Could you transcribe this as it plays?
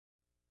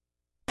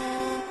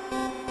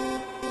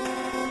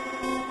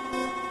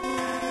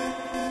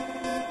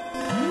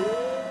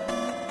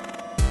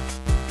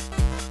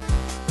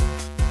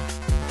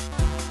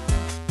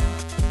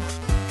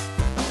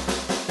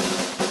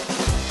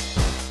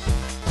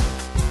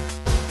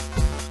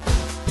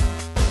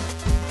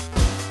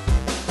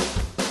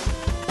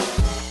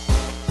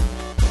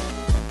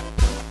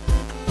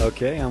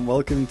Okay, and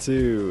welcome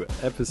to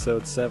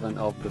episode 7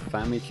 of the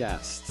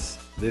Famicast.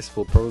 This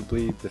will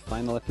probably be the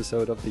final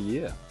episode of the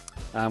year.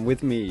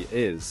 With me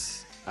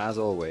is, as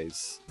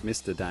always,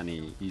 Mr.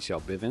 Danny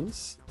Eshop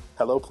Bivens.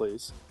 Hello,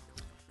 please.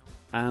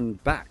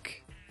 And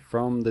back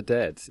from the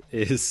dead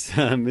is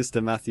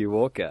Mr. Matthew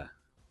Walker.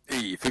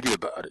 Hey, forget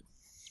about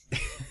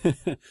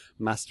it.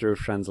 Master of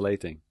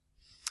translating.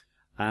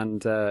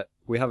 And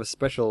we have a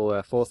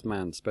special fourth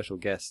man, special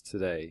guest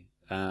today.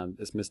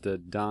 It's Mr.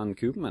 Daan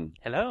Koopman.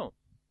 Hello.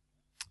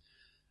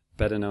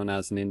 Better known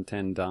as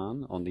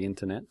Nintendo on the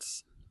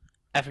internets.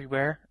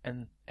 Everywhere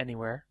and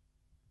anywhere.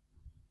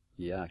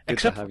 Yeah, good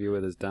to have you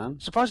with us,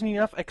 Dan. Surprisingly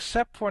enough,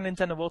 except for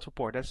Nintendo World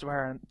Report, that's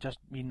where I'm just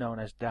be known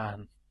as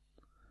Dan.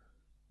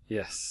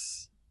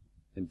 Yes,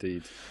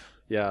 indeed.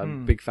 Yeah,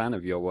 I'm a big fan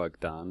of your work,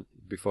 Dan.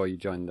 Before you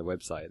joined the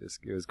website,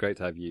 it was great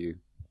to have you,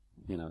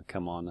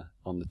 come on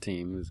the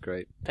team. It was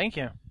great. Thank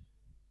you.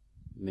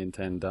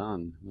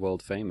 Nintendo,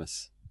 world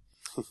famous.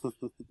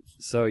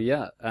 So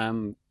yeah,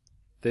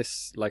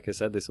 this, like I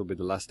said, this will be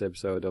the last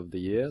episode of the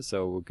year.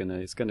 So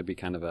it's gonna be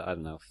kind of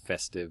a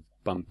festive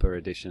bumper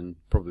edition,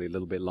 probably a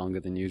little bit longer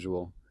than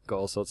usual. Got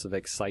all sorts of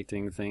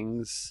exciting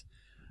things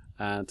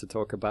to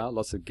talk about,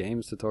 lots of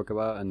games to talk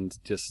about, and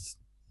just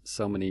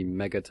so many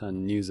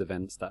megaton news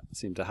events that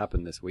seem to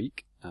happen this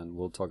week. And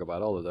we'll talk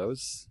about all of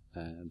those,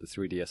 the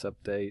 3DS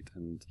update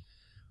and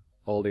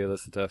all the other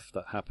stuff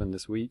that happened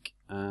this week,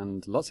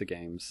 and lots of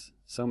games,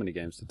 so many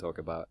games to talk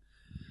about.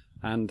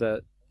 And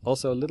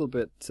also a little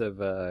bit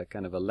of a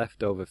kind of a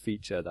leftover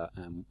feature that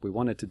we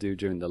wanted to do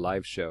during the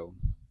live show,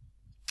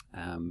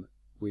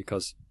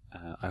 because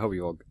I hope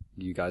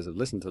you guys have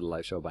listened to the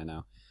live show by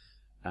now.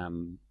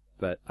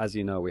 But as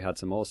you know, we had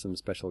some awesome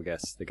special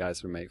guests. The guys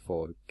from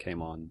 8-4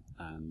 came on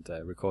and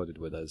recorded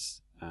with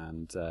us.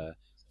 And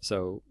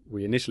so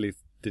we initially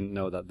didn't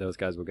know that those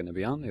guys were going to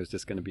be on. It was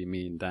just going to be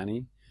me and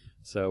Danny.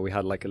 So we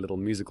had like a little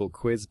musical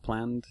quiz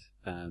planned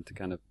to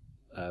kind of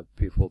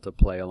people to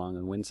play along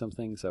and win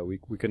something. So we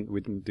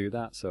didn't do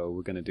that. So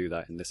we're going to do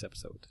that in this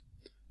episode.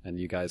 And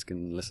you guys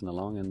can listen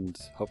along and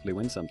hopefully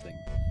win something.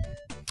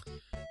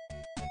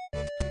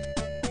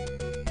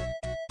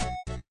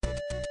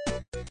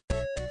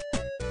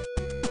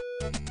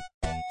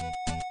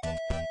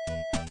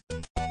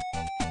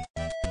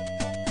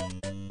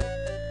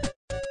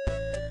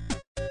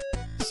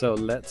 So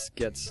let's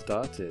get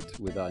started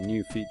with our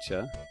new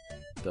feature,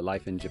 the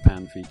Life in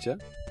Japan feature.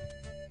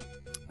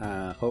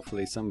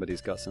 Hopefully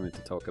somebody's got something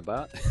to talk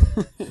about.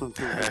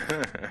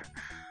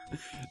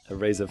 A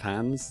raise of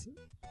hands.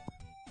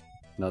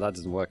 No, that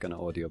doesn't work on an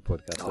audio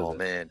podcast, does Oh, it?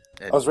 man.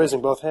 I was raising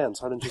both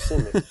hands. How didn't you see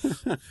me?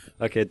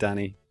 Okay,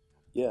 Danny.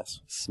 Yes.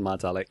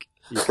 Smart Alec.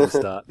 You can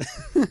start.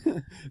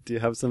 Do you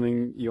have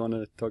something you want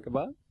to talk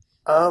about?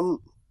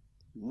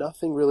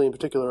 Nothing really in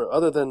particular,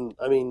 other than,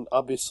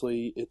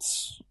 obviously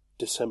it's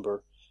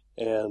December,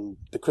 and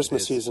the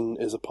Christmas season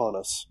is upon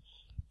us.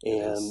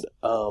 And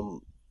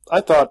I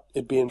thought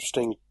it'd be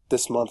interesting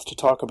this month to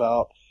talk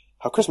about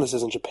how Christmas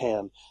is in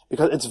Japan,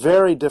 because it's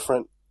very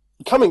different.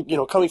 Coming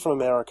from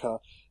America,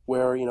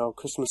 where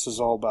Christmas is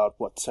all about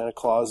Santa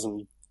Claus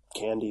and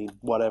candy,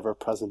 whatever,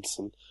 presents,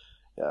 and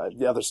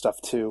the other stuff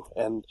too.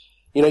 And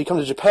you come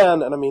to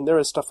Japan, and there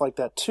is stuff like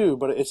that too,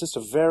 but it's just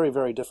a very,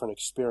 very different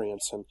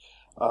experience. And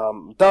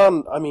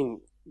Don,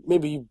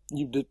 maybe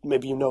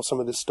you know some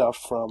of this stuff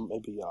from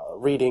maybe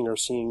reading or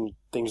seeing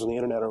things on the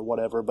internet or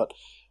whatever, but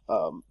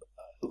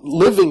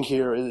living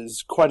here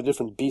is quite a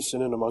different beast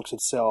in and amongst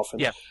itself. And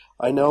yeah.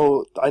 I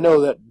know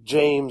that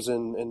James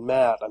and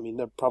Matt,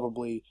 they're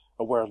probably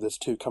aware of this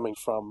too, coming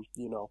from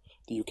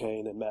the UK,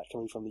 and then Matt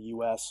coming from the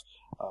US,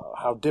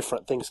 how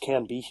different things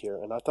can be here.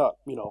 And I thought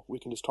we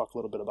can just talk a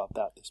little bit about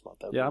that this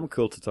month. I'm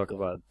cool to talk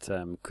about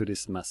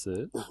Christmas.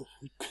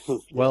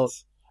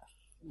 Yes.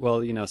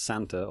 Well,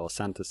 Santa or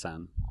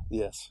Santa-san.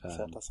 Yes,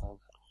 Santa-san.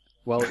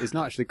 Well, it's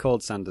not actually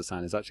called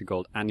Santa-san. It's actually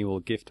called Annual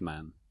Gift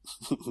Man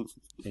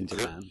in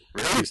Japan.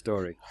 True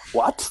story.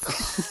 What?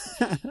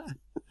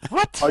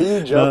 What? Are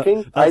you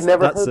joking? I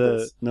never heard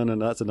this. No,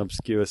 that's an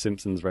obscure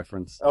Simpsons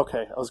reference.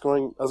 Okay, I was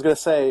going to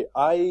say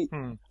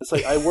it's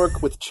like I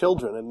work with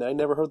children, and I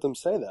never heard them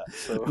say that.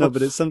 So. No,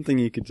 but it's something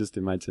you could just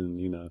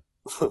imagine,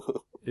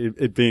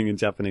 it being in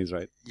Japanese,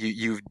 right?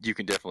 You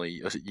can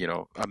definitely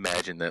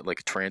imagine that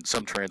like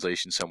some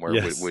translation somewhere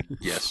would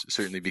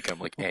certainly become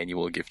like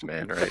Annual Gift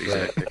Man, right?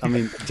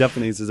 Exactly.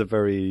 Japanese is a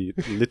very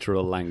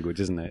literal language,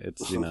 isn't it?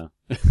 It's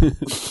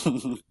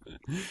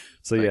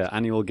So yeah,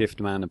 Annual Gift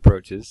Man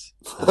approaches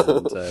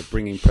and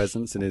bringing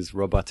presents in his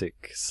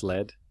robotic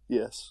sled.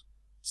 Yes.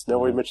 So now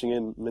we're mixing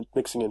in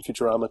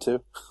Futurama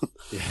too.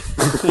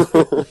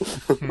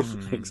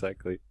 Yeah.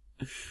 Exactly.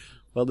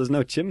 Well, there's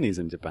no chimneys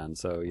in Japan,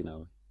 so he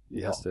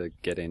has to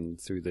get in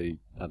through the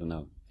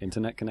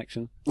internet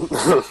connection.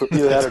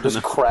 Either that or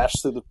just crash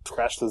through the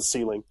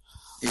ceiling.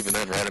 Even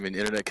then, right?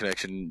 Internet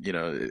connection.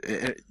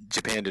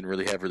 Japan didn't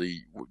really have a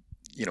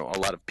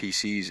lot of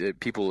PCs.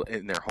 People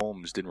in their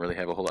homes didn't really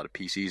have a whole lot of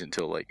PCs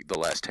until like the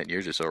last 10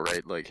 years or so,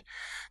 right? Like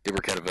they were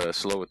kind of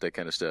slow with that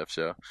kind of stuff.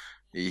 So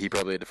he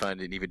probably had to find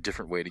an even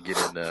different way to get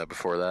in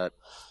before that.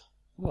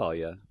 Well,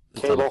 yeah.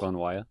 The Cable. telephone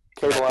wire.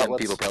 Cable Back then,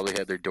 outlets. people probably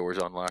had their doors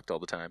unlocked all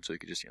the time, so you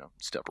could just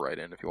step right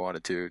in if you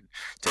wanted to.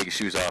 Take your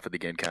shoes off at the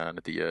Gen-Con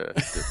at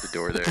the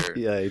door there.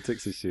 Yeah, he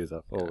takes his shoes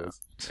off always.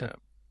 Yeah.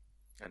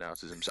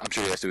 Announces himself. I'm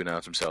sure he has to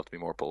announce himself to be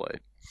more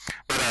polite.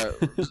 But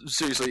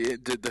seriously,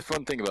 the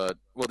fun thing about,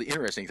 well, the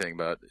interesting thing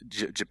about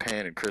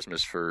Japan and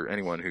Christmas, for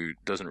anyone who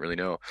doesn't really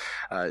know,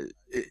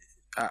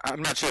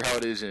 I'm not sure how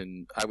it is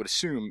in, I would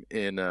assume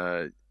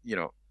in,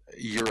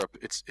 Europe,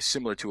 it's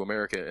similar to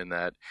America in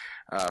that,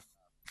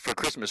 for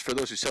Christmas, for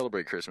those who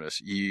celebrate Christmas,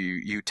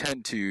 you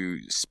tend to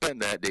spend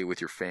that day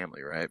with your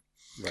family, right?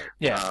 Right.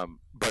 Yeah.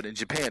 But in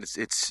Japan,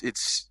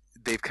 it's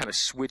they've kind of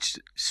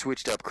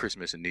switched up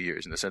Christmas and New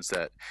Year's in the sense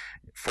that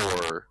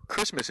for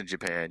Christmas in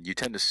Japan, you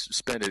tend to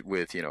spend it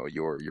with your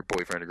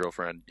boyfriend or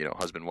girlfriend,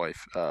 husband,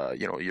 wife,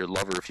 your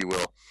lover, if you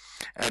will,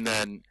 and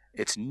then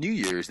it's New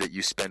Year's that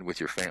you spend with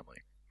your family.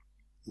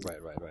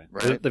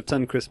 Right. They've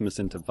turned Christmas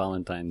into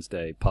Valentine's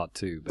Day Part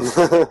 2.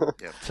 Basically.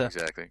 Yeah,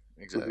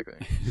 exactly.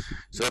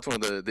 So that's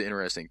one of the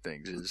interesting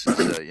things is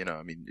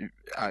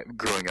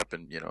growing up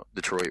in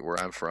Detroit, where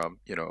I'm from,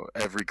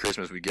 every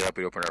Christmas we'd get up,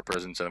 we'd open our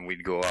presents, and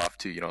we'd go off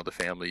to the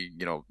family,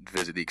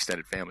 visit the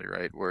extended family,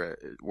 right?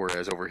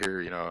 Whereas over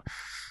here,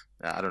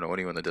 I don't know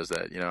anyone that does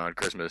that, on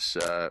Christmas.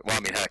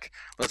 Heck,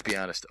 let's be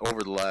honest.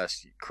 Over the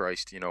last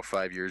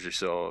 5 years or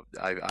so,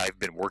 I've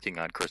been working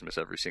on Christmas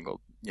every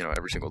single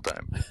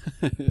time.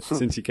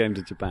 Since you came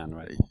to Japan,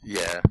 right?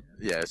 Yeah,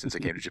 since I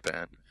came to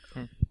Japan.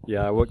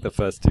 Yeah, I worked the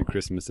first 2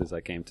 Christmases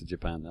I came to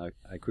Japan.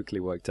 I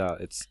quickly worked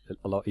out it's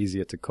a lot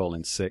easier to call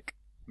in sick.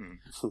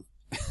 So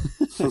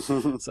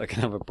I can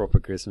have a proper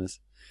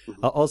Christmas.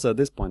 Also, at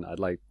this point, I'd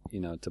like,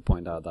 to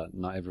point out that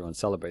not everyone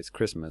celebrates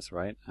Christmas,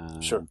 right?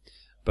 Sure.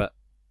 But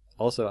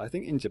also, I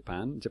think in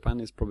Japan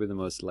is probably the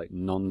most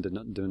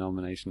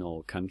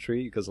non-denominational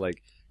country because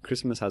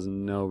Christmas has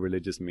no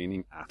religious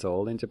meaning at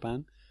all in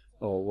Japan.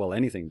 Or, well,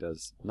 anything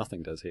does.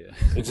 Nothing does here.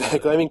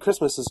 Exactly. I mean,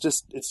 Christmas is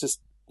just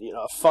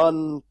a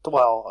fun,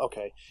 well,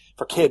 okay,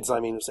 for kids,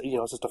 it's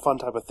just a fun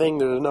type of thing.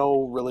 There's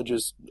no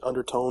religious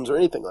undertones or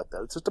anything like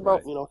that. It's just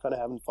about, kind of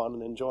having fun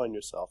and enjoying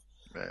yourself.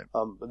 Right.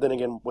 But then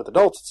again, with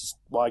adults, it's just,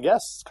 well, I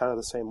guess it's kind of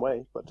the same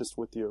way, but just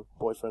with your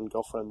boyfriend,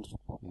 girlfriend,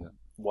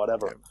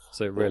 whatever. Yeah.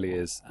 So it really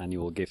is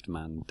Annual Gift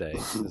Man Day,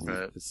 isn't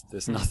it?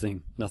 There's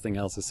nothing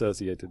else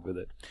associated with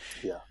it.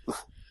 Yeah.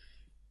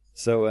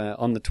 So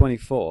on the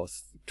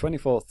 24th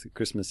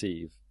Christmas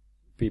Eve,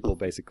 people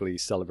basically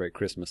celebrate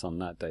Christmas on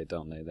that day,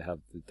 don't they? They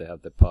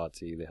have the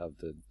party, they have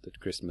the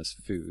Christmas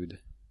food,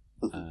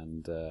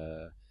 and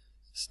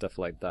stuff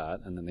like that,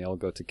 and then they all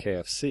go to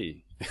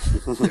KFC,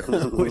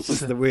 which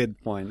is the weird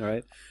point,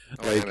 right?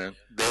 Oh, man.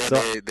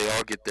 They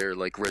all get their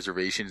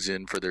reservations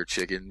in for their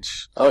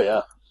chickens. Oh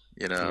yeah.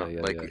 Way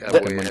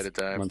ahead of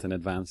time. Month in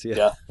advance,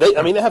 Yeah. They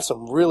have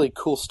some really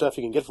cool stuff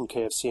you can get from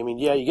KFC.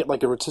 You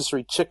get a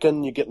rotisserie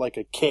chicken, you get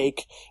a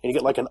cake, and you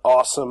get an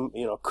awesome,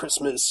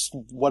 Christmas,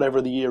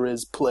 whatever the year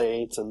is,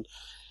 plate, and,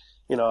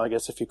 I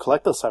guess if you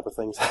collect those type of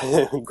things,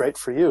 great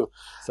for you.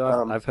 So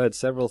I've heard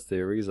several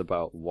theories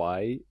about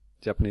why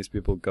Japanese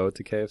people go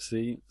to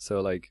KFC.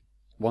 So,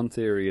 one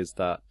theory is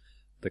that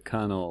the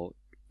Colonel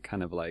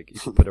kind of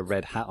if you put a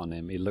red hat on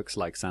him, he looks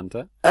like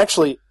Santa.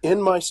 Actually,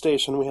 in my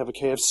station, we have a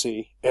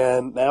KFC,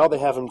 and now they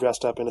have him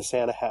dressed up in a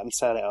Santa hat and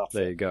Santa outfit.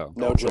 There you go.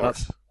 No joke.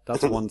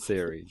 That's one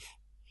theory.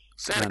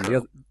 Santa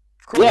And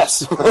Colonel.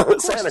 Yes,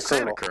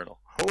 Santa Colonel.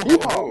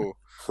 Ho.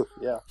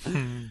 Yeah.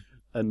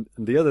 And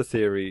the other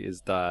theory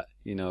is that,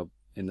 in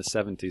the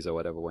 70s or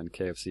whatever, when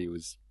KFC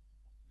was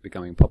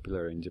becoming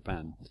popular in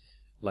Japan,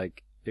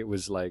 it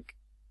was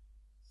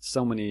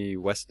so many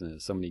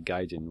Westerners, so many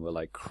gaijin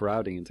were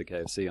crowding into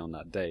KFC on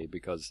that day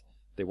because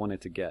they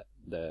wanted to get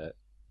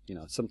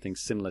something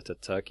similar to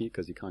turkey,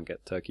 because you can't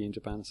get turkey in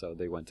Japan, so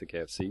they went to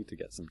KFC to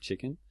get some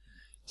chicken.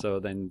 So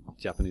then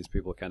Japanese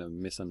people kind of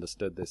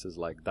misunderstood this as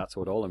that's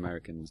what all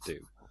Americans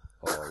do,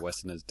 or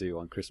Westerners do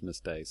on Christmas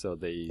Day. So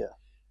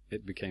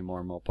it became more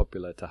and more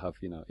popular to have,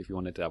 if you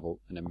wanted to have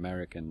an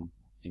American,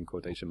 in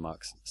quotation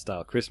marks,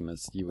 style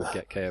Christmas, you would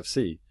get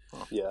KFC.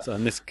 Yeah. So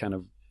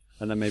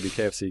and then maybe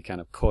KFC kind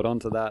of caught on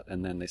to that,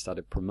 and then they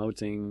started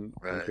promoting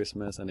on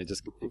Christmas, and it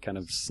kind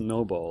of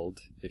snowballed,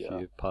 if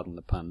you pardon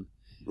the pun,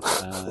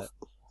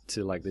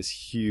 to this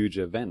huge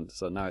event.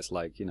 So now it's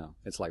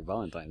it's like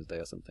Valentine's Day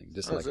or something.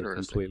 Just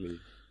completely.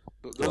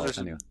 Those are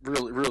some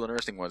real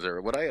interesting ones there.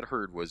 What I had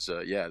heard was,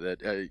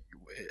 that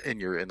in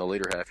the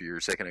later half of your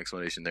second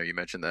explanation there, you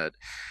mentioned that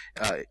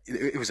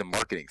it was a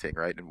marketing thing,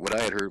 right? And what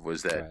I had heard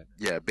was that,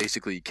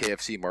 basically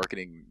KFC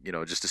marketing,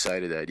 just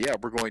decided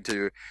that, we're going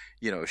to,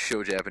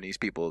 show Japanese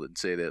people and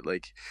say that,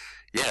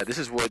 this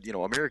is what,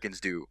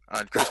 Americans do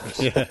on Christmas.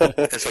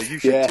 And so you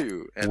should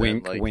too. And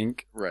wink, then,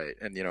 wink. Right.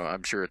 And,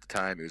 I'm sure at the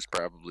time it was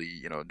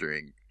probably,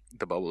 during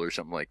the bubble or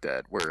something like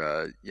that,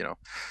 where,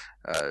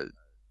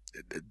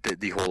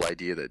 the whole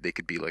idea that they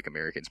could be like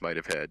Americans might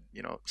have had,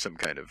 some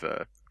kind of,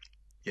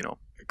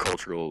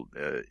 cultural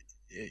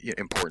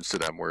importance to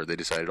them, where they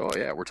decided, oh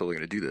yeah, we're totally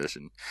going to do this,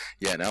 and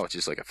now it's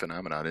just a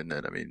phenomenon, isn't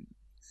it?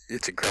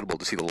 It's incredible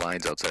to see the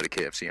lines outside of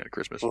KFC on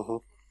Christmas.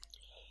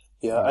 Mm-hmm.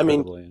 Yeah,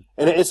 incredible, I mean,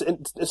 and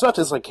it's not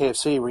just like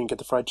KFC where you can get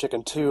the fried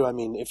chicken too. I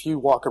mean, if you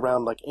walk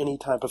around like any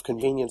type of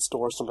convenience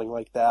store or something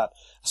like that,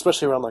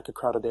 especially around like a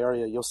crowded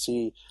area, you'll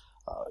see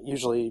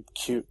usually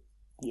cute,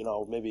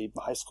 maybe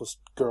high school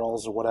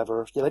girls or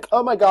whatever. You're like,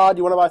 oh my god,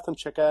 you want to buy some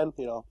chicken?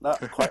 Not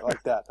quite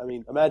like that. I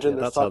mean, imagine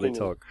this that's how they talking.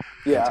 talk.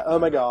 Yeah, oh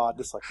my god,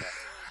 just like that.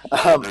 You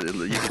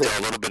can tell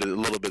a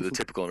little bit of the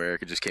typical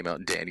American just came out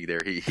in Danny there.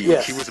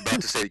 He was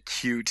about to say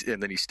cute,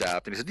 and then he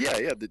stopped and he said,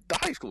 "Yeah, the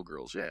high school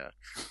girls, yeah."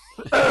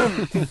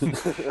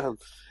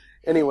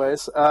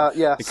 Anyways,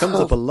 yeah. It comes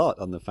up a lot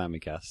on the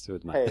Famicast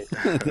with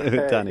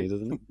Danny,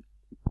 doesn't it?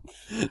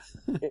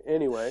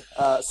 Anyway,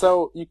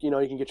 so you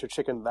can get your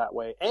chicken that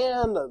way,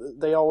 and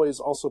they always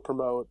also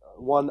promote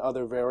one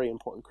other very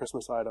important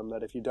Christmas item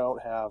that if you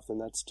don't have, then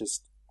that's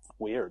just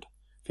weird.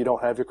 If you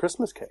don't have your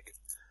Christmas cake.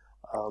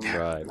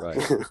 Right.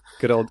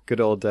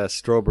 Good old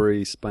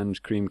strawberry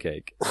sponge cream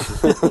cake.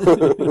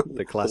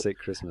 The classic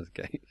Christmas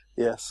cake.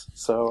 Yes.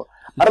 So,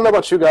 I don't know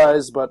about you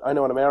guys, but I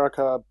know in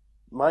America,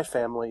 my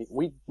family,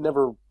 we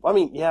never, I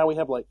mean, yeah, we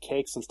have like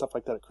cakes and stuff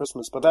like that at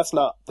Christmas, but that's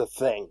not the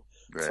thing.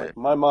 It's like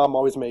my mom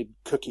always made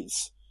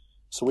cookies.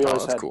 So we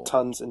always had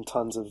tons and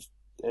tons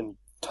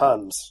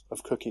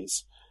of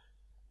cookies.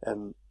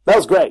 And that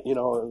was great,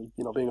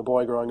 being a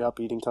boy growing up,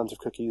 eating tons of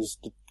cookies,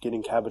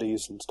 getting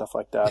cavities and stuff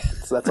like that.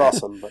 So that's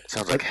awesome. But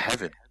sounds like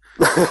heaven.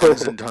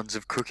 Tons and tons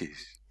of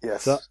cookies.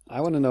 Yes. So I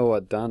want to know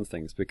what Dan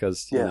thinks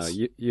because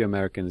you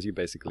Americans, you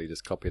basically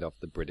just copied off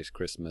the British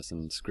Christmas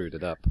and screwed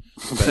it up.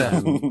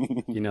 But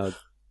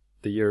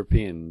the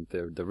European,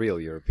 the real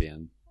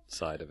European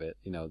side of it,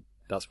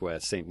 that's where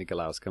Saint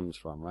Nicolaus comes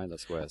from, right?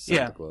 That's where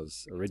Santa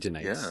Claus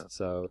originates. Yeah.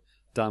 So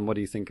Dan, what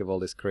do you think of all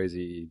this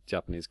crazy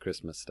Japanese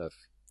Christmas stuff?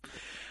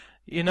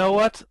 You know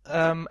what?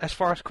 As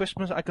far as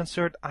Christmas is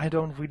concerned, I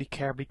don't really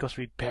care because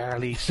we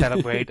barely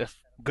celebrate a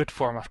good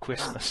form of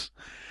Christmas.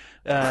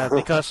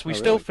 Because we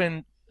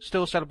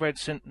still celebrate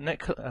St.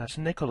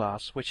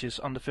 Nicholas, which is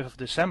on the 5th of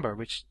December,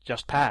 which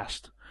just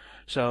passed.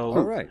 So,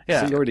 all right.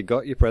 Yeah. So you already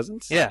got your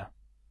presents? Yeah.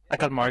 I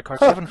got Mario Kart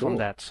 7 from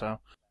that, so.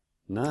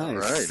 Nice. All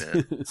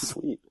right, man.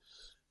 Sweet.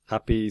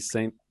 Happy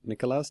St.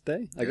 Nicholas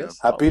Day, I guess.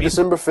 Happy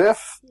December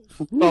 5th.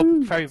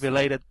 Well, very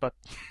related, but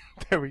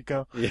there we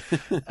go. Yeah.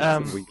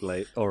 A week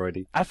late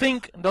already. I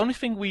think the only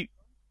thing we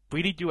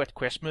really do at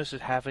Christmas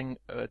is having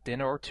a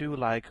dinner or two,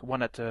 like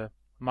one at the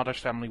mother's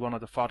family, one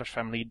at the father's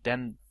family,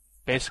 then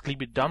basically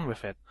be done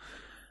with it.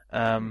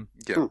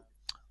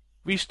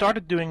 We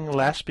started doing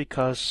less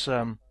because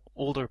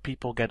older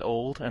people get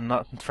old and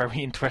not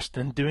very interested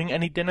in doing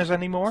any dinners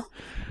anymore.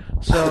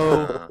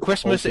 So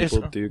Christmas old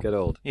people do get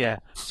old. Yeah.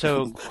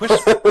 So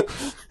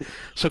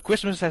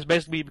Christmas has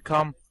basically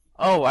become,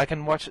 I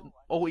can watch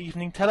all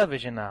evening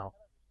television now.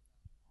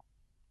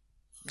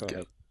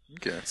 Okay.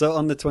 So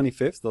on the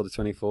 25th or the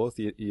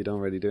 24th, you don't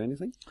really do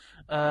anything?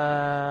 We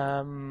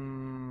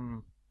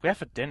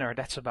have a dinner.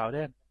 That's about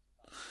it.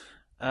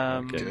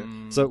 Okay.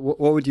 So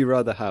what would you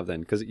rather have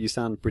then? Because you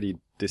sound pretty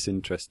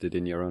disinterested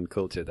in your own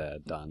culture there,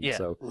 Dan. Yeah.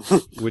 So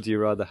would you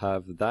rather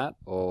have that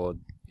or,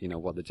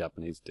 what the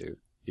Japanese do?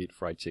 Eat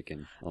fried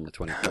chicken on the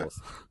 24th?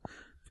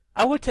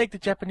 I would take the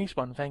Japanese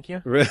one, thank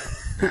you.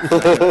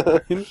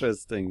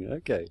 Interesting.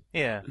 Okay.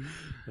 Yeah.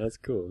 That's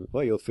cool.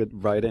 Well, you'll fit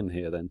right in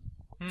here then.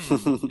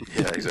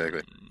 Yeah,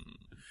 exactly.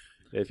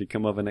 If you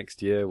come over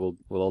next year, we'll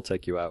all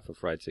take you out for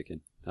fried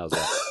chicken. How's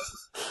that?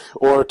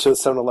 Or to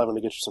 7-Eleven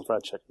to get you some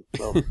fried chicken.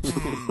 So.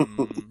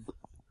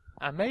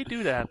 I may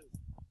do that.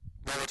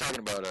 Well, we're talking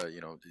about,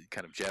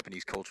 kind of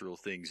Japanese cultural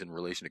things in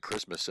relation to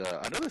Christmas.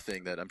 Another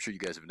thing that I'm sure you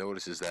guys have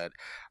noticed is that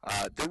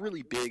they're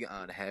really big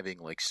on having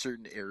like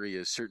certain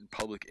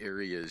public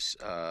areas,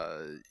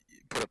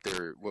 put up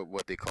their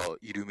what they call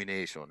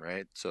illumination,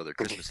 right? So their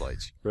Christmas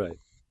lights. Right.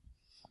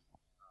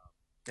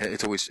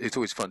 It's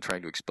always fun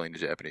trying to explain to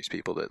Japanese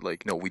people that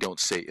no, we don't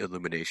say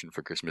illumination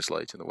for Christmas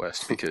lights in the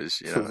West because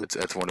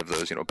that's one of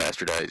those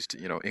bastardized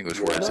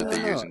English words that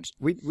they use.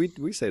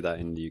 We say that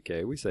in the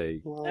UK. We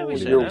say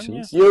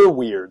illuminations. You're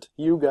weird.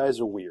 You guys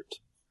are weird.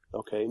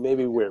 Okay,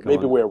 maybe we're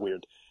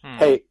weird.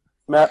 Hey,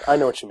 Matt, I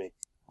know what you mean.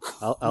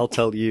 I'll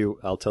tell you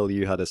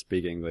how to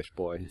speak English,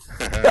 boy.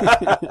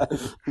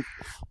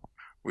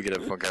 We could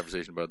have a fun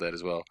conversation about that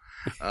as well.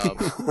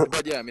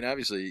 But yeah, I mean,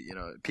 obviously,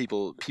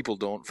 people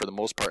don't, for the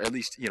most part, at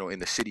least, in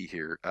the city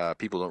here,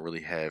 people don't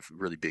really have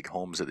really big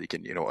homes that they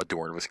can,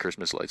 adorn with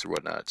Christmas lights or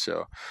whatnot.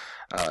 So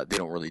they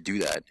don't really do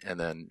that. And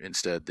then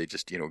instead they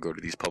just, go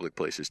to these public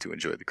places to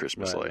enjoy the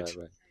Christmas lights.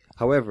 Right.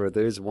 However,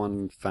 there's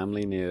one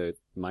family near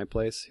my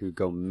place who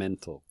go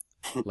mental.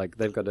 Like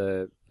they've got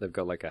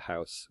like a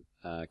house,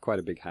 quite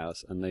a big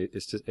house, and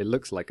it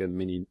looks like a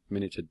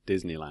miniature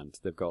Disneyland.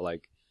 They've got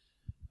like,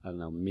 I don't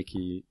know,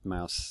 Mickey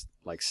Mouse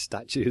like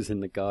statues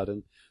in the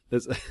garden.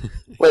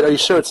 Wait, are you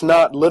sure it's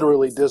not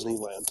literally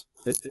Disneyland?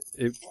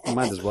 It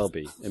might as well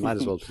be. It might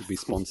as well be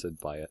sponsored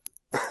by it.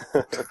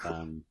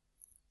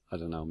 I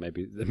don't know.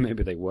 Maybe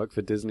they work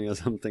for Disney or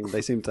something.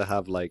 They seem to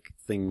have like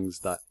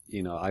things that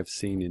I've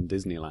seen in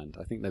Disneyland.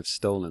 I think they've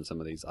stolen some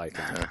of these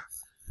items.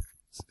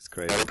 It's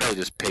crazy. They probably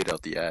just paid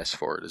out the ass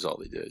for it. Is all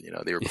they did. You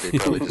know, they're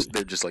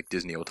just like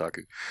Disney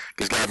otaku.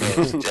 Because God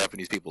knows,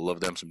 Japanese people love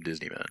them some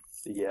Disney, man.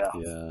 Yeah.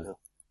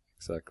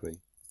 Exactly.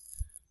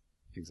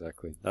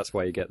 That's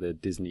why you get the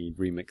Disney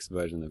remix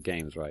version of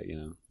games, right? You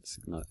know,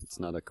 it's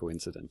not a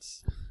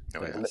coincidence.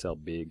 They sell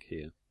big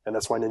here. And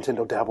that's why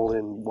Nintendo dabbled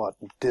in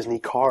Disney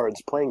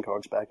playing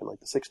cards back in like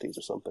the 60s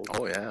or something.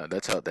 Oh yeah,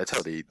 that's how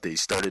they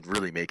started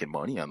really making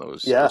money on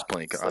those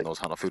playing on those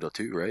Hanafuda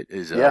too, right?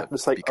 It's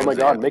like, oh my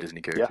god,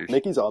 Disney characters. Yeah,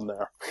 Mickey's on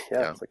there.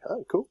 Yeah, it's like,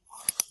 oh, cool.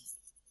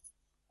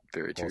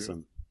 Very true.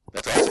 Awesome.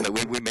 That's awesome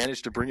that we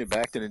managed to bring it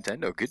back to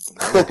Nintendo. Good.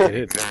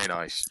 Very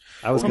nice.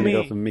 I was going to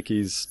go for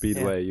Mickey's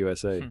Speedway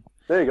USA.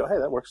 There you go. Hey,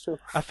 that works too.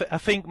 I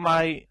think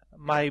my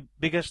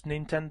biggest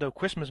Nintendo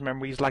Christmas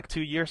memory is like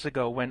 2 years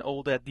ago when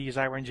All That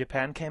Desire in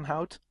Japan came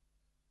out.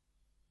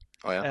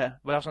 Oh yeah.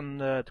 But I was on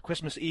the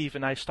Christmas Eve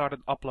and I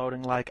started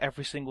uploading like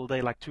every single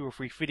day, like 2 or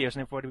 3 videos,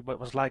 and everybody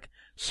was like,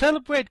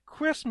 "Celebrate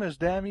Christmas,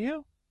 damn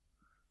you!"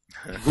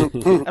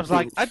 I was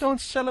like, I don't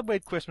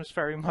celebrate Christmas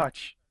very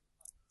much.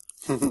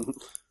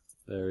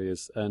 There he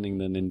is, earning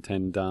the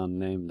Nintendo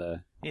name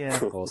there. Yeah.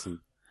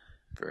 Awesome.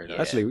 Very nice.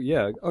 Actually,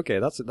 yeah, okay,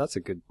 that's a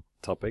good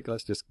topic.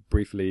 Let's just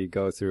briefly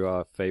go through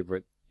our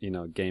favorite,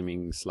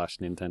 gaming /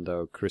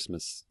 Nintendo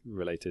Christmas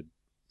related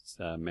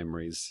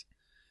memories.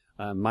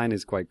 Mine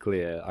is quite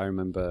clear. I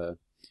remember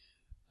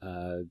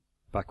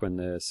back when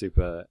the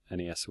Super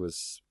NES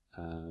was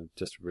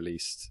just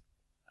released.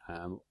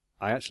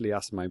 I actually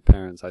asked my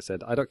parents. I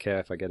said, I don't care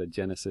if I get a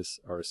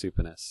Genesis or a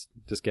Super NES.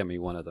 Just get me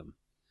one of them.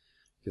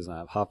 Because I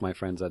have half my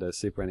friends had a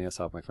Super NES,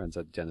 half my friends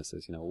had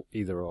Genesis.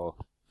 Either or,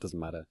 doesn't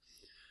matter.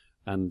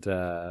 And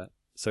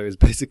so it was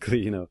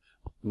basically,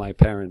 my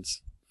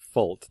parents'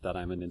 fault that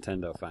I'm a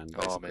Nintendo fan.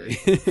 Basically.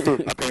 Oh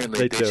man! Apparently,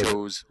 they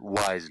chose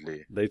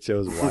wisely. They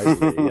chose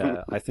wisely.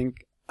 Yeah, I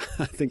think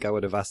I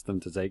would have asked them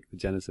to take the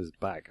Genesis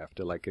back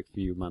after like a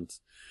few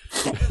months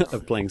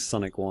of playing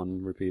Sonic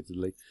 1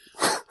 repeatedly.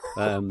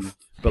 But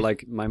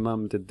like my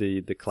mum did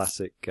the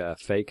classic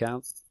fake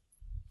out.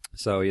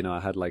 So I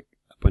had like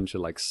a bunch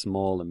of like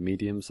small and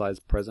medium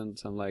sized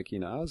presents. I'm like,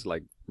 I was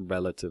like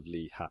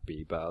relatively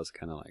happy, but I was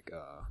kind of like,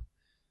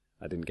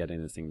 I didn't get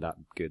anything that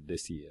good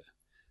this year.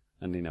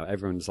 And,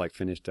 everyone's like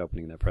finished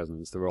opening their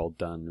presents. They're all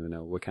done.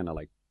 We're kind of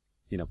like,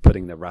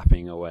 putting the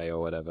wrapping away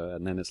or whatever.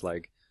 And then it's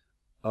like,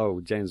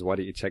 oh, James, why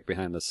don't you check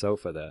behind the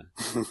sofa there?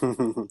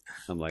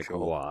 I'm like,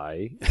 cool.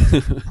 Why?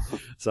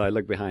 So I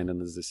look behind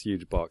and there's this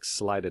huge box,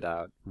 slide it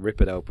out,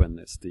 rip it open.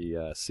 It's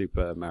the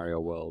Super Mario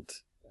World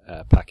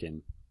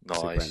pack-in.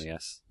 Nice. Super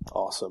NES.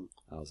 Awesome.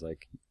 I was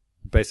like,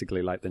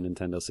 basically like the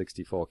Nintendo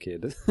 64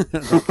 kid.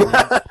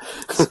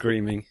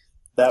 Screaming.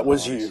 That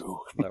was you.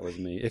 That was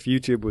me. If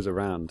YouTube was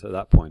around at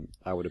that point,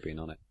 I would have been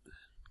on it.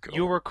 Cool.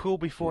 You were cool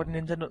before the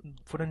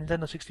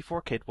Nintendo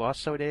 64 kid was,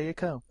 so there you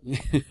go. Yeah,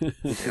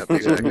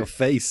 exactly. Your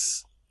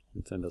face,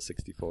 Nintendo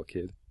 64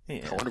 kid.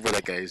 Yeah. I wonder where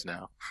that guy is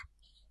now.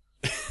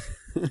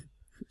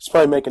 He's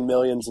probably making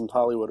millions in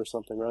Hollywood or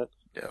something, right?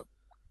 Yeah.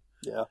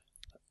 Yeah.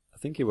 I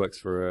think he works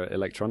for an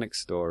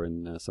electronics store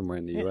in somewhere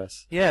in the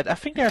US. Yeah, I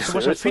think there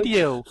was a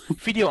video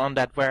on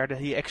that where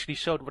he actually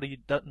showed what he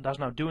does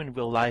now do in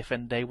real life,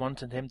 and they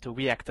wanted him to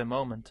react a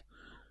moment.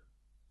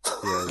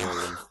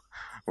 Yeah.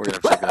 We're gonna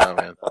have to check that out,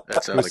 man.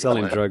 That sounds like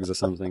selling drugs or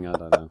something. I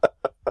don't know.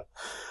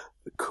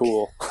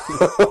 Cool.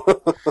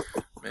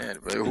 Man,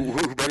 but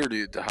who better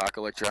to hawk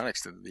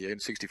electronics than the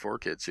N64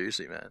 kid?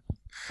 Seriously, man.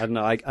 I don't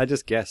know. I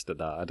just guessed at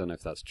that. I don't know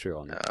if that's true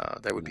or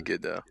not. That would be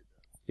good though.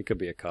 He could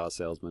be a car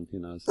salesman. Who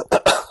knows? So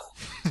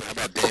how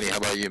about Danny? How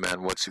about you,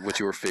 man? What's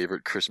your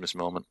favorite Christmas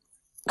moment?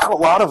 Got a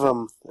lot of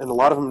them, and a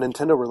lot of them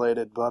Nintendo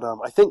related. But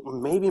I think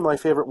maybe my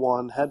favorite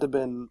one had to have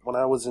been when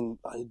I was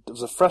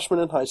a freshman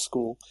in high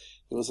school.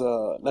 It was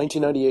a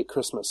 1998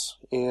 Christmas,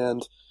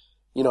 and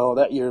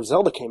that year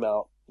Zelda came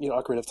out,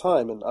 Ocarina of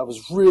Time, and I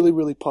was really,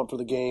 really pumped for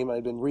the game.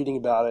 I'd been reading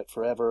about it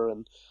forever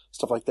and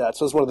stuff like that.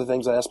 So it was one of the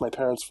things I asked my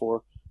parents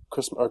for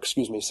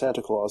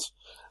Santa Claus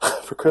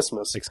for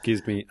Christmas.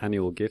 Excuse me,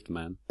 annual gift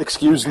man.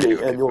 Excuse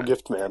me, annual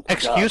gift man.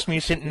 Excuse me,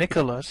 St.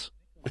 Nicholas.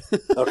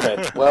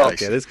 Okay, well,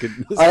 this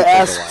could I take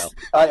a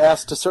while.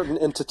 asked a certain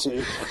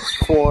entity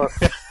for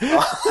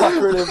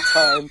Ocarina of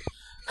Time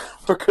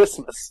for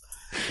Christmas,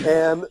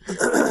 and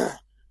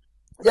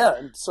yeah,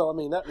 and so I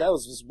mean that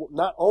was just,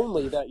 not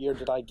only that year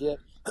did I get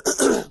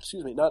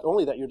not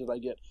only that year did I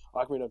get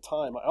Ocarina of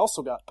Time, I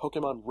also got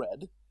Pokemon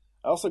Red,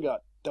 I also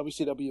got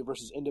WCW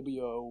versus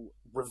NWO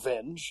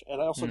Revenge,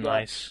 and I also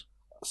got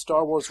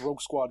Star Wars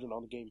Rogue Squadron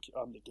on the GameCube,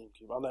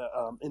 on the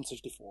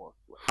N64.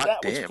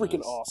 That was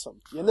freaking awesome.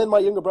 And then my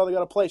younger brother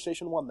got a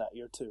PlayStation 1 that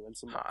year too, and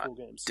some cool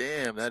games.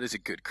 Damn, that is a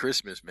good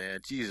Christmas,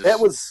 man. Jesus. That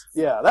was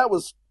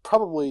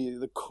probably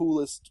the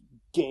coolest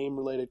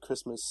game-related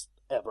Christmas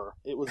ever.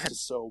 It was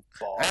just so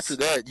boss. After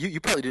that, you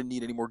probably didn't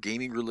need any more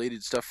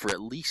gaming-related stuff for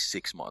at least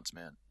 6 months,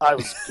 man. I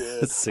was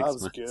good. I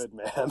was good,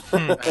 man.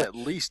 At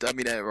least, I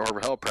mean, or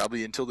hell,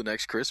 probably until the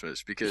next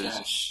Christmas,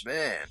 because,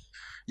 man,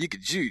 You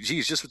could,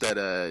 geez, just with that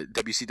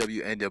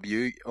WCW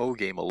NWO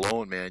game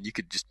alone, man, you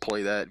could just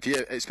play that.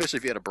 Especially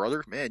if you had a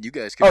brother, man, you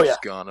guys could have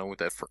just gone on with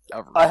that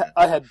forever.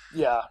 I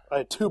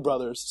had 2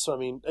 brothers, so I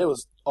mean, it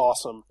was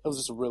awesome. It was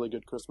just a really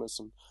good Christmas,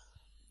 and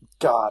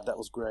God, that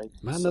was great.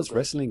 Man, so those great.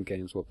 wrestling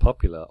games were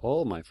popular.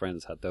 All my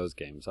friends had those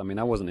games. I mean,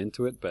 I wasn't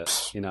into it,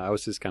 but I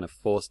was just kind of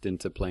forced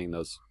into playing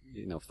those,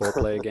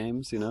 4-player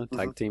games,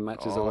 tag team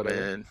matches or whatever.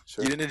 Man,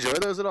 Sure. you didn't enjoy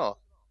those at all?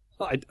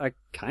 Well, I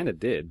kind of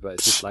did, but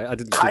it's just like I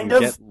didn't Kind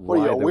even of? get What are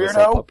why you, a they were so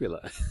weirdo? popular.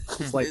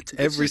 It's like It's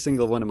every just-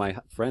 single one of my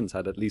friends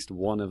had at least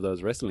one of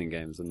those wrestling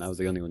games, and I was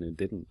the only one who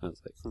didn't. I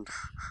was like,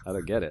 I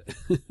don't get it.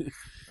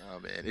 Oh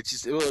man, it's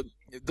just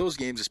those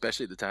games,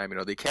 especially at the time,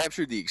 they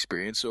captured the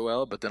experience so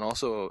well. But then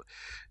also,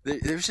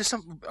 there's just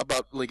something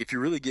about like if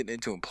you're really getting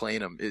into them, playing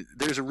them,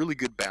 there's a really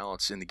good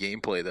balance in the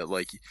gameplay that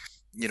like.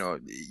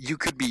 You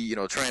could be,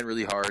 trying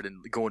really hard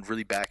and going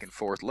really back and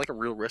forth like a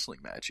real wrestling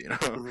match,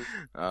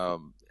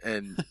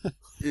 and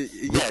Which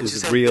it's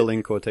is just real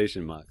in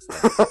quotation marks.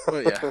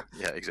 Well,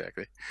 yeah,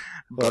 exactly.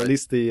 Well, at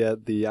least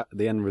the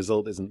end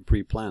result isn't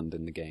pre-planned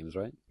in the games,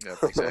 right? Yeah,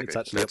 exactly. It's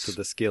actually up to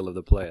the skill of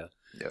the player.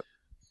 Yep.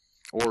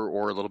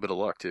 Or a little bit of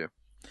luck too.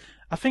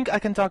 I think I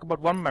can talk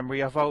about one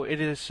memory, although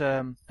it is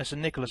as a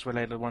Nicholas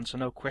related one, so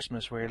no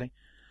Christmas really.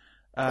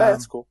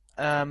 That's cool.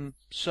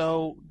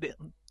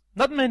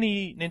 Not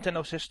many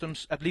Nintendo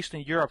systems, at least in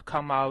Europe,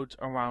 come out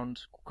around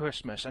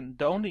Christmas, and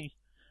the only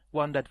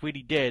one that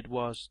really did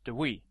was the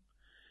Wii,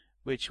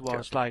 which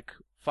was like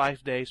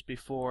 5 days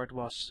before it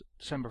was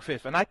December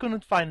 5th, and I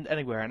couldn't find it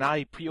anywhere, and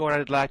I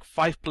pre-ordered like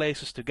 5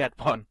 places to get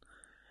one.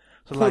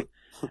 So like,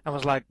 I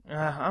was like,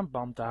 I'm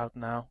bummed out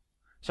now.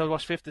 So it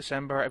was 5th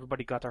December,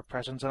 everybody got their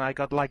presents, and I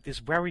got like this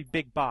very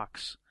big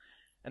box,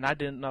 and I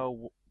didn't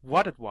know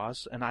what it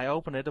was, and I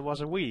opened it, it was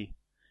a Wii.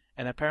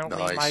 And apparently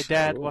Nice. my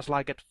dad Cool. was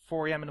like at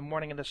 4 a.m. in the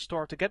morning in the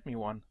store to get me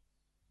one.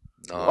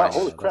 Nice. Wow,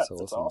 holy That's crap, awesome.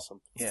 that's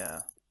awesome.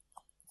 Yeah,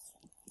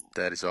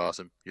 That is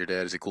awesome. Your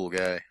dad is a cool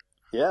guy.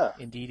 Yeah.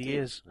 indeed he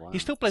is. Wow. He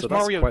still plays So that's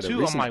Mario quite a 2 on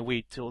recent- my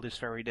Wii till this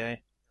very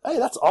day. Hey,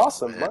 that's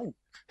awesome. Yeah. My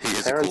He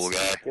is parents, a cool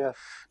guy. Yeah.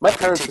 My We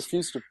parents take-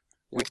 refused to.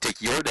 We could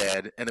take your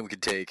dad, and then we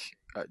could take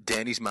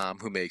Danny's mom,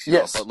 who makes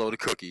Yes. a buttload of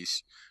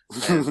cookies,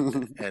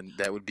 and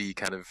that would be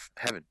kind of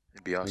heaven.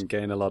 It'd be awesome. And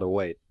gain a lot of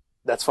weight.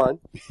 That's fine.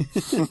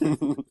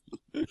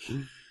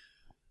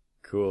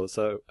 Cool.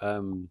 So,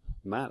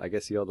 Matt, I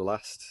guess you're the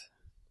last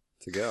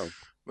to go.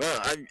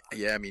 Well,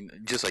 I mean,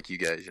 just like you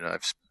guys,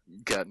 I've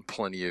gotten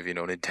plenty of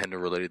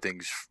Nintendo-related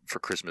things for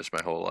Christmas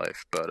my whole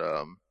life, but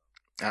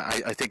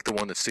I think the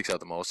one that sticks out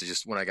the most is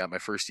just when I got my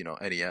first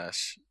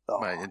NES,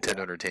 my Nintendo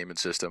Entertainment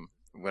System.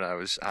 When I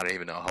don't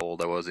even know how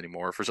old I was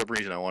anymore. For some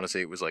reason, I want to say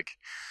it was like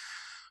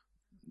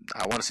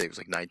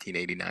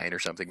 1989 or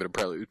something, but it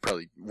was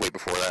probably way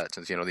before that,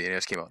 since the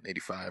NES came out in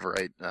 '85,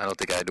 right? I don't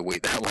think I had to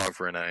wait that long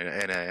for an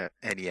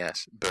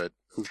NES, but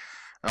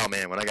oh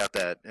man, when I got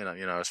that, and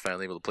I was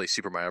finally able to play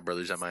Super Mario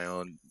Brothers on my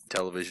own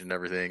television and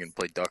everything, and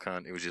play Duck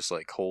Hunt, it was just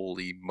like,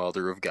 holy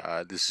mother of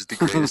God, this is the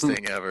greatest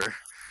thing ever.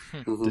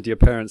 Did your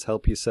parents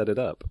help you set it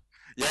up?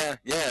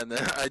 Yeah, and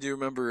I do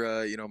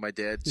remember, my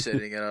dad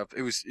setting it up.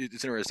 It's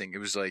interesting. It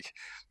was like,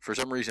 for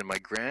some reason, my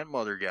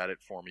grandmother got it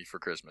for me for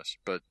Christmas,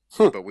 but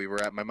we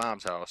were at my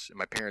mom's house, and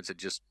my parents had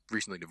just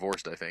recently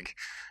divorced, I think.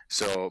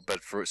 So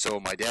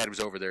my dad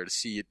was over there to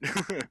see it,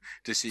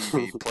 to see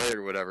me play it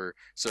or whatever.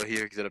 So he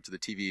hooked it up to the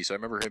TV. So I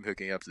remember him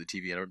hooking it up to the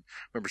TV, and I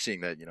remember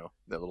seeing that,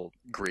 that little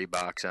gray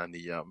box on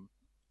the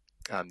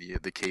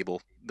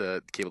cable,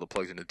 the cable that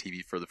plugs into the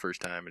TV for the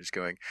first time, and just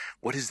going,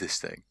 "What is this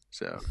thing?"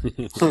 So,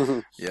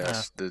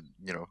 yes,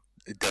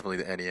 definitely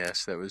the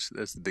NES.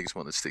 That's the biggest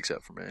one that sticks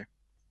out for me.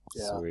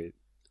 Yeah. Sweet.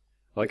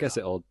 Well, I guess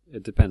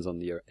it depends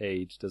on your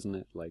age, doesn't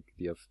it? Like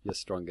your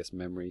strongest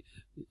memory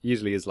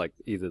usually is like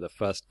either the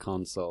first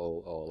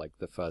console or like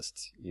the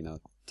first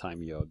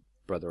time your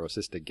brother or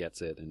sister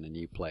gets it and then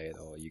you play it,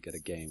 or you get a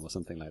game or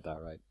something like that,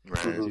 right?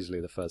 Right. It's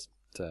usually the first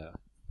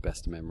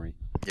best memory.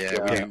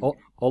 Yeah.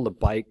 All the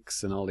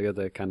bikes and all the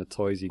other kind of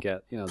toys you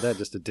get, they're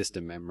just a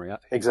distant memory.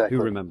 Exactly.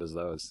 Who remembers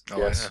those? Oh,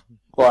 Yes. yeah.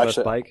 Well, First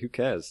actually, bike, who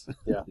cares?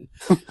 yeah.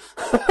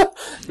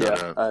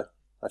 Yeah.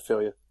 I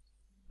feel you.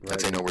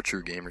 That's how I know we're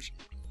true gamers.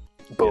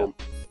 Boom.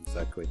 Yeah,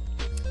 exactly.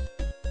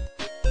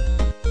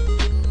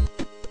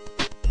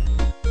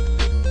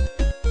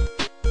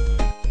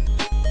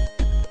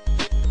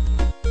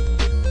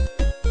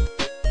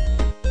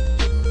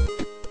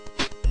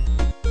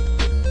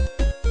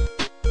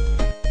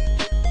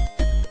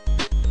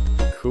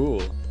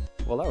 Cool.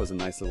 Well, that was a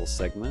nice little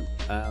segment.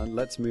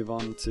 Let's move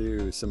on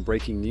to some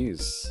breaking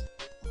news.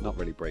 Not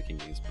really breaking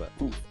news, but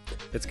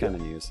it's kind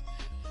of news.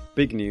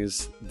 Big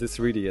news, the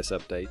 3DS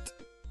update.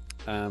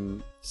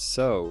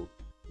 So,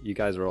 you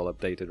guys are all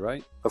updated,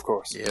 right? Of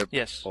course. Yep.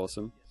 Yes.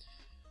 Awesome.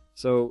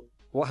 So,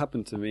 what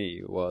happened to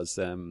me was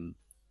on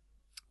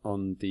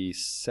the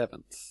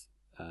 7th,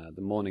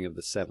 the morning of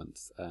the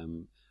 7th,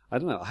 I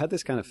don't know, I had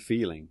this kind of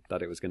feeling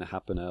that it was going to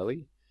happen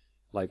early.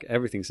 Like,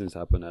 everything seems to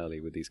happen early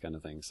with these kind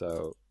of things.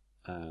 So,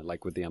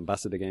 like with the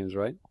Ambassador games,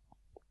 right?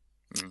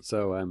 Mm.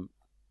 So,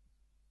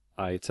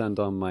 I turned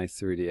on my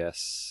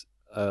 3DS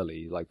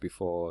early, like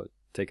before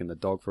taking the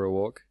dog for a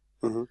walk,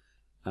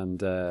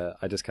 and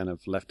I just kind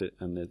of left it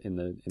in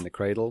the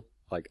cradle,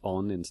 like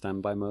in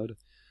standby mode,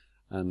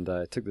 and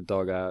took the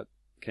dog out,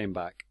 came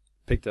back,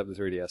 picked up the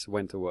 3DS,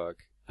 went to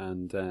work,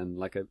 and then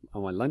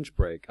on my lunch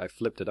break, I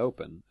flipped it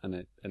open, and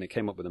it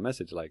came up with a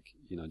message like,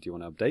 do you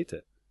want to update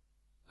it?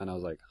 And I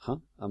was like, huh?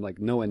 I'm like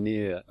nowhere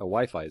near a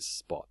Wi-Fi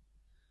spot.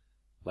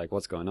 Like,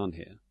 what's going on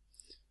here?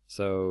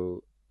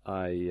 So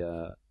I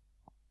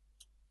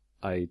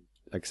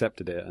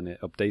accepted it, and it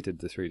updated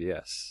the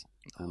 3DS,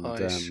 and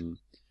nice.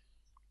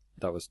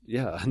 that was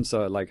and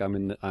so like I'm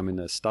in a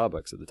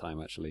Starbucks at the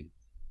time actually,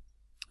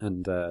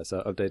 and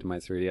so I updated my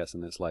 3DS,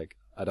 and it's like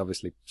I'd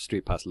obviously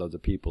street passed loads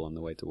of people on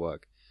the way to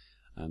work,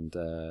 and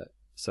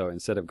so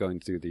instead of going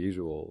through the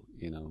usual,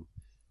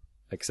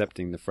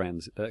 accepting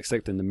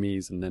the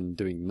me's and then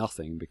doing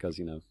nothing because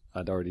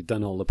I'd already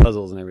done all the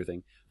puzzles and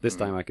everything, this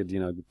time I could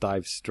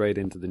dive straight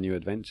into the new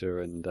adventure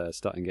and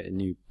start and getting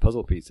new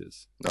puzzle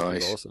pieces. That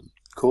was awesome.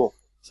 Cool.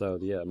 So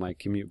yeah, my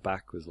commute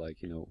back was like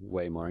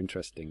way more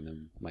interesting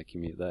than my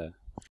commute there.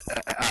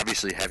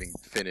 Obviously, having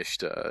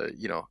finished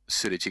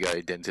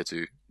Surechigai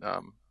Densetsu,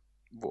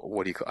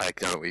 what do you call? I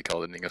don't know what you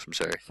call it in English. I'm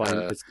sorry.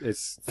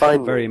 It's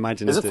Find very Me.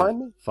 imaginative. Is it Find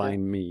Me?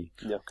 Find Me.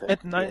 Yeah, okay.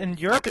 In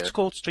Europe, it's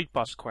called Street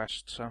Pass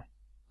Quest. So.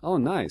 Oh,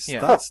 nice.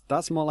 Yeah.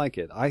 That's more like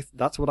it.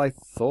 That's what I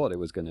thought it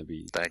was going to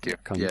be. Thank you.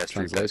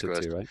 Translated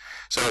to, right?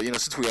 So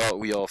since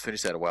we all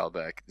finished that a while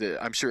back,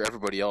 I'm sure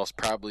everybody else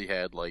probably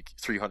had like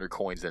 300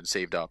 coins then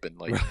saved up and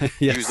like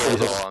used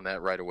those all on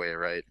that right away,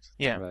 right?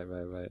 Yeah.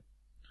 Right.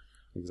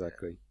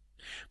 Exactly.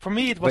 For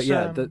me, it was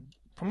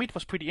for me it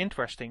was pretty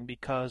interesting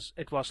because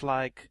it was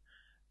like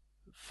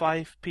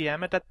 5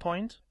 p.m. at that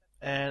point,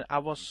 and I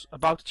was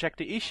about to check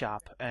the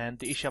eShop, and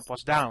the eShop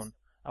was down.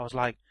 I was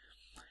like,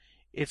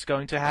 it's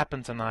going to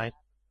happen tonight.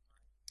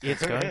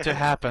 It's going to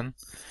happen.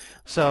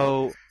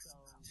 So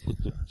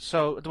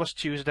it was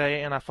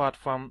Tuesday, and I thought,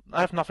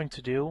 I have nothing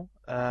to do.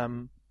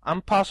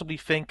 I'm possibly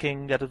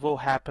thinking that it will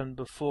happen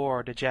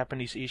before the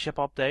Japanese eShop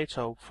update,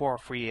 so 4 or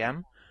 3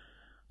 a.m.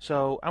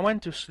 So I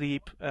went to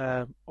sleep,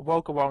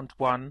 woke around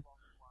 1,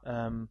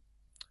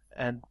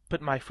 and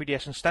put my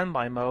 3DS in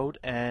standby mode,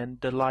 and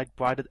the light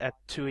brightened at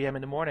 2 a.m.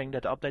 in the morning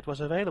that the update was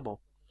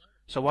available.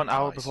 So 1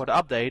 hour before the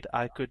update,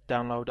 I could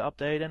download the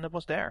update, and it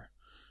was there.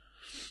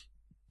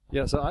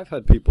 Yeah, so I've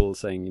heard people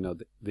saying,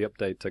 the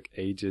update took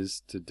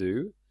ages to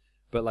do,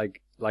 but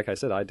like I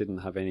said, I didn't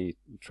have any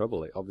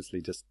trouble. It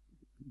obviously just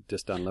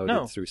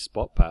downloaded through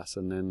Spot Pass,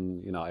 and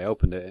then I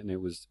opened it and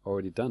it was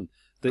already done.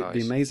 The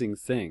amazing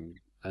thing,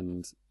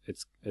 and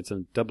it's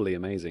doubly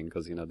amazing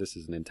because this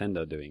is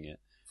Nintendo doing it.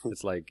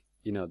 It's like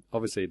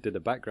obviously it did a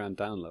background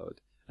download,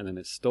 and then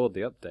it stored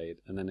the update,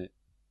 and then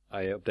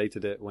I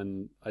updated it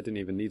when I didn't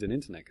even need an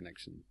internet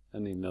connection.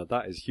 And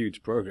that is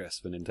huge progress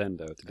for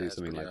Nintendo to do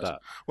something like that.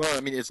 Well,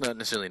 I mean, it's not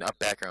necessarily a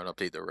background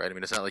update, though, right? I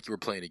mean, it's not like you were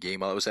playing a game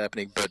while it was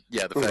happening. But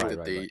yeah, the fact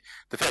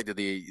that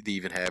they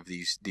even have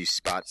these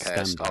Spot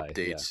Pass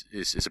updates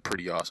is a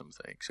pretty awesome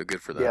thing. So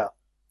good for them. Yeah,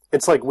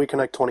 it's like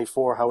WeConnect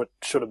 24, how it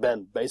should have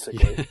been,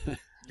 basically.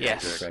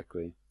 Yes,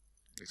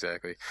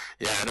 exactly.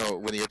 Yeah, I know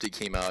when the update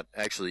came out.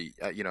 Actually,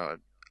 I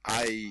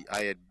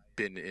had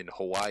been in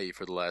Hawaii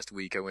for the last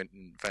week. I went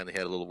and finally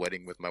had a little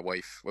wedding with my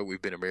wife. Well,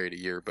 we've been married a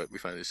year, but we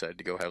finally decided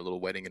to go have a little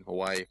wedding in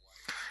Hawaii.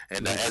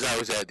 And as I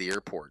was at the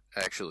airport,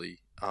 actually,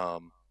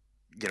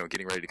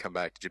 getting ready to come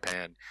back to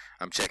Japan,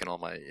 I'm checking all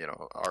my,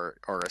 our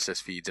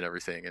RSS feeds and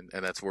everything, and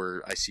that's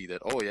where I see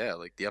that,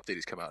 like the update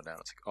has come out now.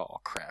 It's like, oh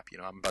crap,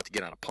 I'm about to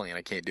get on a plane.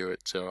 I can't do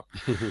it. So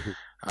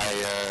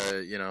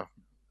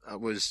I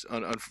was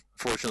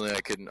unfortunately I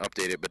couldn't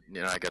update it, but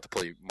I got to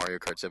play Mario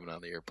Kart 7 on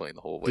the airplane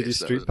the whole way. Did you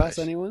street pass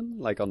anyone,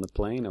 like on the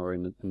plane or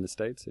in the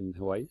States, in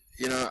Hawaii?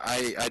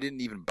 I didn't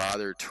even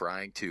bother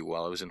trying to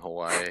while I was in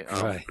Hawaii.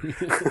 Right,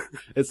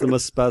 it's the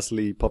most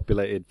sparsely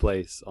populated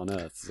place on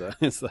Earth, so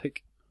it's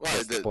like.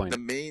 Well,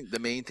 the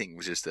main thing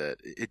was just that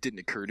it didn't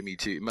occur to me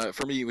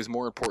for me it was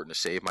more important to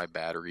save my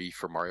battery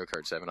for Mario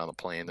Kart 7 on the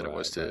plane than it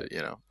was to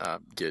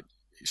get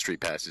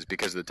street passes,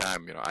 because at the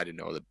time, I didn't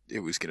know that it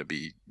was going to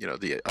be,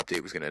 the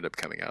update was going to end up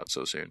coming out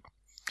so soon.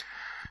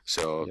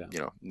 So,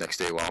 next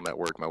day while I'm at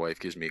work, my wife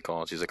gives me a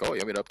call and she's like, "Oh, you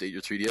want me to update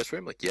your 3DS for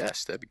him?" I'm like,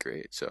 "Yes, that'd be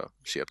great." So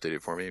she updated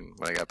it for me, and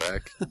when I got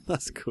back,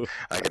 that's cool.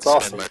 I could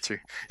spend my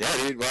Yeah,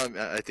 dude. Well,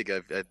 I think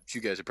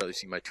you guys have probably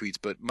seen my tweets,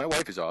 but my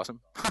wife is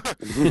awesome.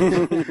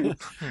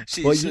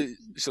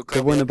 She'll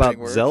call the one me about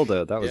work.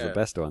 Zelda, that was the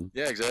best one.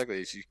 Yeah,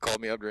 exactly. She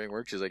called me up during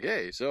work. She's like,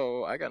 "Hey,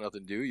 so I got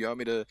nothing to do. You want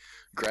me to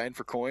grind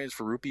for coins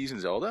for rupees in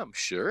Zelda?" I'm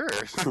sure.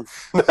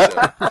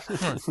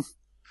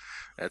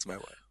 That's my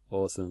wife.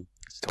 Awesome.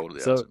 It's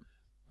totally awesome.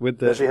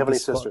 Does she have any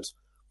sisters?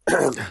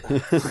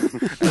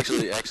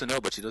 actually, no,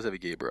 but she does have a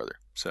gay brother.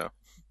 So.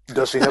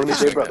 Does she have any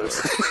gay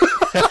brothers?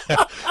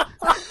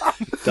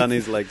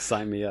 Danny's like,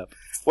 sign me up.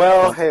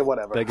 Well, hey,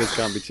 whatever. Beggars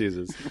can't be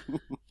choosers.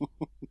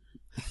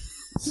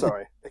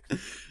 Sorry.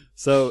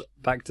 So,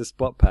 back to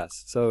Spot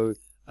Pass. So,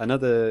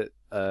 another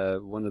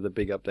one of the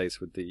big updates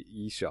with the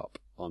eShop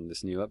on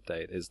this new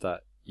update is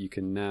that you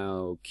can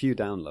now queue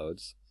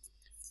downloads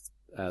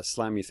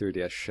slam your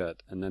 3DS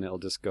shut, and then it'll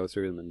just go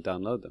through them and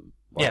download them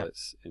while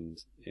it's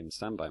in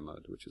standby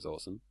mode, which is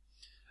awesome.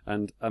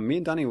 And me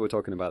and Danny were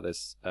talking about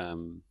this a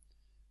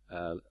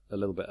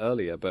little bit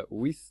earlier, but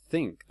we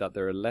think that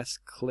there are less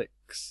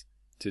clicks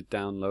to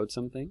download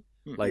something.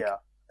 Like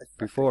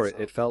before,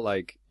 it felt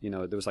like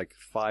there was like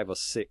 5 or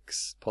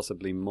 6,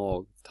 possibly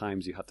more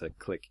times you had to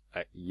click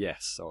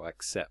yes or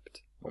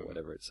accept or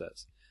whatever it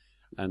says.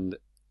 And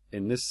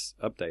in this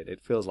update,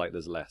 it feels like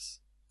there's less.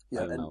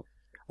 Yeah, I don't know.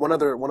 One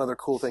other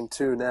cool thing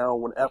too.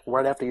 Now,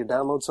 right after you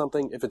download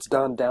something, if it's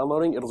done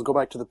downloading, it'll go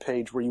back to the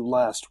page where you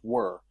last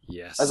were.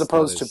 Yes. As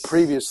opposed to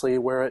previously,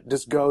 where it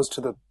just goes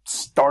to the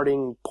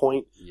starting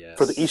point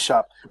for the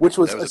eShop, which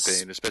was a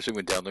pain, especially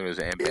when downloading those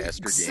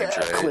ambassador games.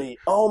 Exactly.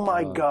 Oh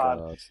my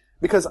God.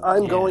 Because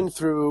I'm going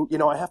through,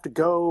 I have to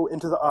go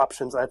into the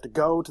options. I have to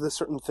go to this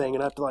certain thing,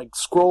 and I have to like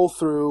scroll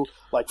through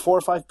like 4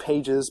 or 5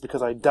 pages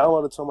because I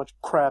downloaded so much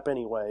crap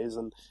anyways,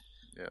 and.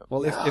 Yeah.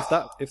 Well,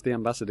 if the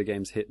ambassador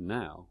games hit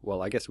now,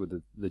 well, I guess with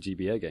the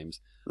GBA games,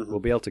 we'll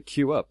be able to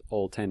queue up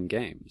all 10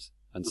 games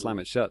and slam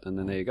it shut, and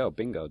then there you go,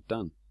 bingo,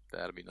 done.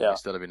 That'd be nice. Yeah.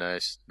 That'd be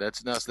nice.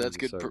 That's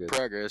good, good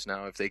progress.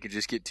 Now, if they could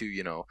just get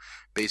to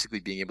basically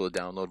being able to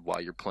download while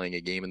you're playing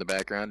a game in the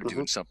background or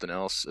doing something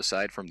else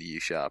aside from the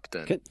eShop,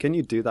 then can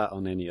you do that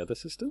on any other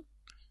system?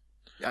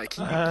 Yeah, you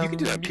can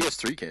do that on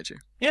PS3, can't you?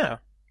 Yeah,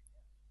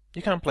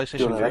 you can on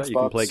PlayStation. You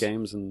can play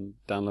games and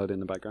download in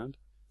the background.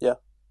 Yeah.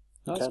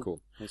 That's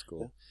cool. Yeah.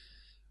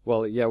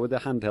 Well, yeah, with the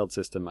handheld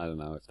system, I don't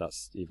know if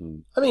that's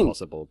even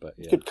possible, but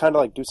yeah. You could kind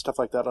of like do stuff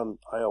like that on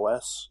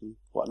iOS and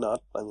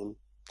whatnot. I mean,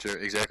 sure,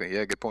 exactly.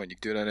 Yeah, good point. You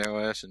can do it on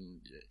iOS,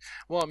 and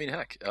well, I mean,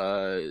 heck,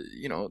 what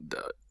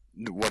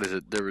is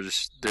it?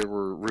 There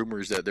were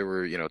rumors that there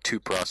were 2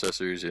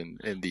 processors in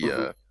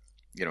the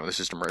the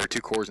system, or 2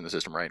 cores in the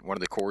system, right? One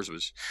of the cores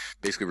was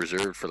basically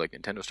reserved for like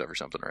Nintendo stuff or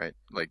something, right?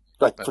 Like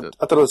I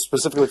thought it was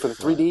specifically for the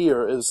 3D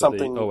or is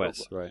something the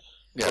OS, right?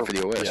 Yeah, for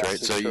the OS, right?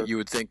 So you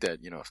would think that,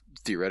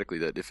 theoretically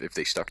that if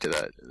they stuck to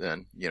that,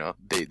 then,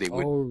 they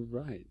would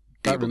right.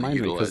 be That able to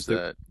reminded me, utilize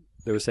that.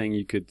 They were saying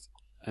you could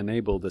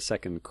enable the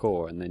second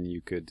core and then you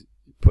could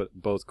put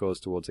both cores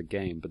towards a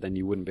game, but then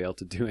you wouldn't be able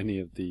to do any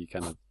of the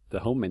kind of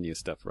the home menu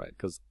stuff, right?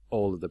 Because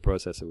all of the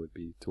processor would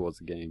be towards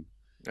the game.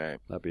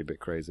 Right. That'd be a bit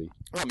crazy.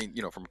 Well, I mean,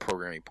 from a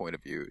programming point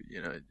of view,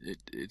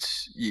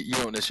 it's you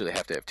don't necessarily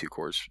have to have 2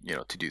 cores,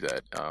 to do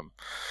that. I'm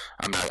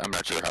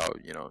not sure how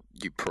you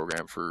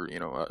program for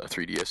a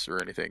 3DS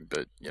or anything,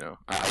 but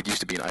I used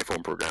to be an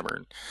iPhone programmer,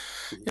 and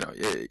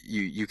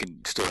you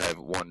can still have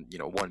one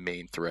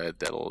main thread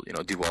that'll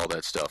do all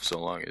that stuff, so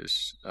long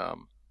as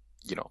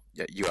you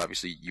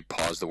obviously you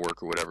pause the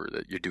work or whatever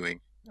that you're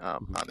doing.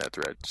 On that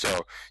thread,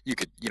 so you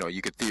could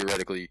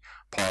theoretically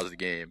pause the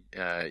game,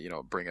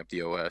 bring up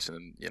the OS,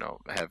 and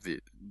have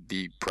the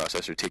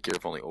processor take care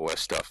of only OS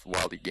stuff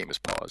while the game is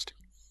paused.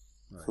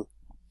 Right.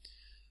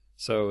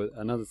 So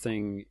another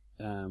thing,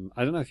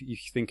 I don't know if you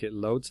think it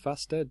loads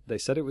faster. They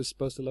said it was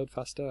supposed to load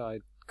faster.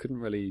 I couldn't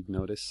really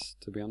notice,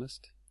 to be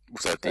honest.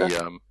 Was that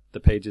the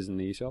pages in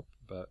the eShop?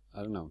 But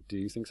I don't know. Do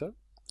you think so?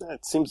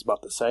 It seems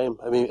about the same.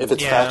 I mean, if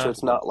it's faster,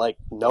 it's not like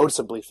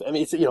noticeably. I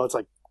mean, it's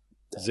like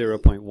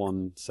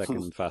 0.1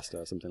 second faster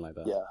or something like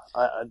that. Yeah,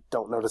 I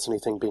don't notice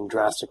anything being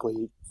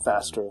drastically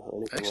faster or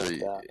anything like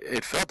that.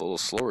 It felt a little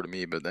slower to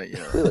me, but that,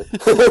 Really?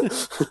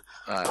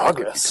 I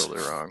could be totally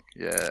wrong.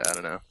 Yeah, I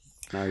don't know.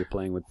 Now you're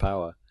playing with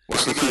power.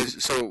 What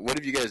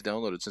have you guys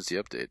downloaded since the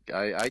update?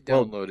 I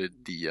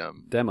downloaded the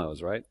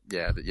demos, right?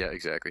 Yeah,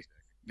 exactly.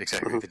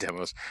 Exactly, the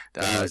demos.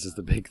 Demos is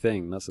the big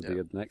thing. That's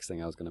the next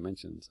thing I was going to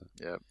mention. So.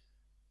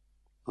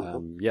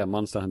 Yeah.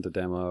 Monster Hunter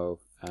demo,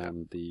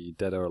 and the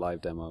Dead or Alive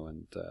demo,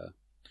 and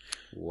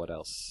what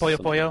else? Puyo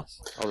Puyo.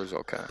 Oh, there's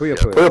all kinds. Puyo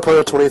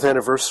Puyo 20th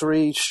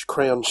anniversary,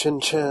 Crayon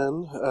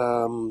Shin-chan.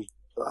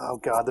 Oh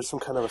God, there's some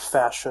kind of a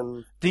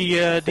fashion.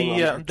 That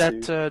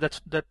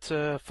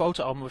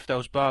photo album with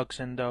those bugs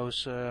and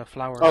those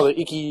flowers. Oh, the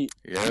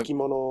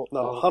Ikimono.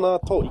 No, Hana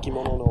to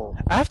Ikimono no.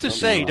 I have to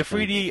say, the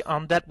 3D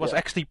on that was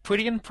actually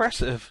pretty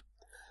impressive.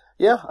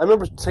 Yeah, I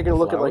remember taking a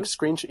look at like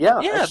screenshots. Yeah,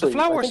 actually, the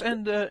flowers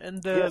and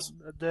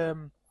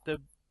the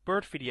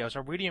bird videos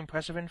are really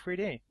impressive in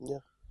 3D. Yeah,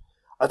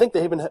 I think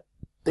they even had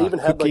Cooking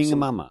like some,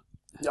 Mama.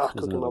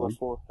 Cooking Mama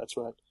 4. That's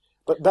right.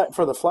 But back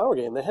for the flower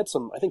game, they had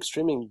some, I think,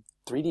 streaming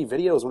 3D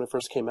videos when it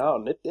first came out,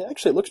 and it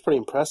actually looks pretty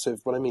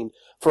impressive. But I mean,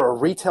 for a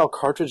retail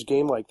cartridge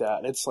game like that,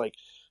 and it's like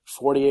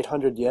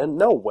 4,800 yen.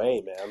 No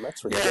way, man.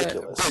 That's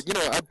ridiculous. Yeah,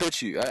 but,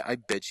 I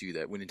bet you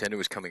that when Nintendo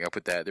was coming up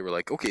with that, they were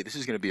like, okay, this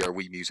is going to be our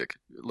Wii Music.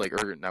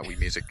 Or not Wii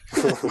Music.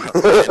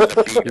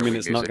 You mean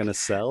it's not going to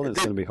sell? It's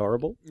going to be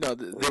horrible? No,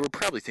 they were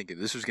probably thinking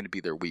this was going to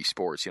be their Wii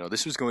Sports.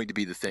 This was going to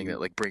be the thing that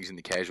like brings in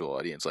the casual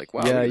audience. Like,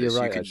 wow, yeah, you're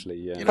right, actually.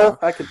 Yeah,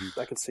 I could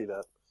see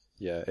that.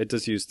 Yeah, it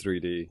does use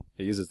 3D.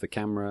 It uses the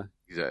camera.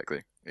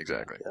 Exactly. Yeah.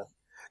 Because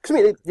I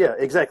mean,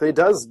 exactly. It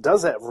does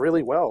that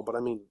really well. But I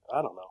mean,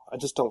 I don't know. I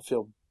just don't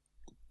feel.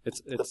 It's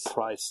the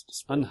price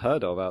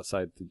unheard of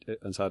outside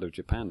of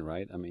Japan,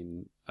 right? I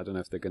mean, I don't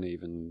know if they're going to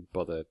even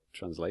bother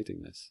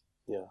translating this.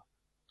 Yeah.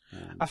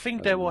 I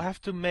think they will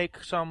have to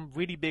make some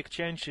really big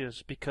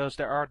changes because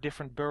there are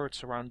different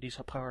birds around these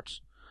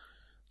parts.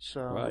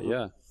 So Right,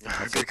 yeah.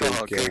 Good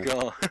call. Good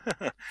call.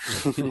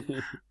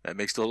 That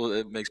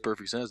makes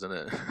perfect sense, doesn't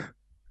it?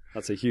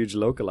 That's a huge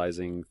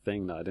localizing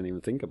thing that I didn't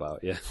even think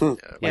about. Yeah,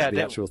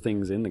 the actual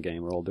things in the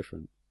game are all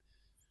different.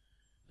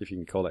 If you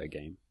can call it a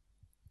game.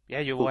 Yeah,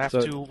 you will have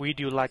to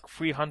redo like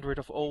 300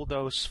 of all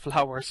those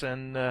flowers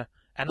and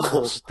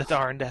animals that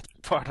are in that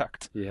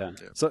product. Yeah.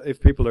 So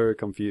if people are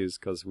confused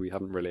because we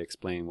haven't really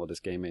explained what this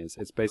game is,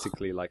 it's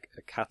basically like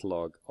a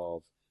catalog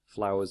of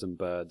flowers and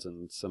birds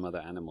and some other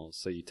animals.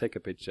 So you take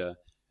a picture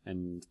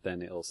and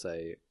then it'll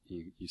say,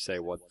 you say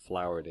what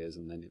flower it is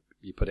and then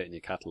you put it in your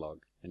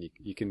catalog. And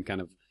you can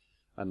kind of,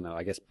 I don't know,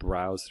 I guess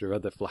browse through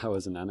other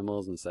flowers and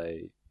animals and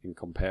say, and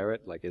compare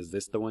it. Like, is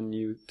this the one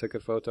you took a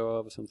photo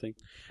of or something?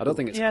 I don't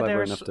think it's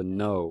clever enough to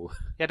know.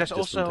 Yeah, there's just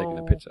also from taking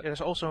a picture.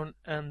 There's also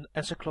an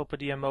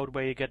encyclopedia mode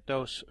where you get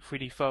those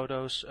 3D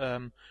photos,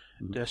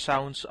 the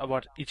sounds of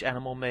what each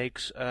animal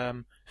makes,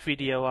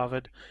 video of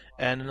it,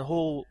 and a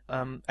whole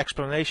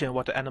explanation of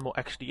what the animal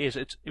actually is.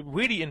 It's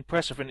really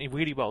impressive and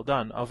really well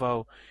done.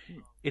 Although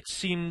it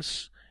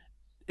seems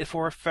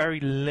for a very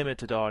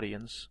limited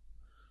audience.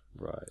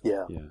 Right.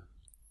 Yeah.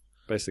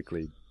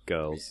 Basically,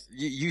 girls.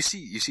 You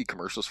see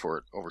commercials for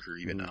it over here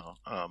even now,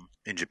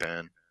 in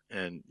Japan,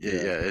 and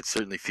it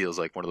certainly feels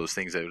like one of those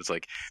things that it's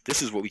like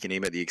this is what we can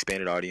aim at the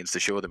expanded audience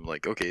to show them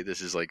like, okay, this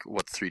is like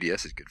what the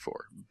 3DS is good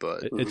for.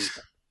 But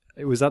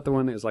it was that the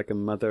one. It was like a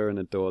mother and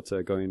a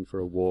daughter going for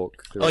a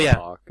walk through a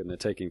park, and they're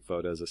taking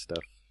photos of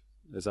stuff.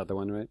 Is that the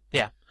one, right?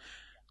 Yeah.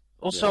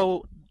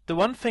 Also, the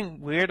one thing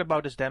weird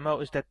about this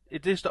demo is that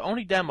it is the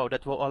only demo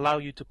that will allow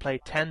you to play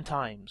 10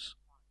 times.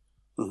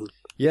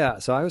 Yeah,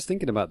 so I was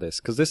thinking about this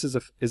because is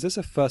this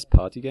a first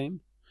party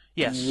game?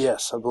 Yes.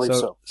 Yes, I believe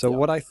so. So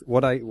what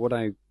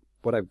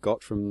I've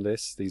got from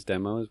these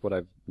demos, what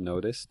I've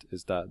noticed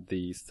is that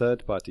the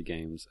third party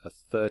games are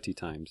 30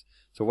 times.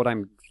 So what I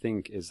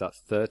think is that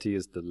 30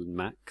 is the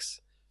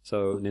max.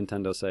 So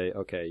Nintendo say,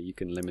 okay, you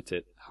can limit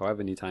it however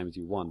many times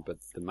you want, but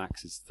the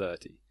max is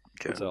 30.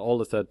 Okay. So all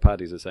the third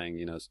parties are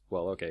saying,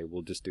 well, okay,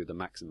 we'll just do the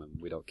maximum.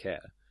 We don't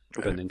care.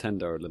 Okay. But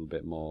Nintendo are a little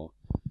bit more.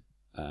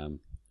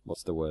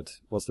 What's the word?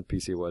 What's the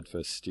PC word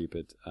for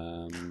stupid?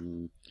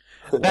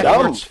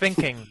 Backwards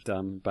thinking.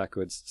 Dumb,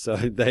 backwards. So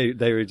they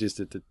reduced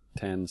it to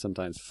 10,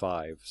 sometimes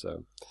 5.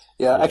 So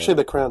actually,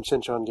 the Crown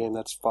Shinchon game,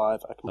 that's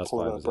 5. I can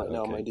pull it up right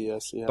now on my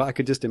DS. Yeah. But I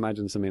could just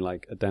imagine something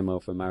like a demo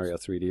for Mario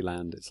 3D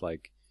Land. It's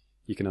like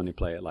you can only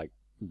play it like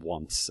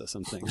once or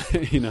something.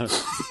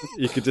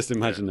 You could just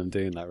imagine them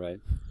doing that, right?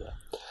 Yeah.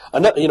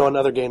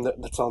 Another game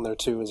that's on there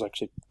too is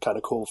actually kind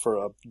of cool for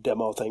a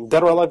demo thing.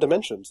 Dead or Alive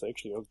Dimensions, they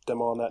actually have a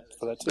demo on that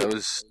for that too. That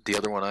was the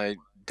other one I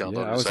downloaded.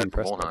 Yeah, I was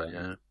impressed with that.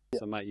 Yeah.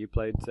 So Matt, you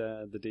played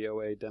the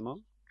DOA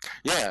demo?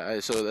 Yeah,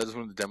 so that was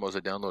one of the demos I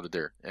downloaded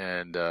there,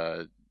 and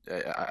one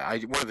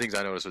of the things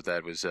I noticed with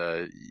that was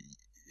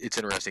it's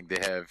interesting.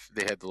 They had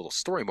the little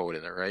story mode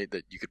in there, right,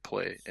 that you could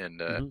play, and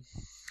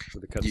for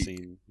the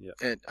cutscene. Yeah.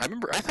 And I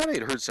thought I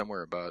had heard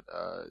somewhere about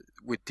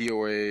with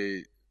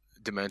DOA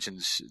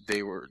Dimensions,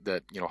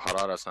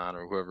 Harada-san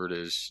or whoever it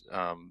is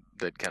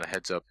that kind of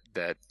heads up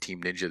that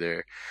Team Ninja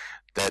there,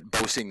 that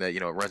boasting that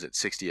it runs at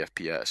 60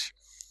 FPS.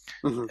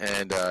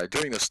 And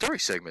during those story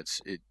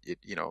segments, it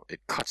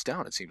cuts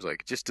down. It seems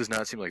like it just does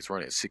not seem like it's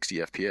running at 60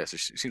 FPS.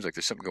 It seems like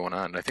there's something going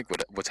on. And I think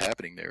what's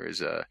happening there is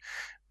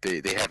they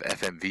have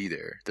FMV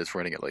there that's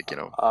running at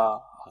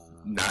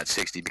not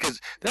 60, because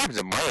that happens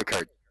in Mario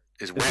Kart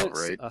as well,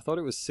 right? I thought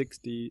it was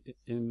 60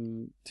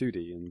 in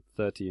 2D and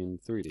 30 in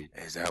 3D.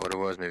 Is that what it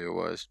was? Maybe it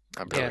was.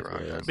 I'm probably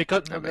wrong. Yeah.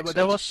 Because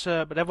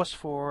that was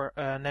for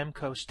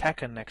Namco's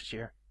Tekken next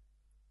year.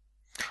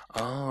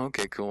 Oh,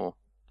 okay, cool.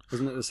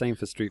 Isn't it the same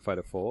for Street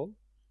Fighter 4?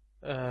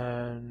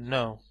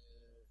 No.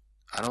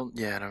 I don't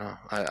know.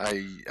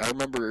 I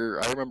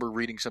remember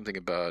reading something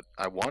about,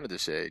 I wanted to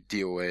say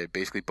DOA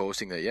basically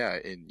boasting that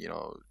in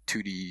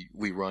 2D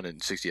we run in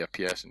 60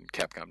 FPS and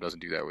Capcom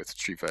doesn't do that with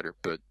Street Fighter,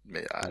 but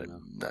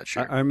I'm not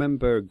sure. I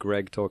remember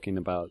Greg talking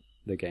about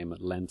the game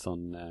at length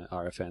on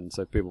RFN,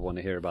 so if people want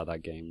to hear about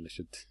that game, they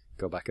should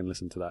go back and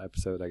listen to that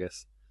episode, I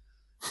guess.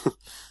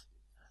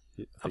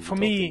 For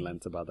me,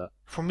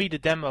 the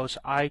demos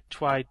I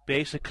tried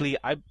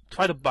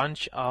a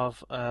bunch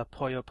of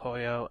Puyo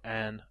Puyo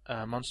and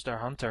Monster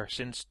Hunter,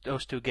 since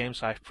those two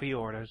games I've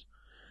pre-ordered,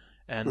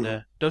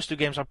 and those two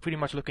games I'm pretty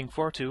much looking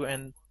forward to,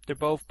 and they're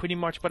both pretty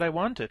much what I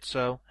wanted.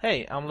 So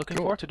hey, I'm looking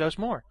forward to those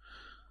more.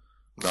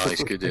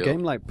 Nice, good deal. A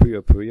game like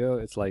Puyo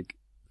Puyo, it's like,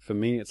 for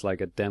me, it's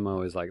like a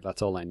demo is like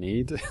that's all I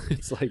need.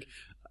 It's like.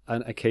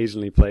 And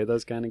occasionally play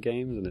those kind of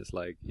games, and it's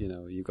like,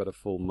 you've got a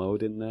full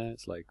mode in there.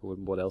 It's like,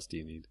 what else do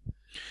you need?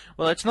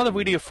 Well, it's not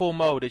really a full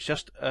mode. It's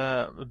just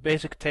a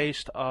basic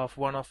taste of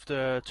one of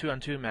the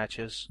 2-on-2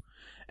 matches.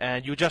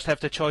 And you just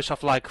have the choice of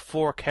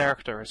 4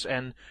 characters,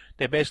 and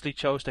they basically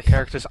chose the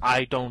characters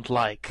I don't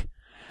like.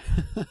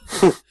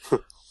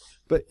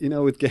 But,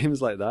 with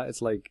games like that,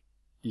 it's like,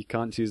 you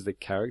can't choose the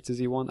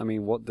characters you want. I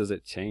mean, what does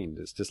it change?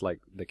 It's just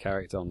like the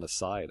character on the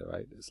side,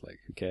 right? It's like,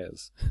 who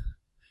cares?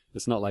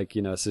 It's not like,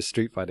 you know, it's a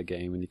Street Fighter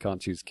game and you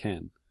can't choose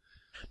Ken.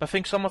 But I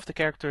think some of the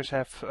characters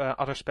have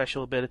other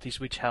special abilities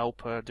which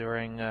help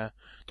during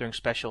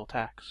special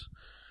attacks.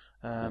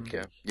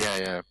 Okay.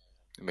 Yeah.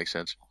 It makes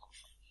sense.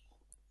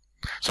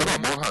 So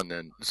about Mohan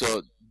then.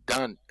 So,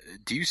 Don,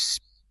 do you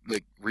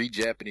read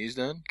Japanese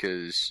then?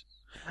 Because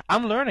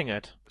I'm learning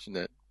it.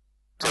 You're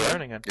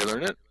learning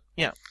it?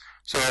 Yeah.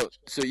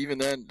 So even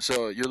then,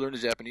 so you're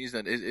learning Japanese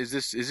then. Is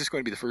this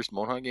going to be the first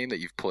Mohan game that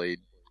you've played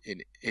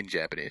in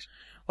Japanese?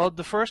 Well,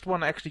 the first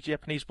one actually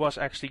Japanese was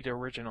actually the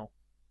original.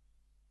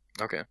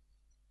 Okay.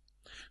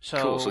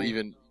 So cool. So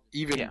even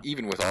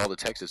with all the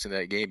text that's in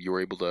that game, you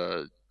were able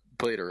to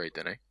play it alright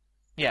then, eh?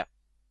 Yeah.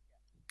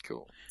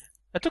 Cool.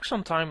 It took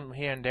some time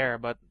here and there,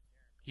 but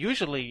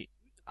usually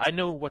I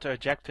knew what the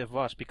objective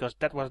was because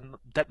that wasn't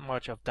that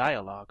much of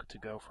dialogue to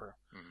go through.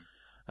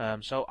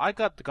 Mm-hmm. So I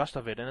got the gust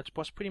of it, and it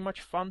was pretty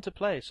much fun to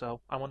play.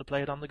 So I want to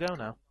play it on the go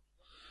now.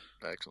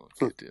 Excellent,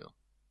 good deal.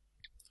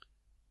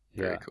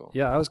 Very cool.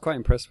 Yeah, I was quite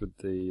impressed with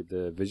the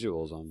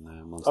visuals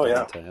on Monster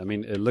Hunter. I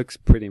mean, it looks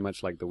pretty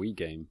much like the Wii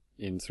game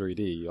in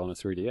 3D on a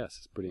 3DS.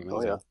 It's pretty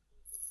amazing. Oh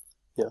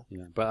yeah.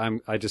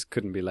 But I just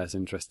couldn't be less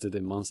interested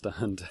in Monster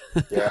Hunter.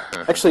 Yeah,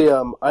 actually,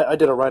 I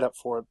did a write up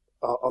for it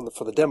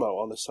for the demo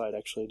on the site.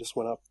 Actually, it just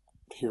went up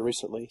here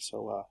recently,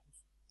 so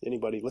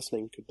anybody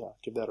listening could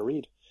give that a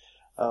read.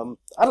 I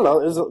don't know.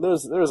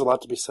 There's a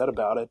lot to be said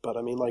about it, but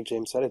I mean, like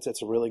James said,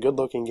 it's a really good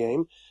looking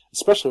game,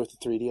 especially with the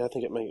 3D. I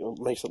think it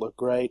makes it look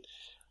great.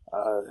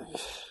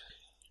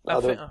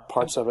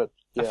 Parts of it.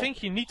 Yeah. I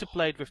think you need to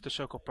play it with the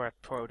Circle Pad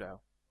Pro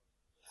though.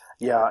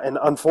 Yeah, and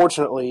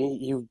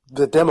unfortunately,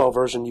 the demo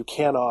version you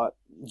cannot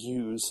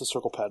use the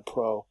Circle Pad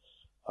Pro.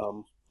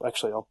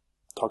 Actually, I'll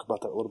talk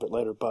about that a little bit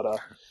later. But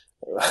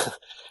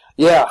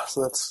yeah,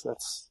 so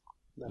that's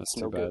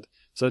too bad.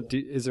 So,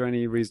 is there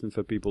any reason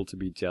for people to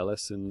be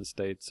jealous in the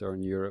States or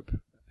in Europe?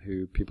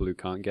 People who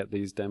can't get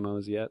these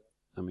demos yet?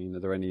 I mean,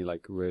 are there any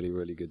really,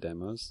 really good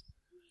demos?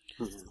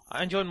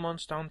 I enjoyed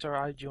Monster Hunter.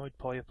 I enjoyed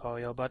Puyo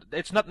Puyo, but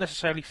it's not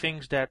necessarily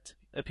things that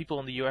people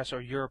in the US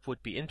or Europe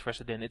would be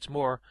interested in. It's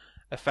more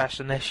a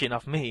fascination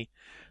of me.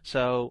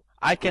 So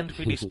I can't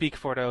really speak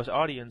for those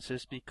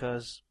audiences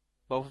because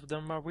both of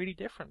them are really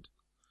different.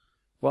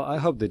 Well, I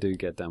hope they do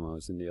get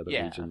demos in the other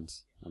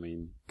regions. I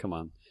mean, come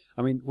on.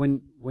 I mean,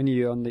 when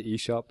you're on the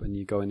eShop and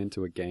you're going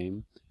into a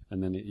game,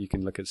 and then you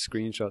can look at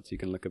screenshots, you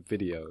can look at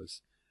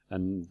videos,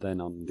 and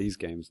then on these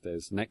games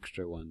there's an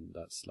extra one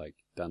that's like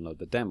download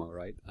the demo,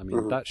 right? I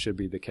mean, that should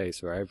be the case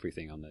for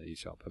everything on the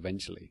eShop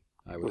eventually.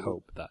 I would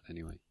hope that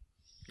anyway.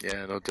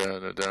 Yeah, no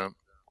doubt.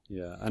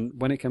 Yeah, and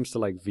when it comes to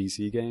like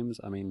VC games,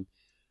 I mean,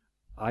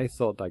 I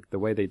thought like the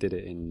way they did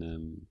it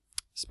in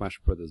Smash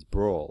Brothers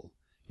Brawl,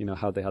 you know,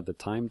 how they had the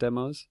time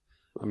demos.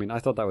 I mean, I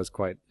thought that was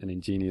quite an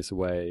ingenious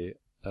way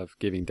of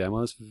giving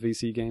demos for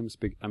VC games.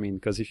 I mean,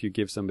 because if you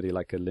give somebody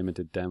like a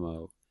limited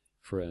demo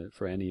for an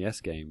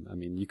NES game, I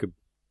mean, you could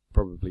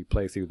probably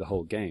play through the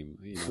whole game,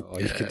 you know,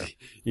 or you could,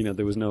 you know,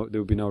 there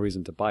would be no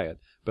reason to buy it.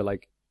 But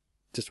like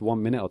just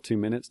 1 minute or 2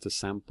 minutes to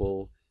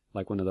sample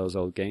like one of those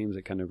old games,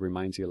 it kind of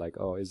reminds you like,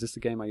 oh, is this the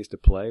game I used to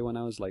play when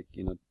I was like,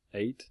 you know,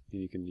 8?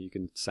 You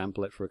can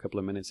sample it for a couple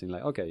of minutes and you're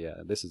like, okay, yeah,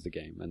 this is the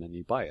game, and then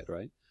you buy it,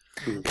 right?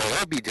 Yeah, that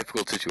would be a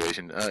difficult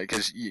situation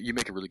because you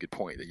make a really good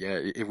point that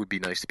it would be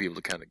nice to be able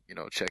to kind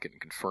of check it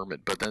and confirm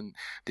it. But then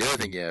the other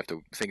thing you have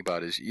to think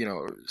about is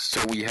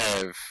so we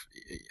have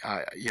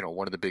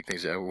one of the big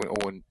things that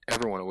when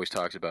everyone always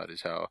talks about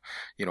is how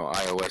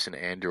iOS and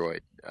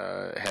Android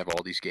have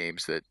all these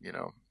games that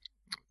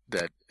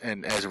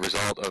and as a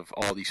result of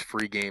all these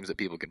free games that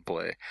people can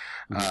play,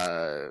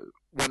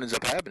 what ends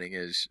up happening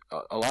is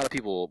a lot of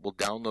people will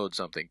download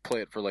something,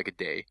 play it for like a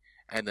day,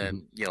 and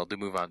then to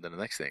move on to the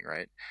next thing,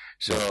 right?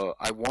 So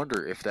I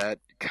wonder if that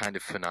kind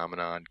of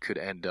phenomenon could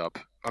end up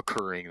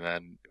occurring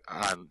then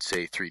on,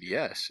 say,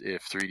 3DS.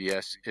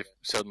 If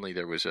suddenly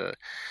there was a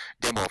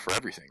demo for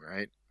everything,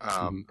 right?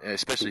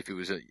 Especially if it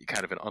was a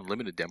kind of an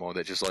unlimited demo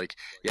that just like,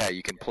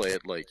 you can play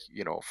it like,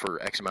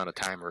 for X amount of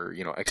time or,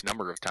 X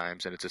number of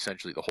times, and it's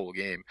essentially the whole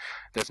game.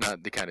 That's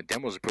not the kind of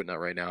demos they're putting out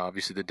right now.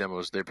 Obviously the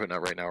demos they're putting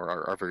out right now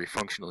are very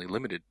functionally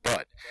limited,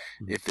 but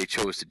if they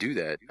chose to do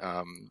that,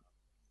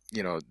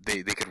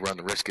 they could run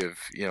the risk of,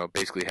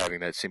 basically having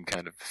that same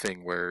kind of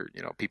thing where,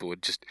 people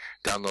would just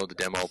download the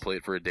demo, play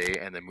it for a day,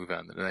 and then move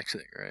on to the next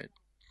thing, right?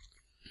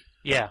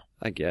 Yeah.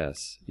 I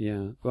guess,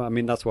 yeah. Well, I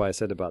mean, that's why I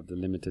said about the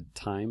limited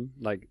time,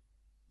 like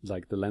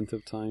the length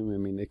of time. I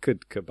mean, it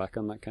could cut back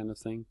on that kind of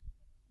thing,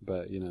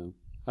 but,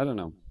 I don't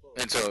know.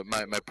 And so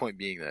my point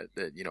being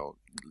that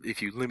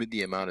if you limit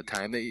the amount of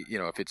time that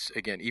if it's,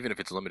 again, even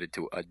if it's limited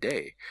to a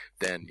day,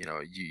 then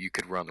you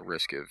could run the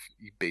risk of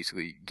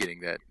basically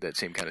getting that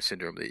same kind of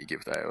syndrome that you get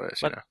with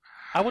iOS. But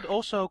I would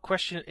also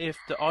question if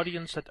the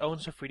audience that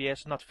owns a 3DS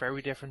is not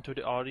very different to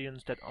the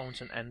audience that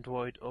owns an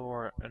Android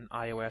or an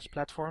iOS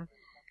platform.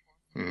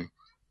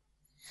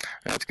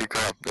 That's a good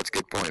call. That's a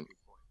good point.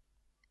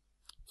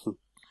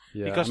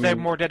 Yeah, because they're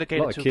more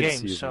dedicated to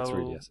games,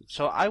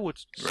 so I would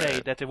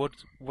say that they would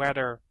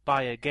rather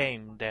buy a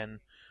game than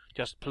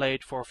just play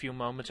it for a few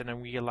moments and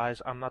then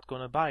realize I'm not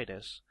going to buy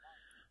this.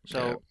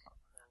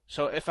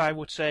 So if I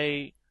would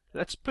say,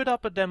 let's put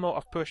up a demo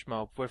of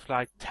Pushmob with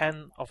like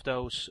 10 of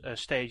those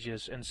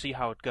stages and see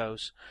how it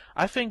goes,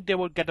 I think they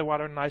would get a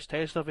rather nice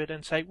taste of it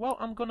and say, well,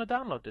 I'm gonna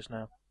download this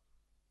now.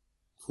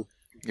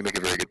 You make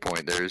a very good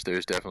point. There's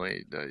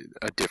definitely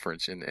a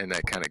difference in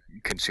that kind of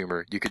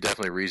consumer. You could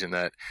definitely reason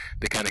that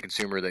the kind of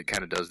consumer that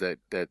kind of does that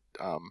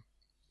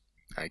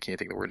I can't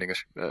think of the word in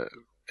English.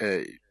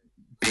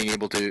 Being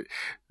able to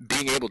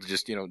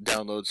just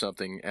download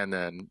something and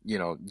then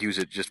use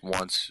it just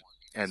once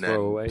and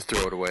throw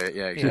it away.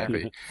 Yeah,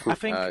 exactly. I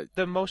think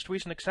the most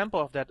recent example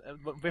of that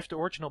with the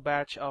original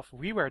batch of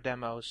WiiWare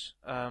demos,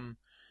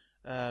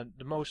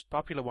 the most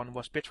popular one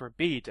was Metroid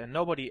Beat, and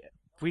nobody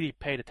really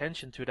paid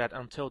attention to that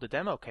until the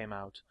demo came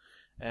out,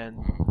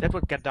 and that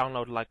would get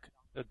downloaded like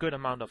a good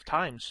amount of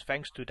times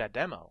thanks to that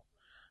demo.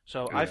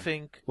 So I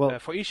think for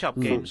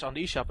eShop games on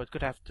the eShop it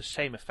could have the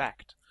same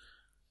effect.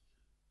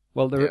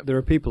 Well, there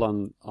are people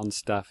on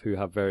staff who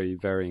have very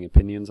varying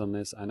opinions on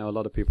this. I know a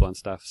lot of people on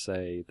staff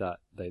say that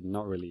they're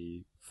not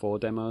really for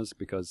demos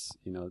because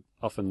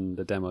often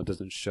the demo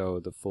doesn't show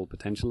the full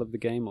potential of the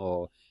game,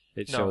 or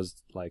it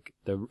shows like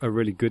a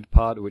really good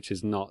part, which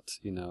is not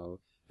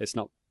it's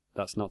not.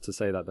 That's not to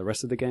say that the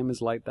rest of the game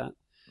is like that.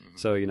 Mm-hmm.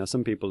 So,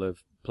 some people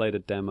have played a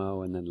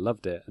demo and then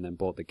loved it and then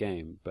bought the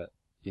game. But,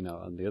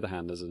 on the other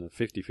hand, there's a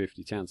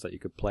 50-50 chance that you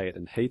could play it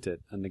and hate it.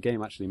 And the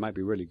game actually might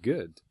be really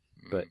good.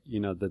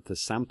 Mm-hmm. But, the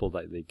sample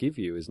that they give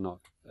you is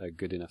not a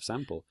good enough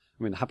sample.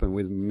 I mean, it happened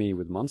with me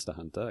with Monster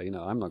Hunter.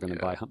 I'm not going to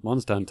buy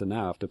Monster Hunter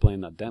now after playing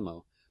that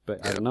demo.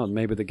 But I don't know,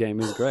 maybe the game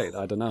is great.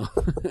 I don't know.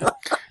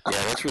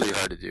 Yeah, that's really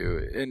hard to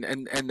do.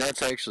 And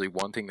that's actually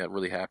one thing that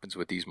really happens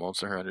with these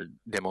Monster Hunter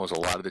demos a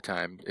lot of the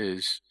time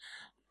is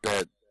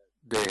that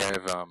they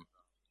have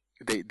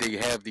they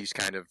have these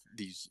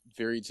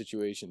varied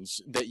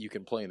situations that you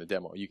can play in the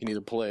demo. You can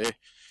either play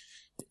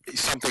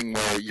something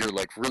where you're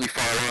like really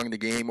far along the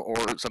game or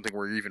something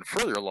where you're even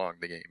further along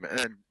the game.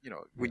 And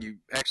when you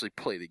actually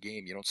play the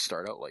game, you don't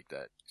start out like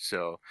that.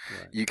 So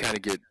you kind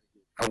of get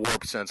a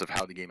warped sense of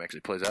how the game actually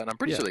plays out. And I'm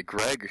pretty sure that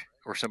Greg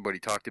or somebody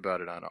talked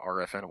about it on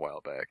RFN a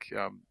while back.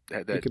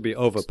 It could be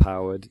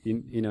overpowered.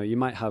 You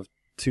might have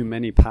too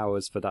many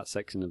powers for that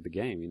section of the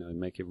game, and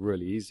make it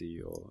really easy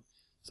or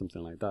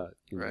something like that.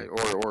 Right.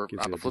 Or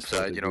on the flip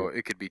side,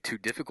 it could be too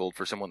difficult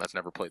for someone that's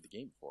never played the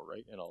game before,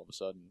 right? And all of a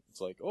sudden,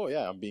 it's like, oh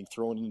yeah, I'm being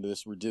thrown into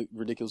this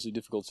ridiculously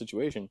difficult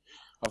situation.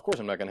 Of course,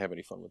 I'm not going to have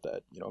any fun with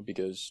that,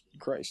 because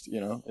Christ,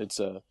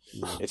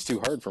 it's too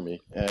hard for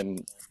me.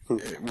 And when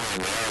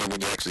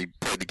you actually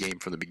play the game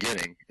from the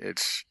beginning,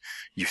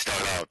 you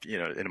start out,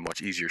 in a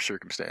much easier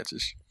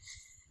circumstances.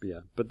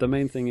 Yeah, but the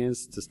main thing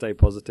is to stay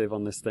positive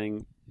on this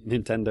thing.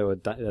 Nintendo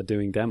are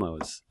doing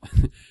demos,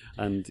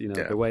 and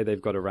the way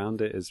they've got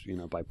around it is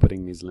by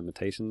putting these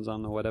limitations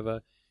on or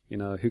whatever.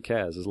 Who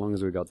cares as long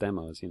as we've got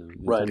demos?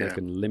 Nintendo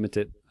can limit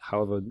it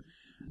however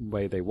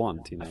way they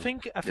want. I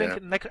think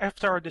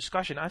after our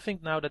discussion, I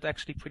think now that's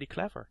actually pretty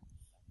clever,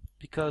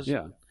 because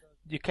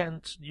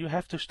you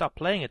have to stop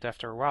playing it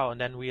after a while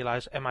and then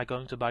realize, am I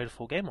going to buy the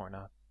full game or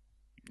not?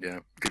 Yeah,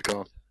 good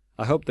call.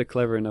 I hope they're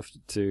clever enough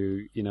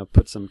to,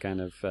 put some kind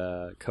of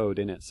code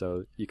in it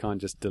so you can't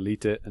just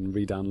delete it and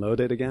re-download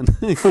it again.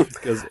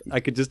 Because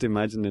I could just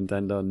imagine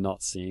Nintendo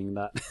not seeing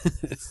that.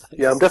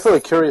 I'm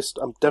definitely curious.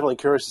 I'm definitely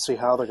curious to see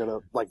how they're gonna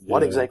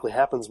what exactly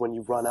happens when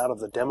you run out of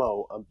the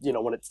demo.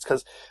 When it's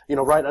because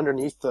right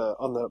underneath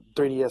on the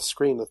 3DS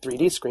screen, the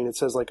 3D screen, it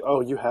says like, oh,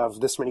 you have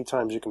this many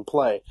times you can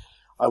play.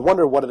 I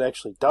wonder what it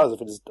actually does, if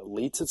it just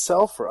deletes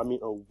itself, or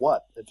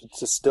what? If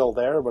it's just still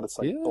there, but it's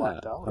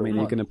blacked out. I mean,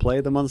 you're going to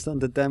play the Monster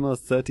Hunter demo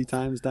 30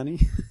 times,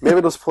 Danny?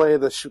 Maybe let's play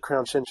the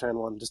Crown Shinchan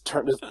one. Just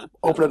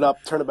open it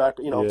up, turn it back,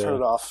 turn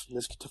it off,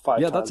 just to 5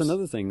 times. Yeah, that's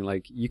another thing.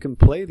 Like, you can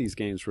play these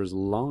games for as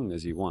long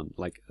as you want,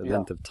 like a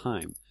length of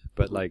time,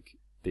 but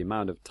the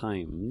amount of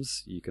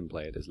times you can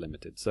play it is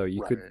limited. So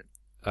you could.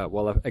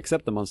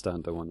 Except the Monster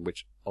Hunter one,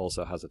 which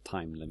also has a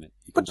time limit.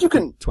 You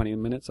can 20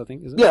 minutes, I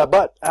think, is it? Yeah,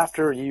 but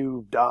after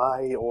you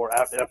die or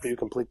after you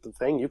complete the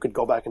thing, you could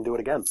go back and do it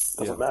again.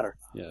 Doesn't matter.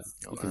 Yeah,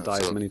 you can die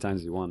as many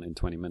times as you want in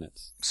 20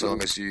 minutes. So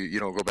long as you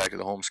don't go back to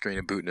the home screen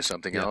and boot into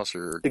something else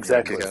or kick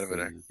out of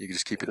it, you can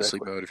just keep it in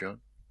sleep mode if you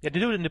want. Yeah, they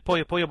do it in the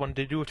Puyo Puyo one.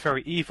 They do it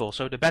very evil.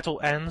 So the battle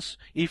ends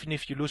even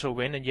if you lose or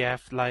win, and you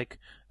have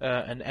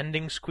an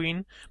ending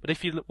screen. But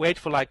if you wait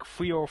for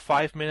 3 or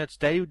 5 minutes,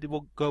 they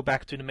will go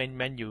back to the main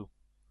menu.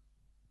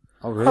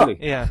 Oh, really?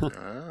 Yeah.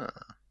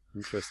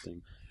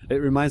 Interesting. It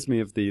reminds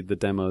me of the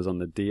demos on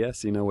the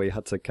DS, where you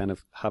had to kind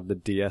of have the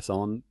DS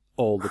on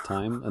all the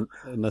time,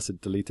 unless it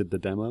deleted the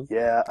demo.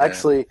 Yeah,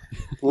 actually,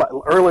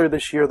 earlier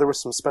this year there were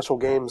some special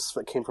games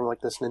that came from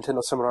this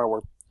Nintendo seminar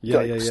where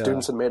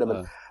students had made them.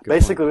 And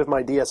basically, with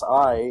my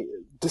DSi,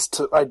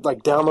 I'd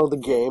download the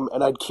game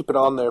and I'd keep it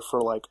on there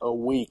for a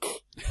week.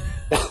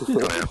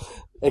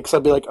 Because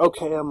I'd be like,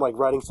 okay, I'm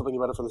writing something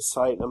about it from the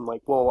site, and I'm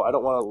like, well, I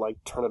don't want to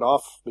turn it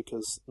off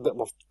because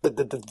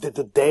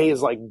the day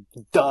is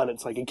done.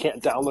 It's you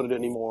can't download it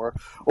anymore,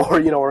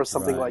 or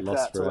something like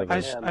that. So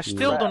I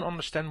still don't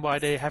understand why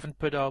they haven't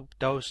put up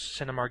those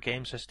cinema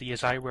games as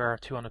DSiWare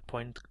 200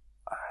 point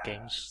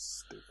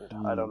games. Stupid.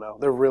 I don't know.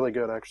 They're really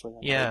good, actually.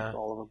 Yeah.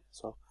 All of them.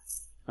 So.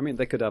 I mean,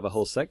 they could have a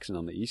whole section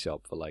on the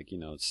eShop for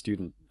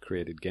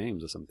student-created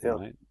games or something,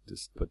 right?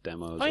 Just put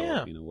demos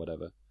or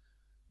whatever.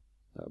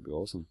 That would be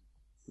awesome.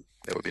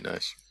 That would be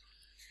nice.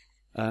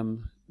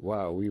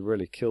 Wow, we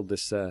really killed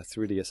this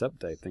 3DS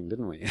update thing,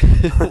 didn't we? We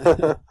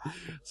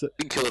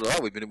didn't kill it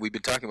all. We've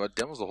been talking about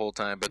demos the whole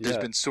time, but there's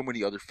been so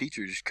many other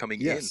features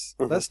coming in.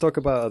 Let's talk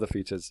about other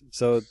features.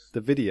 So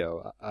the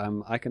video,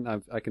 I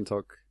can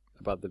talk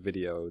about the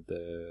video,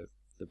 the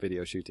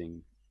video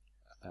shooting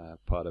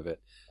part of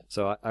it.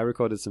 So I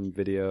recorded some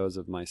videos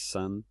of my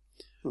son,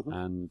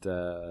 and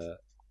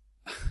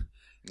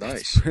nice.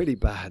 It's pretty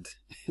bad.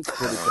 It's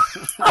pretty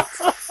bad.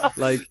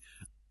 Like,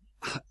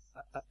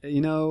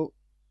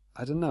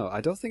 I don't know.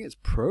 I don't think it's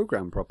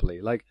programmed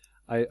properly. Like,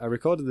 I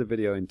recorded the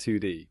video in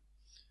 2D,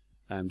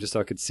 just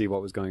so I could see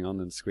what was going on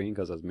the screen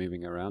because I was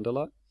moving around a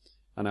lot.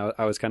 And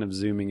I was kind of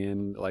zooming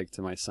in, like,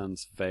 to my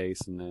son's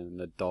face and then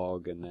the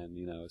dog, and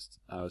then,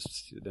 I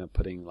was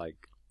putting,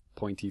 like,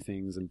 pointy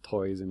things and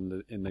toys in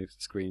the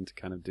screen to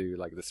kind of do,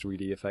 like, the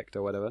 3D effect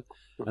or whatever.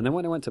 And then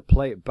when I went to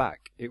play it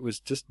back, it was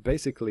just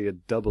basically a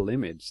double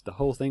image. The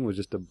whole thing was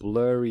just a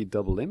blurry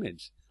double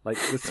image. Like,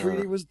 the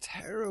 3D was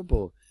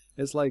terrible.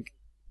 It's like,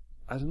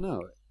 I don't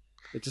know.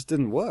 It just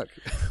didn't work.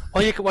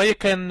 You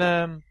can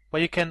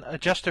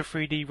adjust the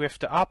 3D with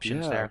the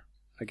options there.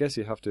 I guess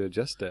you have to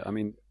adjust it. I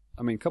mean,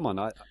 come on.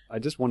 I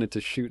just wanted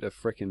to shoot a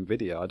frickin'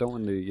 video. I don't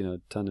want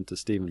to, turn into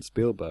Steven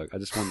Spielberg. I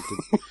just wanted to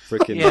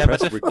frickin'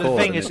 press record. The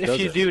thing is, if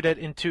you do that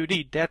in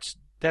 2D,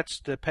 that's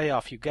the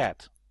payoff you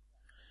get.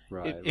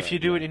 Right. If you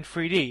do it in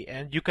 3D,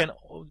 and you can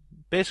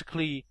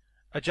basically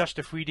adjust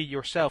the 3D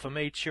yourself and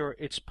make sure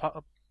it's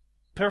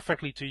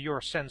perfectly to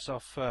your sense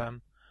of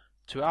But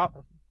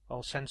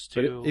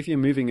if you're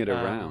moving it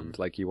around,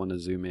 like you want to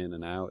zoom in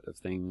and out of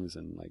things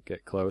and like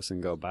get close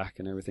and go back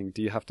and everything,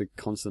 do you have to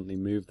constantly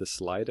move the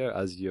slider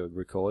as you're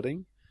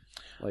recording?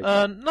 Like,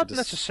 not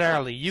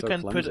necessarily. You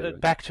can put it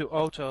back to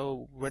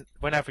auto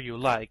whenever you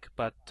like,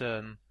 but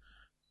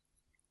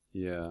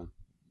yeah,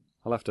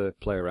 I'll have to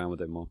play around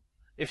with it more.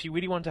 If you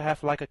really want to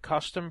have like a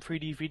custom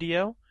 3D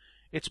video,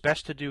 it's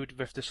best to do it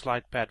with the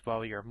slide pad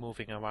while you're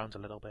moving around a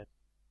little bit.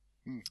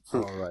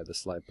 Oh, right, the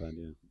slide pad,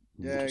 yeah.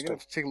 Yeah, I'm going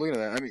to take a look at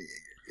that. I mean,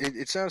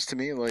 it sounds to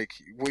me like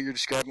what you're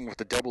describing with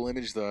the double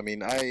image, though. I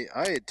mean, I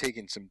had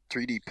taken some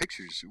 3D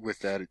pictures with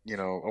that, a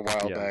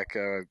while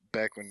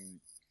back when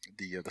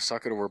the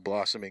sakura were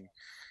blossoming,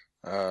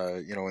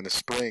 in the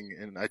spring,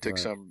 and I took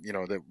some,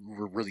 that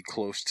were really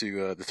close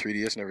to the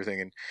 3DS and everything,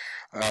 and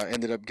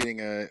ended up getting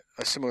a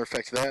similar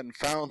effect to that, and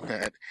found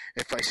that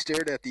if I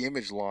stared at the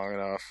image long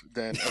enough,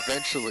 then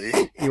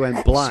eventually you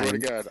went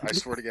blind. I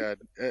swear to God,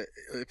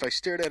 if I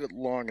stared at it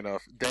long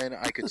enough, then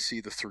I could see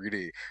the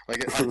 3D.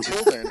 Like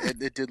until then,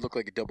 it did look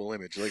like a double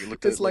image. Like it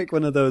looked. It's like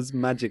one of those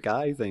magic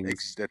eye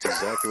things. That's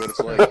exactly what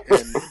it's like,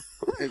 and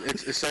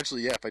it's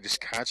essentially if I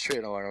just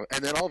concentrate on it,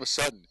 and then all of a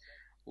sudden,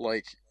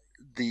 like.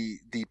 The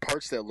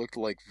parts that looked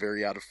like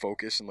very out of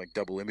focus and like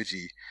double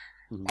imagey,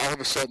 all of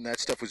a sudden that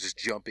stuff was just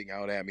jumping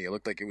out at me. It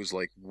looked like it was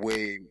like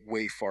way,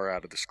 way far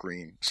out of the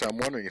screen. So I'm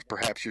wondering if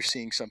perhaps you're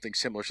seeing something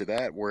similar to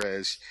that,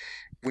 whereas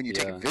when you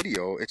take a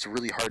video, it's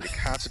really hard to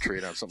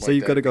concentrate on something like that. So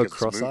you've got to go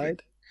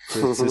cross-eyed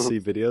to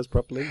see videos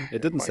properly?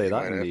 It didn't say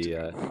that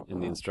in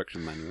the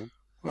instruction manual.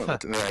 Well,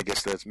 I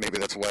guess that's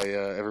why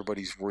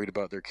everybody's worried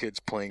about their kids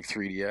playing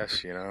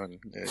 3DS, and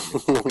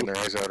poking their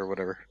eyes out or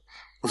whatever.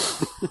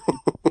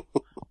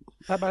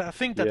 But I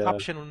think that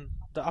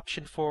the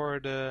option for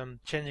the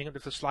changing it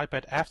with the slide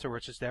pad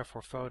afterwards is there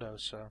for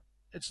photos. So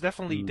it's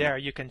definitely there.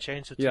 You can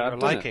change it to your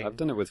liking. I've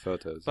done it with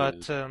photos.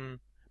 But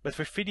but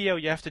for video,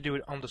 you have to do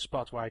it on the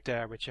spot right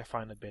there, which I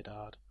find a bit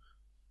odd.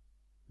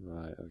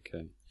 Right.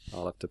 Okay.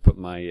 I'll have to put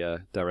my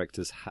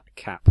director's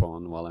cap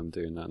on while I'm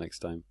doing that next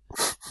time,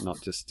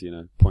 not just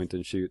point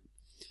and shoot.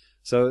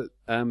 So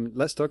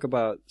let's talk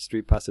about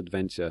Street Pass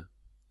Adventure,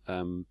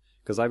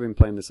 because I've been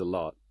playing this a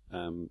lot.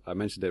 I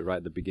mentioned it right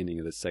at the beginning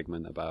of this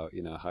segment about,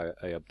 how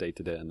I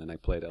updated it and then I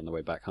played it on the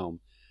way back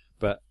home.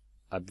 But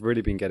I've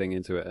really been getting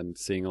into it and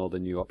seeing all the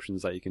new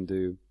options that you can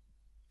do.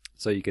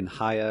 So you can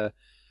hire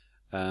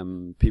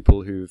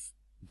people who've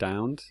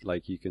downed,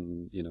 like you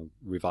can,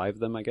 revive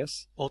them, I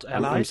guess. Old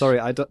allies? I'm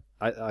sorry, I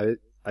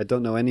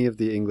don't know any of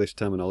the English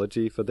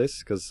terminology for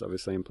this because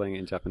obviously I'm playing it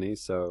in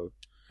Japanese, so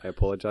I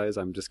apologize.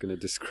 I'm just going to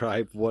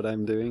describe what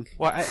I'm doing.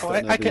 Well,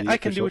 I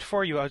can do it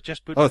for you. I'll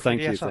just put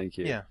thank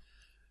you. Yeah.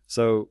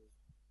 So,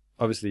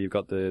 obviously you've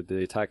got the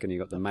attack and you've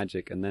got the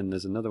magic, and then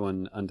there's another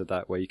one under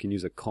that where you can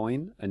use a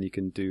coin and you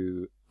can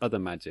do other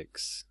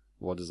magics.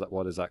 What is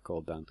that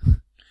called, Dan?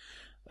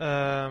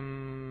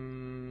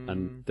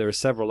 And there are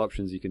several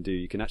options you can do.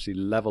 You can actually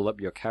level up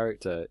your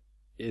character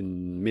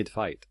in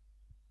mid-fight.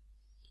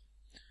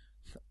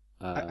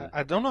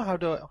 I don't know how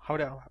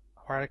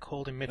I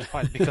called in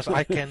mid-fight because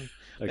I can...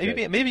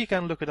 Okay. Maybe you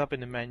can look it up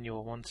in the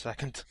manual. 1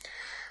 second.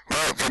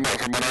 Well, from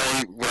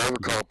what I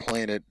recall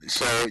playing it,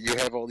 so you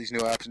have all these new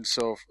options.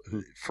 So,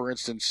 for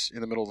instance,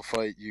 in the middle of the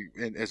fight,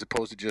 as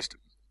opposed to just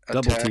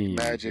attack,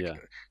 magic. Yeah.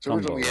 So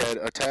originally we had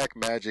attack,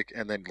 magic,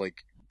 and then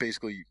like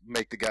basically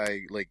make the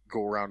guy like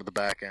go around to the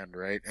back end,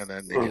 right? And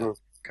then they can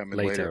come in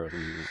later.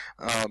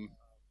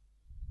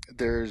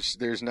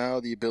 There's now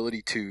the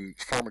ability to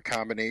form a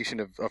combination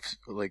of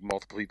like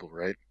multiple people,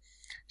 right?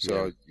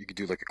 So you could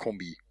do like a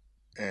combi,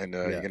 and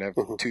you can have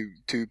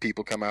two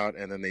people come out,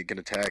 and then they can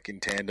attack in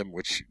tandem,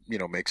 which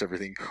makes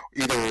everything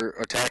either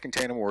attack in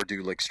tandem or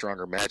do like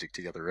stronger magic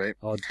together, right?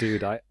 Oh,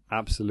 dude, I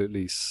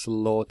absolutely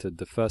slaughtered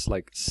the first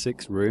like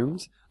 6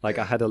 rooms. Like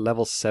I had a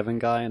level 7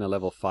 guy and a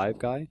level 5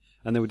 guy,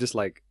 and they were just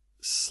like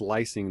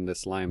slicing the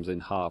slimes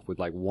in half with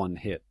like one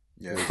hit.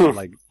 Yeah,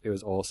 it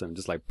was awesome.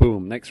 Just like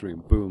boom, next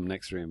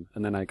room,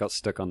 and then I got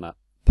stuck on that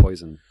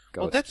poison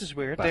ghost. Well, that is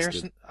weird.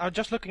 Bastard. I'm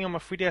just looking on my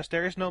 3DS.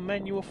 There is no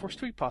manual for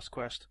Street Pass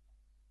Quest.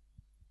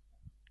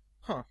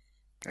 Huh.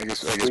 I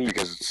guess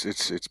because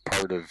it's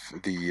part of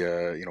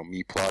the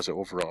Mi Plaza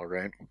overall,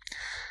 right?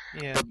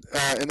 Yeah.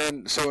 But, and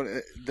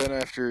then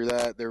after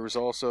that, there was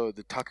also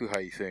the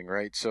Takuhai thing,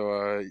 right?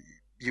 So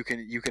you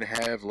can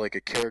have like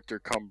a character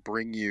come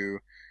bring you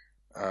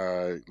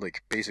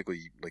like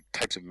basically like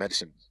types of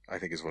medicine, I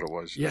think is what it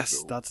was.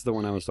 Yes, that's the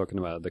one I was talking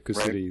about, the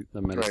kusuri,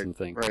 the medicine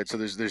thing. Right. So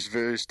there's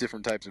various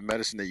different types of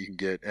medicine that you can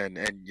get, and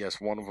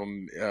yes, one of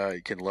them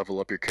can level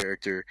up your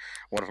character.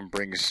 One of them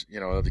brings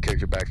the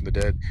character back from the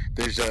dead.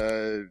 There's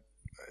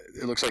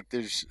it looks like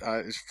there's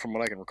from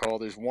what I can recall,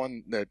 there's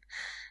one that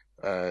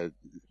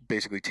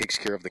basically takes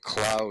care of the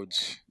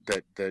clouds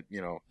that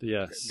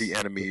yes, the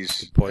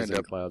enemies the poison end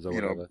up clouds or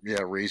whatever.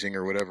 raising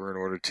or whatever in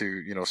order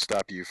to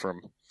stop you from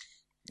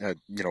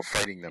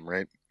fighting them,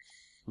 right?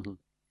 Mm-hmm.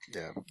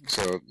 Yeah.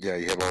 So yeah,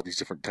 you have all these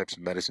different types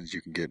of medicines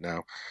you can get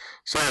now.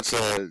 So that's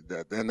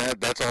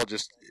all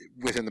just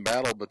within the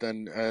battle. But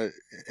then,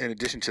 in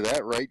addition to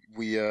that, right,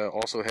 we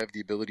also have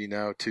the ability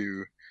now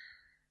to,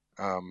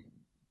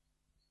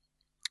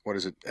 what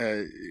is it?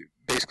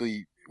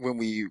 Basically, when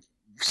we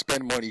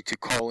spend money to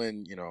call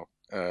in,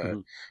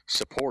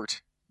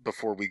 support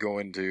before we go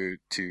into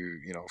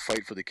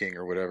fight for the king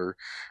or whatever,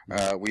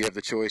 we have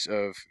the choice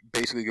of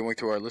basically going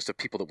through our list of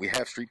people that we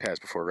have Street Pass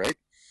before, right?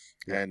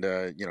 Yeah. And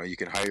you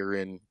can hire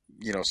in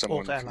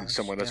someone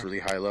that's really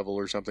high level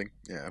or something.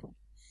 Yeah.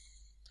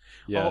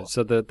 Yeah.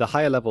 So the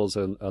higher levels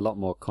are a lot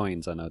more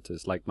coins, I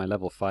noticed. Like my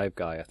level 5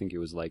 guy, I think it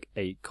was like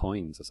 8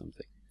 coins or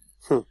something.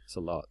 It's a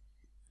lot.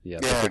 Yeah.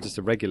 So just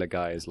a regular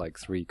guy is like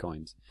 3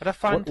 coins. But I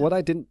find what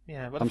I didn't.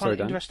 Yeah. What I find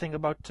interesting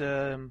about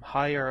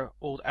higher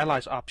old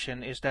allies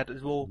option is that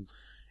it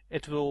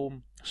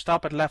will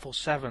stop at level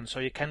 7, so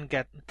you can't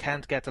get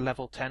a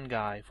level 10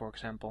 guy, for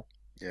example.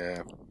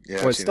 Yeah.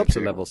 Well, it stops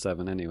at level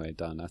 7 anyway,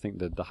 Dan. I think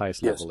the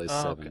highest level is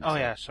 7. Okay. Oh,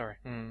 yeah, sorry.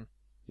 Mm.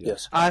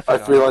 Yes.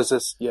 I've realized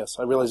this. Yes,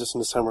 I realized this in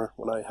the summer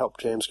when I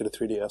helped James get a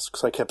 3DS,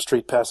 because I kept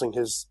street passing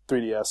his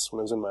 3DS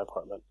when I was in my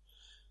apartment.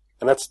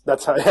 And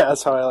that's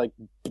how I like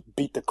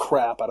beat the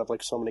crap out of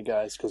like so many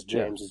guys, because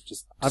James is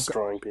just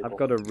destroying people. I've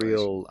got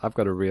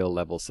a real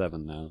level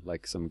 7 now.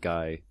 Like some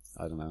guy,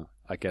 I don't know.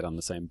 I get on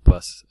the same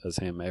bus as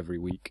him every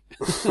week.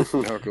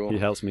 Oh, cool. He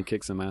helps me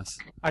kick some ass.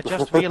 I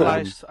just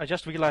realized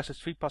that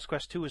Street Pass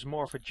Quest 2 is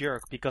more of a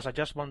jerk, because I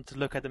just wanted to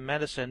look at the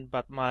medicine,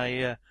 but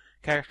my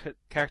character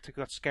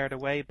got scared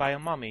away by a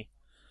mummy.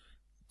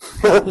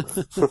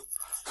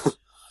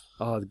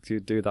 Oh,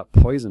 dude, that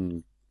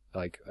poison,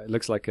 like, it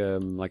looks like a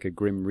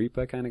Grim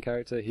Reaper kind of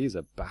character. He's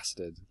a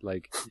bastard.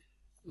 Like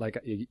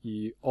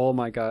all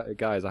my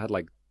guys, I had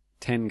like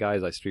 10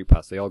 guys I street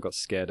passed. They all got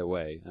scared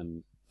away,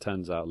 and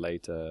turns out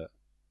later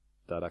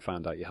that I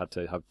found out you had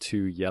to have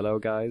 2 yellow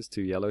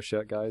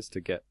shirt guys to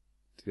get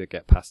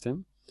past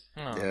him.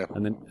 Oh. Yeah.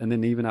 And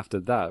then even after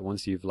that,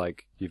 once you've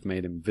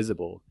made him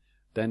visible,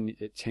 then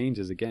it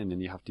changes again,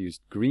 and you have to use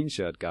green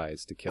shirt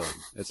guys to kill him.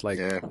 It's like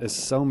there's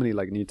so many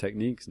like new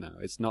techniques now.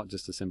 It's not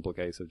just a simple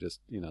case of just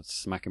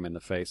smack him in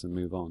the face and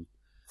move on.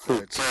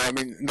 Right. So I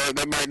mean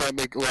that might not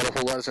make a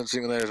whole lot of sense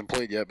even though that hasn't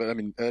played yet, but I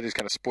mean that is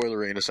kind of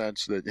spoilery in a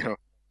sense that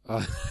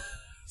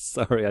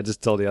Sorry, I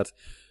just told you that.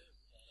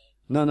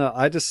 No,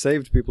 I just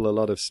saved people a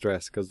lot of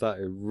stress, because that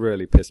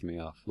really pissed me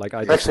off. Like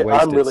I just actually,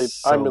 I'm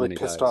really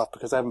pissed guys. off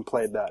because I haven't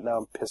played that. Now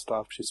I'm pissed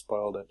off she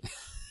spoiled it.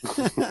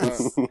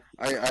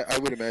 I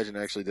would imagine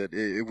actually that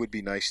it would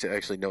be nice to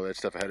actually know that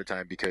stuff ahead of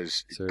time,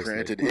 because seriously.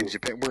 Granted in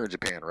Japan, we're in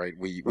Japan, right?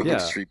 We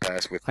get Street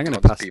Pass with tons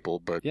of people,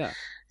 but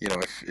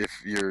if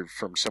you're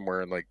from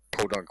somewhere in like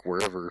Podunk,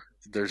 wherever,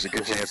 there's a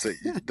good chance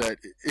that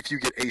if you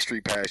get a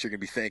Street Pass, you're gonna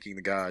be thanking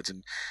the gods,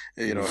 and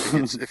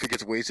if it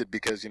gets wasted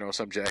because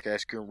some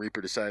jackass Grim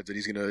Reaper decides that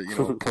he's gonna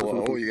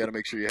pull you got to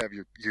make sure you have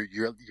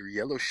your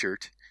yellow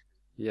shirt.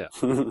 Yeah,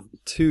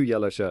 2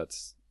 yellow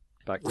shirts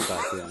back to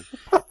back. Yeah.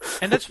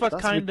 And that's what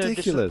kind of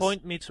ridiculous.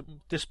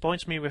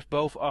 disappoints me with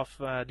both of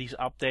these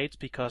updates,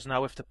 because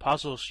now with the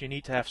puzzles, you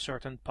need to have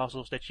certain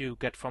puzzles that you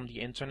get from the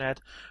internet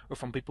or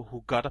from people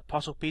who got a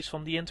puzzle piece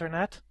from the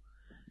internet.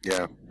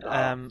 Yeah.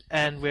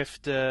 And with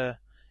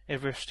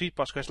Street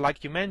Pass Quest,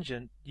 like you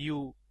mentioned,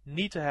 you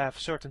need to have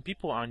certain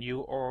people on you,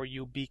 or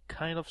you'll be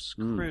kind of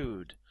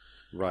screwed.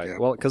 Right. Yeah.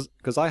 Well,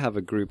 because I have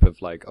a group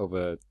of like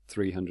over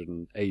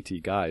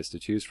 380 guys to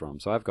choose from,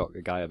 so I've got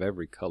a guy of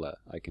every color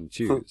I can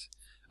choose.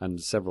 And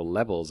several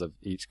levels of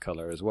each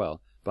color as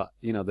well. But,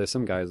 there's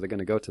some guys, they're going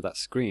to go to that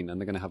screen and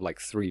they're going to have like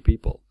 3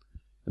 people.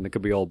 And they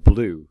could be all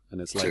blue. And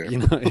it's like,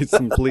 Sure. it's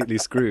completely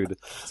screwed.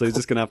 So he's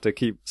just going to have to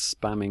keep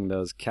spamming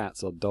those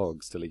cats or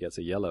dogs till he gets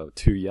 2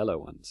 yellow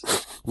ones,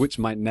 which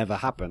might never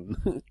happen.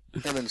 And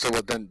then, so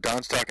what then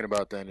Don's talking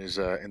about then is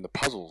in the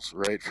puzzles,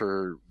 right?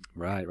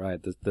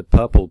 Right. The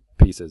purple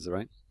pieces,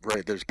 right?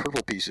 Right, there's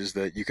purple pieces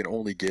that you can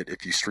only get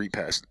if you street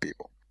pass the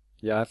people.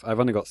 Yeah, I've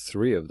only got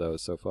 3 of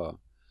those so far.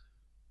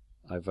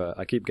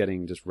 I keep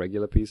getting just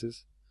regular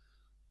pieces.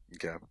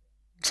 Okay.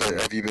 So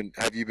have you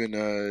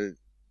been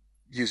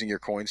using your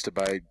coins to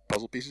buy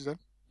puzzle pieces then?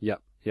 Yeah,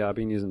 I've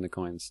been using the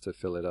coins to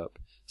fill it up.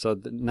 So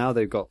now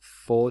they've got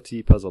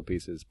 40 puzzle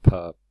pieces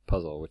per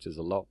puzzle, which is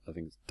a lot. I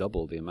think it's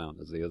double the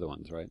amount as the other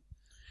ones, right?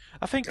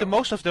 I think the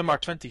most of them are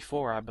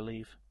 24, I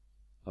believe.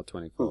 Oh,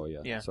 24, yeah.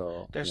 Yeah.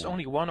 So, There's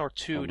only 1 or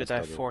 2 Almost that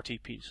have double. 40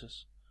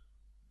 pieces.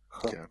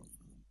 Okay.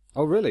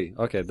 Oh, really?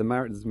 Okay, the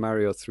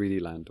Mario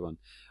 3D Land one.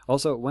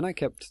 Also, when I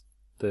kept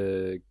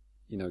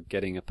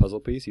getting a puzzle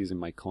piece using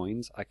my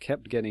coins, I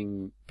kept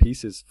getting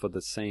pieces for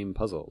the same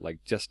puzzle,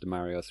 like just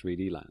Mario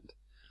 3D Land.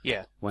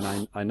 Yeah.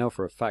 When I know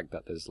for a fact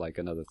that there's like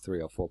another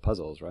 3 or 4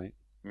 puzzles, right?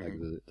 Mm-hmm.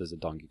 Like there's a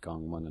Donkey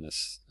Kong one and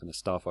a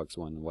Star Fox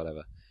one and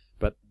whatever.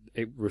 But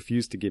it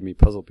refused to give me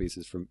puzzle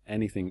pieces from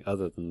anything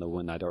other than the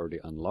one I'd already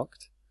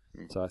unlocked.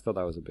 So I thought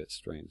that was a bit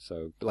strange.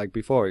 So like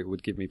before, it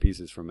would give me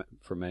pieces from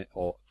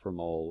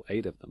all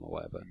 8 of them or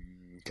whatever.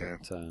 Okay.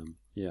 But,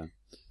 yeah.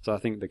 So I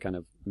think they're kind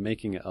of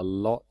making it a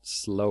lot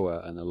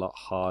slower and a lot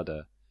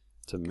harder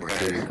to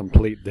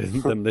complete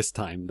them this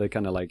time. They're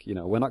kind of like,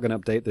 we're not going to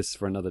update this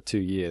for another 2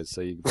 years,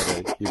 so you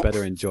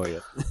better enjoy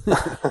it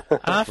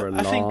for a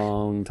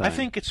long time. I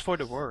think it's for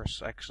the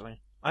worse,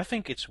 actually. I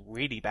think it's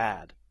really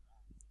bad.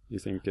 You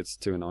think it's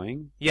too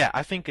annoying? Yeah,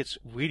 I think it's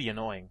really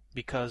annoying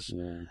because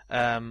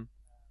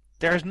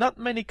there's not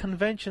many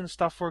convention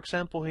stuff, for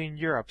example, here in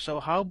Europe. So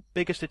how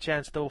big is the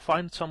chance they'll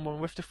find someone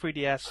with the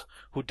 3DS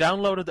who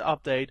downloaded the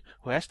update,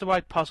 who has the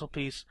right puzzle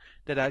piece,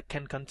 that I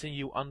can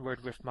continue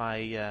onward with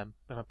my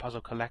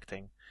puzzle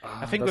collecting?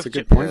 I think that's a with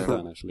good point,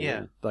 Dan, actually.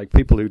 Yeah. Like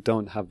people who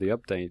don't have the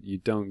update, you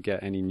don't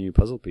get any new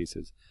puzzle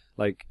pieces.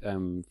 Like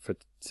for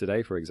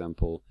today, for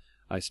example,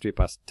 I street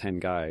passed 10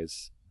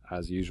 guys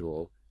as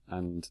usual,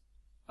 and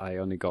I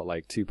only got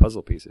like 2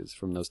 puzzle pieces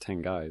from those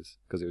 10 guys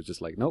because it was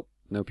just like, nope,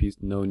 no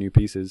new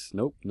pieces,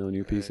 nope, no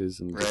new pieces,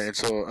 and right. And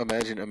so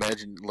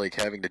imagine like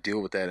having to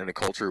deal with that in a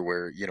culture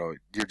where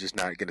you're just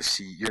not going to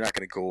see, you're not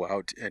going to go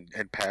out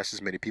and pass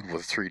as many people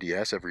with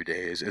 3DS every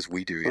day as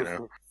we do,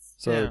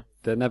 So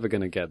they're never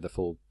going to get the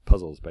full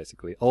puzzles,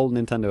 basically. All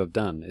Nintendo have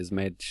done is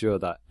made sure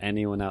that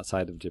anyone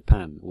outside of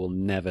Japan will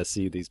never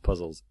see these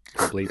puzzles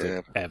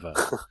completed ever.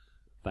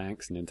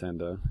 Thanks,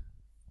 Nintendo.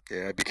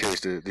 Yeah, I'd be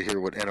curious to hear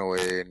what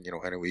NOA and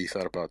NOE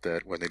thought about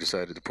that when they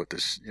decided to put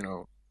this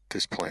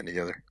this plan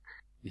together.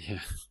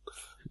 Yeah.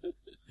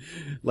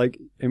 Like,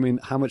 I mean,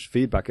 how much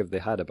feedback have they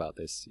had about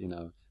this?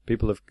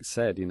 People have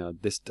said,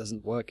 this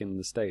doesn't work in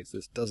the States,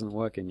 this doesn't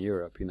work in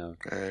Europe,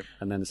 Right.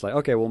 And then it's like,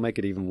 okay, we'll make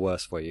it even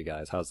worse for you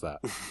guys. How's that?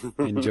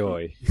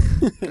 Enjoy.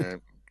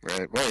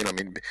 Right.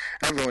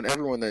 Well,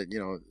 everyone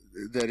that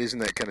that is in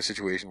that kind of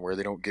situation where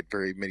they don't get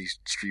very many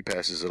street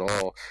passes at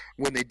all.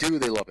 When they do,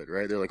 they love it,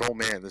 right? They're like, "Oh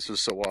man, this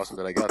was so awesome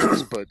that I got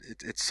this." But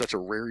it's such a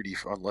rarity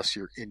unless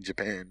you're in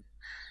Japan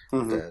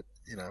that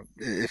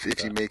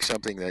if you make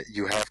something that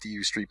you have to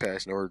use street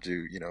pass in order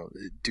to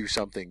do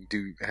something,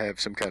 have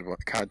some kind of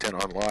content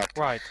unlocked.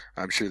 Right.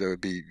 I'm sure that would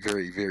be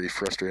very, very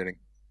frustrating.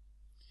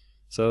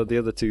 So the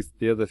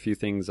other few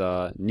things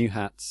are new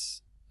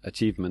hats,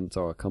 achievements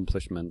or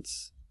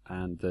accomplishments,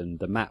 and then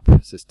the map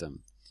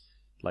system.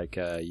 Like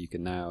you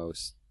can now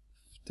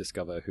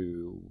discover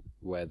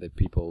where the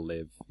people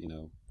live.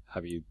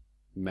 Have you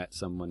met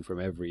someone from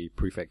every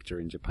prefecture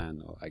in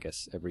Japan, or I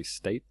guess every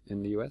state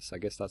in the US? I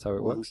guess that's how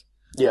it works.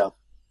 Yeah,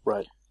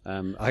 right.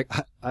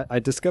 I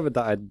discovered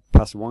that I'd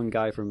passed one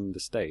guy from the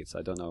States.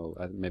 I don't know,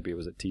 maybe it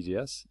was at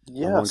TGS.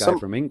 Yeah, and one guy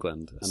from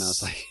England, and I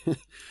was like,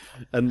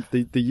 and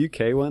the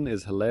UK one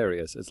is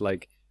hilarious. It's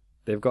like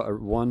they've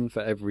got one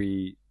for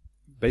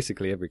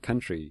basically every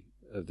country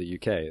of the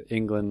UK: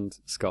 England,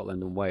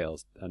 Scotland, and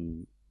Wales,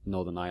 and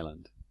Northern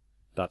Ireland.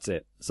 That's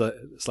it. So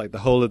it's like the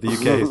whole of the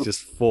UK is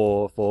just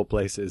four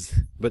places,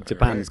 but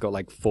Japan's got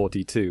like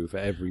 42 for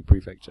every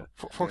prefecture.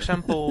 For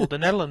example, the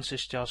Netherlands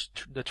is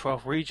just the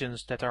 12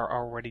 regions that are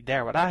already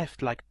there, but I have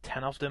like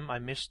 10 of them. I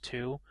missed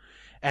 2,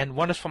 and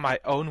one is from my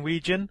own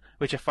region,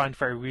 which I find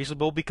very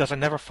reasonable because I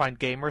never find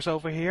gamers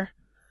over here.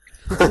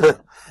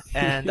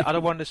 And the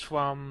other one is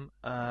from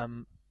a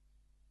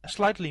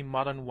slightly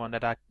modern one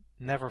that I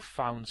never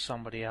found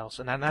somebody else,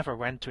 and I never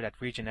went to that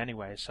region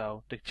anyway,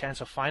 so the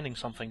chance of finding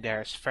something there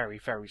is very,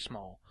 very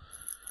small.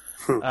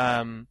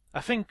 I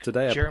think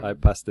today I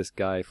passed this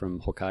guy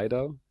from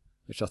Hokkaido,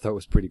 which I thought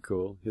was pretty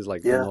cool. He's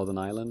like from Northern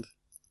Ireland.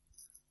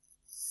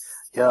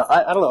 Yeah,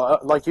 I don't know.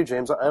 Like you,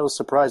 James, I was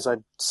surprised. I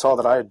saw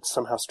that I had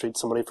somehow streaked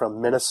somebody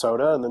from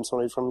Minnesota and then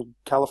somebody from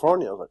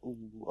California. I was like,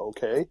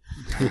 okay.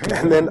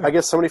 And then I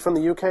guess somebody from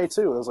the UK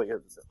too. And I was like,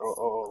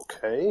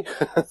 okay.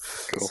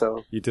 Cool.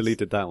 So You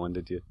deleted that one,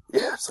 did you?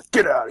 yeah, it's like,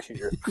 get out of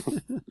here.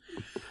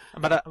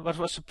 But what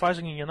was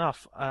surprisingly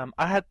enough,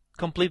 I had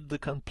completed the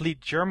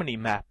complete Germany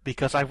map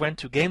because I went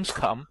to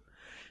Gamescom.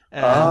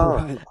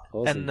 Right.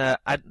 Awesome.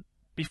 And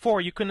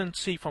before you couldn't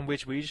see from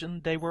which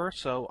region they were,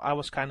 so I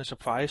was kind of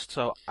surprised.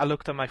 So I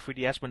looked at my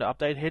 3DS when the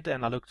update hit,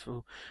 and I looked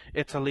through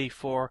Italy.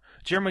 For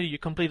Germany, you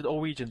completed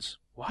all regions.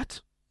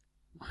 What?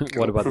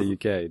 What about the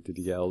UK? Did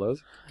you get all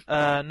those?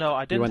 No,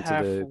 I didn't went to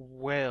have the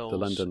Wales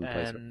London place,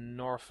 right? and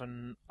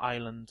Northern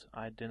Ireland.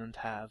 I didn't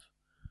have.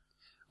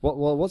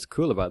 What's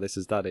cool about this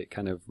is that it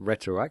kind of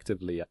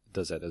retroactively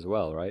does it as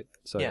well, right?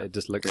 So Yeah. it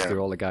just looks Yeah. through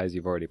all the guys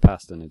you've already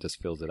passed and it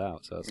just fills it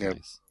out. So that's Yep.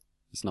 nice.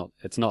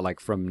 It's not like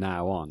from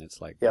now on. It's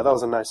like Yeah, that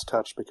was a nice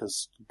touch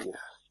because,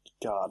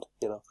 God,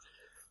 I don't know,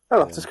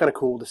 it's Yeah. just kind of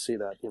cool to see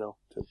that,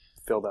 to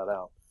fill that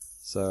out.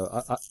 So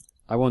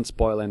I won't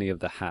spoil any of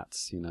the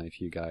hats. If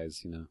you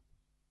guys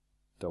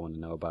don't want to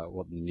know about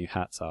what the new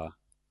hats are.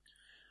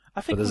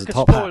 I think there's we a could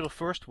top spoil hat. the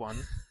first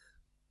one.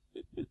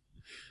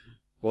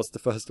 What's the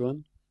first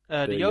one?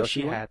 The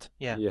Yoshi one? hat.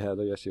 Yeah. Yeah,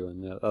 the Yoshi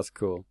one. Yeah, that's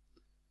cool.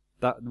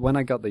 That when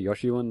I got the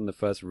Yoshi one in the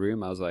first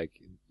room, I was like,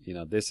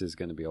 this is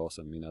going to be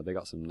awesome. They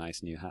got some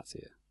nice new hats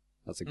here.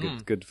 That's a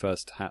good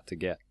first hat to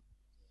get.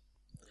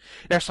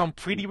 There's some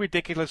pretty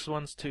ridiculous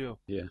ones too.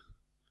 Yeah.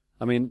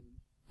 I mean,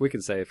 we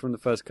can say from the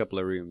first couple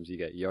of rooms, you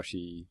get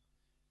Yoshi,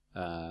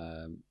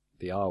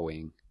 the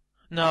R-Wing.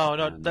 No,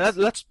 And-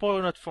 let's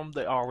spoil it from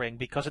the R-Ring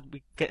because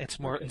it's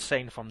more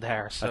insane from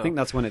there. So. I think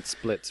that's when it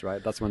splits,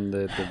 right? That's when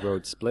the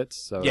road splits,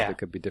 so Yeah. there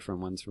could be different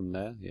ones from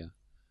there. Yeah.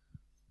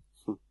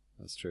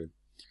 That's true.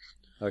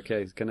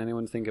 Okay, can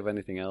anyone think of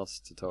anything else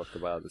to talk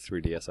about the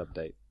 3DS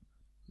update?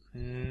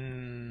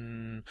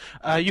 You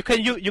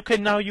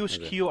can now use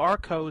Okay. QR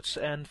codes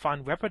and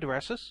find web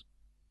addresses.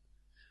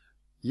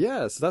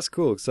 Yes, that's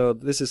cool. So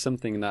this is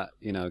something that,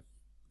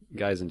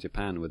 guys in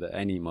Japan with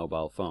any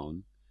mobile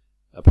phone,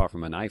 apart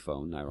from an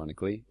iPhone,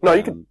 ironically. No,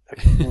 you can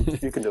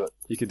do it.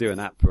 You could do an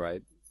app,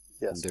 right?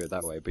 Yes. And do it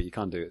that way, but you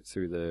can't do it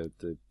through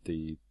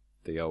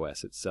the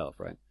OS itself,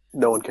 right?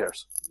 No one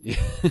cares.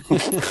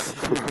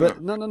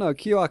 But no,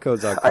 QR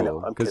codes are I know,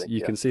 cool I'm because kidding, you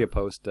yeah. can see a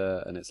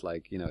poster and it's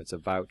like, it's a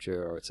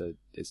voucher or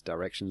it's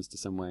directions to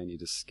somewhere and you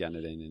just scan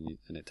it in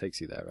and it takes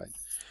you there, right?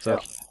 So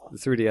the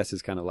 3DS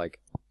is kind of like,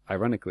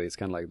 ironically, it's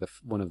kind of like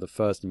one of the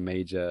first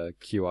major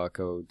QR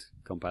code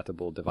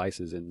compatible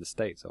devices in the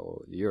States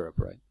or Europe,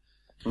 right?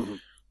 Mm-hmm.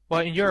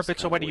 Well, in Europe, It's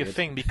it's kinda already a weird.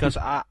 thing because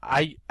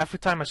I every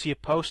time I see a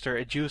poster,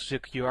 it uses a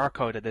QR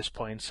code at this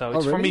point. So Oh,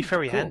 it's for me really?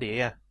 very Cool. handy.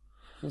 Yeah.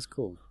 That's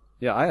cool.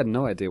 Yeah, I had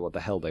no idea what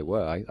the hell they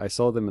were. I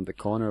saw them in the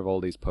corner of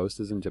all these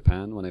posters in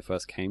Japan when I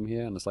first came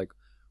here, and it's like,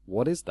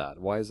 what is that?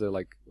 Why is there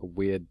like a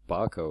weird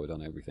barcode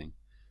on everything?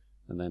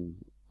 And then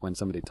when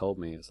somebody told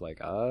me, it's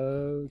like,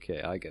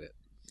 okay, I get it.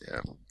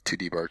 Yeah,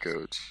 2D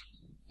barcodes.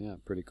 Yeah,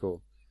 pretty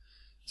cool.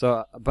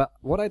 So, but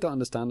what I don't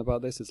understand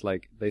about this is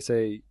like, they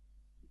say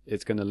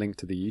it's going to link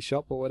to the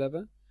eShop or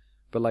whatever,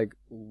 but like,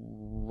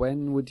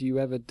 when would you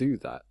ever do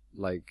that?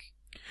 Like,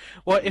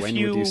 Well, if when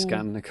you would you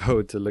scan the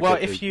code to look well,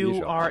 at the if you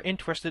eShop? are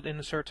interested in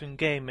a certain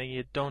game and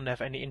you don't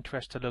have any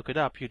interest to look it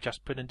up, you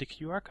just put in the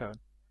QR code.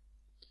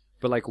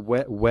 But like,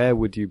 where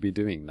would you be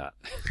doing that?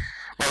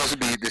 Well,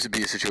 this would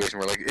be a situation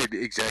where, like,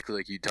 exactly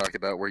like you talked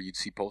about, where you'd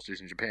see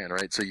posters in Japan,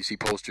 right? So you see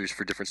posters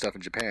for different stuff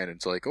in Japan, and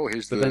it's like, oh,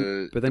 here's But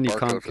the then you barcode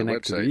can't for the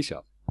connect to the website.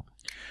 eShop.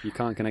 You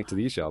can't connect to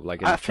the eShop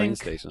like in I a train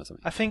think- station or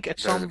something. I think at That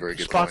is a some very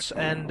good spots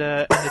point. and in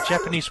the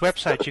Japanese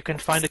website you can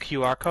find a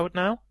QR code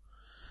now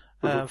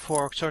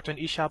for certain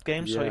eShop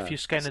games. So Yeah. if you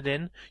scan it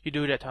in, you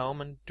do it at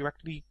home and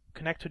directly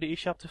connect to the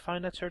eShop to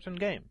find that certain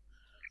game.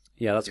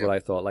 Yeah, that's Yep. what I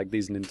thought. Like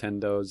these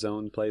Nintendo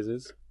Zone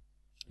places.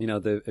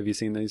 Have you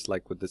seen these?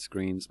 Like with the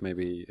screens,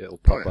 maybe it'll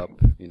pop yeah. up.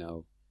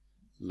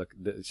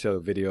 Show a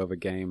video of a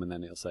game, and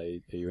then it'll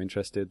say, "Are you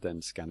interested?"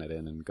 Then scan it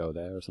in and go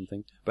there or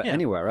something. But Yeah.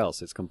 anywhere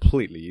else, it's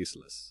completely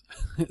useless.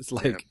 It's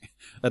like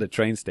at a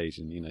train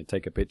station.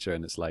 Take a picture,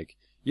 and it's like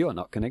you are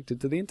not connected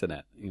to the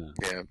internet. Yeah,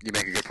 you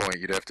make a good point.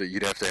 You'd have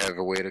to have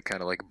a way to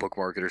kind of like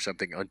bookmark it or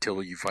something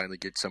until you finally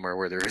get somewhere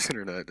where there is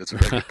internet. That's a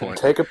very good point.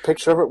 Take a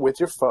picture of it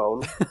with your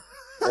phone,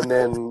 and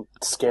then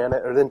scan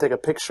it, or then take a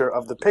picture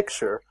of the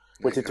picture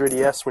with your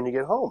 3DS when you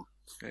get home.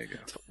 There you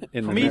go.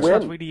 In For the me, it's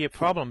net. not really a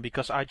problem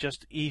because I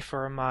just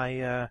ether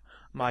my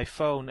my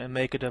phone and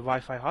make it a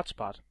Wi-Fi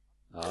hotspot.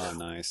 Oh,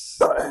 nice.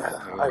 Oh,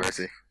 I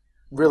mercy.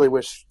 really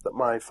wish that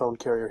my phone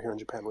carrier here in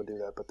Japan would do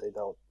that, but they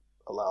don't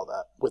allow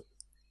that with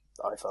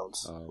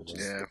iPhones, Oh, which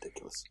is yeah.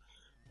 ridiculous.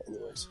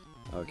 Anyways.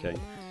 Okay.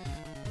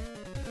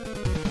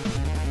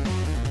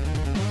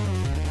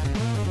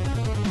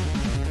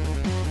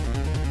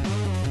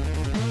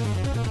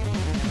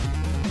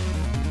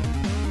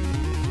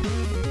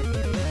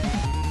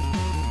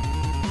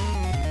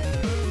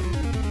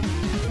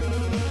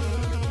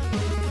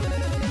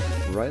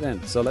 Right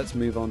then, so let's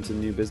move on to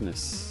new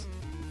business.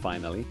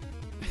 Finally,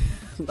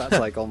 that's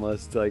like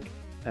almost like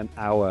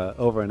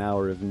over an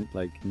hour of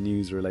like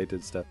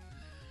news-related stuff.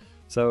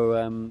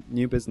 So,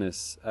 new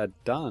business.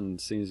 Dan,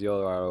 since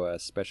you're our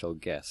special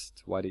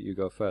guest, why don't you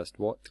go first?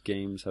 What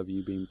games have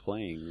you been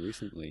playing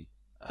recently?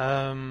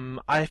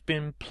 I've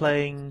been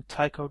playing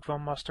Taiko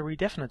Drum Master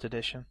Redefinite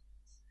Edition.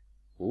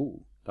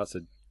 Ooh, that's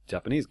a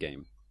Japanese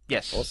game.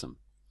 Yes. Awesome.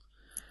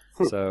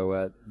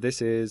 So,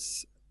 this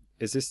is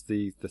this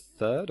the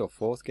third or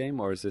fourth game,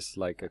 or is this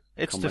like a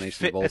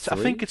combination of all three?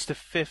 I think it's the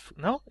fifth.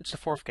 No, it's the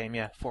fourth game.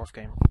 Yeah, fourth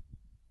game.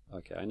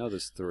 Okay, I know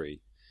there's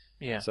three.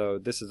 Yeah. So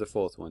this is the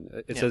fourth one.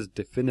 It says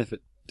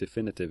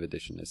definitive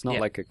edition. It's not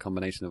like a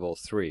combination of all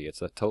three.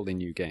 It's a totally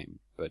new game,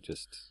 but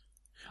just.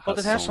 Well,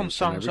 it has some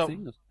songs.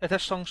 It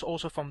has songs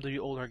also from the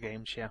older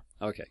games. Yeah.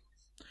 Okay.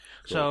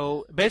 Cool.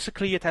 So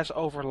basically, it has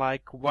over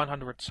like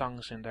 100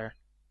 songs in there.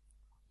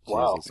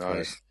 Wow, Jesus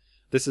Christ.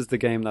 This is the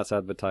game that's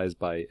advertised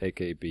by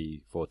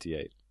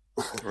AKB48.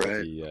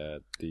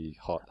 Right. The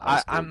hot.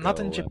 I'm not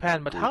in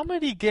Japan, but how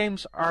many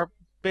games are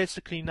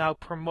basically now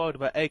promoted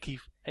by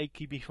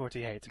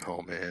AKB48?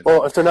 Oh man.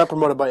 Well, if they're not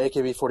promoted by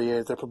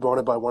AKB48, they're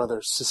promoted by one of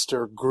their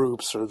sister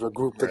groups or the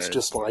group that's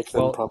just like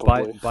them,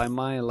 probably. By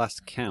my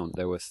last count,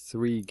 there were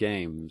 3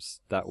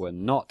 games that were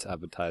not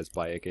advertised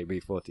by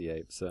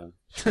AKB48, so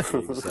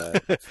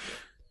it's,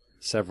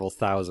 several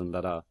thousand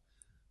that are.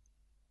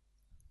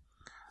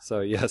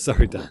 So yeah,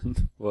 sorry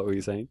Dan, what were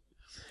you saying?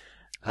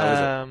 How is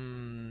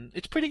it?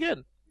 It's pretty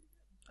good.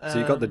 So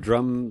you got the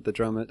drum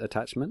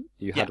attachment?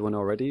 You had one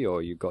already,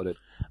 or you got it?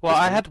 Well,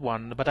 I had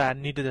one, but I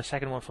needed a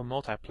second one for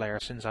multiplayer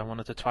since I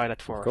wanted to try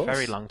that for a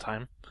very long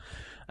time.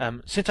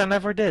 Since I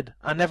never did.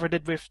 I never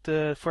did with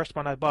the first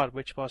one I bought,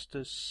 which was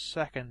the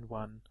second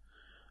one.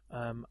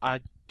 I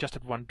just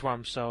had one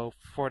drum, so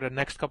for the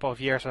next couple of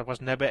years I was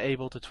never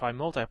able to try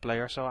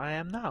multiplayer, so I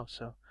am now.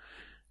 So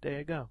there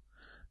you go.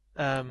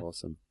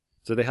 Awesome.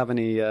 Do they have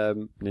any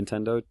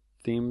Nintendo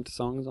themed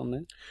songs on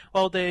there?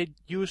 Well, they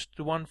used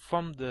the one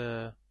from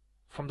the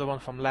one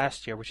from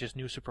last year, which is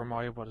New Super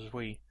Mario Bros.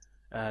 Wii.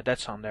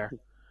 That's on there.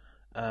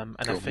 And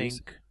cool. I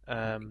think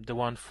the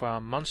one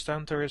from Monster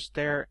Hunter is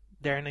there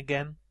and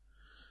again.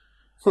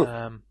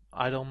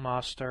 Idol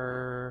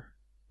Master,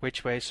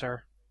 Witch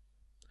Racer.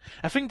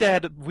 I think they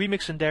had a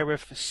remix in there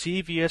with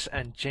Sevius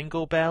and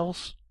Jingle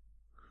Bells.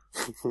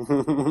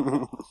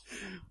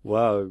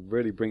 Wow,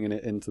 really bringing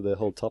it into the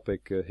whole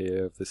topic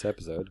here of this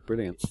episode.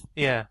 Brilliant.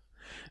 Yeah.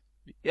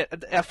 Yeah,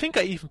 I think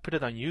I even put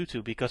it on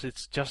YouTube because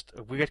it's just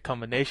a weird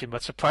combination,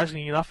 but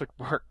surprisingly enough, it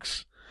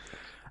works.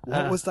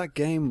 What was that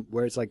game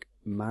where it's like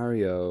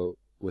Mario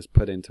was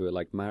put into it,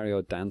 like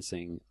Mario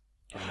dancing?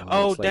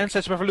 Oh, Dance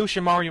Dance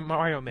Revolution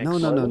Mario Mix. No,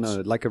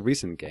 like a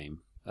recent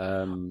game.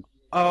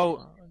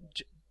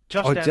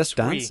 Just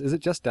Dance. Is it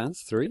Just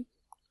Dance 3?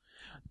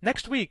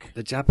 Next week.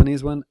 The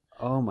Japanese one?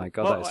 Oh my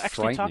god, that is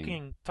actually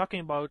frightening. talking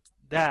about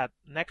that,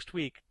 next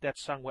week, that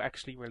song will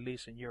actually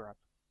release in Europe.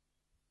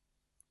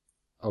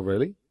 Oh,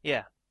 really?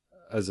 Yeah.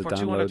 As a for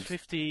download?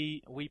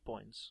 250 Wii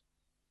points.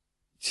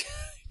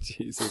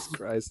 Jesus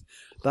Christ.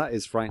 That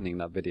is frightening,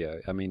 that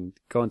video. I mean,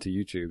 go onto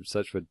YouTube,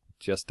 search for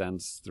Just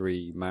Dance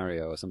 3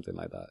 Mario or something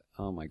like that.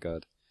 Oh my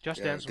god.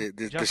 Just Dance.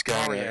 This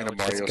guy in a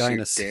Mario suit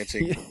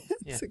dancing.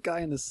 It's a guy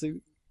in a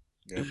suit.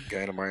 Yeah,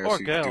 guy in a Mario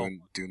suit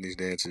doing these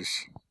dances.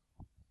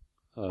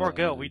 Or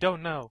girl, we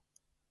don't know.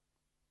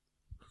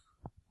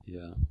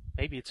 Yeah.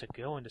 Maybe it's a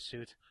girl in the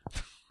suit.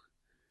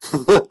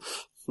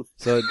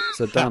 So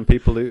Dan,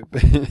 people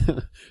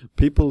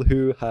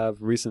who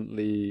have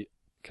recently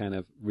kind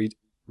of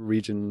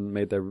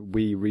made their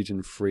Wii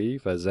region free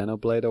for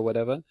Xenoblade or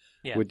whatever,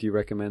 would you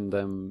recommend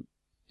them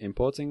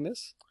importing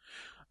this?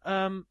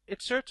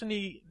 It's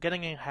certainly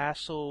getting a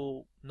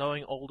hassle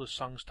knowing all the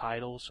songs'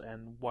 titles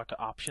and what the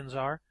options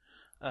are.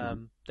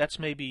 That's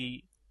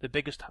maybe the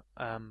biggest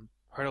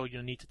hurdle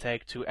you need to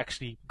take to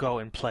actually go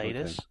and play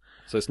this.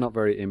 So it's not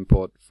very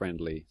import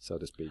friendly, so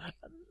to speak.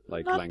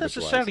 Like not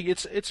necessarily.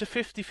 It's a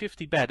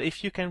 50-50 bet.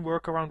 If you can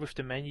work around with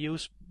the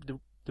menus,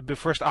 the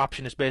first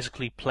option is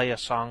basically play a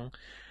song,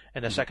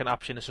 and the second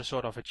option is a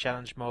sort of a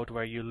challenge mode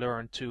where you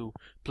learn to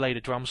play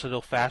the drums a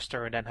little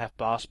faster and then have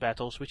boss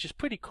battles, which is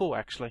pretty cool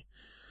actually.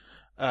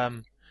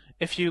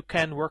 If you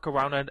can work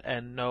around it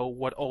and know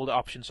what all the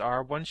options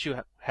are, once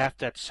you have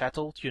that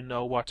settled, you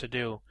know what to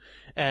do.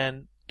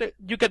 And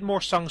you get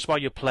more songs while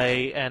you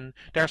play, and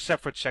there are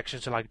separate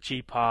sections like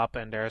G-pop,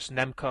 and there's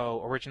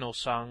Nemco original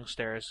songs,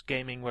 there's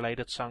gaming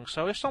related songs,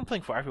 so there's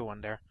something for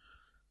everyone there.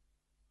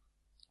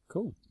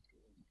 Cool.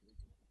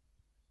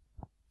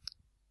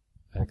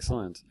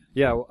 Excellent.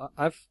 Yeah, well,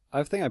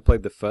 I think I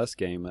played the first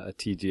game at a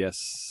TGS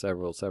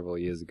several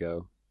years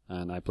ago,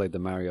 and I played the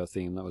Mario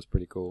theme. That was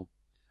pretty cool.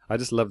 I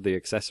just love the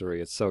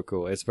accessory. It's so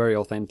cool. It's very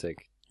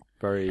authentic.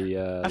 Very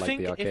I like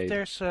think the arcade.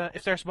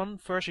 if there's one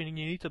version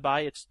you need to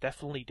buy, it's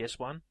definitely this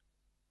one.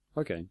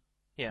 Okay.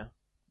 Yeah.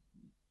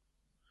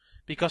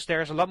 Because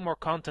there's a lot more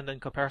content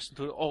in comparison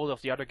to all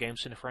of the other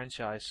games in the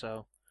franchise,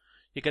 so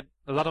you get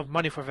a lot of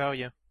money for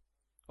value.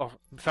 Or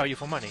value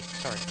for money,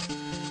 sorry.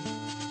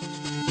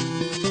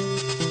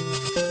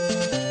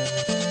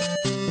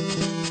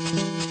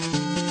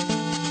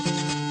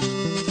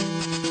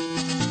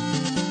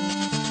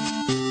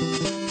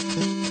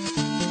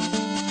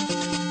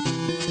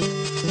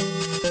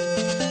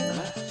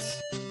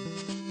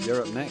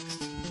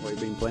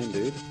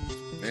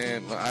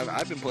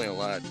 I've been playing a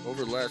lot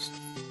over the last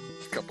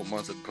couple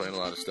months. I've been playing a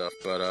lot of stuff,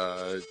 but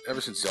ever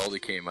since Zelda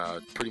came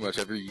out, pretty much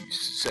every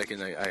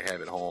second I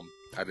have at home,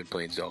 I've been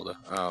playing Zelda.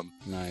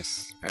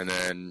 Nice. And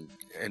then,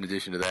 in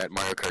addition to that,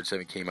 Mario Kart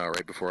 7 came out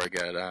right before I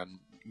got on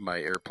my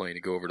airplane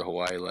to go over to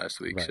Hawaii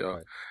last week.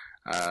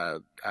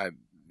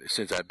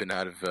 Since I've been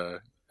out of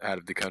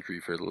the country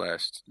for the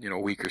last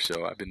week or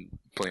so, I've been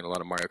playing a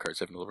lot of Mario Kart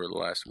 7 over the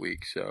last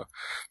week. So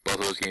both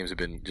of those games have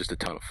been just a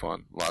ton of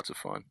fun, lots of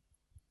fun.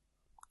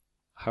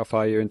 How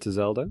far are you into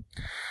Zelda?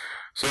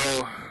 So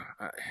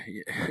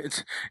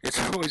it's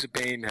always a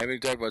pain having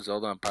to talk about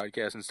Zelda on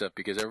podcasts and stuff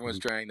because everyone's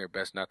trying their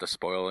best not to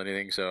spoil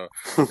anything. So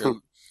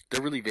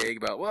they're really vague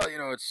about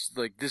it's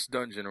like this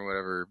dungeon or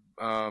whatever.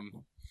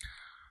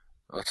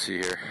 Let's see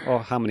here. Oh,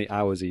 how many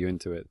hours are you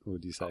into it,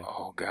 would you say?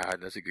 Oh God,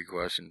 that's a good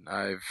question.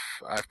 I've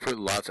put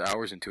lots of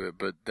hours into it,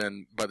 but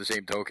then by the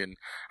same token,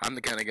 I'm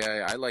the kind of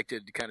guy I like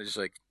to kind of just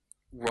like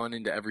run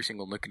into every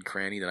single nook and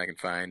cranny that I can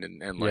find and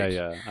like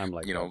I'm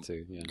like that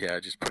too. Yeah,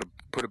 just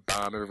put a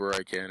bomb everywhere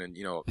I can and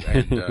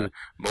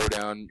mow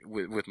down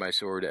with my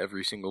sword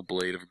every single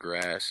blade of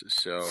grass.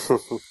 So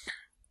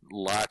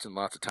lots and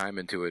lots of time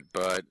into it,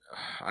 but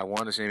I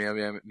want to say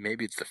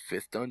maybe it's the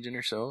 5th dungeon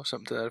or so,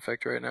 something to that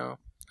effect right now.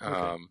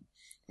 Okay.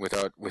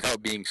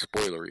 Without being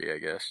spoilery, I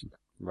guess.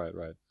 Right.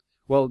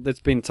 Well,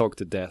 it's been talked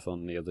to death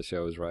on the other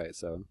shows, right?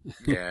 So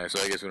yeah, so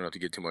I guess we don't have to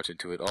get too much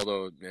into it.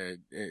 Although,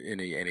 in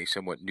a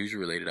somewhat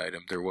news-related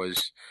item, there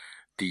was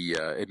the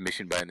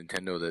admission by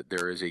Nintendo that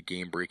there is a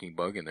game-breaking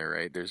bug in there,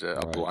 right? There's a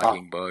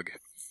blocking bug.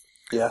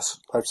 Yes,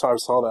 I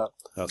saw that.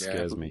 That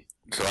scares me.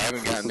 So I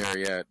haven't gotten there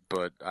yet,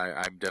 but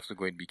I'm definitely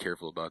going to be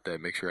careful about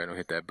that. Make sure I don't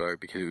hit that bug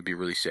because it would be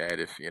really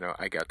sad if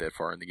I got that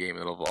far in the game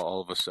and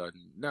all of a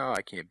sudden, no,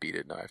 I can't beat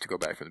it. No, I have to go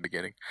back from the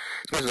beginning.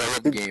 As much as I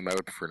love the game, I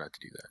would prefer not to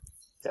do that.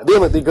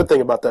 Yeah, the good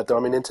thing about that, though, I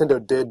mean,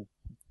 Nintendo did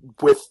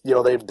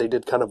they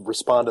did kind of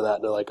respond to that,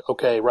 and they're like,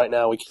 okay, right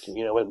now we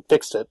haven't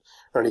fixed it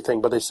or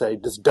anything, but they say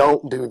just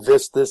don't do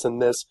this, and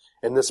this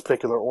in this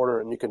particular order,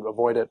 and you can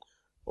avoid it.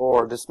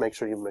 Or just make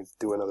sure you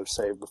do another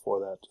save before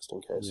that, just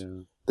in case.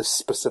 Yeah. This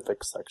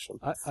specific section.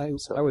 I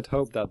would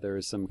hope that there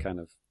is some kind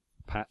of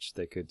patch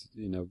they could,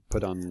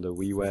 put on the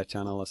WiiWare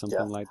channel or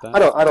something like that.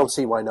 I don't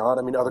see why not.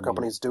 I mean, other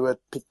companies do it.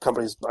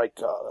 Companies like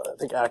I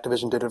think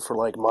Activision did it for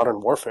like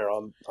Modern Warfare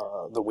on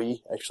the Wii.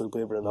 Actually,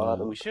 believe it or not.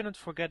 And we shouldn't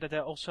forget that they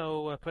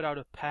also put out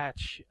a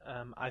patch.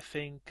 I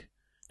think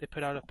they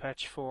put out a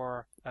patch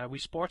for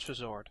Wii Sports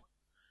Resort.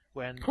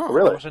 When there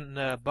wasn't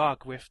a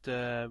bug with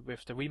the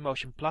Wii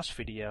Motion Plus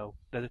video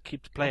that it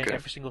keeps playing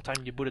every single time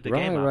you booted the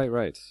game up.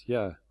 Right.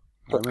 Yeah.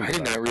 I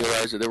did not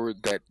realize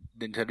that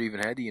Nintendo even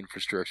had the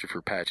infrastructure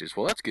for patches.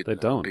 Well, that's good. They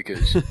don't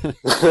because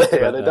they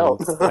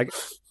don't.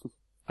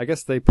 I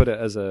guess they put it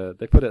as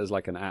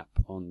like an app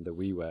on the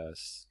WiiWare.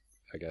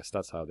 I guess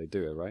that's how they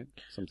do it, right?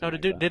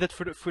 They did it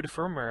for the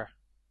firmware.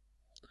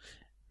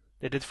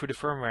 They did it for the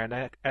firmware, and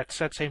at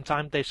the same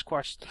time they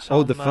squashed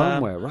some... the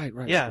firmware, right,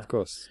 yeah. Of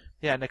course.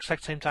 Yeah, and at the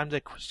exact same time they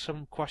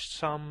quashed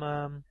some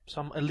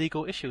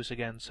illegal issues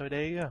again. So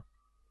they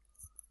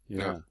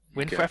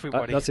win for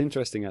everybody. That's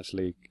interesting,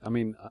 actually. I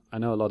mean, I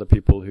know a lot of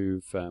people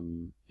who've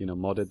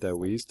modded their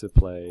Wiis to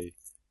play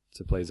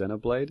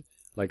Xenoblade.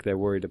 Like they're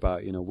worried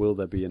about will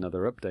there be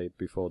another update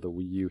before the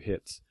Wii U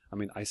hits? I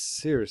mean, I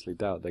seriously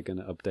doubt they're going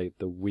to update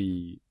the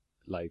Wii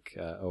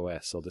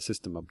OS or the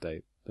system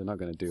update. They're not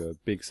going to do a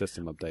big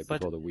system update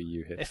before the Wii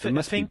U hits. They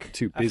must be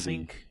too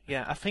busy.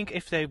 I think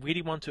if they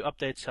really want to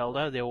update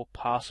Zelda, they will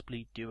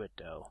possibly do it,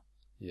 though.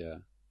 Yeah,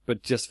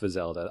 but just for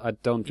Zelda. I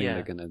don't think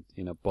they're going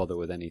to bother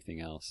with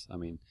anything else. I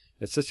mean,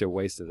 it's such a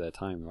waste of their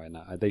time right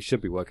now. They should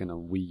be working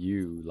on Wii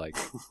U,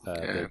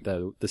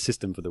 the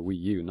system for the Wii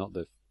U, not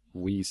the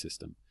Wii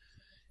system.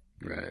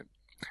 Right.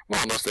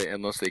 Well, unless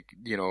they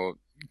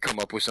come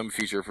up with some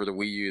feature for the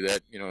Wii U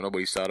that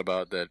nobody's thought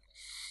about that.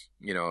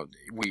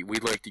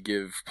 We'd like to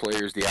give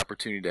players the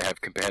opportunity to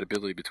have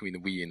compatibility between the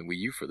Wii and the Wii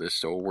U for this,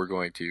 so we're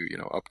going to,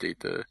 update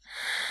the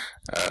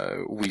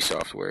Wii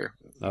software.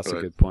 That's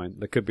a good point.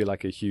 There could be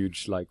like a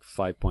huge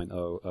 5.0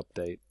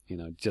 update,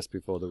 just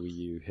before the Wii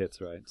U hits,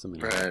 right?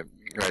 Something like that.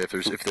 Right.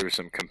 If there was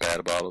some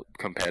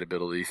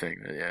compatibility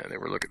thing that they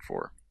were looking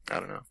for, I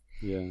don't know.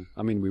 Yeah,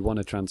 I mean, we want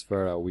to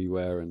transfer our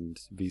WiiWare and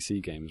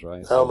VC games,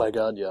 right? Oh my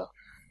God, yeah.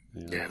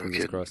 Yeah, no fingers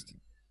kidding. Crossed.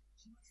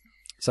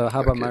 So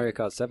how about Mario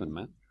Kart 7,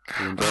 Matt?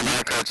 Mario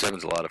Kart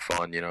 7's a lot of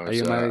fun, Are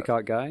you a Mario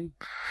Kart guy?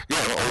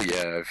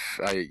 Yeah,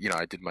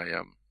 I did my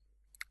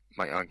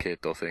my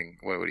enquete thing.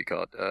 What do you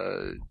call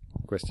it?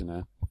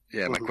 Questionnaire.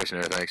 Yeah, my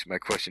questionnaire. Thanks. My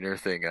questionnaire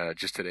thing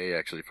just today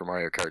actually for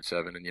Mario Kart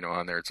 7, and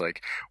on there it's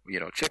like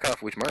check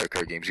off which Mario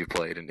Kart games you've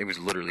played, and it was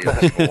literally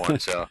every single one.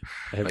 So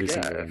I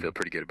feel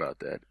pretty good about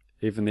that.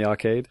 Even the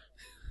arcade.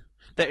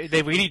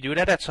 They really do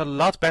that. That's a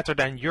lot better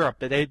than Europe.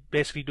 They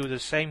basically do the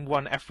same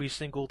one every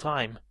single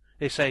time.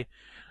 They say,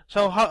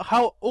 so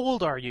how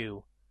old are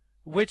you?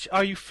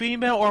 Are you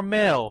female or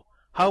male?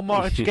 How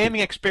much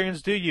gaming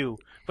experience do you?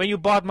 When you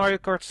bought Mario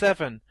Kart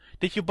 7,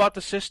 did you bought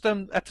the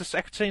system at the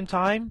exact same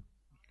time?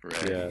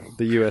 Right. Yeah,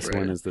 the US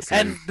one is the same.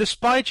 And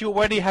despite you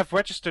already have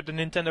registered the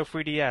Nintendo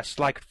 3DS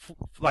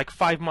like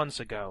 5 months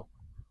ago.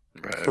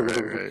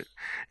 Right.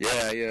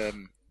 Yeah,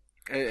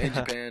 in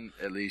Japan,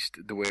 at least,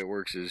 the way it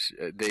works is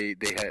they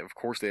have, of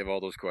course, they have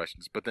all those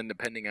questions, but then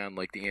depending on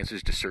like the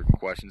answers to certain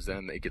questions,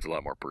 then it gets a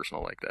lot more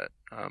personal like that,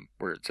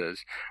 where it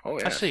says, "Oh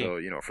yeah, so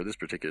for this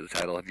particular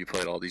title, have you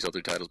played all these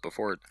other titles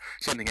before?"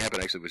 Same thing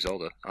happened actually with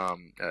Zelda.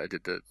 I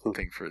did the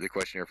thing for the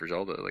questionnaire for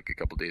Zelda like a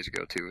couple days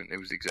ago too, and it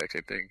was the exact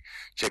same thing.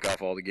 Check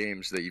off all the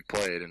games that you've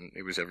played, and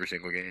it was every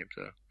single game.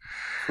 So,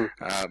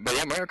 but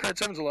yeah, Mario Kart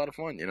 7 is a lot of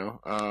fun.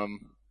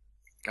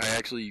 I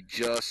actually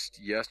just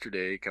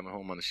yesterday, coming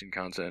home on the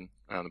Shinkansen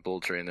on the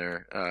bullet train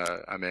there,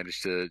 I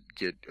managed to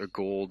get a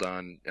gold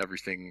on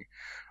everything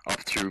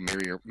up through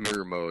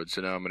mirror mode.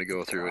 So now I'm going to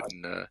go through it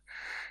and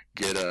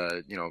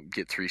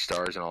get 3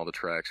 stars on all the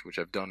tracks, which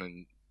I've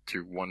done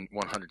through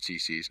 100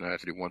 cc's. Now I have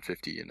to do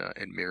 150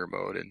 in mirror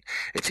mode, and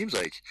it seems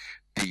like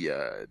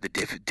the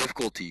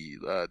difficulty,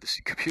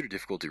 the computer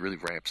difficulty really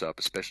ramps up,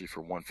 especially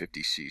for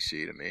 150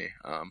 cc to me.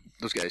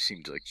 Those guys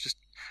seemed like just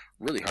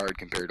really hard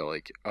compared to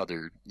like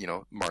other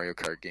Mario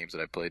Kart games that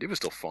I played. It was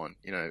still fun.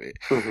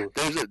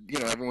 There's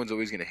everyone's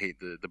always going to hate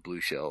the blue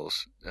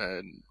shells,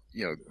 and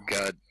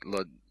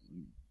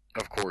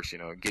of course,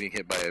 getting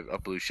hit by a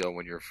blue shell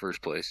when you're in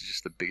first place is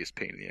just the biggest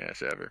pain in the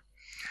ass ever.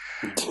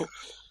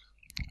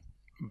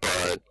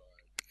 But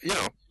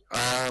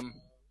I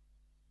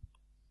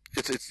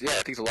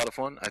think it's a lot of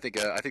fun. I think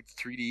the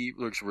 3D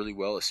looks really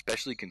well,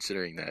 especially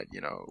considering that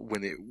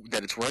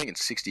that it's running in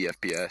 60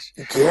 FPS.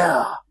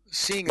 Yeah.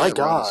 Seeing My that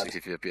run God. in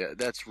 60 FPS,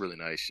 that's really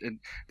nice. And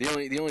the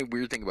only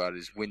weird thing about it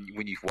is when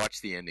you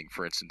watch the ending,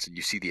 for instance, and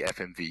you see the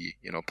FMV,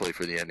 play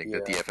for the ending,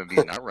 that the FMV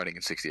is not running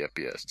in 60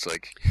 FPS. It's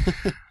like,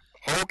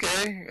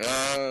 okay,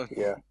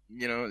 yeah.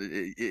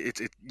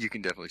 You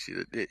can definitely see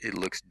that it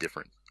looks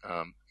different.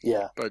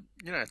 Yeah. But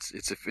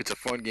it's a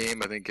fun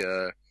game. I think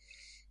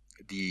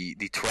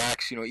the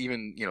tracks,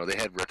 even they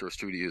had Retro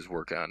Studios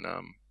work on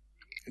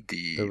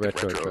the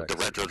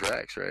retro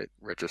tracks, right?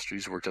 Retro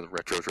Studios worked on the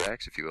retro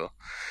tracks, if you will.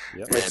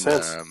 Yep. Makes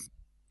sense.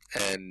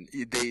 And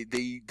they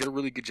did a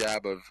really good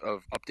job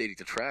of updating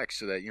the tracks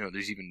so that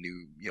there's even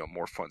new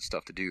more fun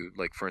stuff to do,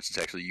 like for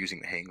instance actually using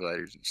the hang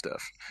gliders and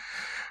stuff.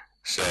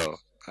 So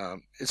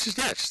it's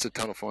just a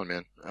ton of fun,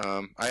 man.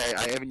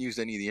 I haven't used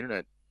any of the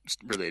internet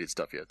related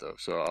stuff yet though,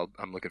 so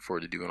I'm looking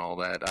forward to doing all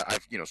that.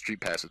 I've Street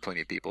Pass with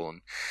plenty of people,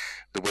 and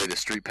the way the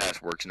Street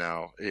Pass works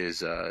now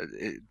is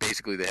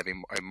basically they have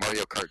a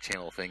Mario Kart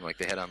channel thing like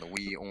they had on the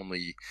Wii,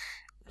 only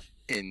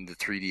in the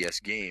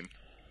 3DS game.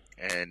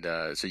 And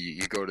so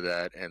you go to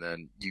that, and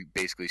then you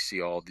basically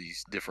see all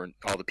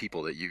the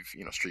people that you've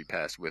Street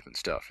Passed with and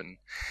stuff, and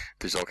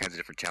there's all kinds of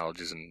different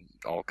challenges and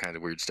all kinds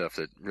of weird stuff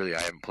that really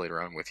I haven't played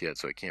around with yet,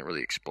 so I can't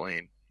really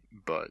explain.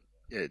 But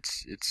it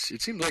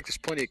seems like there's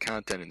plenty of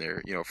content in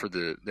there, for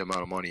the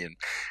amount of money. And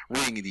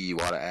reading the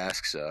Iwata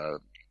Asks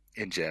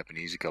in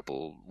Japanese a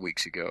couple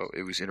weeks ago,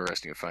 it was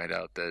interesting to find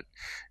out that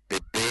they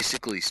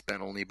basically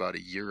spent only about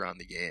a year on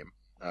the game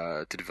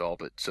to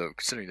develop it. So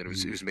considering that it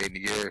was made in a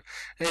year,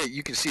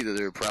 you can see that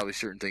there are probably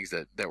certain things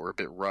that were a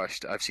bit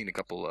rushed. I've seen a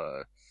couple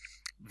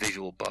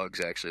visual bugs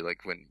actually,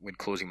 like when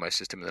closing my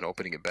system and then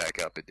opening it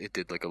back up, it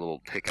did like a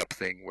little hiccup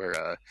thing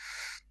where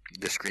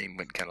the screen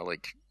went kind of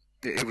like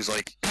it was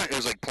like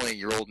playing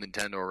your old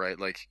Nintendo, right?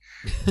 Like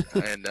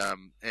and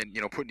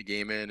putting the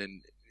game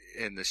in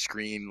and the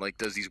screen like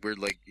does these weird,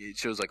 like it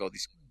shows like all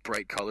these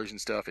bright colors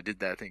and stuff. It did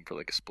that thing for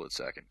like a split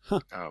second.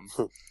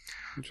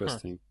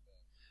 Interesting.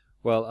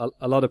 Well,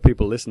 a lot of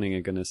people listening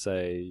are going to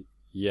say,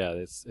 yeah,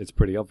 it's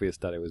pretty obvious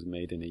that it was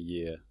made in a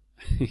year.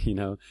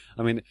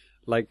 I mean,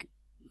 like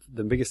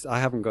the biggest, I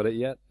haven't got it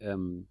yet.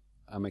 I'm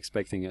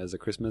expecting it as a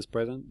Christmas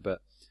present,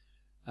 but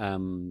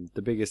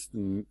the biggest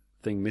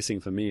thing missing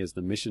for me is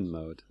the mission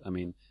mode. I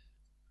mean,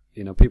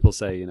 people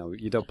say,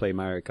 you don't play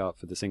Mario Kart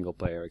for the single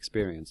player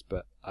experience,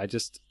 but I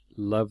just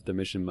love the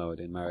mission mode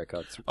in Mario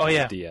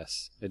Kart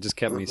DS. It just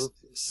kept me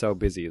so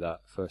busy that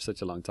for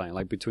such a long time,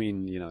 like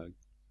between,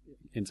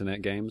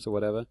 internet games or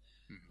whatever,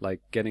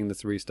 like getting the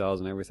 3 stars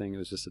and everything. It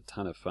was just a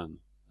ton of fun,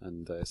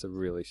 and it's a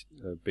really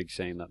big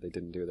shame that they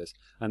didn't do this.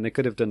 And they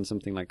could have done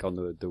something like on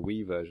the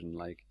Wii version,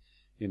 like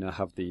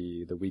have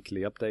the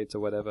weekly updates or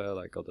whatever,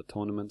 like, or the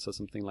tournaments or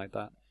something like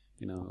that.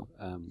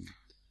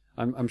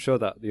 I'm sure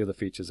that the other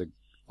features are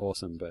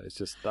awesome, but it's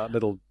just that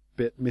little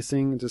bit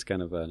missing, just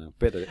kind of a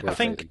bit irritating. I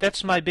think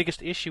that's my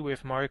biggest issue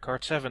with Mario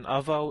Kart 7.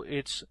 Although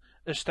it's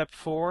a step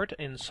forward,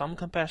 in some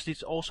capacity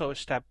it's also a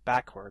step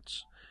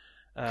backwards.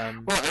 Well,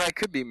 and I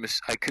could be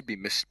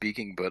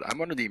misspeaking, but I'm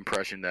under the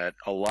impression that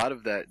a lot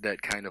of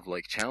that kind of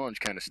like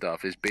challenge kind of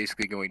stuff is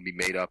basically going to be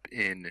made up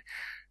in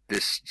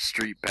this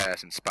Street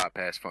Pass and Spot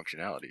Pass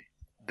functionality.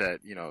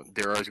 That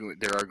there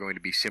are going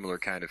to be similar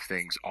kind of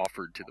things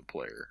offered to the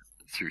player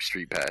through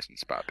Street Pass and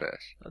Spot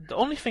Pass. The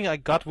only thing I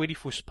got really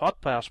for Spot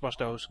Pass was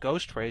those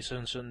ghost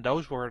races, and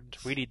those weren't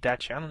really that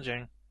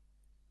challenging.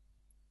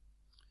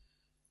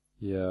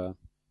 Yeah,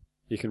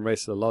 you can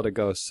race a lot of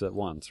ghosts at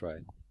once,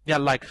 right? Yeah,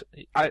 like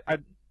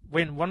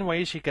one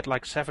way is you get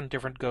like 7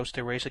 different ghosts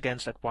to race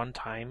against at one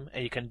time,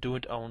 and you can do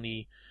it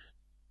a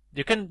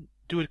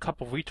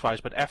couple of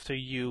retries, but after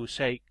you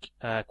say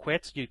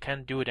quit, you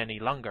can't do it any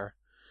longer,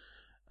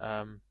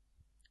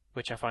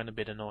 which I find a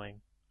bit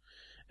annoying.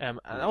 And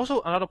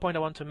also another point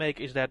I want to make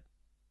is that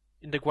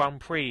in the Grand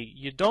Prix,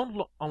 you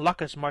don't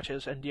unlock as much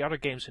as in the other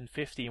games in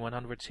 50 and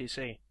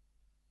 100cc.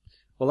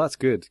 Well, that's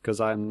good,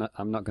 because I'm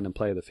not going to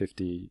play the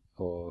 50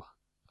 or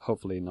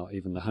hopefully not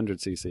even the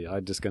 100cc.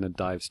 I'm just going to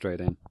dive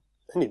straight in.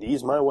 I need to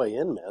ease my way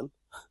in, man.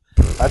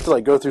 I have to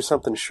like go through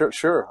something. Sure.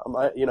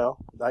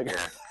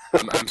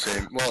 I'm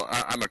saying, well,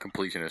 I'm a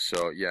completionist,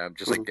 so yeah,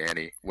 just like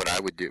Danny. What I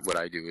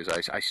do is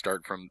I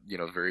start from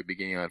the very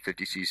beginning on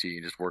 50cc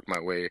and just work my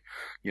way,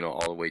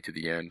 all the way to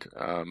the end.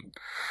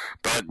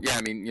 But yeah,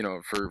 I mean,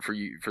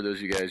 for those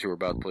of you guys who are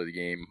about to play the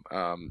game,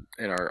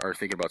 and are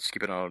thinking about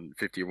skipping on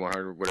 50 or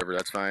 100, whatever,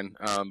 that's fine.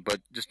 But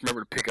just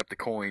remember to pick up the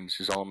coins.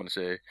 Is all I'm gonna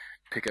say.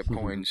 Pick up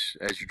coins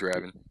as you're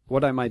driving.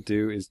 What I might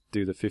do is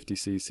do the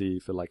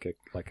 50cc for like a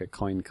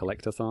coin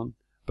collectathon,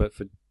 but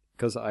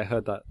because I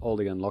heard that all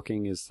the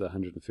unlocking is the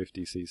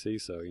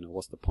 150cc, so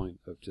what's the point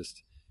of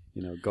just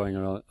going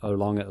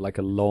along at like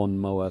a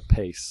lawnmower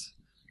pace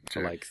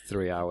for like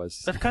 3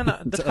 hours? That kind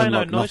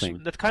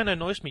of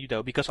annoys me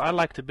though, because I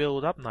like to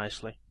build up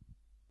nicely.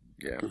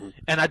 Yeah.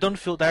 And I don't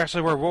feel there's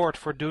a reward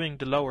for doing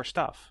the lower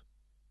stuff.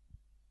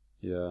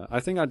 Yeah, I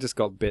think I just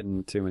got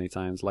bitten too many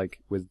times. Like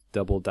with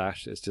Double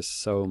Dash, it's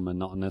just so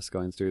monotonous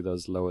going through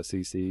those lower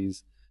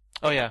CCs.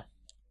 Oh yeah.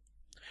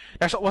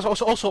 There was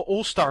also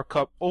All-Star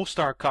Cup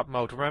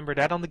mode. Remember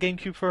that on the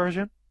GameCube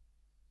version?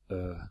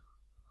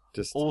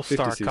 Just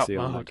All-Star 50cc Cup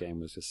on mode. that game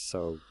was just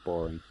so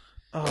boring.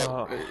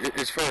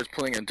 As far as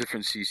playing on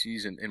different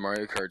CCs in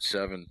Mario Kart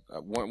 7,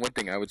 one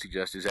thing I would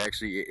suggest is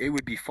actually it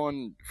would be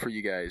fun for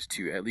you guys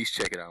to at least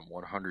check it on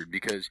 100,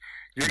 because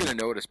you're going to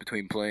notice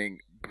between playing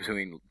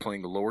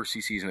the lower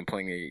CCs and then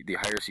playing the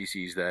higher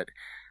CCs that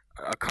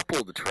a couple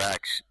of the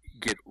tracks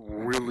get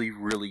really,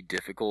 really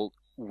difficult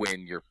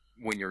when you're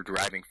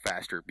driving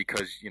faster,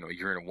 because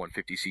you're in a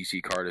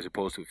 150cc card as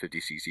opposed to a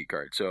 50cc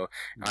card. So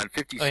on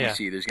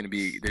 50cc, there's going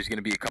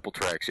to be a couple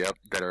tracks,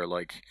 that are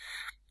like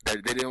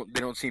they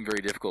don't seem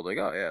very difficult. Like,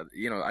 oh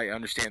yeah, I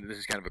understand that this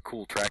is kind of a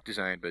cool track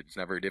design, but it's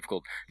not very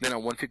difficult. Then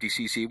on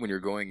 150cc, when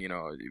you're going,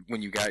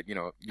 when you got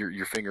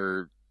your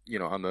finger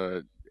on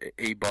the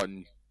A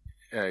button,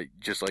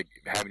 just like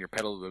having your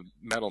pedal to the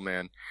metal,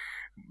 man,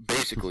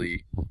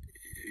 basically.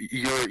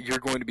 You're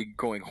going to be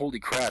going, holy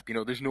crap,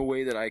 there's no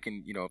way that I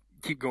can,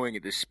 keep going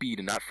at this speed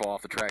and not fall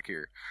off the track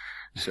here.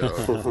 So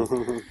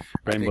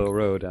Rainbow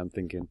Road, I'm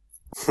thinking.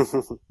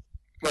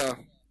 Well,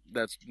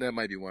 that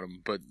might be one of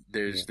them, but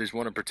there's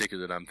one in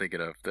particular that I'm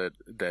thinking of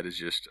that is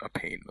just a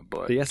pain in the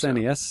butt. The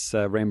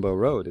SNES Rainbow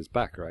Road is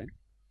back, right?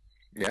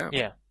 Yeah.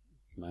 Yeah.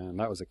 Man,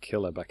 that was a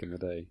killer back in the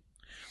day.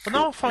 But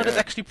now I find it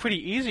actually pretty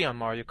easy on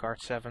Mario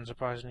Kart 7,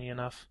 surprisingly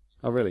enough.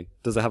 Oh, really?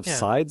 Does it have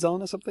sides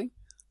on or something?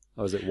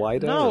 Or is it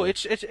wider? No, or?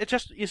 it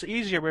just is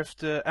easier with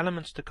the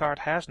elements the card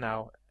has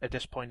now at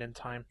this point in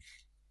time.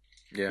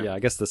 Yeah, I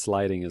guess the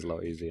sliding is a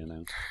lot easier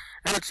now.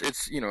 And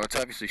it's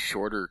obviously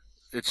shorter.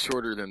 It's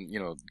shorter than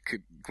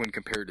when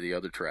compared to the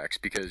other tracks,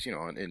 because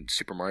in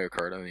Super Mario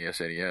Kart on the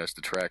SNES,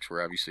 the tracks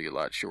were obviously a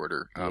lot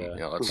shorter.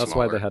 That's smaller.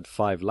 why they had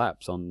 5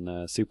 laps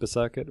on Super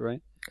Circuit,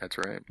 right? That's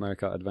right. Mario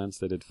Kart Advance,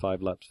 they did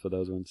 5 laps for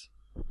those ones.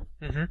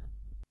 Mm-hmm.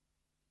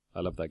 I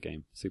love that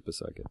game, Super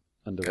Circuit.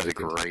 That's a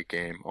great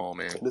game. Oh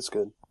man, it's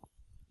good.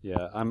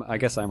 Yeah, I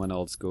guess I'm an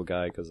old school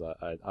guy because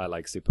I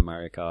like Super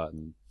Mario Kart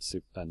and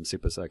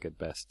Super Circuit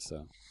best.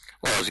 So.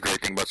 Well, that was a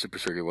great thing about Super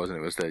Circuit, wasn't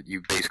it? Was that you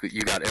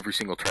got every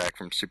single track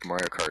from Super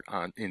Mario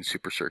Kart in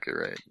Super Circuit,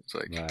 right? It's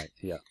like right,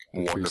 yeah,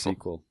 wonderful. Free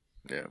sequel.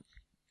 Yeah,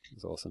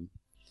 it's awesome.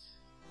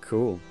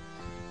 Cool.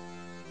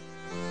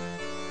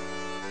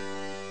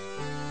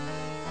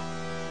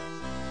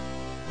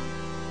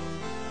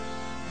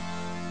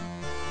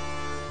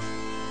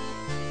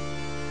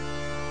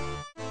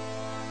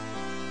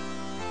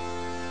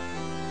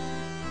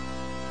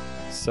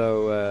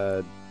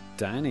 So,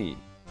 Danny.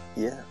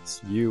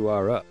 Yes. You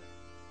are up.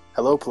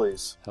 Hello,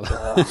 please.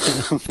 Hello.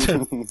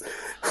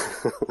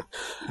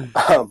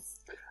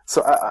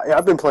 So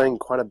I've been playing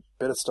quite a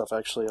bit of stuff,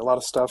 actually. A lot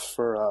of stuff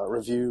for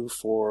review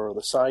for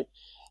the site.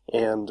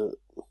 And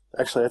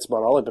actually, that's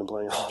about all I've been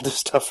playing. All this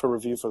stuff for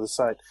review for the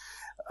site.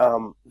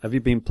 Have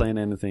you been playing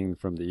anything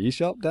from the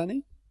eShop,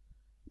 Danny?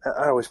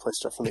 I always play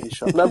stuff from the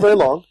eShop. Not very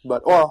long,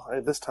 but, well,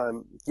 this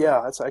time,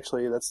 yeah, it's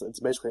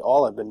basically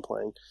all I've been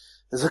playing.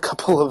 There's a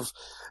couple of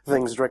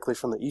things directly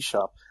from the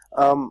eShop.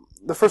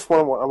 The first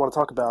one I want to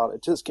talk about,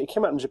 it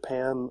came out in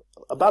Japan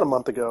about a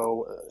month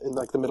ago, in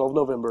like the middle of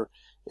November.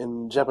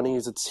 In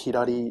Japanese, it's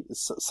Hirari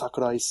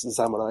Sakura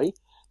Zamurai.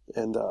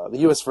 And the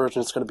US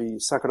version is going to be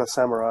Sakura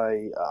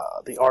Samurai,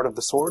 The Art of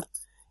the Sword.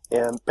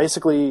 And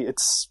basically,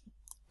 it's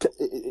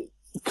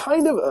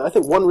kind of, I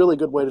think one really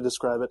good way to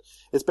describe it,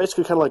 it's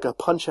basically kind of like a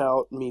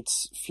Punch-Out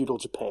meets feudal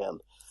Japan.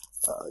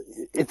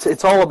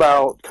 It's all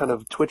about kind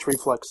of twitch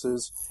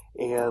reflexes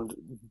and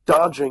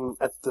dodging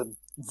at the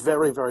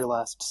very, very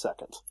last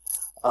second.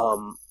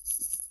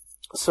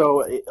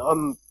 So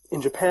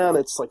in Japan,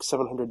 it's like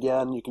 700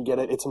 yen. You can get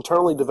it. It's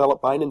internally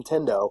developed by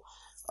Nintendo,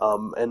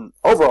 and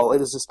overall,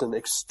 it is just an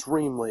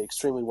extremely,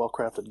 extremely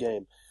well-crafted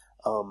game.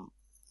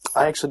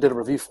 I actually did a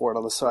review for it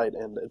on the site,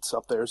 and it's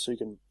up there, so you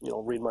can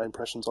read my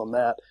impressions on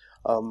that.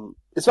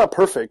 It's not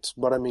perfect,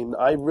 but I mean,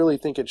 I really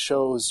think it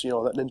shows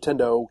that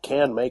Nintendo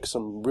can make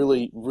some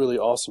really, really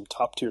awesome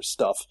top-tier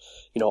stuff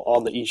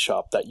on the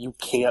eShop that you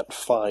can't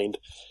find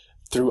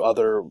through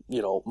other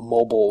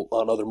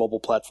on other mobile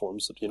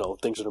platforms.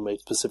 Things that are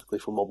made specifically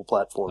for mobile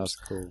platforms.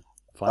 That's cool.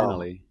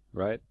 Finally,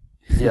 right?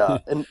 Yeah,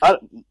 and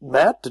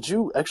Matt, did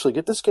you actually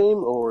get this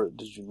game or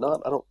did you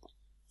not?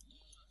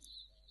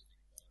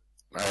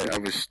 I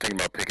was thinking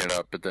about picking it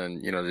up, but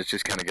then, it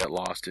just kind of got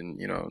lost in,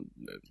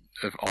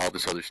 of all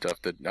this other stuff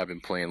that I've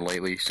been playing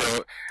lately.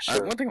 So,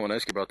 Sure. one thing I want to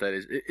ask you about that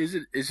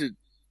is it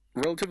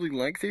relatively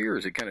lengthy or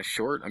is it kind of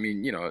short? I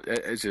mean,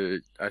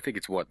 I think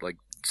it's like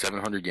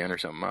 700 yen or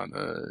something on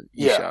the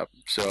eShop.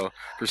 So,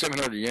 for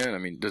 700 yen, I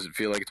mean, does it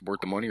feel like it's worth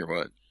the money or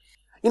what?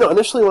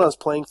 Initially when I was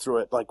playing through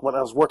it, like when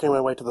I was working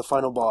my way to the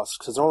final boss,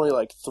 because there's only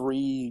like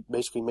 3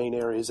 basically main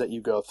areas that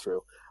you go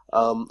through.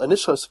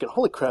 Initially I was thinking,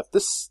 holy crap,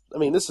 this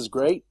is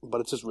great,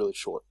 but it's just really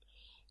short.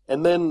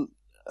 And then,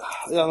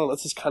 I don't know,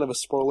 this is kind of a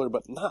spoiler,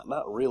 but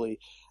not really.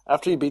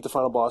 After you beat the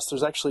final boss,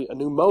 there's actually a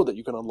new mode that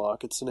you can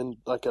unlock. It's oh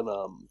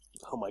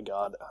my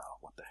god,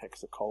 what the heck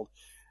is it called?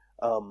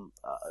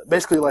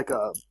 Basically like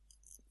a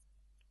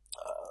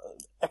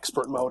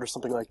expert mode or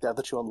something like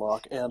that you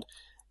unlock, and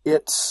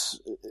it's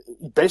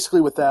basically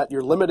with that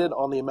you're limited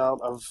on the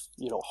amount of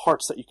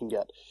hearts that you can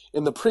get.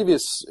 In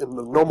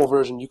the normal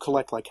version, you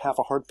collect like half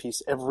a heart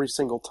piece every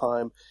single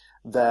time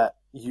that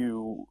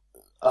you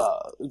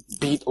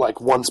beat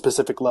like one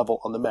specific level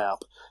on the map.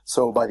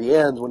 So by the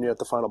end, when you're at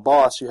the final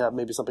boss, you have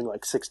maybe something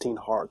like 16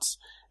 hearts,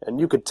 and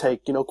you could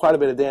take quite a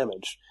bit of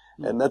damage.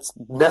 And that's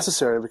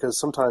necessary because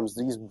sometimes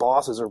these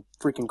bosses are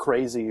freaking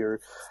crazy, or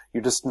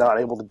you're just not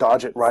able to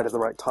dodge it right at the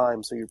right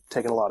time, so you're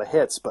taking a lot of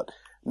hits. But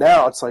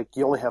now it's like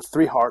you only have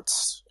 3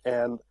 hearts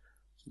and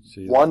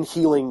 1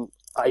 healing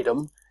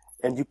item,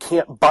 and you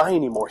can't buy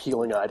any more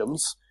healing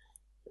items.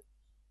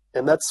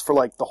 And that's for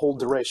like the whole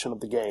duration of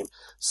the game.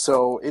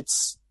 So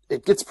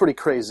it gets pretty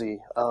crazy,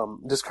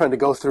 just trying to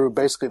go through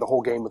basically the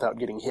whole game without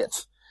getting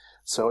hit.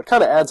 So it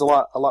kind of adds a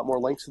lot more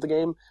length to the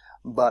game,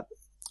 but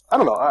I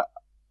don't know.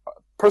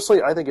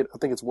 Personally, I think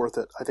it's worth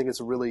it. I think it's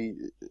a really,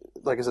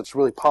 like I said, it's a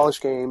really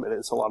polished game, and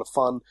it's a lot of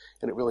fun,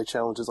 and it really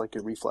challenges like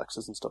your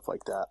reflexes and stuff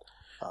like that.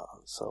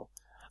 So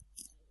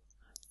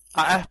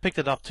I've picked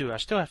it up too. I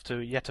still have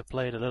yet to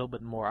play it a little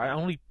bit more. I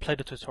only played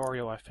the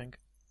tutorial, I think.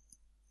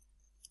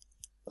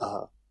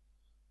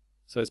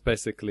 So it's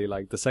basically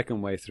like the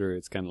second way through.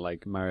 It's kind of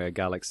like Mario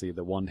Galaxy,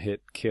 the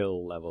one-hit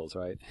kill levels,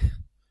 right?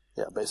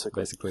 Yeah,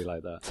 basically. Basically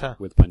like that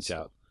with Punch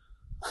Out.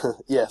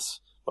 Yes,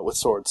 but with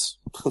swords.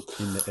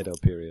 In the Edo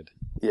period.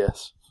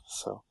 Yes.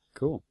 So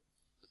cool.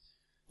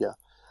 Yeah.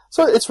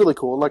 So it's really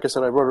cool. And like I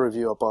said, I wrote a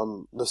review up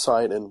on the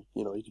site, and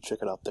you can check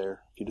it out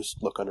there. If you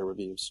just look under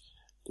reviews,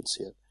 you can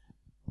see it.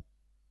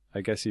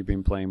 I guess you've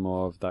been playing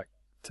more of that.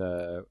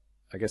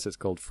 I guess it's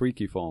called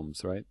Freaky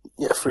Forms, right?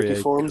 Yeah, Freaky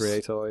Forms.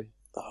 Creatoy.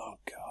 Oh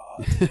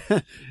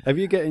God. Have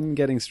you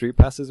getting street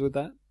passes with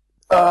that?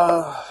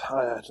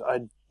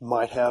 I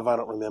might have. I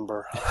don't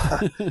remember.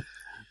 I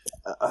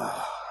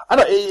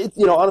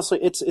don't. Honestly,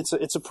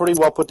 it's a pretty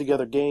well put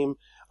together game.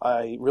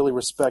 I really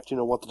respect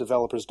what the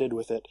developers did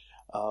with it.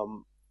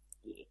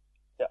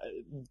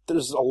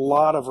 There's a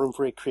lot of room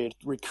for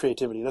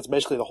creativity. That's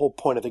basically the whole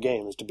point of the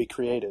game, is to be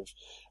creative.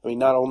 I mean,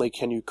 not only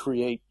can you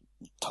create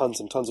tons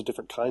and tons of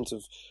different kinds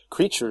of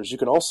creatures, you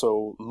can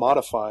also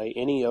modify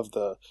any of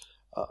the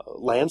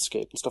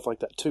landscape and stuff like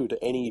that too to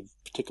any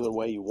particular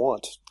way you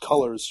want.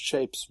 Colors,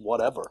 shapes,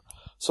 whatever.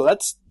 So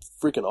that's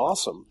freaking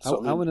awesome.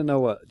 So, I want to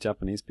know what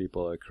Japanese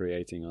people are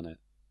creating on it.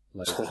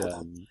 Like,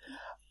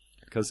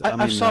 because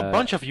I saw a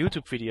bunch of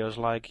YouTube videos.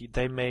 Like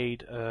they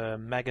made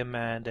Mega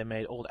Man, they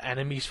made old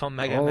enemies from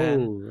Mega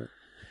Man.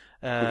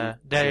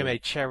 They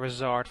made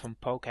Charizard from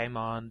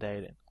Pokemon.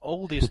 They did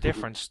all these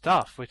different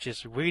stuff, which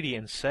is really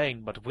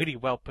insane, but really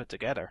well put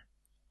together.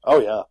 Oh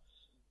yeah.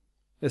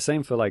 The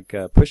same for like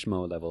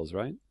Pushmo levels,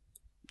 right?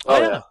 Oh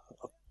yeah.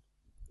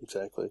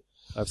 Exactly.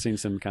 I've seen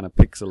some kind of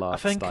pixel art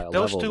style levels. I think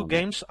those 2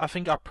 games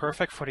are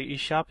perfect for the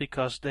eShop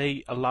because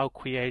they allow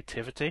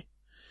creativity.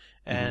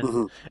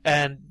 And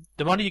and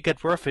the money you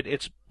get worth it,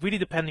 it's really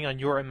depending on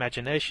your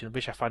imagination,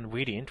 which I find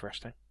really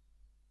interesting.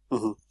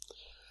 Mm-hmm.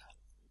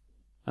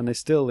 And they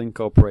still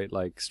incorporate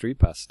like Street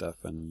Pass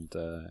stuff and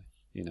or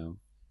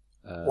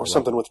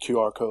something with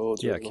QR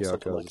codes. Yeah, or QR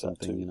something codes like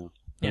or something.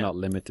 They're not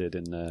limited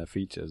in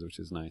features, which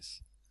is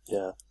nice.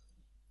 Yeah.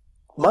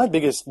 My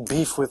biggest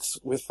beef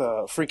with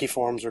Freaky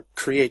Forms or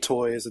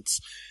Creatoy, as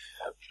it's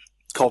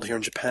called here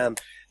in Japan,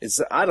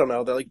 is I don't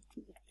know. They're like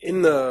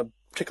in the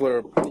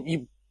particular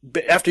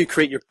after you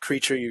create your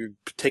creature, you're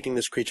taking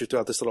this creature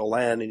throughout this little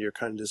land, and you're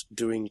kind of just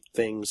doing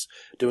things,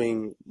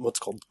 doing what's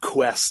called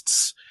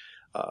quests,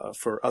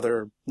 for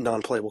other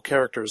non-playable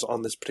characters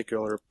on this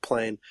particular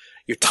plane.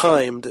 You're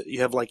timed.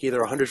 You have like either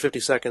 150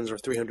 seconds or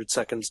 300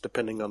 seconds,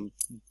 depending on,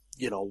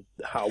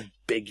 how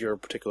big your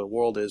particular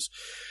world is.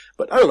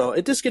 But I don't know.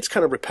 It just gets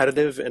kind of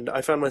repetitive, and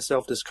I found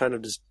myself just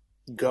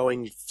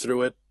going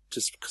through it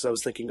just because I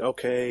was thinking,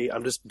 okay,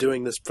 I'm just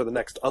doing this for the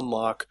next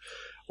unlock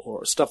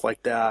or stuff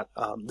like that.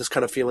 Just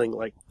kind of feeling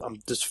like I'm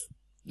just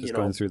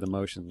going through the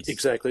motions.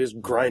 Exactly. Just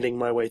grinding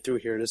my way through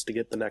here just to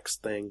get the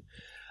next thing.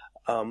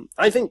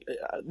 I think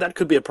that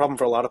could be a problem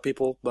for a lot of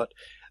people, but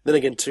then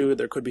again, too,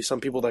 there could be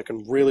some people that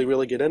can really,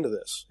 really get into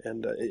this.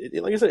 And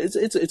like I said,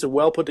 it's a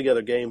well put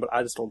together game, but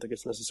I just don't think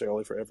it's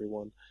necessarily for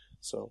everyone.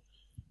 So,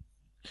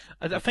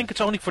 I think it's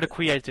only for the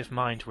creative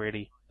mind,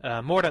 really.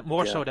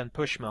 More so than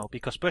Pushmo,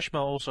 because Pushmo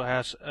also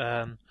has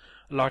a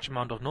large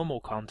amount of normal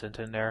content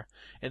in there.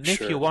 And if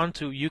you want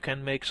to, you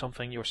can make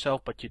something yourself,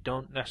 but you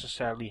don't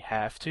necessarily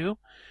have to.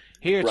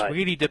 Here, it's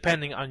really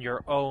depending on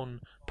your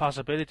own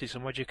possibilities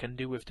and what you can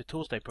do with the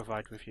tools they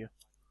provide with you.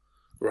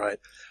 Right.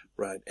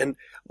 And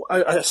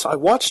I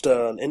watched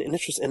an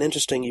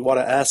interesting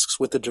Iwata Asks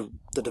with the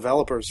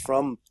developers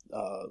from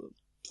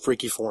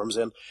Freaky Forms,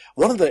 and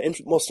one of the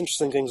most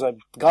interesting things I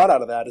got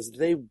out of that is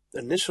they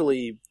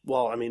initially,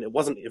 it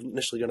wasn't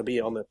initially going to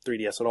be on the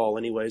 3DS at all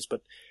anyways,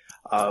 but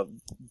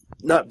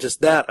not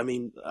just that,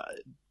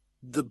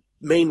 the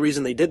main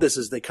reason they did this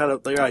is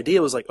their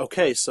idea was like,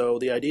 okay, so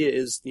the idea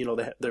is,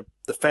 the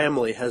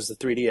family has the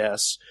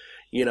 3DS,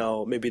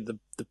 maybe the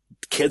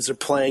kids are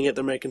playing it,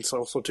 they're making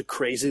all sorts of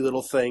crazy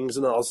little things,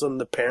 and all of a sudden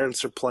the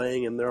parents are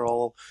playing and they're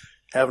all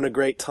having a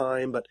great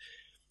time. But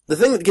the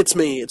thing that gets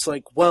me, it's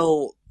like,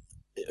 well,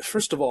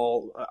 first of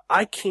all,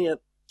 I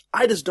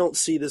just don't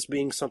see this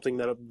being something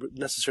that would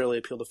necessarily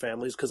appeal to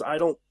families, because I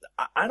don't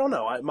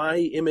know. My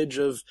image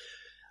of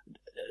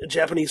a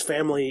Japanese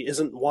family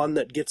isn't one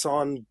that gets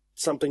on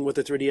something with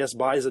the 3DS,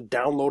 buys a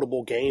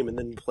downloadable game, and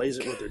then plays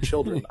it with their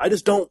children. I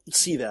just don't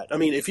see that.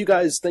 If you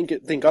guys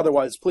think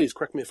otherwise, please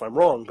correct me if I'm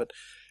wrong, but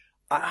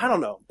I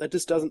don't know. That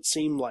just doesn't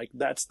seem like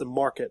that's the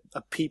market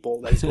of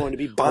people that is going to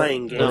be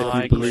buying games. No,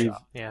 I agree.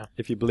 Yeah.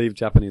 If you believe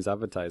Japanese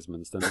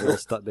advertisements, then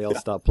they all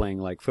start playing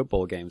like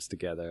football games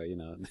together, in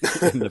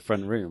the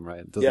front room,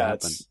 right? It doesn't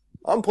happen.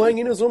 I'm playing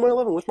Inazuma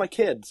 11 with my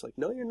kids. Like,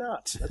 no, you're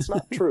not. That's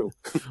not true.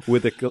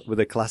 with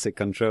a classic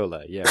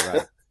controller, yeah,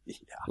 right. Yeah.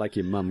 Like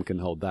your mum can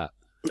hold that.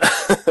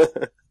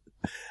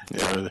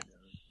 Yeah.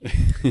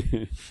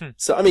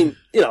 So nothing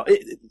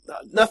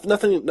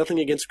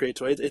against Great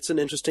Toy. It's an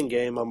interesting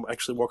game. I'm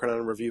actually working on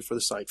a review for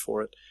the site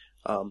for it.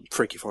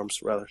 Freaky Forms,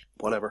 rather,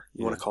 whatever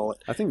you want to call it.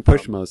 I think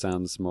Pushmo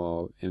sounds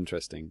more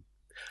interesting.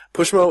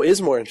 Pushmo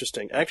is more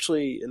interesting,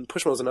 actually. And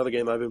Pushmo is another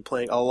game I've been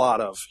playing a lot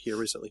of here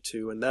recently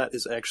too, and that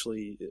is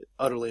actually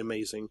utterly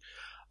amazing.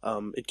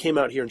 It came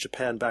out here in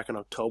Japan back in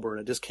October,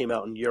 and it just came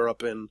out in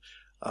Europe and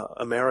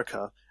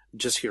America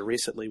just here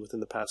recently,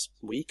 within the past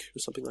week or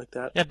something like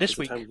that. Yeah, this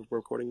week. The time we're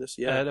recording this.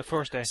 Yeah, the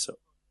first day. So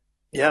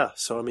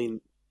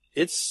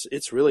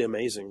it's really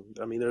amazing.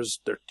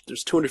 There's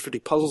 250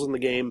 puzzles in the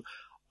game.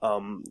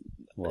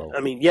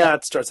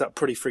 It starts out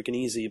pretty freaking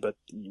easy, but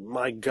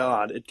my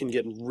God, it can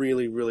get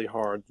really, really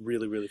hard,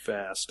 really, really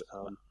fast.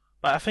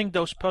 But I think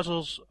those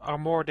puzzles are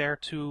more there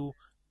to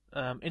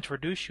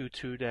introduce you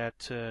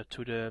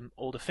to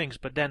all the things,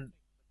 but then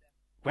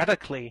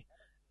radically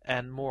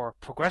and more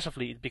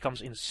progressively, it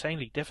becomes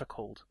insanely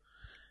difficult.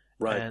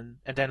 Right. And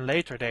then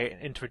later they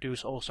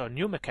introduce also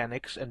new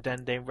mechanics, and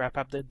then they wrap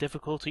up the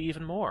difficulty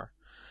even more.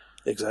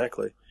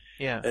 Exactly.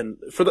 Yeah. And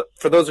for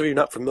those of you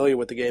not familiar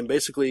with the game,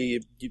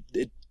 basically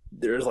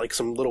there's like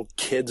some little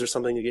kids or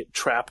something that get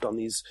trapped on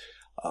these,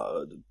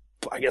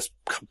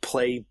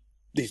 play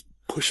these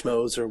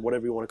pushmos or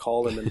whatever you want to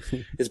call them, and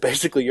it's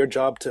basically your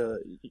job to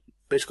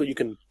you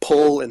can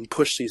pull and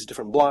push these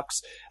different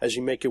blocks as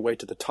you make your way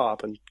to the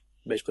top, and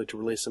basically to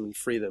release them and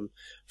free them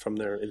from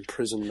their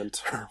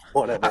imprisonment or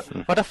whatever.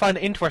 What I find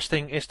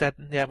interesting is that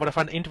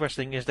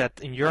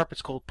in Europe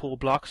it's called pull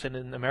blocks, and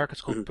in America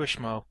it's called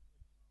pushmo.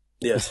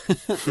 Yes.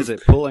 Is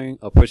it pulling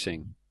or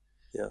pushing?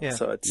 Yeah.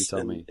 So it's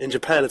in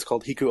Japan it's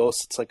called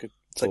hikuos. It's like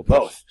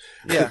both.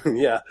 Yeah.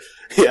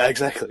 yeah,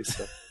 exactly.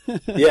 So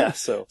yeah,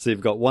 so you've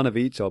got one of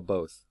each or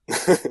both.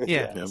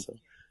 Yeah. So.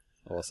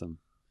 Awesome.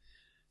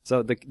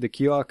 So the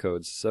QR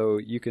codes, so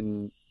you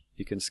can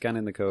scan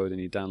in the code and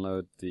you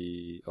download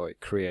it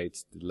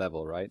creates the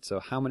level, right? So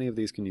how many of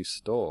these can you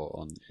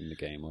store in the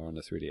game or on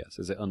the 3DS?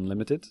 Is it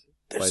unlimited?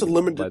 There's a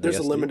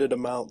limited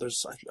amount.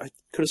 I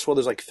could have sworn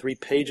there's like 3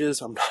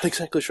 pages. I'm not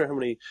exactly sure how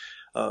many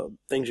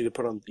things you could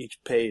put on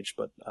each page,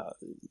 but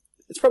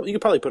you could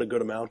probably put a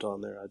good amount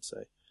on there, I'd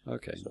say.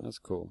 Okay, so. That's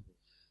cool.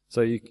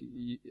 So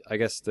I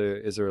guess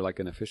is there like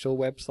an official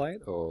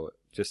website, or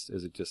is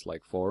it just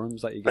like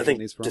forums that you get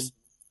these from? Just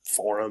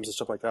forums and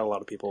stuff like that. A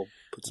lot of people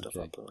put stuff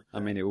up. Like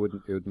that. It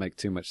would make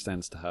too much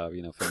sense to have,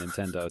 for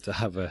Nintendo to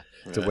have a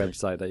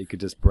website that you could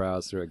just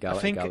browse through a gallery.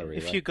 I think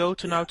if you go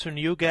to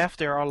NewGaf,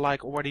 there are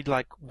already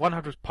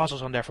 100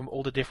 puzzles on there from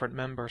all the different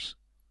members.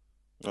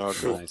 Oh,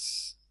 cool.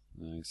 Nice.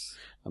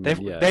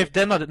 They've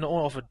done that in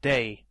all of a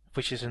day,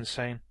 which is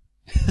insane.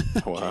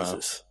 Wow.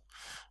 Jesus.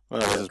 Well,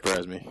 that doesn't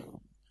surprise me.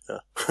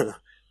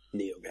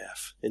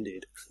 NeoGAF,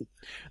 indeed.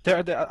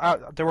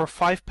 There were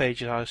 5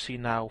 pages I see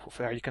now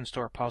where you can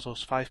store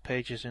puzzles. 5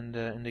 pages in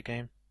the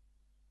game.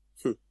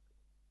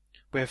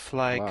 With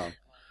like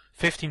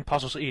 15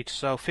 puzzles each.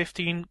 So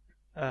 15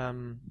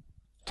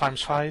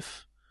 times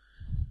 5,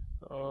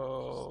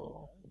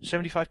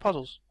 75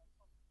 puzzles.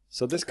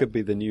 So this could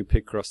be the new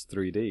Picross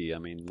 3D. I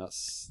mean,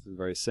 that's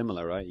very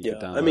similar, right? You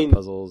could download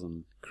puzzles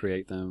and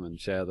create them and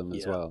share them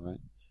as well, right?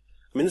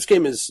 I mean, this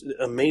game is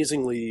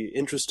amazingly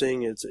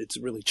interesting. It's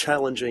really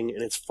challenging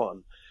and it's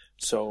fun.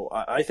 So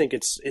I think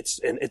it's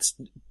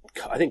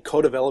I think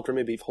co-developed or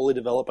maybe wholly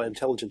developed by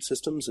Intelligent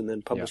Systems and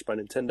then published by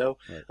Nintendo.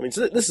 Right. I mean,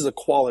 so this is a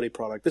quality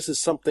product. This is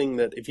something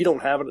that if you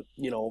don't have it,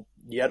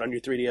 yet on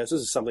your 3DS, this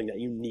is something that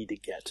you need to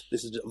get.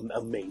 This is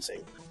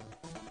amazing.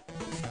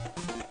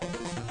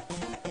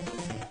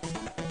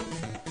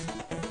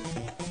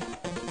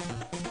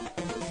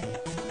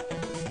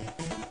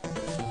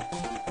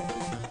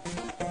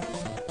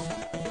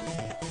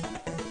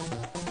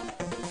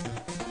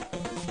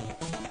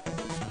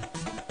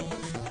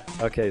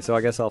 Okay, so I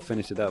guess I'll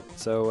finish it up.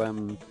 So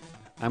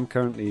I'm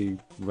currently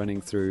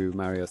running through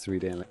Mario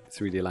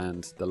 3D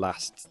Land, the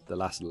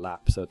last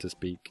lap, so to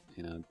speak.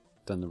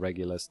 Done the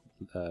regular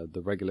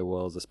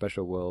worlds, the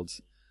special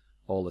worlds,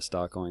 all the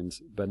star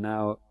coins. But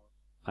now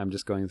I'm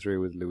just going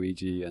through with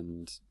Luigi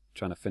and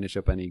trying to finish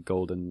up any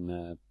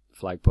golden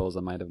flagpoles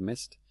I might have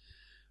missed.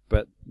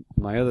 But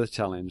my other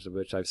challenge,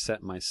 which I've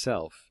set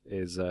myself,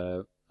 is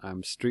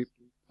I'm street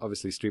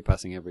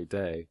passing every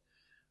day,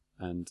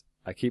 and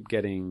I keep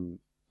getting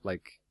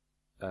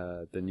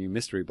the new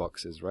mystery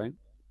boxes, right?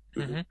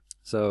 Mm-hmm.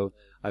 So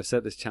I've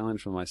set this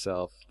challenge for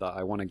myself that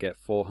I want to get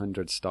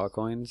 400 star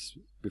coins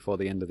before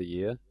the end of the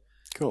year.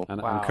 Cool. And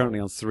I'm currently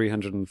on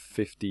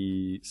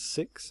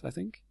 356, I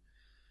think.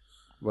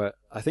 Well,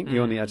 I think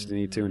you only actually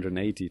need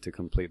 280 to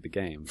complete the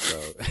game.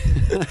 So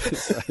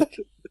it's like,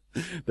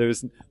 there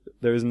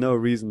is no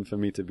reason for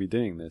me to be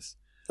doing this.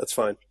 That's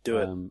fine. Do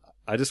it.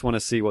 I just want to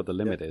see what the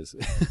limit is.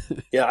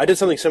 Yeah, I did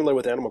something similar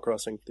with Animal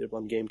Crossing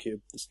on GameCube.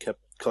 Just kept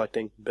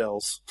collecting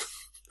bells.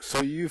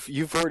 So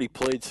you've already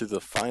played to the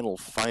final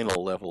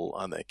level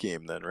on that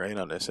game then, right?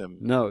 On SM?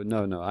 No.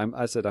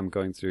 I said I'm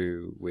going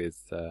through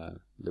with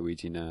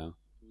Luigi now.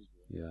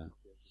 Yeah.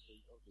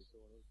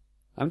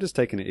 I'm just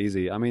taking it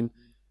easy. I mean,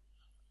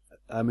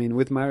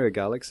 with Mario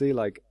Galaxy,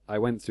 I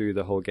went through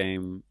the whole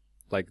game,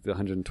 the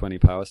 120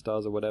 power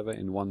stars or whatever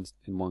in one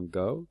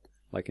go,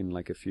 in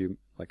a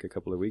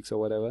couple of weeks or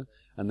whatever,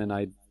 and then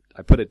I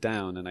put it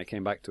down and I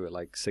came back to it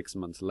 6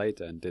 months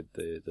later and did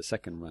the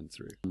second run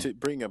through. To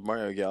bring up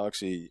Mario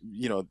Galaxy,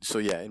 so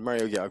yeah, in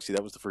Mario Galaxy,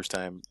 that was the first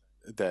time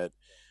that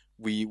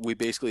we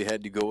basically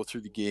had to go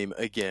through the game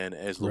again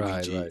as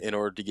Luigi in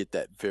order to get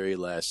that very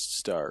last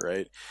star,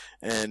 right?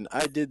 And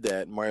I did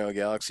that in Mario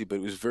Galaxy, but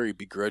it was very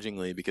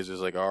begrudgingly because it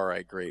was all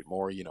right, great,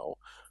 more,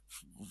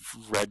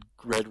 red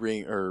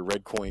ring or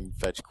red coin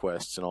fetch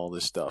quests and all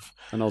this stuff.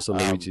 And also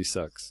Luigi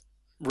sucks.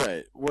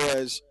 Right.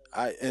 Whereas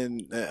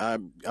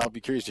I'll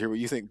be curious to hear what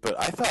you think, but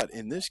I thought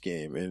in this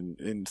game,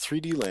 in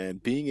 3D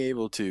Land, being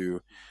able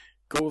to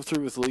go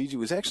through with Luigi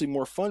was actually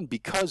more fun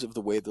because of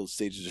the way those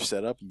stages are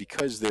set up, and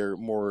because they're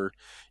more,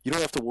 you don't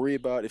have to worry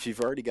about if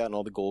you've already gotten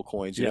all the gold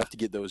coins, you don't have to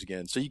get those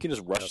again. So you can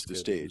just rush the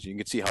stage, and you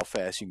can see how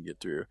fast you can get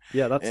through.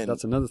 Yeah,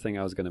 that's another thing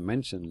I was going to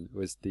mention,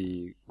 was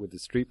with the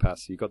Street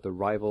Pass, you got the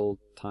rival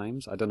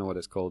times. I don't know what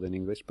it's called in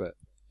English, but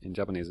in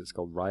Japanese it's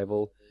called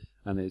rival,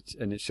 and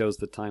it shows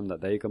the time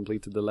that they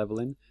completed the level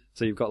in.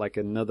 So you've got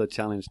another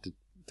challenge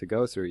to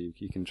go through.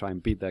 You can try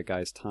and beat that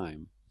guy's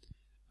time.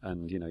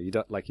 And, you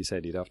don't, like you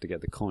said, you'd have to get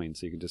the coin,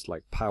 so you can just,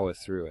 power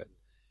through it,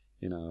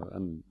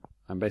 and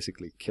I'm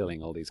basically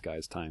killing all these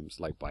guys' times,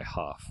 by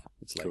half.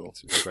 It's cool.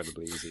 It's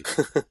incredibly easy.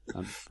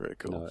 Very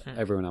cool.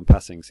 Everyone I'm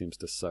passing seems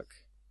to suck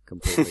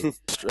completely.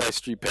 I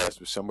street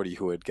passed with somebody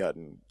who had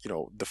gotten,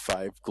 the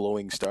 5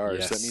 glowing stars.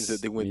 Yes, that means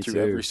that they went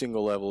through every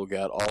single level,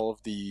 got all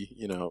of the,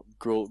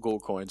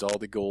 gold coins, all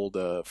the gold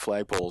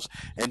flagpoles,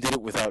 and did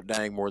it without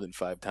dying more than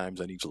 5 times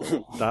on each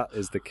level. That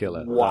is the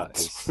killer. What? That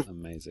is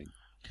amazing.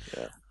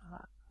 Yeah.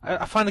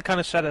 I find it kind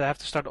of sad that I have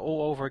to start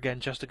all over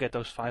again just to get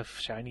those 5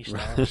 shiny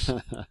stars.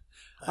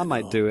 I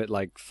might do it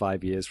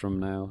 5 years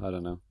from now. I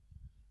don't know.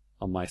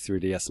 On my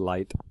 3DS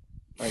Lite.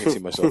 I can see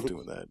myself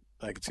doing that.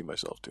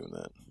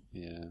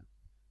 Yeah.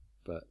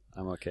 But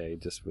I'm okay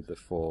just with the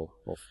 4.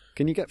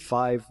 Can you get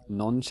 5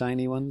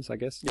 non-shiny ones, I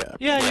guess? Yeah.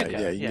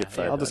 Yeah, you get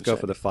 5 I'll just go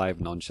for the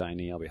 5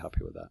 non-shiny. I'll be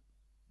happy with that.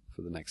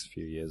 For the next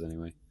few years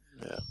anyway.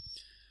 Yeah.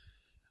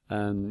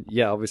 And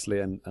yeah, obviously,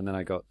 and then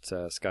I got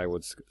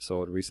Skyward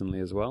Sword recently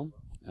as well.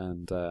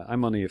 And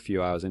I'm only a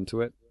few hours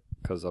into it,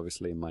 because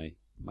obviously my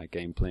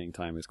game playing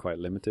time is quite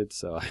limited,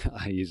 so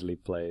I usually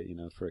play,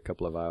 for a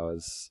couple of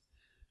hours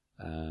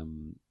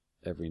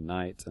every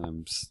night, and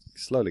I'm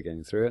slowly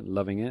getting through it,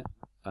 loving it,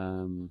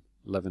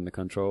 loving the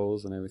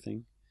controls and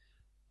everything.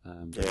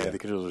 The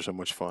controls are so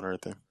much fun,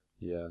 aren't they?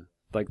 Yeah.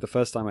 The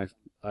first time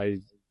I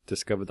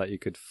discovered that you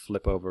could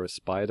flip over a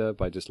spider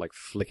by just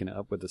flicking it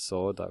up with the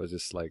sword, that was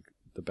just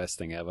the best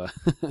thing ever.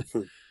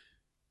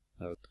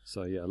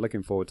 So yeah,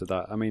 looking forward to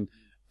that. I mean,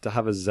 to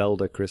have a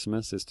Zelda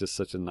Christmas is just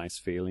such a nice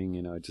feeling,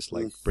 just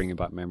like bringing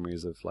back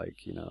memories of like,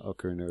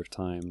 Ocarina of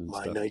Time and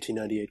My stuff.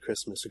 1998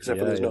 Christmas, except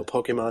for there's no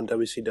Pokemon,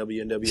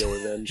 WCW, and WO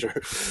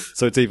Avenger.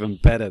 So it's even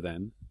better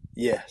then.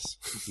 Yes.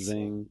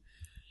 Zing.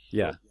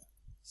 Yeah.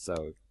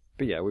 So,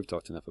 but yeah, we've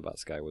talked enough about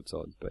Skyward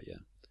Sword, but yeah.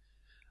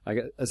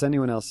 Has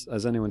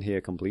anyone here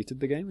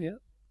completed the game yet?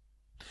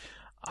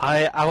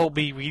 I will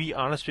be really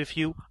honest with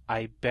you.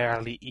 I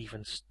barely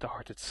even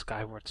started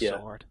Skyward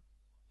Sword.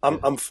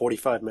 I'm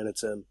 45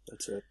 minutes in.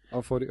 That's it.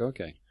 Oh, 40.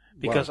 Okay.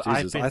 Because wow,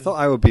 I thought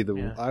I would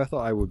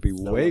be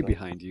way No.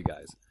 behind you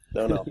guys.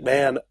 No.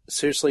 Man,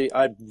 seriously,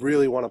 I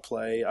really want to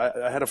play.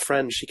 I had a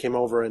friend, she came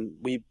over and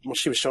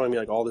she was showing me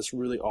like all this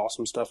really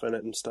awesome stuff in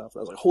it and stuff. And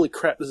I was like, holy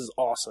crap, this is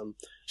awesome.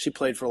 She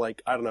played for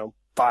like, I don't know,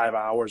 5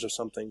 hours or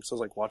something. So I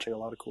was like watching a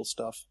lot of cool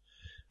stuff.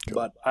 Cool.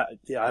 But I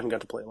haven't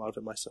got to play a lot of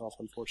it myself,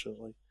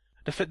 unfortunately.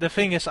 The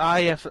thing is,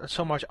 I have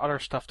so much other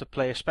stuff to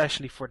play,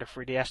 especially for the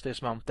 3DS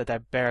this month, that I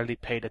barely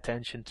paid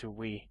attention to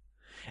Wii.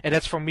 And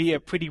that's for me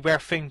a pretty rare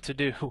thing to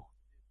do.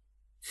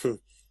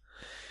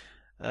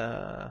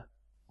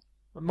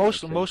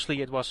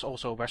 Mostly it was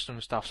also Western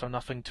stuff, so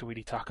nothing to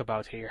really talk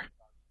about here.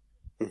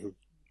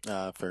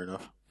 Fair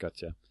enough.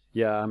 Gotcha.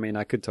 Yeah, I mean,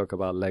 I could talk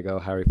about Lego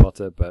Harry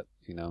Potter, but,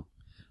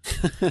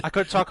 I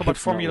could talk about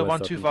Formula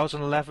 1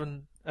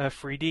 2011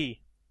 3D,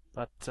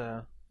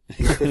 but...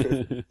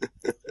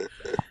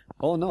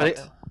 Or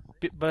not.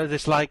 But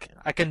it's like,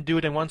 I can do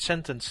it in one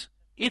sentence.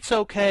 It's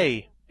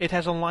okay. It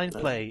has online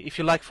play. If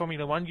you like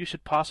Formula 1, you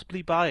should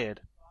possibly buy it.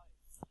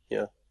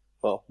 Yeah.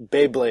 Well,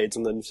 Beyblades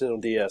on the Nintendo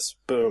DS.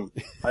 Boom.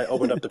 I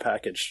opened up the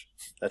package.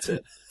 That's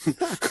it.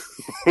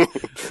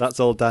 That's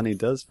all Danny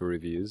does for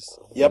reviews.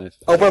 Yep.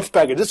 Open up the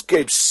package. This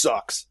game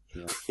sucks.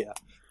 Yeah.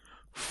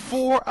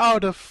 4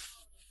 out of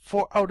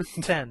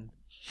 10.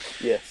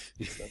 Yes.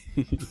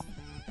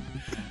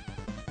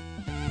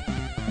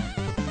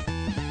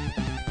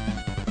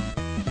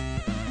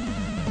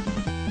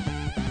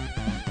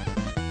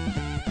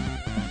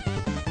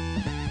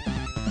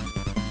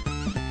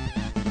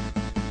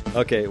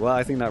 Okay, well,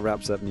 I think that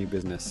wraps up new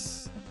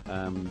business.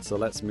 So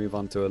let's move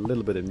on to a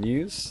little bit of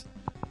news.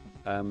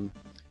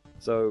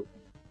 So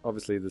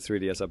obviously the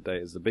 3DS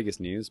update is the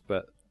biggest news,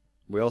 but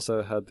we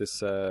also had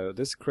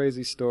this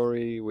crazy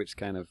story which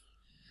kind of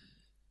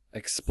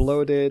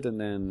exploded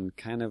and then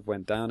kind of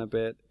went down a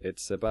bit.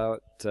 It's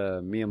about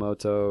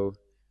Miyamoto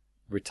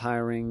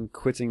retiring,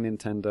 quitting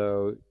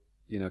Nintendo,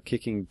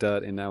 kicking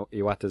dirt in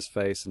Iwata's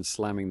face and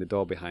slamming the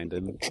door behind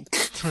him.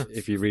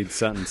 If you read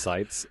certain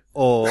sites,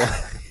 or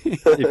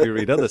if you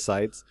read other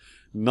sites,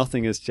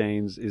 nothing has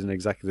changed, is in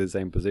exactly the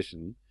same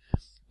position.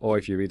 Or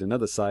if you read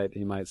another site,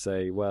 he might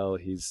say, well,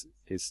 he's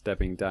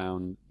stepping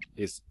down,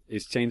 is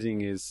changing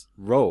his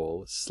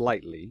role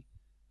slightly,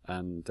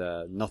 and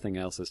nothing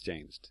else has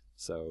changed.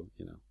 So,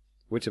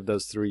 which of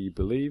those three you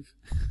believe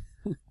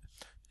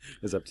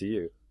is up to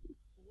you.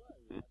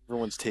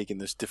 Everyone's taking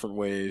this different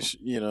ways,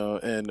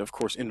 and of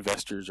course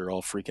investors are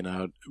all freaking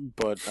out.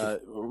 But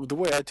the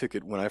way I took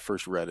it when I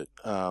first read it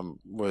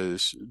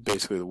was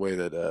basically the way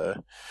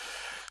that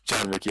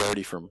John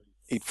Ricciardi from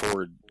 8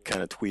 Forward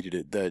kind of tweeted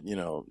it, that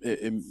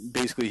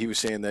basically he was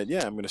saying that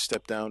I'm going to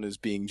step down as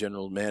being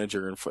general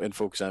manager and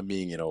focus on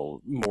being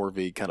more of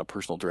a kind of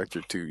personal director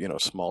to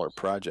smaller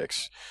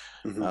projects.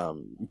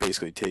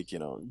 Basically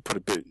put a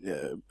bit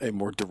a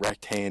more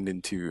direct hand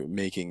into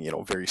making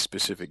very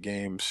specific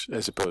games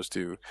as opposed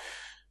to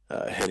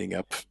heading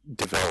up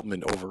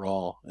development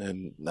overall.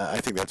 And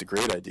I think that's a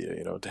great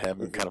idea, to have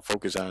him kind of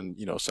focus on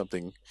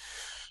something,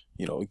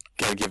 kind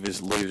of give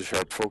his laser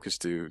sharp focus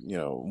to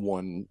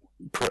one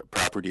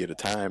property at a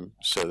time,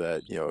 so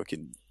that it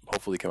can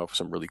hopefully come up with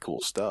some really cool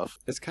stuff.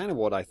 It's kind of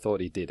what I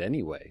thought he did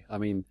anyway. I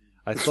mean,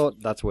 I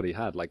thought that's what he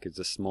had. Like, it's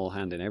a small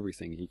hand in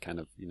everything. He kind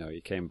of,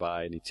 he came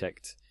by and he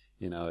checked,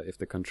 if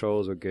the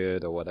controls were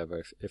good or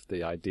whatever, if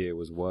the idea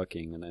was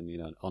working, and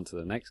then, on to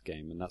the next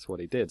game. And that's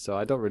what he did. So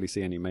I don't really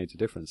see any major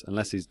difference,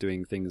 unless he's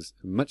doing things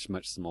much,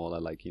 much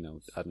smaller, like, I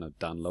don't know,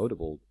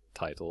 downloadable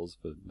titles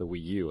for the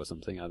Wii U or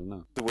something. I don't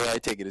know. The way I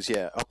take it is,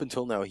 up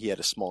until now he had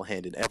a small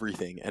hand in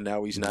everything, and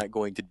now he's not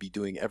going to be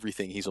doing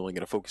everything. He's only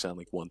going to focus on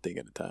like one thing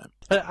at a time.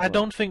 But I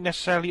don't think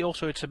necessarily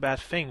also it's a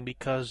bad thing,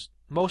 because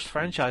most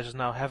franchises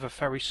now have a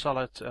very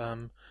solid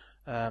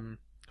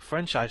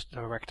franchise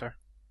director,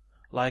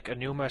 like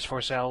Anuma is for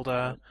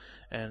Zelda,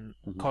 and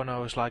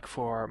Kono is like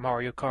for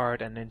Mario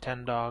Kart and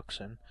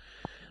Nintendogs, and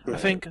I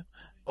think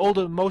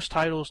most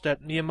titles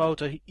that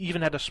Miyamoto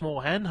even had a small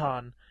hand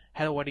on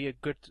had already a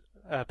good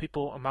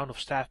amount of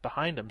staff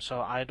behind them,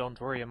 so I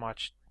don't worry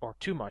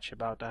too much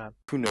about that.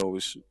 Who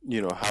knows,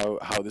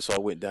 how this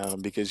all went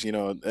down, because,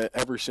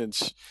 ever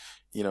since,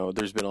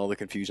 there's been all the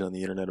confusion on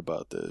the internet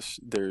about this.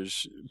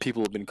 There's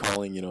people have been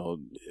calling,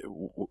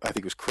 I think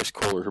it was Chris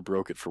Kohler who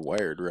broke it for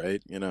Wired,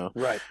 right?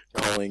 Right.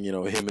 Calling,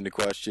 him into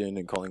question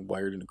and calling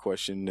Wired into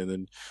question. And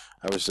then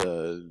I was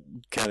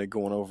kind of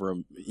going over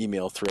an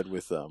email thread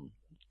with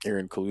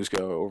Aaron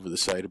Kaluzko over the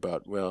site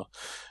about,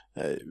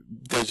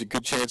 there's a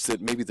good chance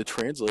that maybe the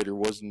translator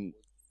wasn't,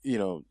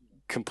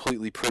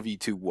 completely privy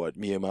to what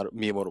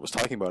Miyamoto was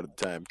talking about at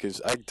the time, because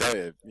I can tell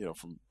you,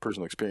 from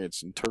personal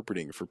experience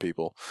interpreting for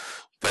people,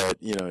 that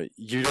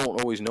you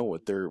don't always know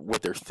what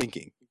they're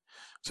thinking.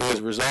 So as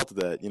a result of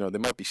that, they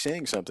might be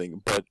saying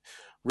something, but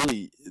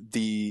really,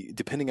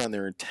 depending on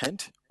their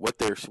intent, what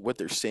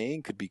they're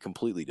saying could be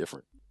completely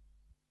different.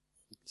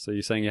 So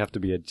you're saying you have to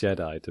be a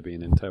Jedi to be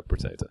an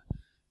interpreter?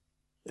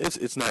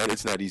 It's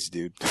not easy,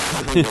 dude.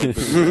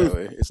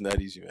 It's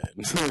not easy,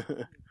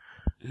 man.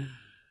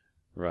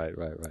 Right.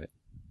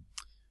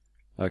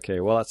 Okay,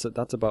 well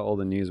that's about all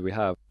the news we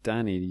have.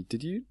 Danny,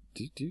 did you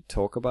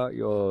talk about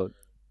your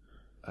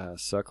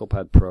Circle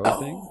Pad Pro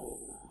thing?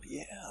 Oh,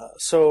 yeah.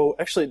 So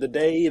actually, the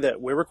day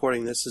that we're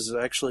recording this is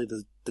actually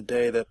the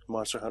day that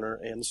Monster Hunter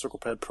and the Circle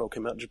Pad Pro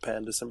came out in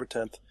Japan, December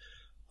 10th,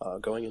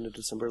 going into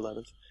December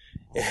 11th,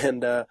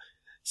 and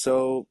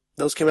so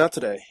those came out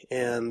today.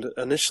 And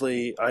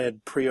initially, I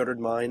had pre-ordered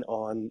mine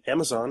on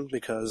Amazon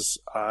because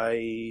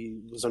I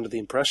was under the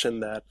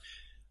impression that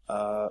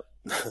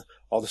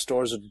all the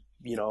stores would,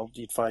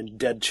 you'd find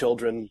dead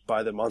children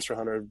by the Monster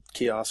Hunter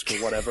kiosk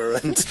or whatever,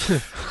 and,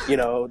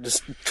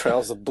 just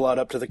trails of blood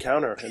up to the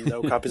counter and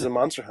no copies of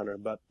Monster Hunter.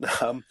 But,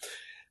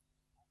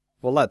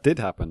 well, that did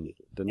happen,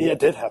 didn't it? Yeah, it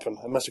did happen.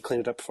 I must have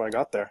cleaned it up before I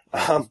got there.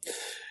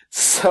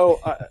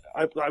 So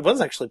I was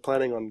actually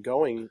planning on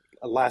going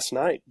last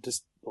night,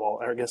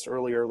 I guess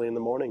early in the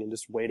morning, and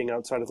just waiting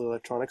outside of the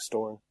electronics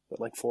store at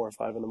like 4 or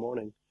 5 in the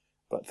morning.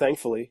 But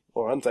thankfully,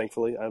 or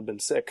unthankfully, I've been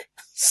sick.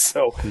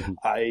 So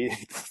I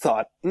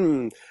thought,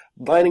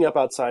 lining up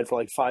outside for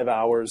like 5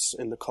 hours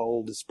in the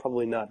cold is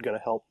probably not going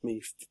to help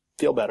me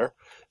feel better.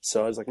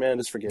 So I was like, man,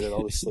 just forget it.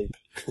 I'll just sleep.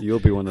 You'll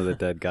be one of the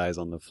dead guys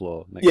on the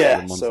floor next to the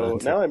Monster so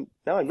Hunter.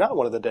 now I'm not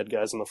one of the dead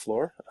guys on the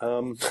floor.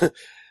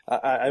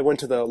 I went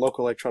to the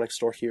local electronics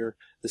store here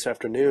this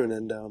afternoon,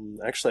 and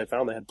actually I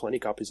found they had plenty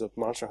of copies of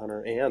Monster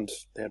Hunter, and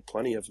they had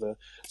plenty of the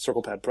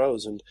Circle Pad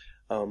Pros, and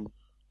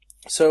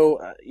so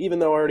even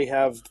though I already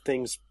have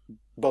things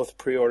both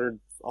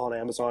pre-ordered on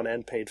Amazon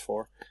and paid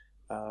for,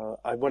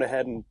 I went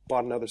ahead and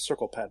bought another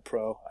Circle Pad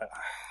Pro.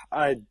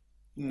 I'm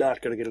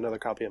not going to get another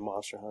copy of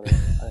Monster Hunter.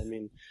 I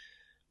mean,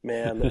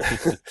 man.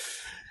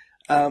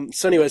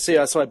 So anyway,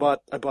 so I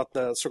bought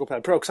the Circle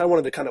Pad Pro because I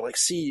wanted to kind of like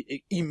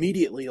see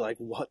immediately like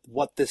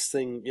what this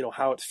thing,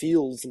 how it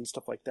feels and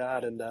stuff like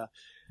that, and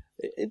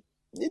it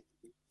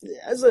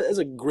as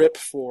a grip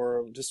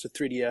for just a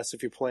 3DS,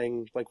 if you're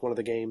playing like one of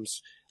the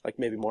games, like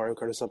maybe Mario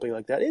Kart or something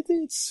like that,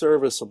 it's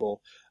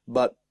serviceable.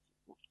 But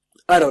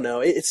I don't know,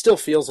 it still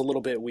feels a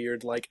little bit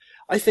weird. Like,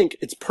 I think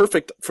it's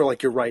perfect for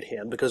like your right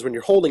hand, because when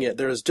you're holding it,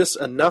 there's just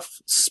enough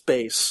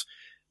space,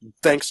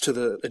 thanks to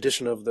the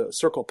addition of the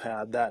Circle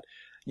Pad, that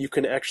you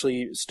can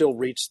actually still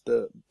reach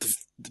the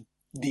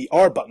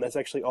R button that's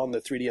actually on the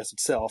 3DS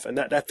itself, and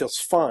that feels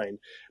fine.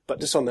 But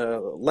just on the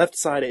left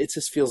side, it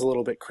just feels a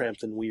little bit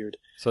cramped and weird.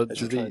 So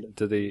do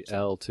the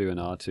L2 and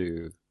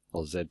R2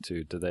 or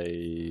Z2, do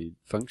they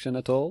function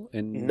at all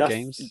in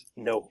games?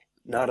 No,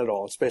 not at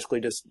all. It's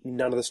basically just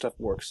none of the stuff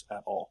works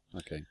at all.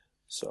 Okay.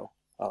 So,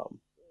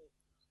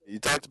 you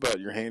talked about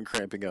your hand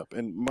cramping up,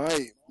 and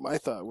my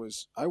thought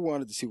was I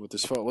wanted to see what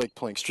this felt like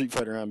playing Street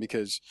Fighter on,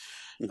 because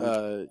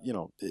the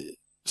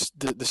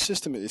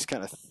system is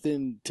kind of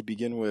thin to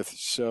begin with.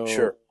 So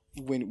sure.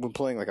 When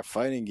playing like a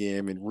fighting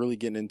game and really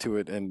getting into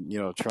it, and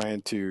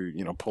trying to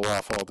pull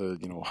off all the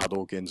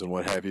Hadoukens and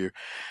what have you,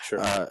 sure.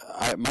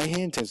 My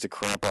hand tends to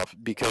cramp up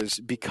because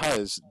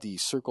the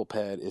Circle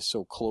Pad is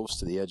so close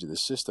to the edge of the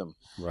system,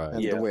 right?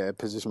 And the way I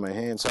position my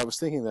hand. So I was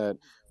thinking that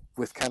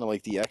with kind of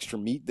like the extra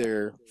meat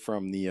there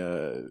from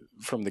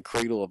the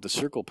cradle of the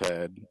Circle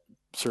Pad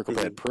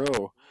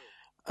Pro,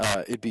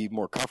 it'd be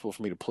more comfortable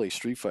for me to play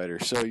Street Fighter.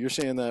 So you're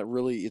saying that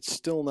really it's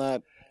still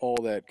not all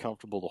that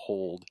comfortable to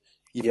hold.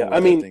 Yeah, I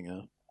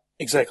mean,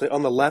 exactly.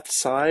 On the left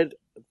side,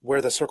 where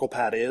the Circle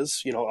Pad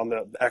is, on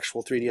the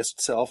actual 3DS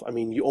itself, I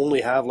mean, you only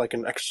have like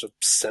an extra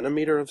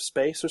centimeter of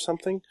space or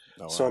something.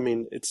 Oh, wow. So, I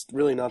mean, it's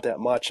really not that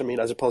much. I mean,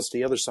 as opposed to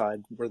the other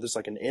side, where there's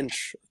like an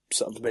inch,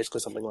 basically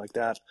something like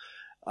that.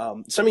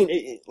 So, I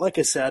mean, like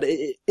I said,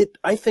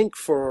 I think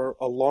for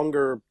a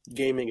longer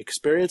gaming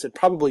experience, it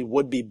probably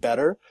would be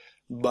better,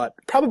 but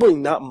probably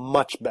not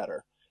much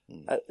better.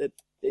 It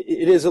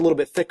is a little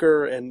bit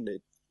thicker, and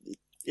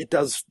it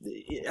does,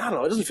 I don't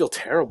know, it doesn't feel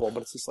terrible,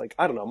 but it's just like,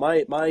 I don't know,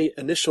 my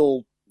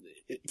initial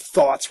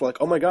thoughts were like,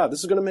 oh my god,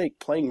 this is going to make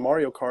playing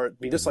Mario Kart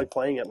be just like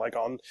playing it like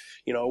on,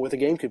 with a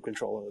GameCube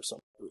controller or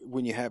something.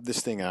 When you have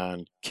this thing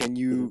on, can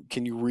you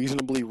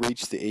reasonably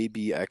reach the A,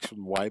 B, X,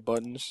 and Y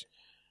buttons?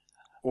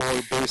 Or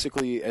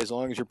basically, as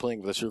long as you're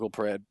playing with a Circle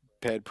Pad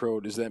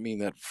Pro, does that mean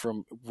that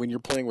from when you're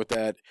playing with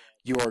that,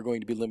 you are going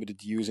to be limited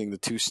to using the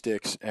 2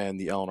 sticks and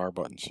the L and R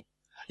buttons?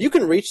 You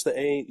can reach the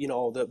A,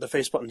 the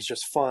face buttons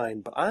just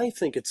fine, but I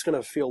think it's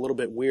going to feel a little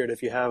bit weird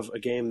if you have a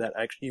game that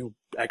you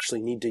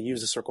actually need to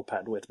use a Circle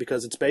Pad with,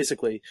 because it's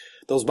basically,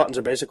 those buttons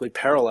are basically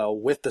parallel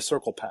with the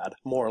Circle Pad,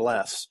 more or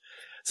less.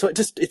 So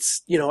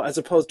it's, as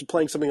opposed to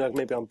playing something like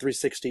maybe on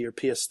 360 or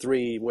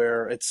PS3,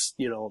 where it's,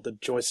 the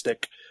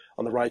joystick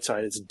on the right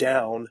side is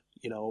down,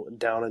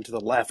 down and to the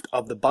left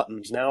of the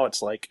buttons. Now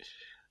it's like,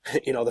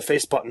 the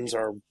face buttons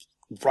are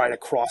right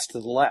across to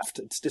the left.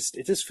 It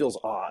just feels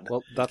odd.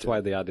 Well, that's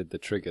why they added the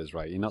triggers,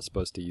 right? You're not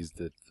supposed to use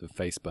the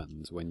face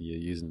buttons when you're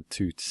using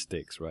two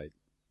sticks, right?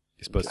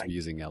 You're supposed to be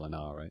using L and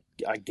R, right?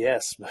 I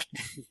guess, but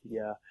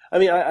yeah. I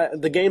mean,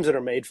 the games that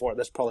are made for it,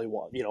 that's probably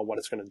what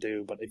it's going to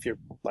do. But if you're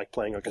like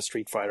playing like a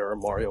Street Fighter or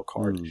Mario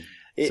Kart,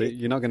 so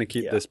you're not going to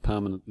keep this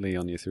permanently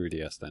on your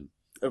 3DS then?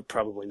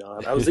 Probably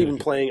not. I was even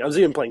playing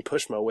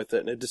Pushmo with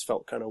it, and it just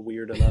felt kind of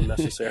weird and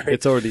unnecessary.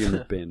 It's already in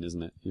the bin,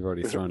 isn't it? You've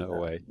already thrown it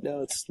away.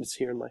 No, it's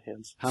here in my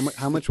hands.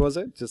 How much was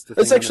it? Just the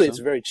it's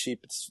very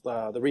cheap. It's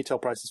the retail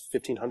price is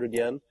 1,500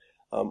 yen.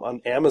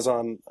 On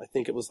Amazon, I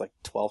think it was like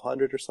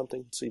 1,200 or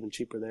something. It's even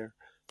cheaper there.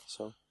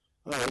 So.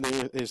 And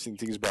the interesting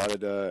things about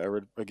it, I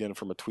read again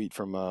from a tweet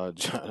from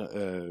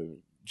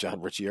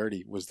John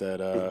Ricciardi, was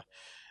that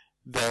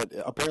that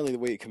apparently the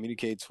way it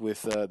communicates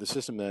with the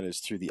system then is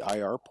through the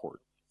IR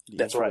port.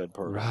 That's right.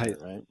 Port, right.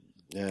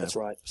 Yeah. That's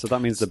right. So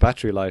that means the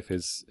battery life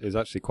is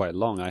actually quite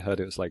long. I heard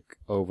it was like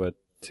over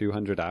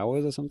 200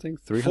 hours or something.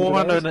 300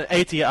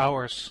 480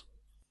 hours.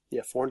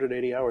 Yeah,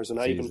 480 hours, and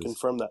I even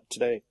confirmed that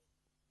today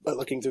by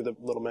looking through the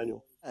little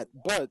manual.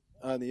 But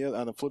on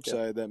the flip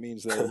side, that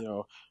means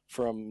that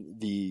from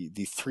the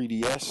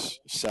 3DS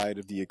side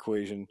of the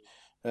equation,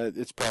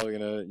 it's probably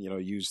going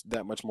to use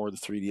that much more of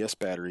the 3DS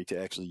battery to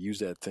actually use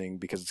that thing,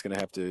 because it's going to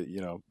have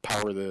to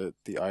power the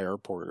IR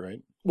port,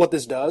 right? What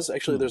this does,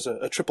 actually, there's a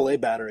AAA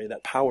battery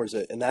that powers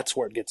it, and that's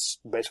where it gets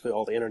basically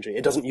all the energy.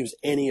 It doesn't use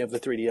any of the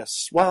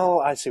 3DS. Well,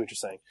 I see what you're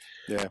saying.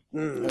 Yeah,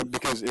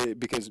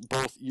 because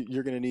both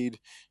you're going to need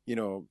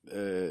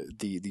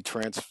the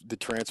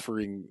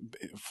transferring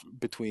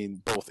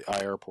between both the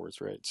IR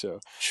ports, right? So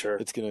sure,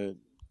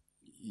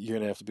 you're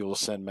gonna have to be able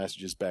to send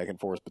messages back and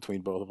forth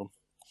between both of them.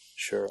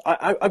 Sure,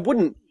 I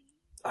wouldn't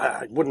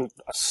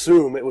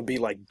assume it would be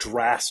like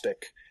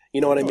drastic.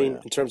 You know what I mean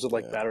in terms of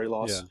like battery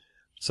loss. Yeah.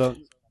 So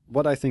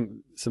what I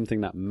think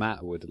something that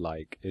Matt would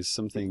like is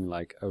something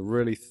like a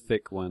really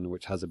thick one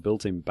which has a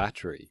built-in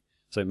battery.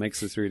 So it makes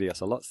the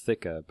 3DS a lot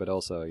thicker, but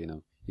also,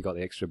 you got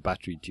the extra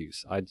battery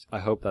juice. I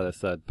hope that a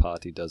third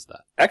party does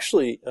that.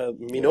 Actually,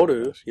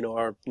 Minoru,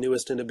 our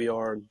newest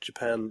NWR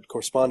Japan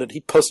correspondent,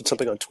 he posted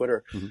something on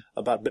Twitter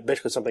about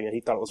basically something that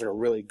he thought was a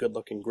really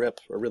good-looking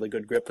grip, a really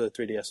good grip for the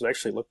 3DS. It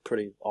actually looked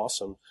pretty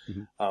awesome,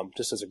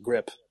 just as a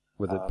grip.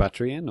 With a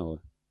battery in, or?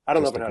 I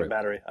don't know if it had a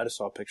battery. I just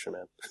saw a picture,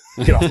 man.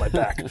 Get off my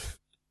back.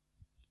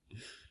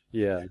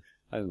 Yeah,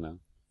 I don't know.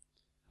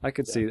 I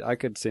could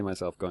see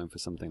myself going for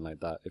something like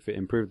that. If it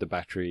improved the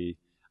battery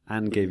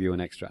and gave you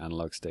an extra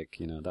analog stick,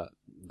 that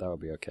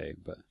would be okay.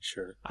 But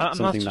sure, I'm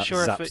something not that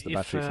sure zaps the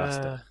battery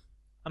faster.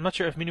 I'm not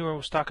sure if Minoru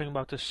was talking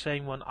about the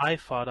same one I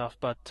thought of,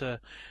 but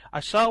I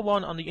saw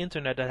one on the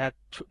internet that had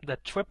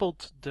that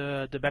tripled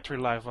the battery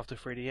life of the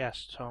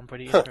 3DS. So I'm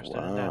pretty interested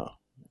in that.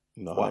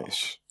 Nice. Wow.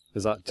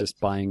 Is that just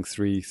buying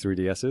 3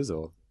 3DSs,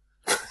 or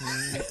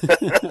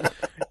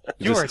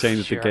You just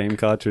change the game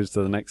cartridge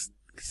to the next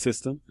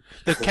system?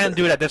 They can't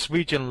do that. That's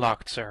region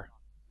locked, sir.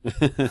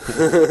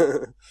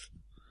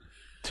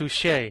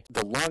 Touché.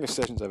 The longest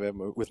sessions I've had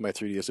with my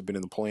 3DS have been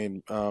in the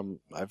plane.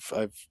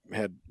 I've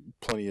had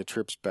plenty of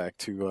trips back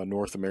to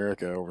North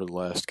America over the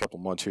last couple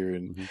months here,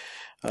 and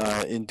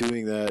in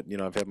doing that,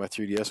 I've had my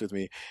 3DS with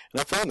me,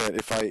 and I found that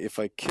if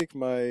I kick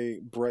my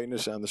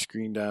brightness on the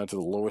screen down to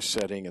the lowest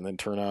setting and then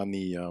turn on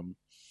the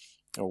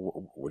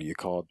what do you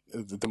call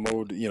it? The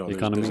mode,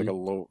 there's like a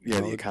low,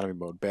 the economy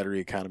mode, battery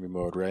economy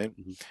mode, right?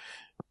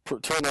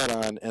 Turn that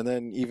on, and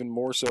then even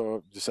more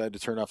so, decide to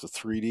turn off the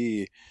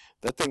 3D.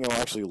 That thing will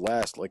actually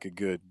last like a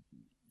good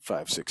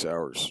 5-6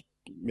 hours,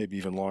 maybe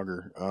even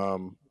longer.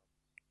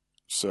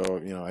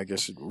 So I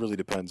guess it really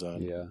depends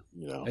on. Yeah.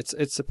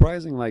 It's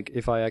surprising. Like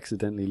if I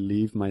accidentally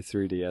leave my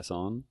 3DS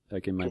on,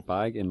 like in my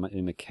bag,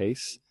 in a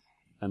case,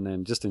 and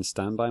then just in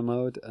standby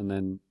mode, and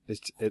then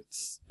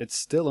it's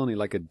still only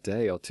like a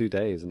day or 2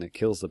 days, and it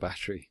kills the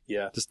battery.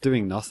 Yeah, just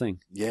doing nothing.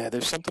 Yeah,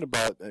 there's something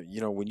about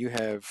when you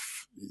have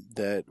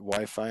that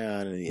Wi-Fi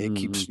on and it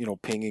keeps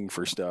pinging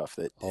for stuff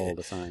that all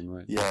the time,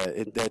 right? Yeah,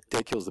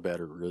 that kills the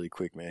battery really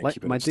quick, man.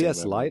 Like my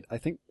DS Lite, I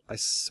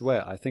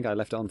swear I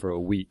left it on for a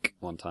week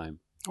one time.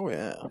 Oh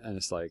yeah, and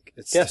it's like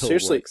still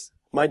seriously. Works.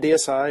 My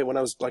DSi, when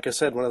I was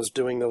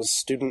doing those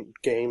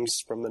student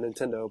games from the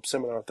Nintendo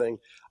seminar thing,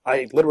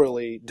 I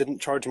literally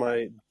didn't charge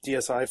my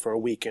DSi for a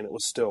week, and it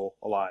was still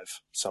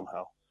alive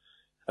somehow.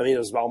 I mean, it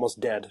was almost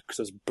dead because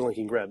it was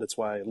blinking red. That's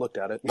why I looked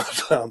at it.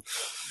 But,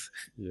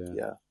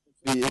 yeah.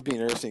 It'd be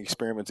an interesting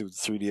experiment with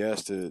the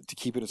 3DS to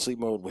keep it in sleep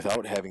mode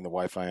without having the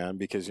Wi-Fi on,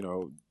 because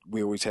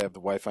we always have the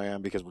Wi-Fi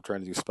on because we're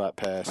trying to do Spot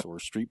Pass or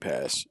Street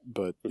Pass.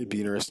 But it'd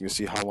be interesting to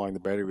see how long the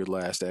battery would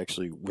last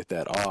actually with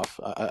that off.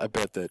 I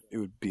bet that it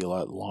would be a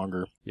lot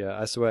longer. Yeah,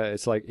 I swear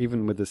it's like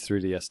even with the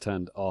 3DS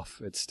turned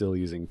off, it's still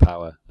using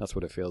power. That's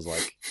what it feels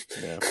like.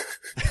 Yeah,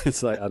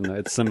 it's like I don't know.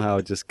 It's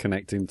somehow just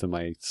connecting to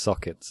my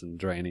sockets and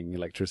draining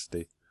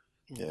electricity.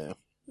 Yeah.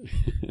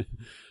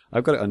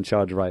 I've got it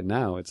uncharged right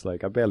now. It's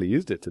like I barely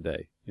used it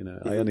today.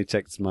 I only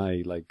checked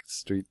my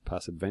Street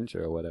Pass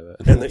Adventure or whatever.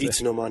 And the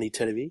Itsunomani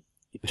Televi.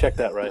 You check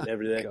that right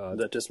every day. God. Is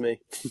that just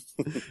me?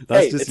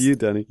 That's just you,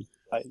 Danny.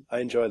 I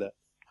enjoy that.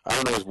 I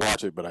don't always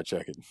watch it, but I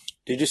check it.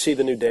 Did you see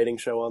the new dating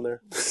show on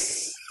there?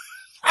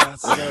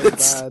 That's so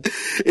bad.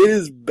 It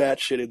is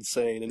batshit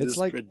insane and It's just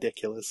like-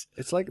 ridiculous.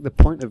 It's like the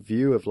point of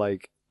view of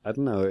like, I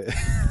don't know,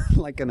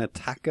 like an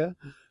attacker,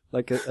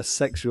 like a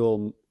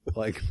sexual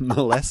like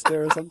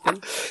molester or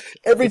something.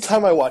 Every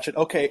time I watch it,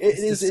 okay,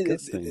 It's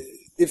disgusting.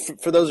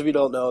 If for those of you who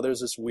don't know,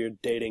 there's this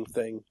weird dating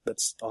thing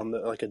that's on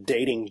like a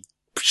dating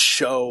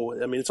show.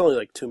 I mean, it's only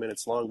like 2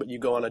 minutes long, but you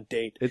go on a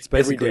date. It's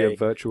basically every day. a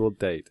virtual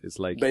date. It's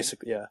like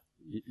Basically, yeah.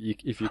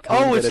 if you can't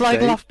Oh, get it's a like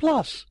date, Love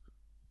Plus.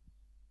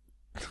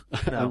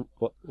 No.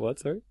 What?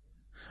 Sorry.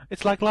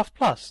 It's like Love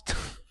Plus.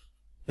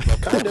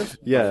 Kind of.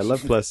 Yeah,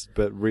 Love Plus,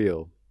 but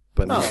real,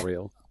 but not Oh.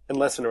 real. And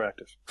less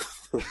interactive.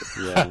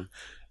 Yeah.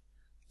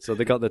 So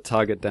they got the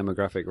target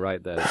demographic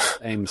right there. It's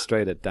aimed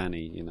straight at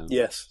Danny, you know.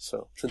 Yes,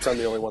 so since I'm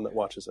the only one that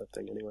watches that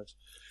thing anyways.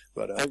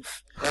 But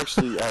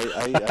Actually,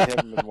 I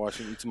haven't been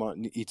watching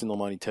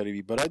Itsunomani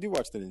Terebi, but I do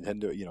watch the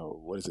Nintendo,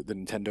 the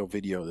Nintendo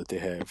video that they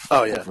have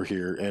over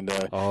here. And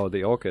Oh,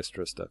 the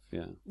orchestra stuff,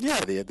 yeah. yeah,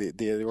 they had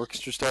the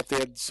orchestra stuff. They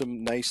had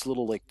some nice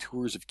little like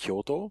tours of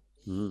Kyoto.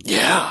 Mhm.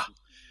 yeah.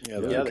 Yeah,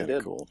 that Yeah, was they kind did.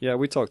 of cool. Yeah,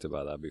 we talked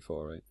about that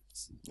before, right?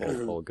 It's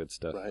Mhm. all good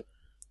stuff. Right.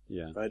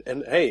 Yeah. Right.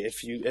 And hey,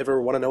 if you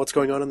ever want to know what's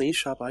going on in the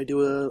eShop, I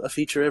do a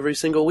feature every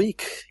single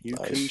week. You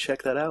Nice. can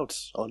check that out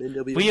on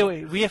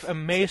NWR. We have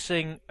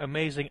amazing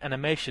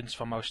animations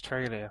from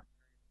Australia.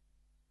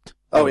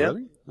 Oh, yeah?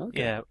 Really? Okay.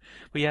 Yeah,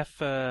 we have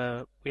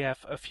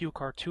a few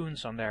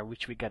cartoons on there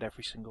which we get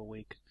every single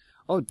week.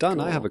 Oh, Dan,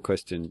 I Cool. have a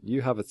question.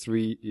 You have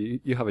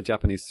you have a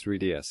Japanese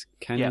 3DS.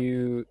 Can Yeah.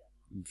 you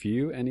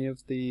view any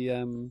of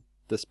the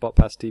Spot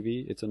Pass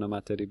TV,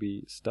 Itsunoma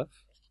Terebi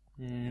stuff?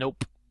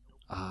 Nope.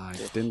 I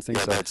didn't think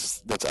Yeah,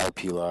 so. that's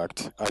IP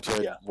locked. I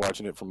tried Yeah.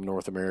 watching it from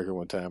North America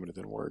one time and it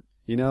didn't work.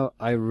 You know,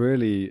 I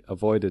really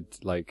avoided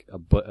like a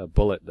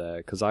bullet there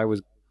because I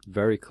was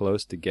very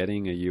close to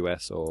getting a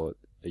US or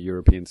a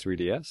European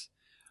 3DS,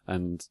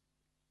 and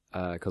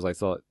because I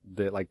thought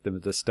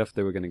the stuff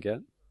they were going to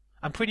get.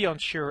 I'm pretty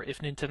unsure if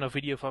Nintendo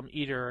Video from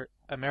either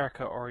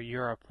America or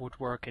Europe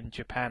would work in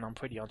Japan. I'm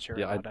pretty unsure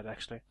Yeah, about that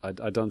actually. I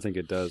don't think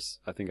it does.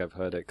 I think I've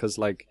heard it because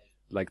like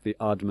the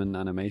Aardman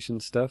animation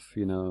stuff.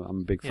 You know,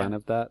 I'm a big fan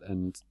of that,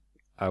 and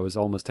I was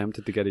almost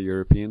tempted to get a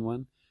European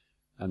one,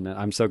 and then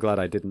I'm so glad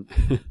I didn't.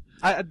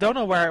 I don't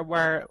know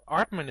where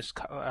Artman is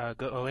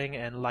going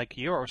and like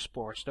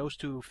Eurosports. Those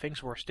two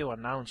things were still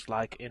announced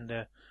like in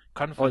the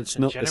conference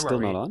in January. It's still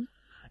not on.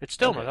 It's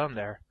still Okay. not on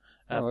there.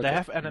 Oh, okay. They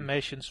have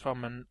animations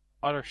from an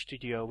other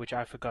studio, which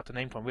I forgot the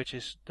name from, which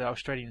is the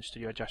Australian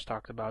studio I just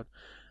talked about.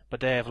 But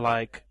they have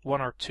like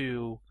 1 or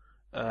 2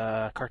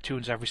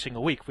 cartoons every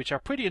single week, which are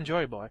pretty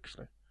enjoyable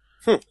actually.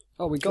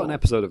 Oh, we got an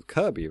episode of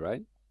Kirby,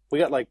 right? We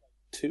got like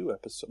 2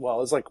 episodes. Well, it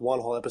was like one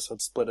whole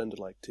episode split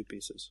into like 2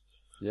 pieces.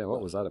 Yeah,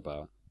 what was that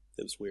about?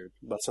 It was weird.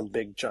 About some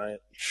big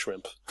giant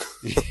shrimp.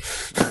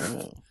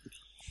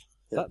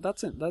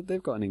 That's it.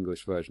 They've got an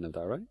English version of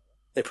that, right?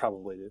 They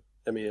probably do.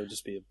 I mean, it would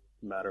just be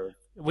a matter of...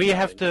 We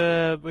have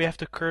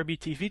the Kirby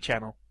TV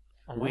channel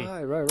on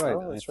Wii. Right.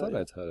 Oh, I that's thought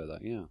right. I'd heard of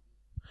that. Yeah.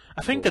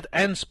 I think it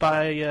ends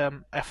by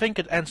I think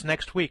it ends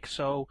next week.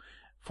 So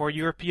for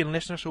European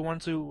listeners who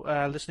want to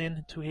listen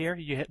in to here,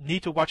 you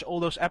need to watch all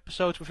those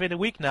episodes within a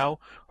week now,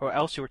 or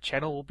else your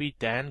channel will be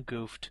Dan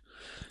goofed.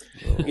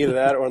 Either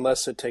that, or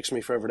unless it takes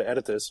me forever to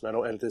edit this, and I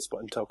don't edit this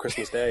until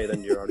Christmas Day,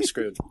 then you're already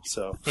screwed.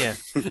 So Yeah.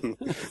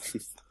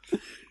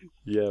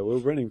 Yeah, we're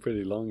running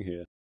pretty long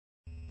here.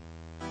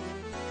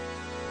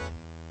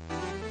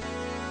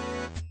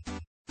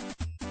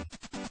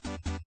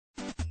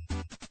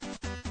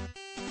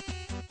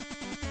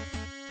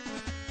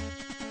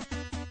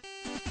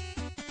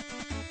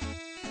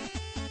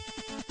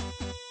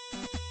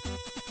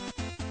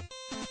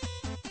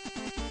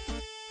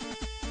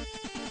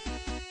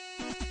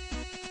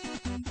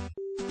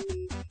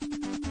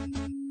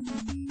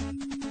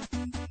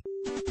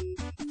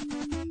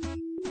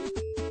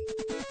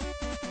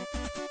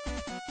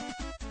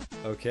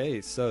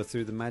 Okay, so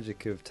through the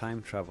magic of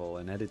time travel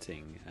and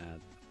editing,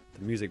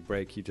 the music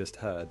break you just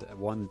heard,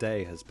 one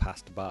day has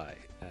passed by.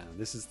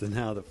 This is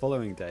now the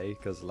following day,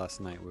 because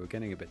last night we were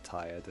getting a bit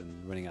tired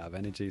and running out of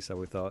energy, so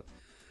we thought,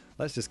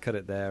 let's just cut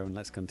it there and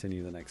let's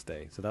continue the next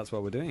day. So that's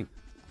what we're doing.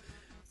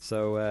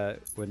 So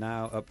we're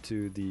now up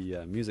to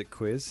the music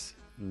quiz,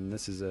 and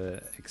this is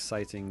a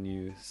exciting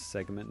new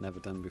segment, never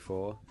done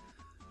before.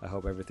 I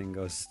hope everything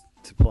goes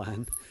to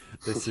plan.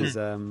 This is...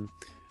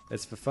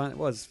 It's for fun. It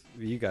was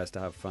for you guys to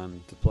have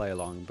fun, to play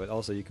along, but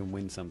also you can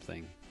win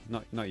something.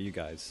 Not you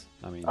guys.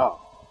 I mean,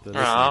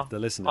 the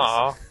listeners.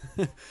 Aw.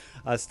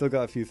 I still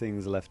got a few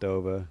things left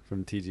over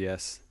from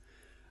TGS.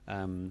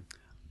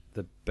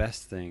 The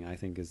best thing I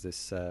think is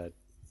this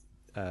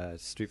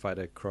Street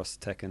Fighter Cross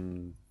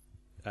Tekken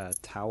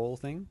towel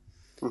thing,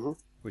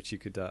 which you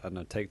could I don't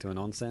know, take to an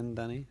onsen,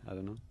 Danny. I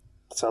don't know.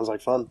 sounds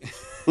like fun.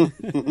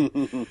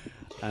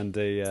 And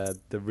the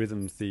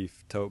Rhythm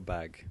Thief tote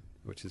bag,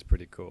 which is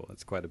pretty cool.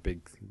 It's quite a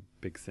big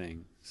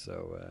thing.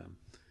 So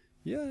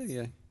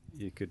yeah,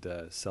 You could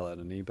sell it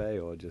on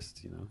eBay or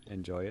just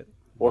enjoy it.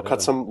 Or Whatever.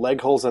 cut some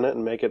leg holes in it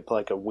and make it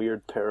like a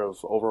weird pair of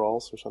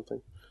overalls or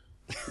something.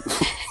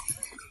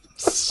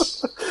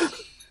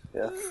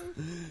 Yeah.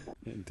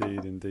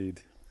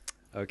 Indeed.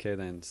 Okay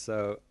then,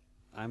 so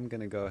I'm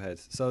gonna go ahead.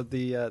 So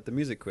the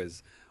music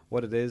quiz,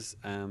 what it is,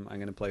 I'm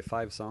gonna play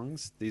 5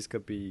 songs. These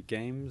could be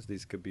games,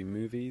 these could be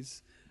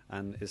movies,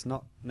 and it's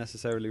not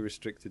necessarily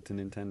restricted to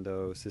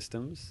Nintendo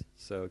systems.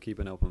 So keep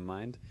an open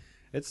mind.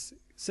 It's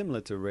similar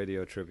to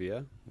Radio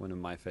Trivia, one of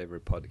my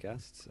favorite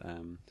podcasts.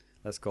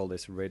 Let's call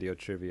this Radio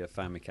Trivia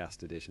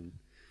Famicast edition.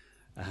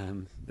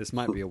 This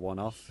might be a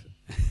one-off.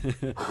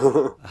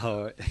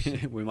 Or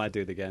we might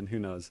do it again. Who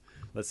knows?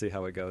 Let's see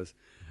how it goes.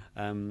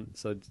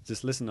 So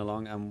just listen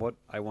along. And what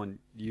I want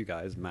you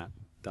guys, Matt,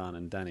 Dan,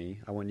 and Danny,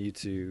 I want you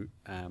to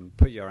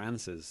put your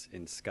answers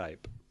in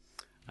Skype.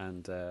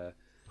 And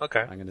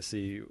Okay. I'm going to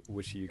see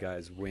which of you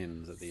guys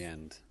wins at the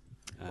end.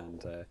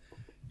 And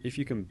if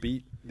you can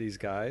beat these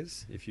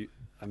guys,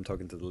 I'm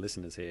talking to the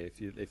listeners here.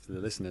 If the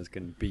listeners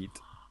can beat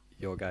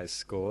your guys'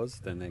 scores,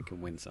 then they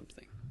can win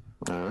something.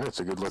 All right,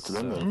 so good luck to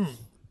them then.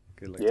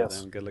 Good luck to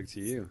them. Good luck to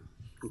you.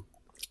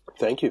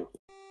 Thank you.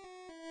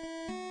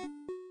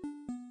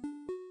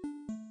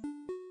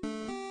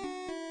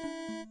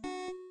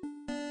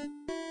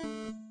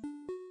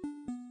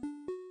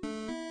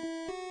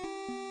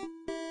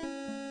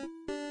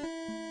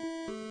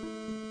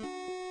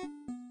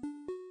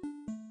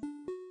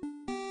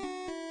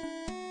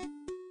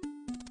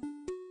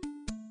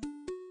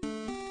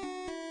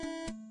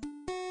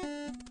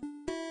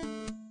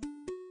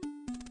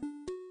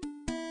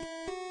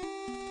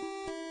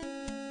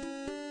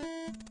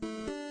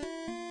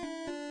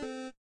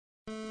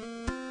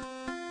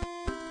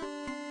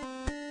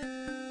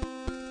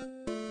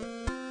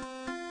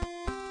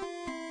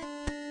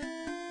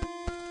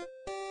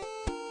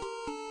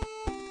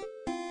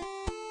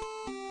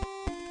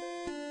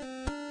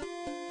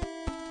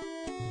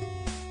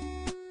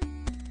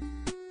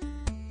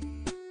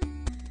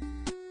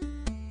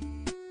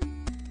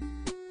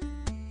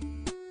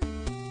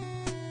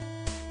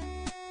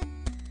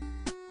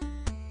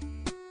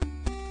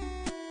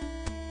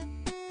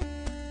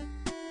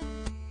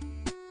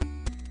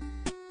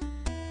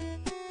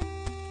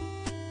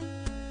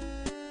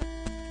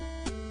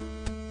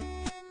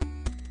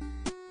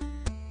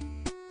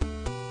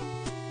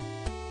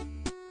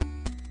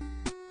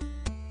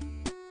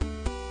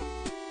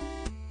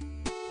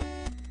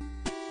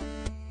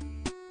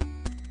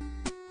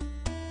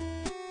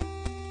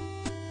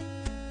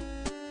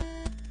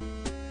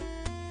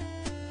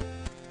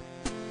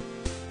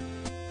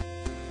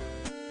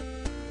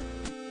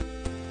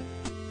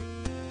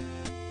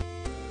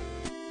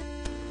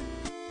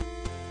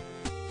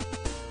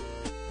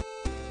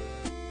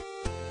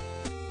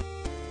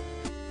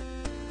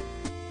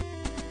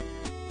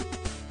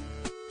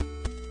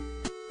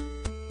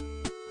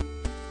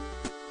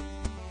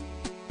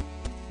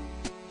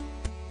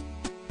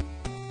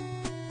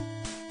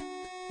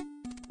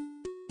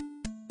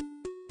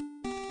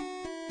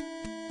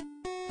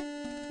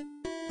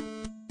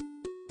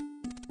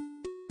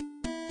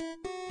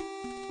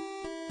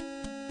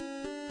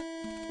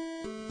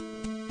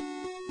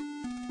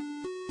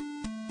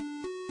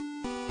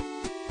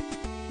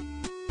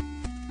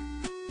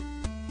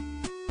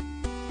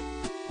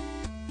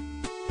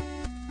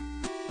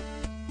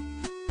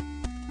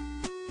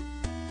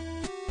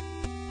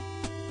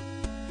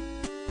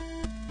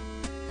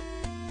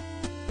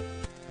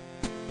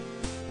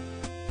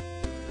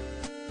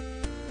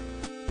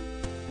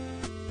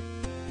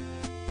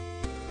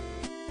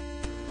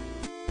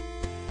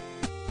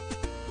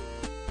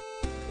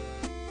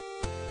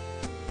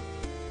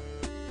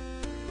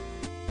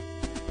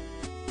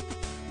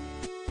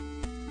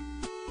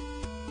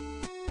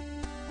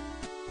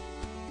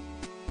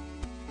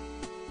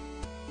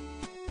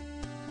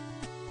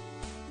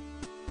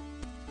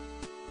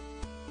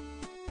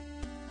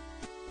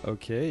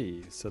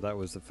 Okay, so that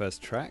was the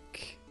first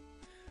track.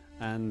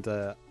 And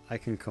I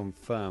can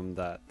confirm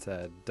that,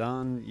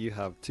 Dan, you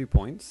have 2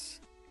 points.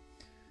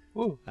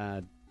 Woo.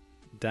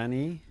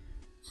 Danny,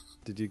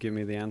 did you give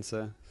me the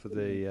answer for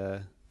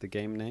the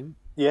game name?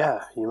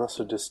 Yeah, you must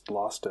have just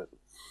lost it.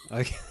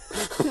 Okay.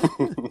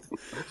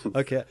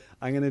 Okay,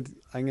 I'm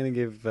gonna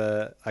give.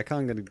 I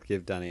can't gonna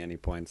give Danny any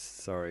points.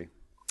 Sorry.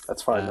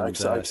 That's fine. I And,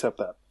 accept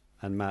that.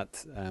 And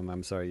Matt,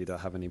 I'm sorry you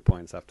don't have any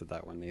points after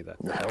that one either.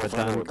 I But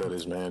don't know what that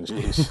is, man.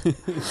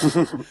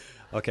 Jeez.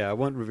 Okay, I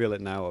won't reveal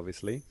it now,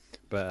 obviously.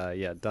 But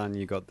yeah, Dan,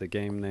 you got the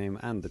game name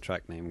and the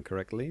track name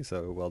correctly,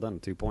 so well done.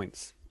 2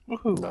 points.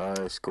 Woohoo.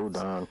 Nice, go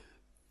down.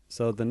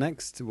 So the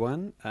next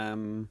one,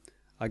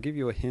 I'll give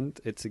you a hint.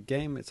 It's a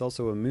game. It's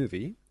also a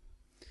movie.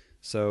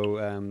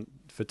 So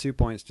for 2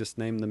 points, just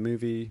name the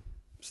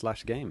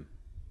movie/game.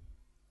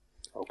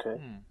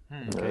 Okay.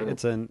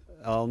 Okay,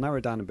 I'll narrow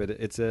it down a bit.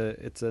 It's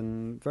a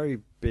very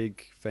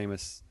big,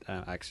 famous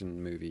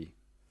action movie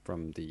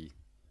from the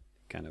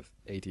kind of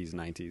 80s,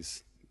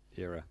 90s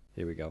era.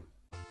 Here we go.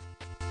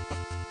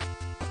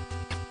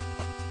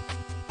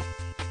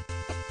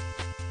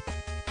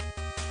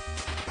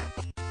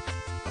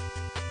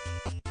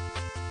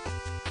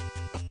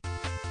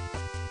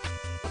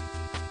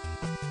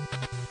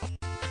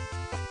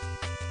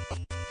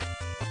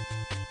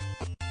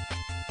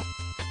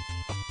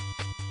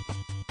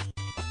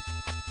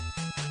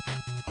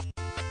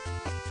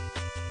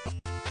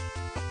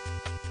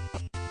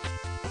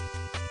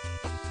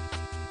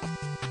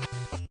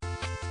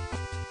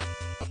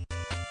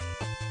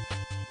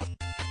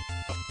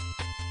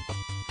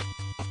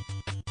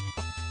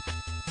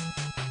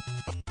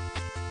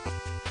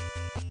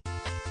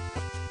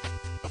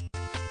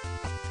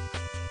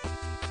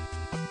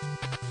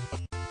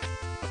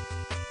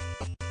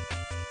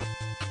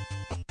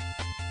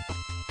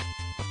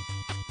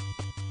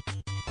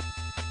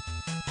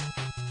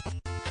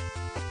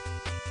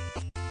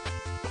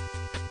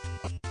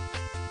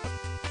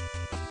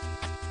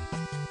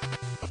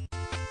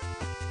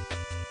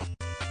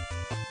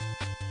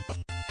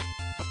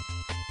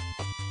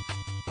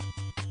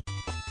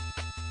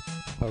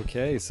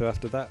 Okay, so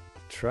after that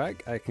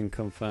track, I can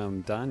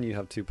confirm, Dan, you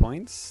have 2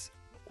 points.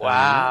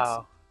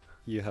 Wow.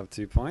 And you have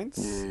 2 points.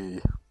 Yay.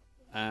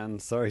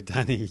 And sorry,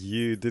 Danny,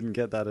 you didn't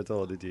get that at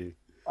all, did you?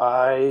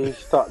 I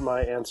thought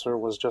my answer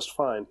was just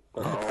fine.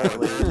 But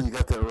apparently, Man, you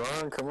got that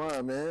wrong. Come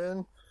on,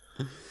 man.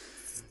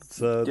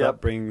 So Yep.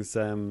 that brings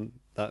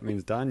that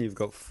means Dan, you've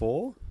got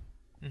 4,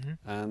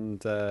 Mm-hmm.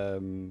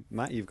 and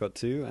Matt, you've got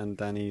 2, and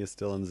Danny is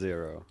still on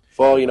 0.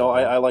 well,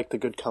 I like the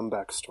good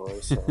comeback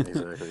story. So.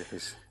 Exactly.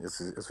 That's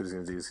what he's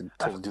gonna do. He's gonna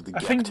totally do the I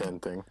Gap think- 10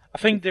 thing. I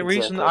think the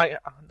reason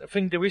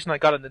Exactly. the reason I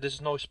got it, and this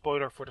is no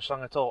spoiler for the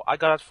song at all. I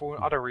got it for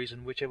another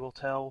reason, which I will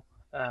tell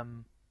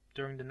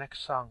during the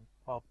next song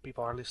while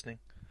people are listening.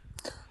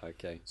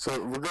 Okay.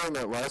 So regarding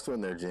that last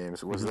one there,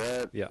 James, was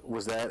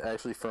that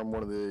actually from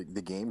one of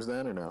the games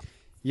then, or no?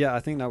 Yeah,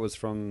 I think that was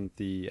from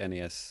the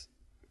NES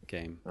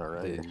game. All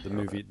right.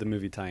 The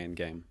movie tie-in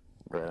game.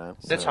 Right on.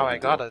 That's how I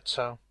got it.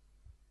 So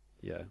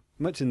Yeah,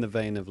 much in the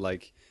vein of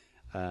like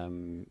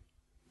the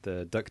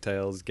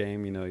DuckTales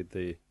game.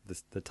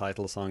 The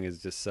title song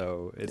is just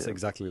so it's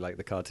exactly like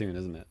the cartoon,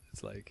 isn't it?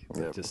 It's like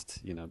just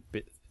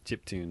bit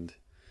chip tuned.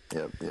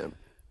 Yep.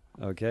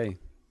 Okay,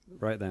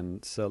 right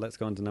then. So let's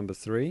go on to number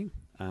 3,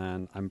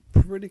 and I'm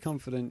pretty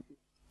confident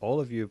all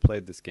of you have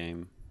played this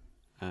game,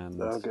 and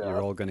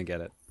you're all going to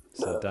get it.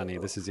 So Danny,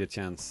 this is your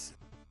chance.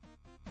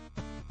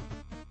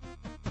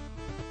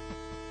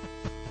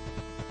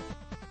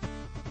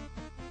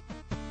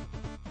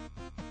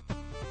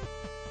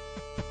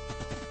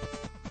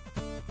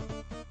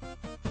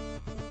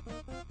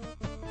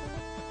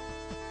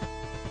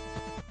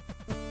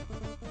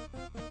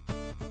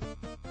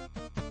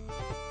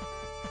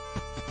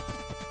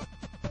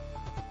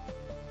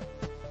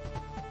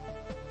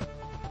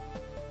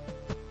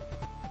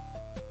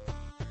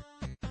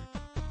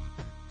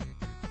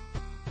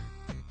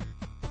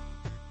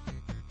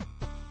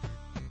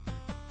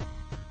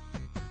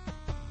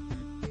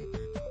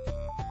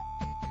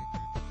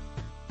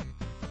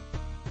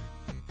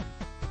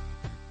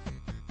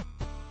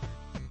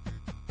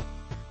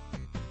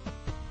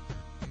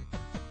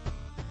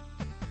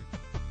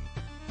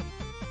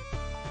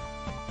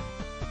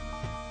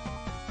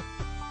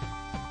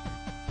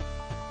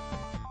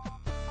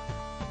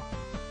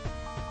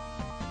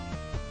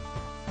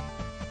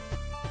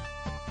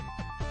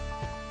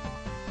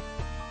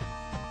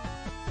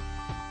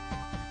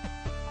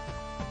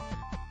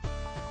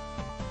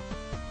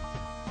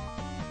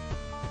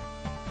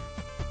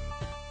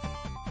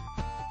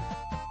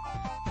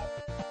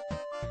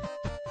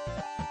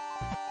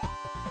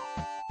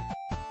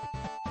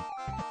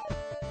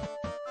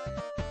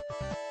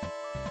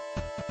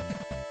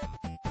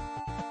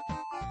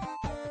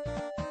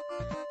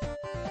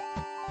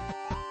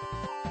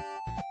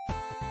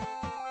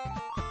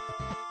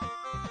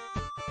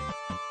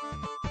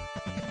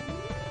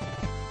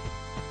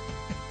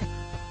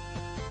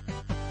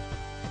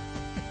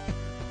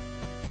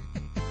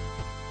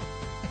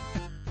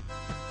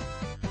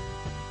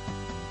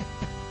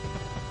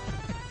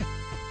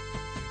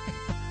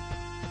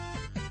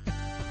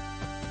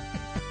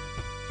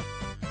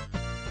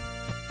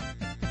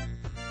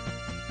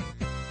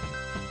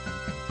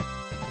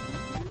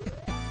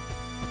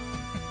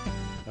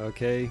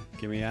 Okay,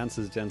 give me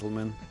answers,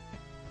 gentlemen.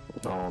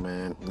 Oh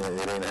man,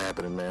 it ain't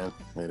happening, man.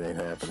 It ain't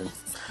happening.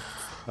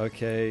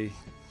 Okay,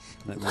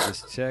 let me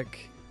just check.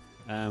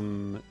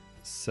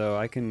 So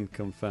I can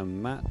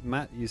confirm,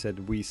 Matt, you said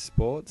Wii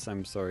Sports.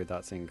 I'm sorry,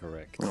 that's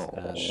incorrect.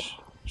 Oh.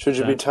 Should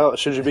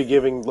you be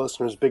giving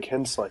listeners big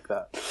hints like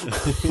that?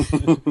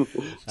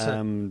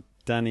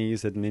 Danny, you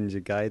said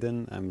Ninja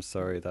Gaiden. I'm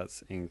sorry,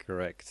 that's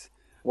incorrect.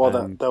 Well,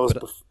 that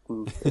was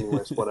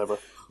anyways, whatever.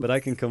 But I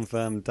can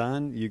confirm,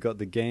 Dan, you got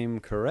the game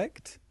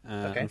correct.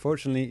 Okay.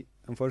 Unfortunately,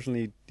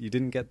 you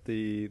didn't get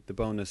the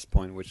bonus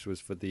point, which was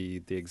for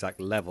the exact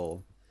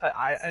level.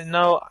 I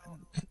know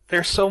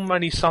there's so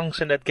many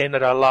songs in that game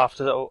that I love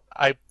that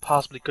I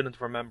possibly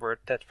couldn't remember it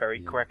that very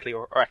correctly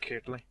or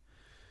accurately.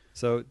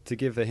 So to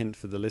give a hint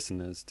for the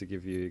listeners, to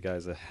give you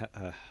guys a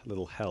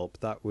little help,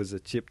 that was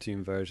a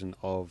chiptune version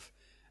of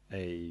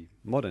a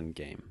modern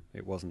game.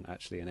 It wasn't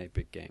actually an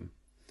 8-bit game.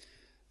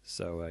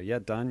 So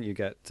Dan, you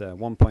get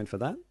 1 point for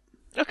that.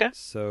 Okay.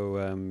 So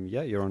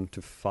you're on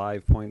to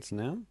 5 points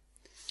now.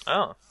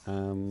 Oh.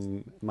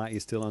 Matt, you're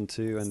still on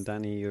 2, and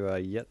Danny, you are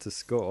yet to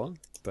score.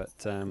 But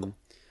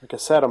like I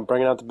said, I'm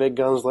bringing out the big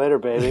guns later,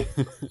 baby.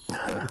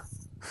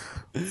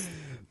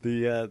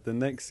 the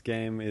next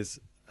game is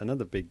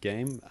another big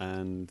game,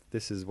 and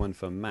this is one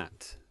for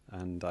Matt.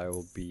 And I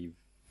will be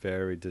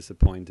very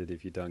disappointed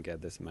if you don't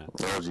get this, Matt.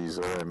 Oh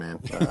jeez, all right, man.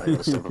 I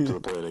gotta step up to the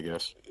plate, I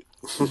guess.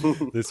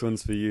 This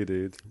one's for you,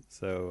 dude.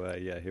 So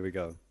here we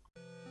go.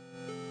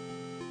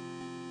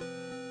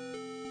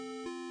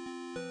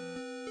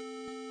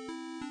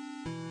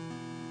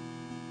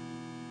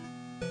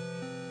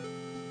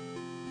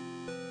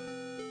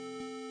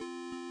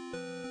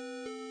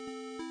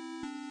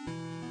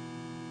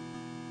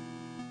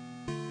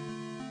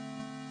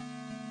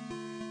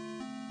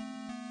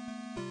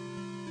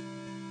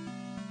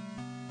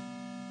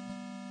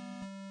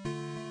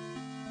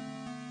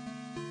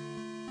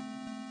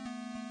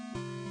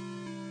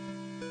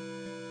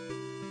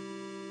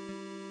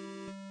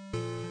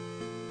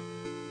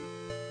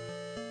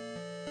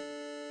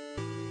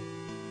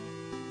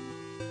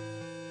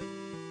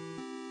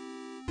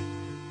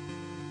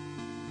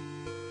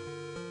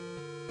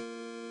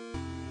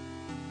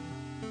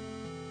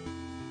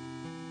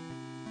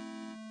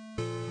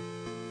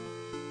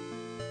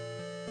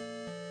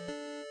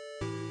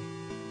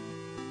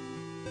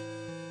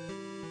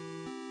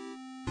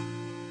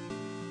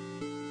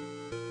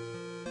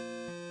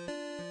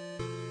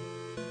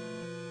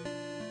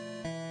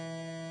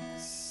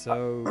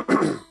 So,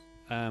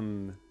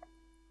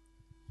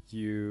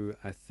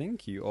 I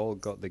think you all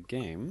got the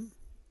game.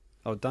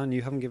 Oh, Dan,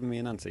 you haven't given me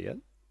an answer yet.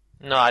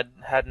 No, I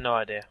had no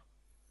idea.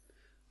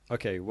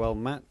 Okay, well,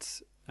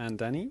 Matt and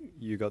Danny,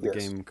 you got the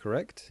Yes. game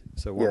correct.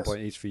 So 1 Yes.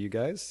 point each for you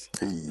guys.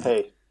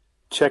 Hey,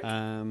 check,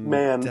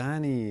 man.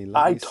 Danny,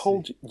 I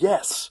told you.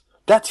 Yes,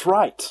 that's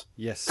right.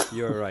 Yes,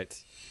 you're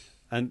right.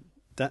 And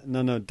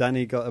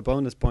Danny got a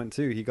bonus point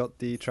too. He got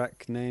the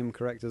track name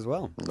correct as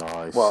well.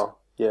 Nice. Well,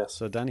 yes.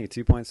 So Danny,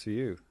 2 points for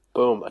you.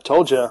 Boom. I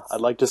told you. I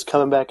like just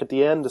coming back at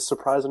the end, just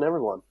surprising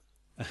everyone.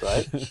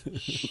 Right?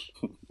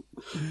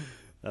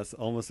 That's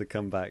almost a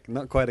comeback.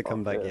 Not quite a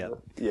comeback yet.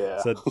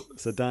 Yeah.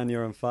 So Dan,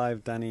 you're on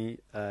 5. Danny,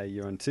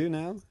 you're on 2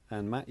 now.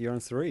 And Matt, you're on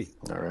 3.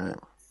 All right.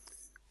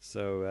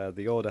 So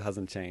the order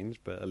hasn't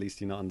changed, but at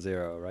least you're not on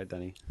 0, right,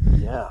 Danny?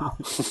 Yeah.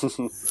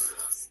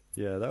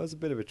 Yeah, that was a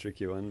bit of a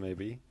tricky one,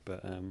 maybe,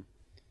 but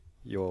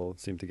you all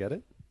seem to get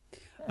it.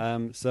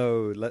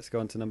 So let's go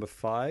on to number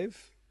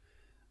 5,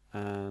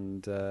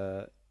 and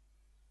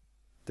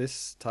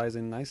this ties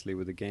in nicely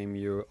with the game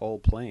you're all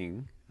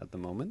playing at the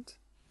moment.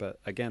 But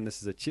again,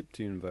 this is a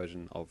chiptune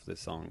version of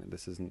this song.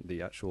 This isn't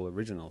the actual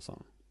original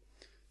song.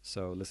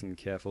 So listen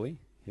carefully.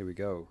 Here we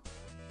go.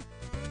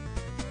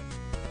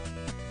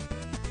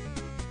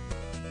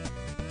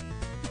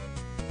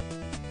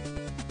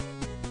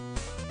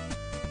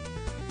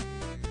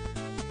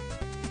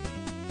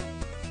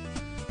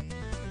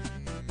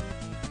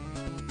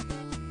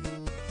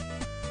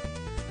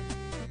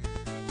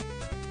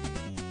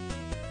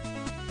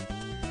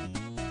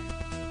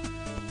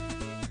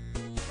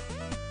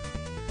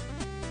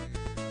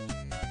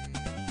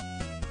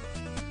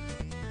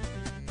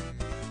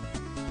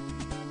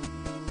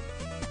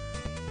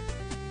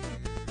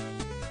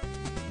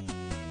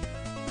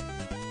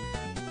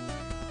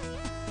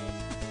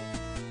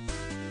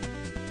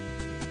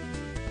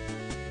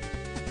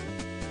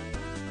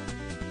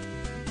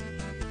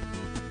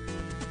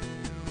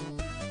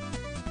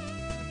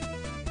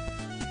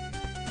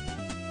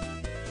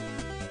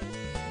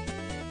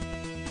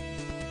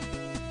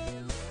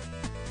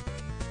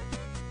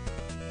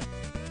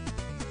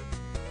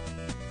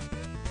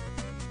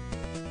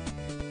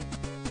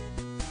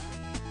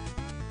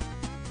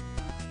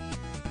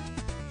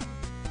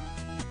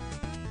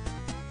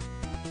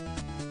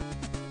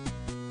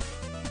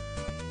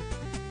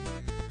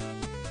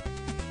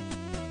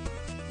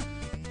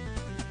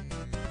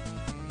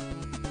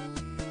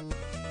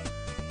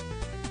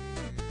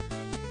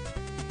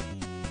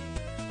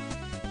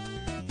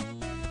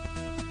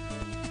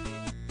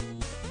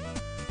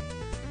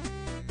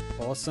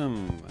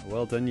 Awesome.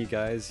 Well done, you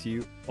guys.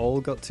 You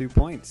all got 2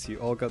 points. You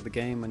all got the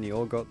game and you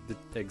all got the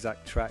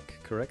exact track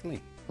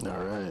correctly. All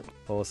right.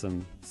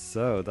 Awesome.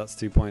 So that's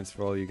 2 points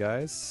for all you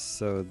guys.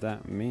 So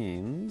that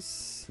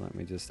means, let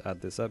me just add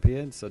this up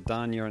here. So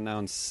Dan, you're now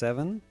on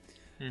 7.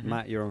 Mm-hmm.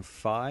 Matt, you're on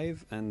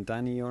 5. And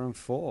Danny, you're on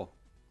 4. All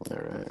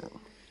right.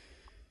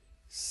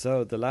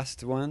 So the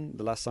last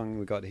song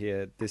we got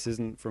here, this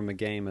isn't from a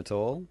game at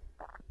all.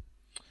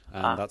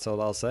 And that's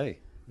all I'll say.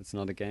 It's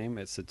not a game.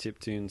 It's a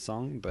chiptune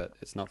song, but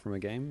it's not from a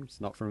game.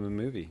 It's not from a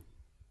movie.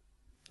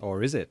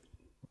 Or is it?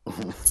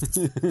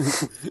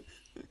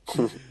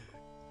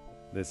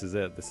 This is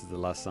it. This is the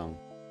last song.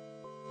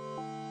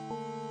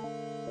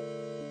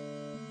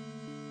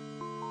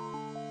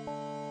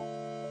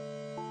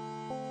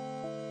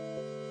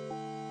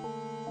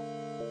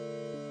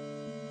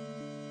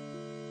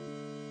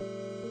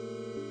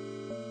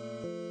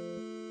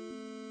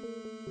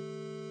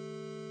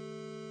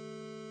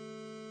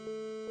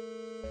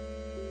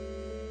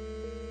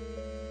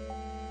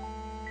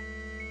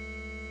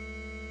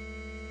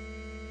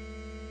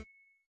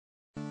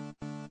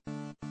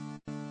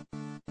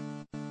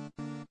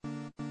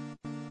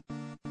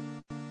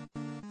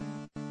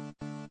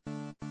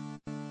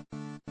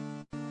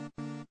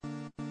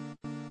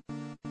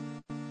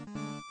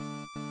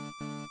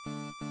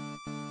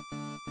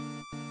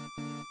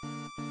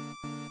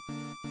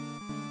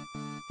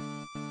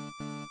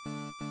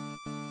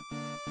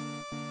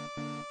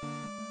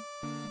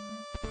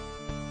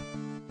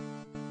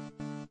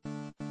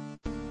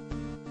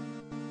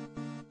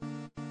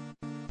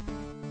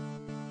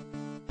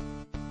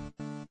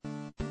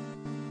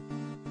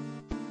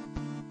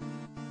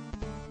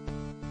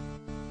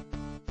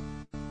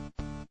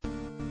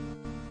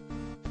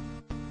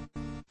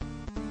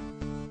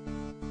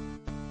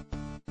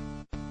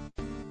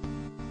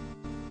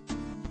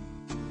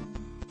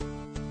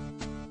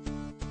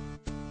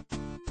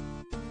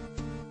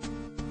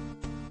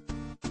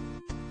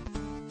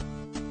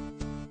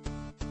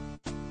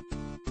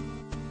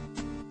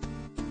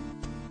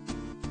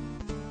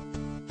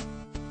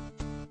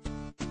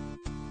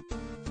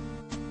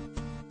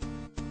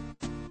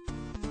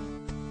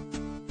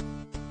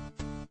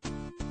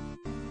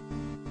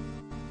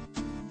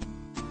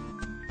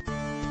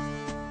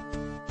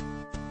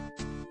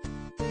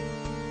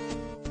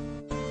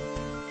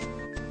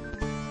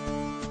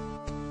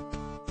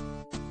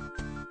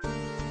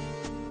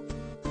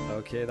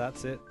 Okay,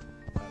 that's it.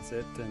 That's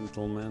it,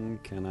 gentlemen.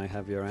 Can I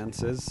have your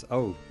answers?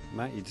 Oh,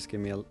 Matt, you just gave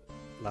me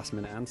last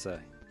minute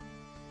answer.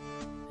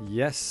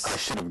 Yes. I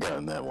should have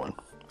gotten that one.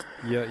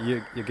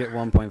 You get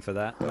 1 point for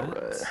that, Matt.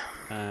 Alright.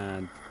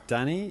 And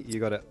Danny, you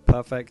got it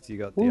perfect. You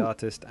got the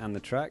artist and the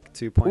track.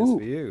 2 points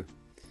for you. You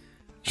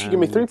should give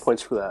me 3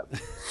 points for that.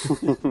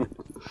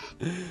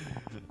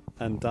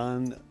 And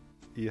Dan,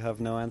 you have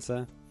no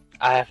answer?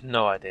 I have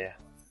no idea.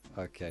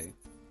 Okay.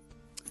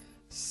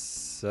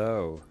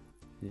 So,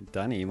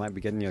 Danny, you might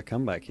be getting your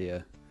comeback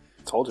here.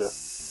 Told you.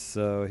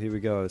 So here we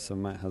go. So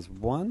Matt has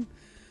 1.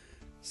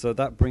 So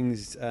that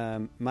brings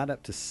Matt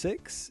up to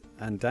 6,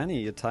 and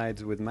Danny, you're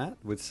tied with Matt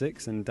with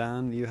 6, and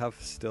Dan, you have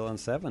still on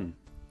 7.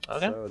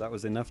 Okay. So that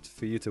was enough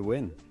for you to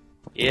win.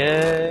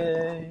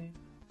 Yay!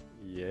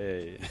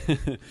 Yay!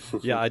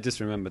 Yeah, I just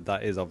remembered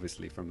that is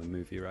obviously from a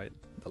movie, right?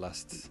 The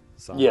last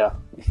song. Yeah,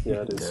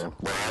 it is. Yeah,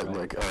 well,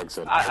 like Alex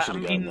said, I should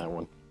have gotten that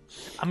one.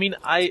 I mean,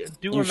 I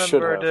do You should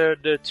remember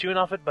the tune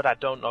of it, but I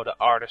don't know the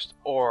artist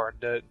or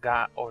the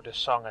guy or the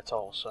song at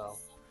all. So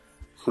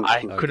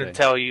I couldn't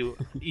tell you,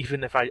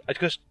 even if I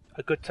could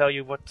tell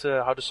you what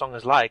how the song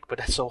is like, but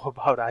that's all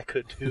about I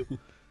could do.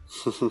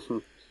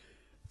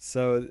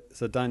 So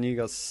Dan, you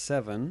got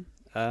 7.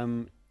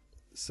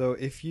 So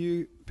if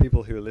you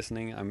people who are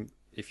listening,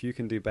 if you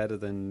can do better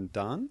than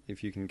Dan,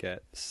 if you can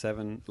get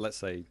 7, let's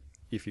say,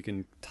 if you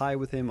can tie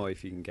with him, or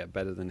if you can get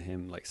better than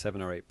him, like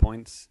 7 or 8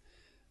 points,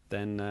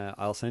 then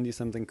I'll send you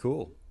something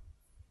cool.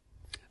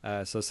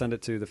 So send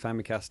it to the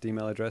Famicast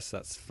email address.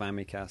 That's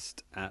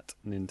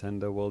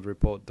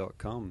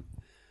famicast@nintendoworldreport.com,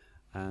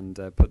 and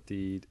put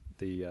the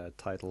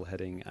title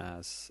heading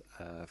as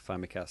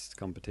Famicast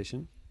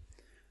competition.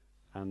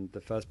 And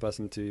the first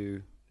person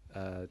to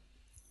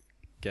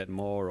get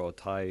more or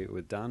tie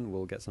with Dan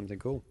will get something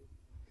cool.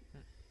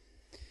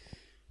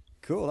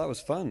 Cool, that was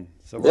fun.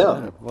 So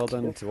well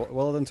done to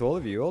all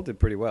of you. You all did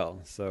pretty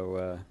well.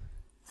 So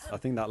I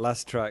think that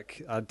last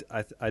track,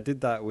 I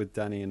did that with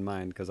Danny in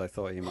mind because I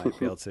thought he might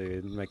be able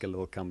to make a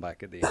little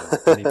comeback at the end.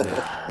 And he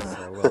did.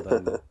 So well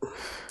done.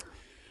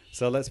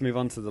 So let's move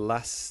on to the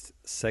last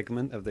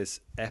segment of this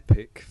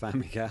epic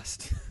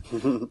Famicast,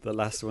 the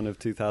last one of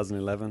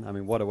 2011. I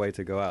mean, what a way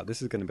to go out.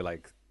 This is going to be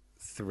like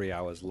 3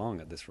 hours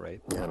long at this rate.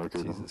 Yeah,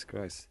 Jesus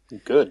Christ.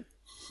 Good.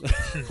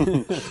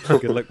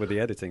 Good luck with the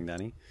editing,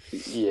 Danny.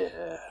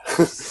 Yeah.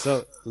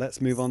 So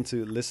let's move on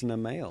to listener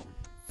mail.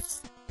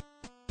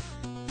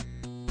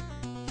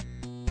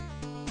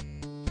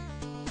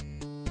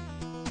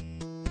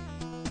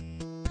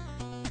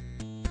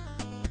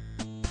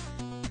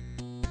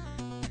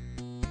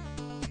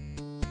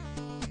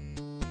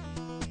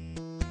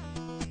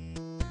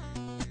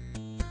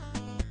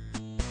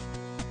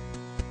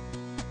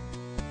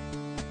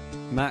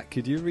 Matt,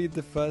 could you read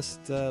the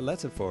first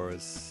letter for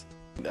us?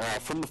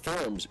 From the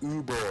forums,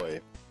 ooh boy.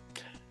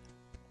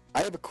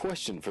 I have a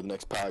question for the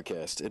next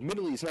podcast.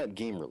 Admittedly, it's not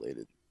game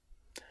related.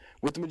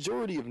 With the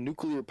majority of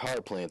nuclear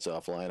power plants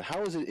offline, how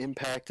has it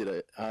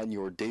impacted on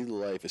your daily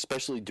life,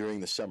 especially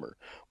during the summer?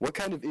 What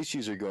kind of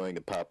issues are going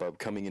to pop up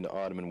coming into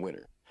autumn and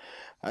winter?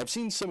 I've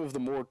seen some of the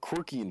more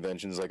quirky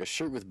inventions, like a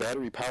shirt with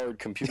battery-powered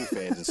computer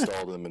fans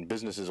installed in them, and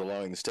businesses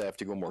allowing the staff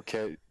to go more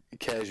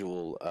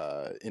casual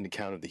in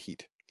account of the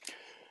heat.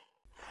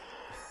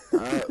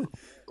 I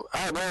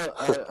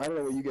don't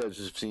know what you guys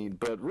have seen,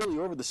 but really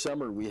over the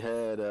summer we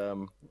had,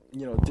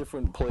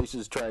 different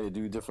places trying to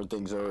do different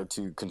things in order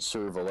to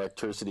conserve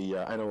electricity.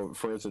 I know,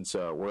 for instance,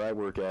 where I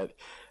work at,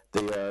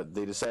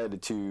 they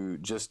decided to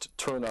just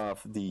turn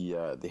off the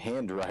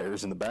hand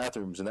dryers in the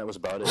bathrooms, and that was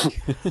about it.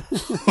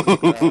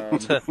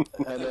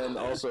 And then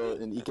also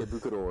in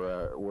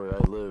Ikebukuro, where I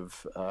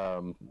live,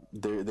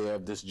 they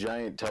have this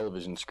giant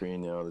television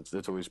screen,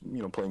 that's always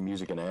playing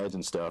music and ads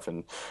and stuff,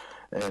 and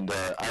I don't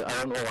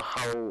know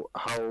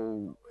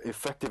how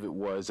effective it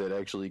was at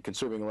actually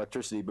conserving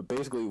electricity, but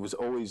basically it was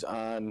always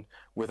on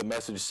with a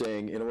message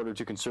saying, in order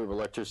to conserve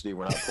electricity,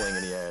 we're not playing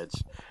any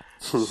ads.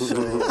 So,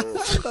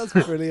 that's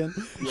brilliant.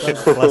 Yeah.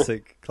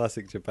 That's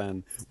classic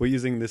Japan. We're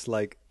using this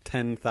like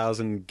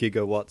 10,000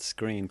 gigawatt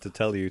screen to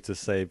tell you to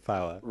save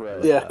power.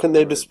 Right. Yeah, can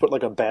they just put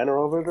like a banner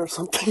over it or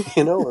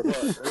something, Or...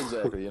 Yeah,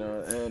 exactly,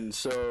 and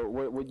so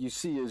what you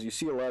see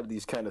is a lot of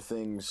these kind of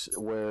things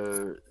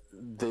where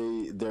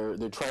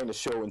they're trying to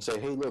show and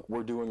say, hey, look,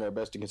 we're doing our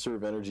best to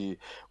conserve energy,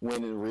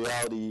 when in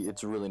reality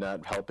it's really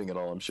not helping at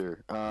all, I'm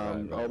sure.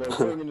 Right. Although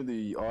going into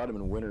the autumn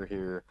and winter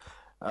here,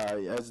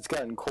 as it's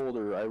gotten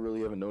colder, I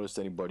really haven't noticed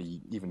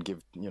anybody even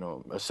give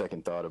a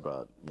second thought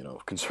about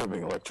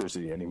conserving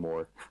electricity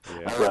anymore.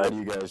 Yeah. I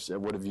don't know,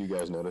 what have you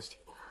guys noticed?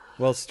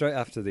 Well, straight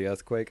after the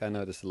earthquake, I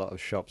noticed a lot of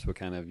shops were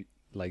kind of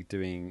like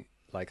doing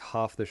like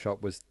half the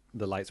shop was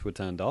the lights were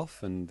turned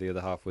off and the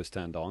other half was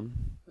turned on,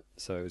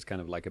 so it was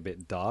kind of like a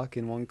bit dark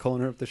in one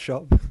corner of the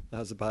shop.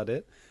 That's about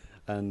it.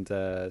 And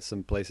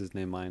some places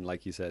near mine,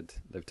 like you said,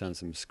 they've turned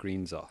some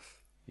screens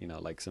off.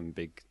 Like some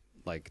big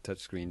like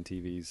touchscreen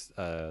TVs.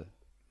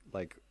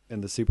 Like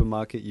in the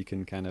supermarket, you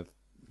can kind of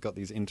got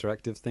these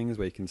interactive things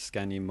where you can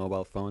scan your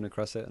mobile phone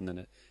across it, and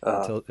then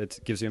it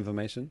gives you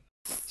information.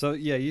 So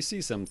yeah, you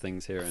see some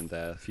things here and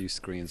there, a few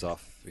screens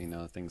off,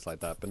 things like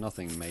that, but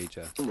nothing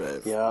major.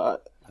 Right. Yeah,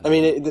 I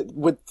mean,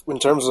 in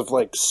terms of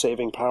like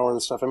saving power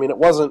and stuff, I mean, it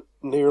wasn't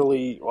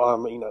nearly.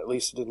 At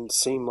least it didn't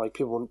seem like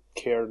people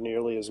cared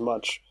nearly as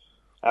much.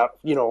 A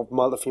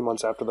few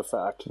months after the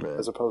fact, right.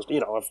 as opposed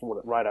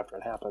to right after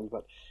it happened.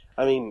 But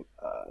I mean,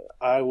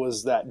 I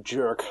was that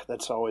jerk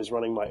that's always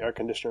running my air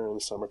conditioner in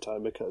the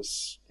summertime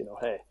because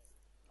hey,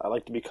 I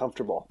like to be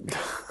comfortable,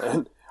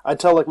 and I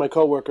tell like my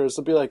coworkers,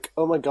 they'll be like,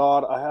 "Oh my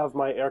God, I have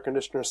my air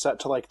conditioner set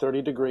to like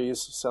 30 degrees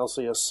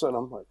Celsius," and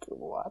I'm like,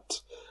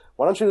 "What?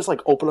 Why don't you just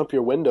like open up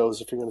your windows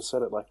if you're going to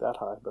set it like that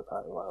high?" But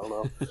I don't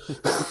know.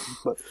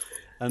 But,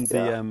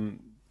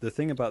 and the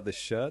thing about the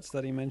shirts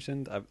that he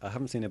mentioned, I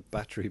haven't seen a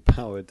battery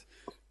powered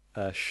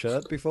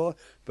shirt before,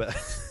 but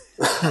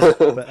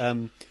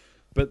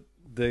but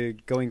the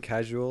going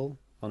casual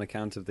on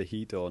account of the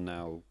heat or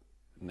now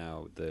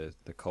the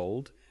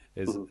cold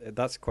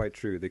that's quite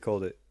true.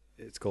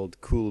 It's called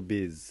cool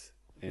biz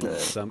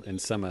in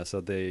summer.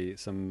 So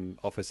some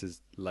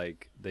offices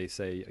they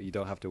say you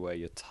don't have to wear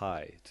your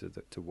tie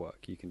to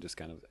work. You can just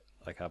kind of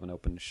like have an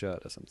open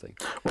shirt or something.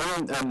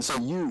 Well, and so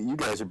you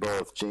guys are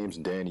both, James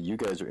and Danny, you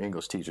guys are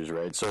English teachers,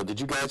 right? So did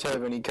you guys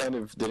have any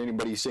did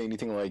anybody say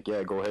anything like,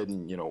 yeah, go ahead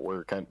and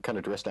wear kind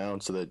of dress down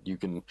so that we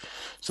don't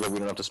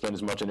have to spend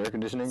as much on air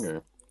conditioning,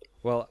 or?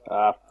 Well,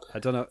 I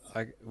don't know.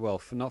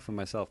 Not for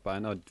myself, but I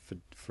know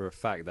for a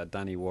fact that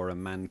Danny wore a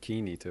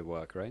mankini to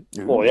work, right?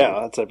 Well, yeah,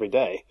 that's every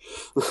day.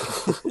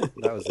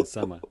 That was in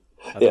summer.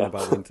 I don't know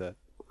about winter.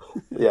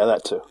 Yeah,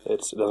 that too.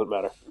 It doesn't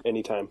matter.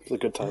 Anytime. It's a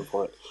good time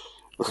for it.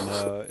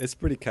 No, it's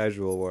pretty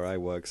casual where I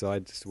work, so I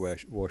just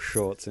wore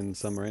shorts in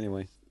summer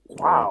anyway.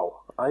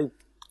 Wow, I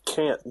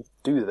can't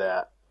do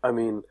that. I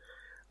mean,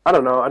 I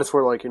don't know. I just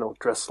wear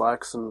dress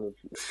slacks and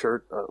a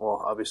shirt.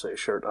 Obviously a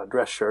shirt, a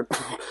dress shirt,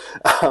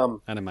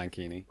 and a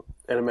mankini,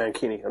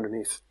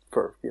 underneath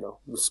for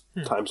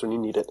times when you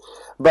need it.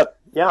 But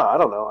yeah, I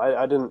don't know.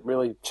 I didn't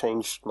really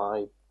change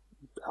my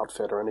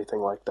outfit or anything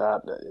like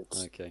that.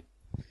 It's okay.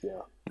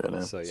 Yeah.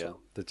 So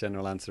the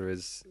general answer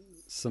is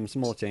some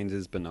small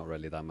changes, but not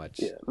really that much.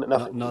 Yeah,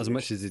 not as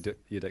much as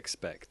you'd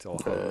expect or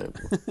hope.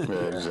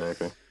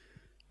 Exactly.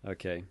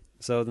 Okay,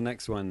 so the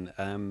next one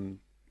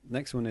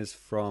is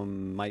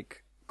from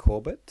Mike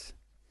Corbett,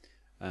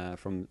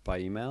 by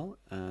email,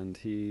 and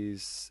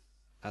he's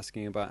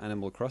asking about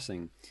Animal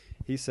Crossing.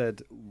 He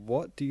said,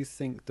 "What do you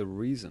think the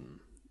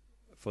reason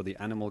for the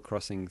Animal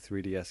Crossing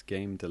 3DS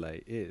game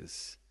delay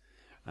is,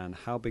 and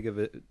how big of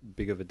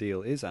a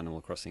deal is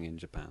Animal Crossing in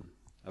Japan?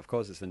 Of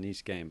course, it's a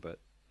niche game, but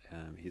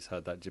he's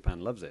heard that Japan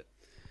loves it."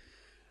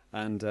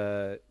 And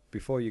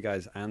before you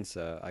guys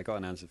answer, I got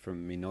an answer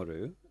from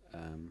Minoru,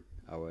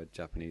 our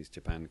Japanese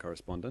Japan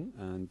correspondent,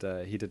 and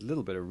he did a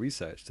little bit of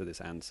research to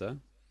this answer,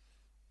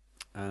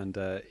 and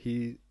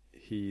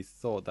he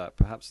thought that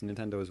perhaps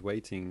Nintendo is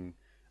waiting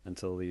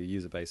until the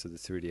user base of the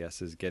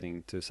 3DS is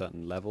getting to a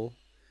certain level,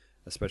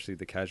 especially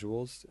the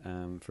casuals,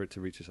 for it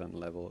to reach a certain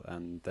level,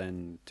 and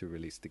then to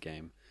release the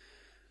game.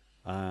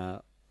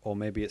 Or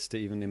maybe it's to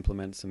even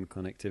implement some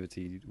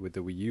connectivity with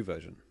the Wii U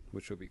version,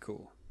 which would be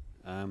cool.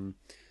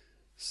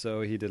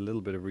 So he did a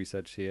little bit of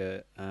research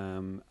here.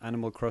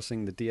 Animal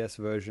Crossing, the DS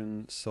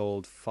version,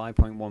 sold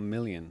 5.1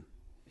 million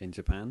in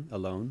Japan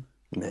alone.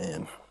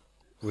 Man.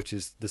 Which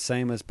is the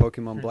same as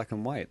Pokemon Black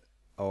and White,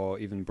 or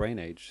even Brain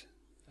Age.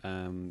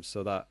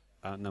 So that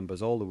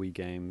outnumbers all the Wii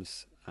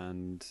games,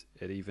 and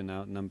it even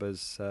outnumbers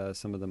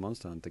some of the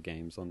Monster Hunter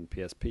games on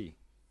PSP.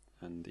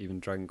 And even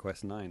Dragon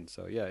Quest 9.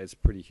 So yeah, it's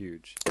pretty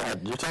huge.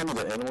 God, you're telling me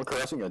that Animal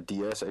Crossing on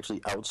DS actually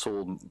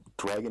outsold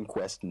Dragon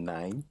Quest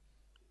 9?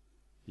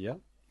 Yeah.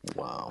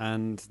 Wow.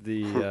 And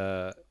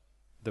the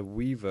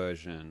Wii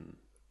version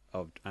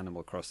of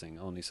Animal Crossing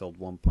only sold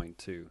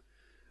 1.2,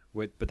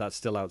 but that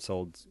still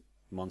outsold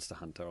Monster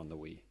Hunter on the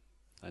Wii,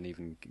 and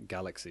even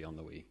Galaxy on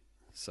the Wii.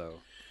 So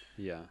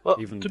yeah,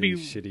 even the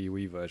shitty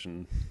Wii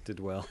version did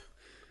well.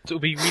 To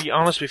be really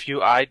honest with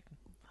you, I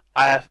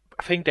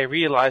think they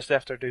realized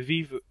after the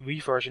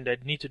Wii version they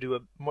need to do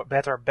a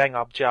better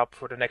bang-up job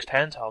for the next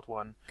handheld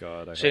one.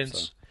 God, I hope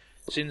so.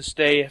 Since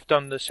they have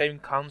done the same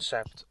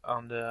concept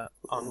on the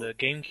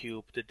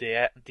GameCube, the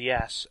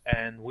DS,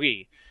 and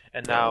Wii,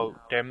 and now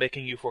they're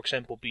making you, for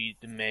example, be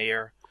the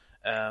mayor.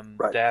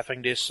 Right. They're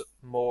having this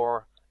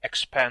more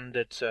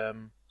expanded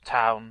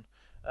town.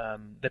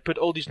 They put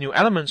all these new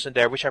elements in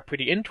there, which are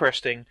pretty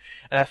interesting,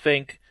 and I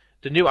think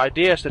the new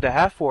ideas that they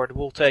have for it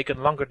will take a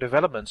longer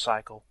development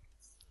cycle.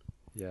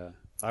 Yeah,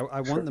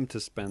 I want them to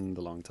spend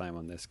a long time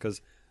on this,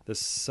 because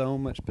there's so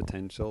much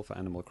potential for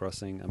Animal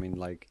Crossing. I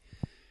mean,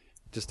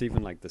 just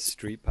even the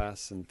Street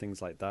Pass and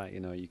things like that,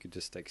 you could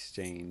just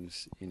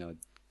exchange,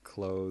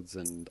 clothes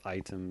and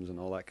items and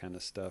all that kind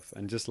of stuff.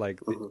 And just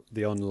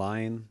the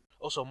online.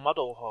 Also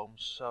model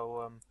homes.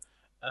 So,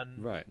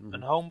 right. a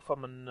home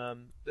from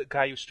the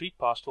guy you Street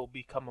Passed will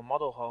become a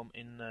model home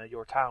in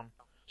your town.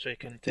 So you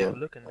can take a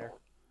look in there.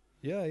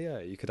 Yeah.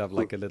 You could have a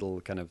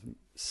little kind of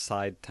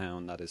side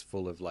town that is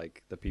full of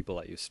the people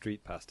that you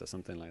Street Passed or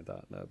something like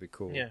that. That would be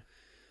cool. Yeah.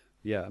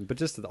 Yeah, but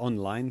just the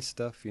online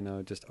stuff,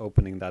 just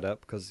opening that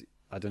up, because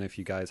I don't know if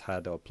you guys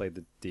had or played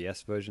the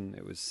DS version.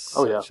 It was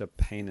such a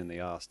pain in the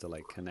ass to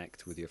like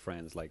connect with your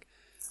friends. Like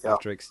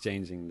after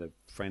exchanging the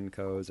friend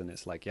codes, and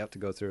it's like you have to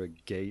go through a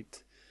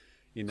gate,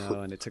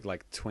 and it took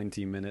like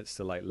 20 minutes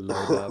to like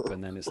load up,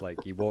 and then it's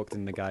like you walked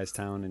in the guy's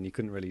town and you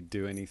couldn't really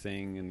do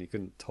anything, and you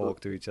couldn't talk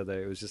to each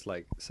other. It was just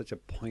like such a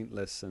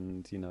pointless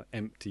and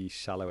empty,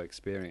 shallow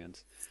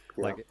experience.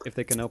 Yeah. Like if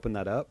they can open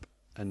that up,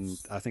 and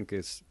I think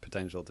it's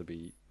potential to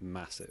be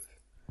massive.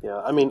 Yeah,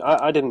 I mean,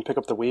 I didn't pick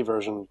up the Wii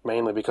version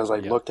mainly because I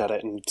looked at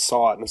it and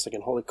saw it and was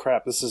thinking, holy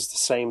crap, this is the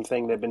same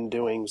thing they've been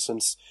doing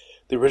since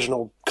the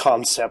original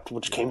concept,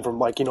 which came from,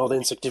 like, the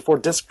N64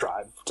 disk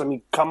drive. I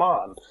mean, come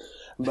on.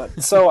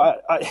 But, so,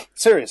 I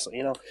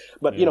seriously,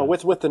 but,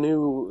 with the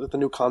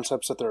new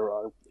concepts that they're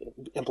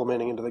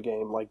implementing into the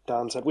game, like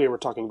Don said, we were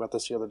talking about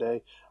this the other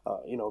day,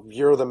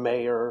 you're the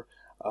mayor,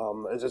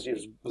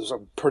 it was a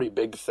pretty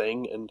big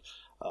thing, and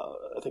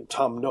I think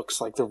Tom Nook's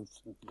like the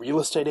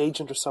real estate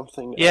agent or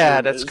something.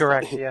 Yeah, that's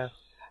correct. Yeah.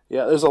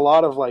 Yeah, there's a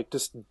lot of like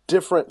just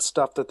different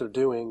stuff that they're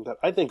doing that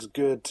I think is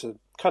good to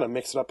kind of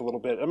mix it up a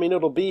little bit. I mean,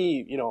 it'll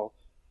be,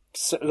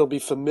 it'll be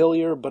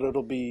familiar, but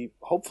it'll be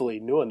hopefully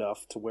new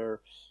enough to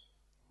where,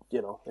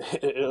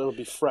 it'll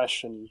be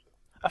fresh and.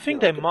 I think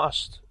they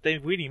must. They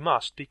really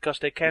must, because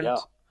they can't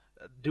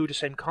do the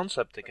same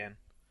concept again.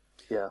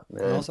 Yeah.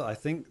 And also, I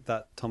think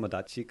that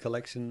Tomodachi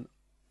collection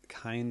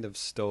kind of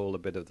stole a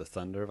bit of the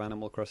thunder of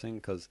Animal Crossing,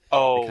 because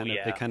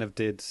they kind of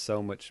did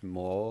so much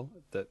more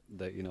that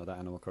that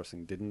Animal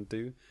Crossing didn't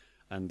do,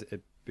 and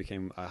it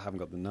became, I haven't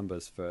got the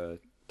numbers for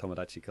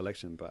Tomodachi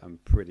collection, but I'm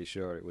pretty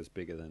sure it was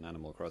bigger than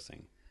Animal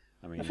Crossing.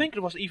 I think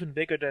it was even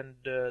bigger than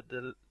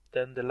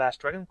the last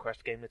Dragon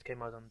Quest game that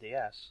came out on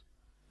DS.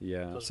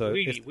 Yeah, it was so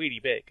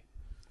really big.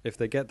 If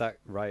they get that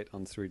right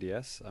on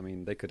 3DS, I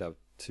mean, they could have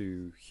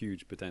two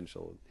huge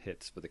potential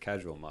hits for the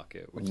casual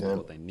market, which is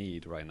what they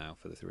need right now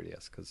for the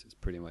 3DS, because it's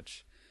pretty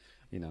much,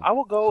 I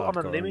will go on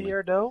a limb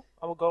here, though.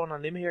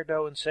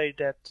 And say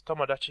that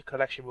Tomodachi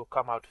Collection will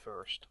come out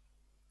first.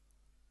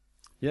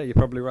 Yeah, you're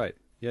probably right.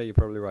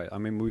 I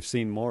mean, we've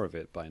seen more of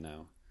it by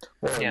now.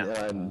 Well,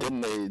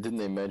 didn't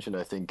they mention?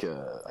 I think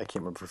I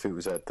can't remember if it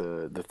was at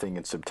the thing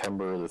in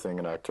September or the thing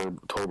in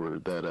October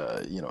that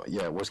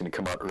it was going to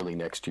come out early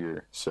next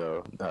year.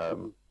 So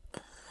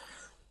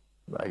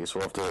I guess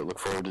we'll have to look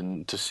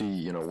forward to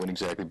see when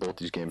exactly both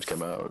these games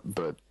come out.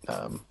 But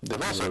they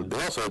also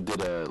did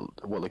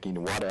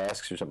What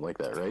Asks or something like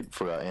that, right?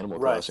 For Animal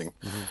Crossing,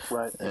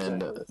 right?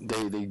 And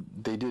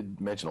they did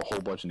mention a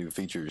whole bunch of new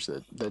features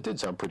that did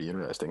sound pretty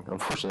interesting.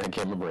 Unfortunately, I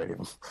can't remember any of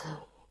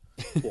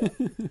them.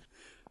 Yeah.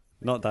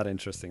 Not that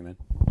interesting then.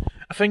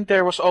 I think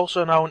there was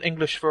also now an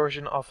English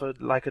version of a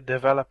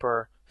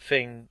developer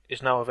thing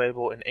is now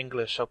available in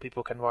English, so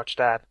people can watch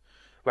that.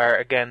 Where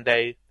again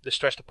they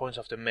stress the points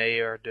of the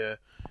mayor, the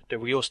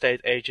real estate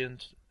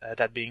agent,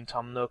 that being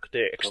Tom Nook,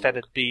 the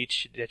extended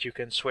beach that you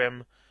can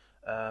swim,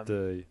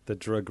 the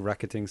drug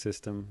racketing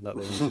system that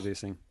they're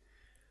introducing.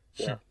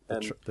 Yeah,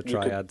 the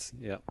triads.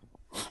 Yeah.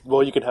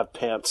 Well, you can have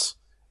pants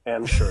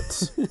and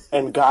shirts,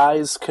 and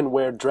guys can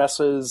wear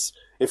dresses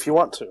if you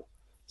want to.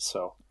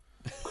 So.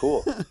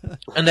 Cool.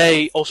 And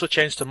they also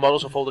changed the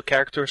models of all the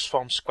characters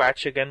from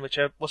scratch again, which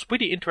was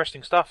pretty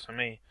interesting stuff to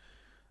me.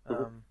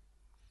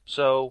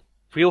 So,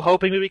 real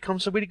hoping it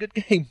becomes a really good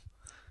game.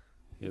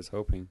 Here's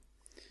hoping.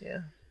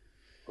 Yeah.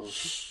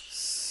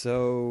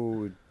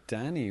 So,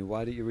 Danny,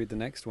 why don't you read the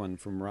next one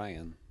from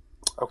Ryan?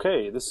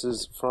 Okay, this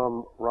is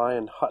from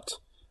Ryan Hutt.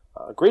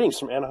 Greetings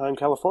from Anaheim,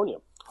 California.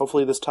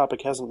 Hopefully this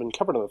topic hasn't been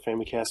covered on the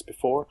Famicast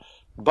before,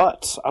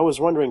 but I was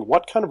wondering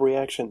what kind of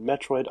reaction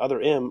Metroid Other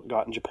M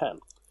got in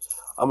Japan.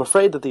 I'm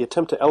afraid that the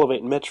attempt to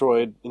elevate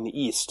Metroid in the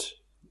East,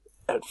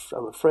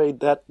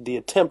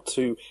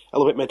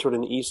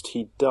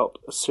 he dealt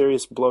a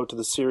serious blow to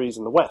the series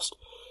in the West.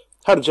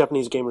 How did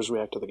Japanese gamers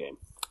react to the game?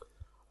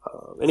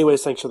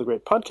 Anyways, thanks for the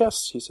great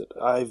podcast. He said,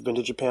 I've been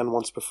to Japan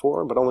once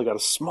before, but only got a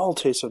small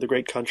taste of the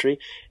great country,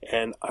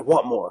 and I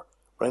want more.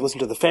 When I listen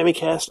to the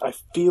Famicast, I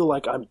feel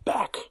like I'm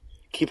back.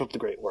 Keep up the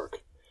great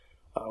work.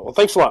 Well,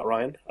 thanks a lot,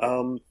 Ryan.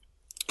 I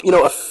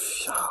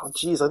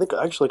think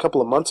actually a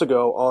couple of months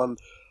ago on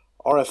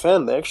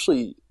RFN, they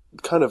actually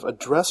kind of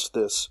addressed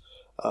this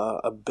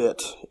a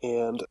bit,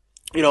 and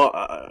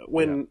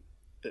when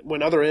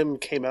Other M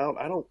came out,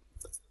 I don't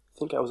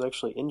think I was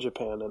actually in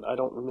Japan, and I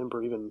don't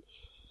remember even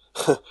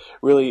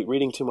really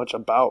reading too much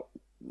about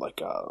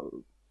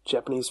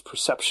Japanese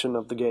perception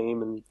of the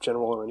game in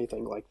general or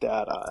anything like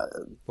that.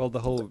 Well, the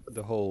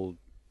whole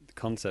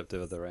concept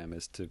of Other M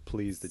is to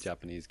please the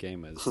Japanese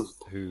gamers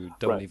who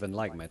don't even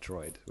like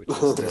Metroid, which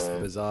is just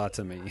bizarre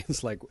to me.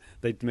 It's like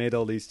they made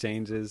all these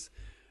changes.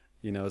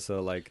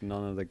 So like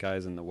none of the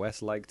guys in the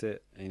West liked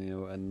it,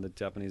 and the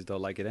Japanese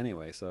don't like it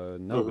anyway. So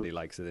nobody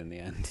likes it in the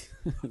end.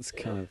 It's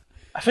kind of.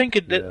 I think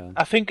it did.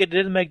 I think it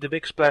didn't make the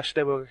big splash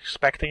they were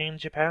expecting in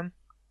Japan.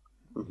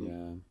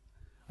 Yeah,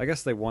 I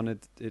guess they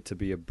wanted it to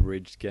be a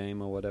bridged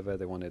game or whatever.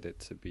 They wanted it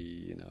to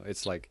be,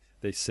 it's like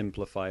they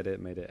simplified it,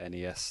 made it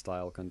NES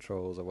style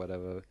controls or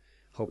whatever,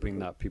 hoping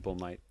that people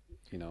might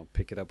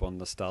pick it up on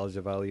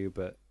nostalgia value,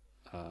 but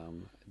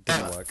it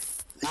didn't work.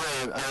 Yeah,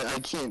 I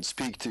can't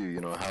speak to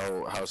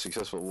how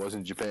successful it was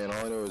in Japan.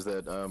 All I know is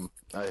that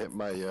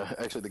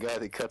actually the guy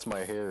that cuts my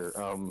hair,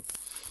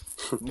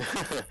 he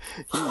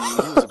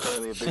was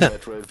apparently a big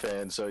Metroid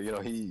fan. So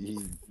he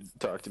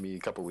talked to me a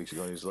couple weeks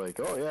ago and he's like,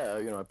 "Oh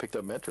yeah, I picked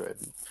up Metroid."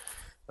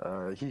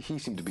 He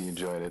seemed to be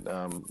enjoying it.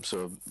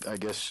 So I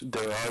guess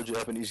there are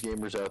Japanese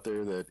gamers out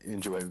there that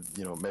enjoy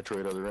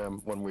Metroid Other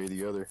M one way or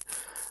the other.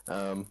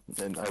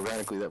 And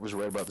ironically, that was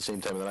right about the same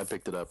time that I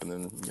picked it up and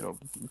then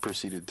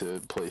proceeded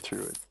to play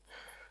through it.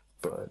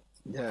 But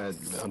yeah,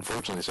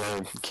 unfortunately, so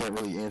I can't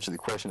really answer the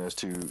question as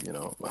to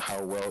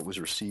how well it was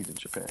received in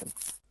Japan.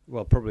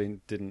 Well, probably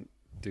didn't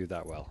do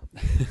that well.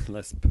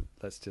 let's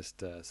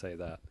just say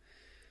that.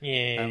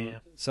 Yeah.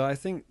 So I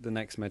think the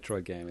next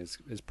Metroid game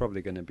is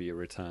probably going to be a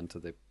return to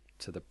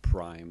the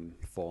Prime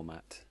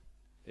format.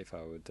 If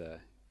I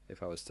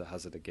was to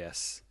hazard a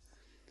guess,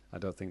 I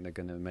don't think they're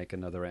going to make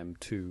another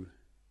M2.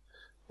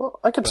 Well,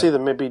 I could see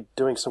them maybe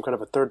doing some kind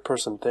of a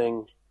third-person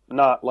thing,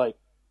 not like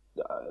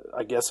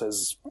I guess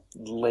as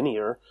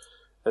linear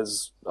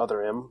as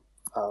Other M.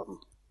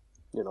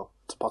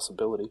 It's a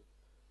possibility.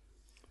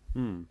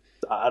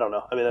 I don't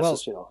know. I mean,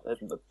 that's just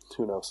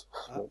who knows.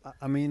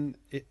 I mean,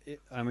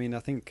 I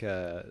think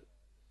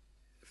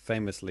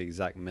famously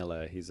Zach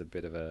Miller, he's a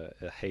bit of a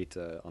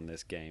hater on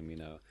this game,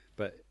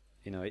 But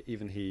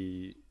even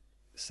he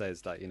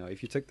says that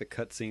if you took the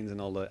cutscenes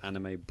and all the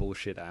anime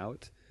bullshit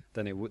out,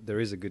 then there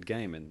is a good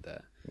game in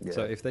there. Yeah.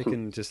 So if they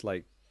can just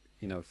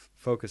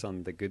focus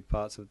on the good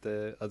parts of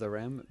the Other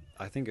M,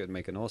 I think it would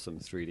make an awesome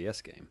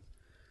 3DS game.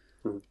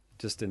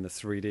 Just in the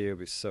 3D, it would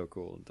be so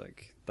cool,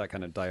 like that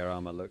kind of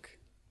diorama look.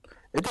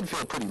 It did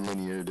feel pretty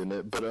linear, didn't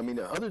it? But I mean,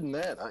 other than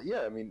that,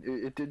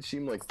 it did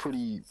seem like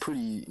pretty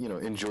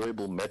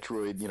enjoyable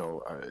Metroid,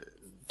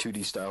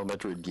 2D style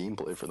Metroid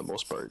gameplay for the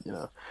most part.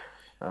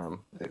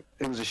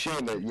 It was a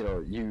shame that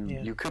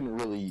you couldn't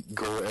really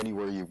go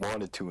anywhere you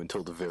wanted to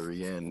until the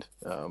very end.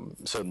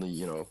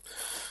 Suddenly,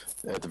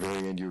 at the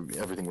very end,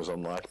 everything was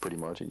unlocked pretty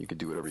much, and you could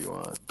do whatever you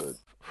want. But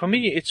for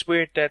me, it's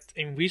weird that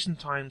in recent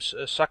times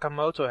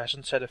Sakamoto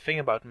hasn't said a thing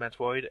about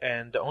Metroid,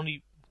 and the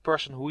only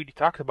person who really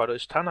talked about it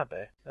is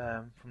Tanabe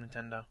from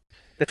Nintendo.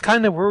 That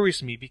kind of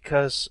worries me,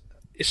 because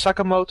is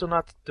Sakamoto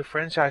not the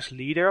franchise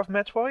leader of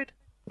Metroid?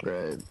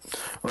 Right.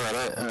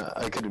 Well,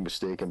 I could be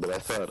mistaken, but I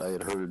thought I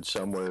had heard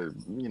somewhere,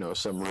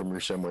 some rumor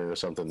somewhere or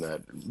something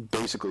that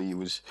basically it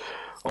was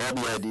all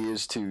the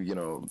ideas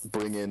to,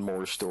 bring in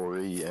more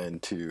story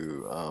and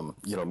to,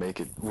 make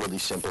it really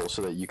simple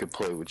so that you could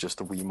play with just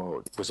the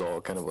Wiimote was all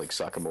kind of like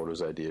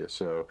Sakamoto's idea.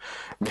 So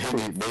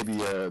maybe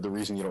the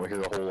reason you don't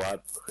hear a whole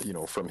lot,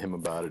 from him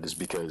about it is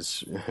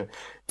because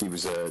he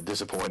was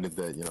disappointed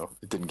that,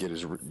 it didn't get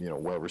as,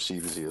 well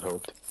received as he had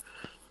hoped.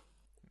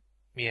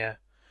 Yeah.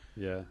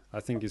 Yeah,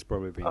 I think he's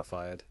probably been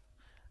fired.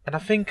 And I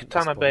think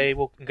Tanabe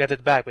will get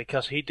it back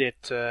because he did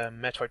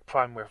Metroid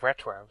Prime with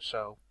Retro,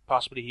 so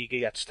possibly he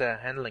gets the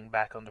handling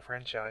back on the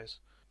franchise.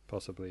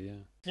 Possibly,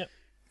 yeah. Yeah.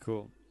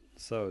 Cool.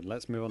 So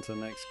let's move on to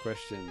the next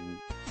question.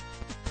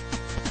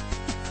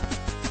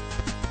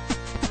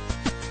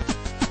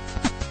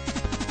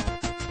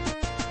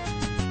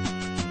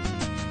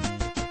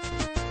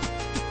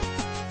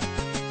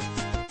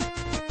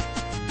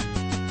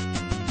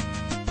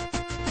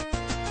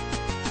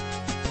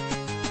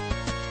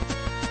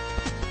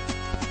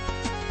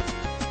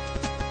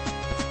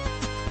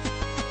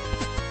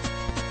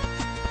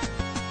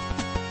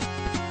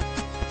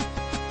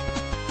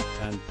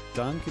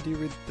 Daan, could you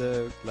read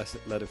the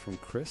letter from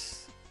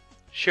Chris?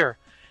 Sure.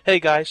 Hey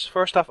guys,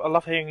 first off, I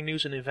love hearing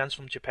news and events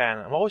from Japan.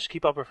 I'm always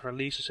keep up with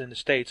releases in the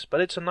States, but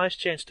it's a nice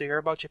chance to hear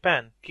about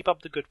Japan. Keep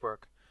up the good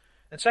work.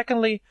 And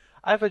secondly,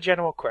 I have a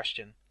general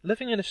question.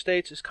 Living in the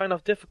States is kind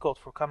of difficult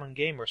for common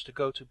gamers to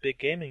go to big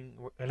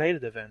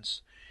gaming-related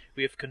events.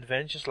 We have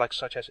conventions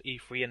such as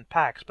E3 and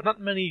PAX, but not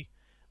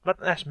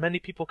as many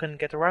people can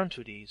get around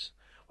to these.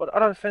 What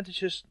other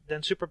advantages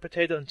than Super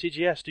Potato and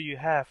TGS do you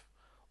have?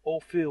 Or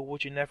feel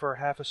would you never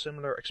have a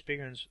similar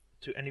experience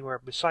to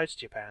anywhere besides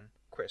Japan?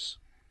 Chris.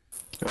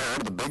 One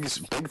of the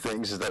big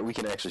things is that we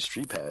can actually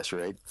street pass,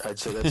 right? I'd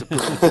say that's a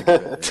pretty big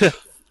advantage.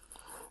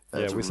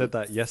 Yeah, we said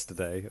that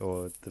yesterday,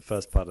 or the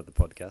first part of the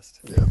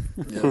podcast. Yeah.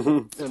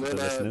 And then the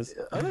listeners.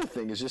 Other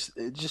thing is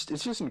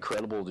it's just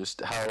incredible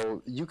just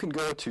how you can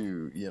go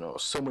to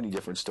so many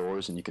different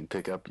stores and you can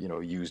pick up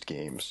used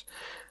games,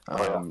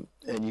 and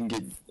you can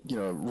get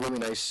really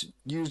nice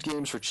used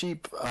games for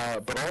cheap,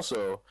 but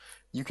also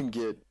you can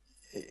get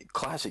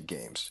classic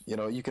games.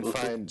 You can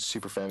find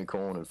Super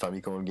Famicom and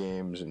Famicom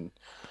games, and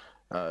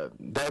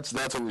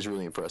that's always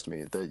really impressed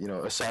me. That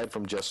aside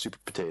from just Super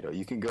Potato,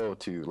 you can go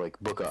to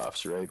book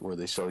offs, right, where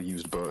they sell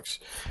used books,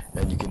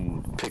 and you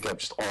can pick up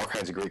just all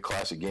kinds of great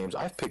classic games.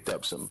 I've picked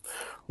up some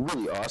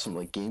really awesome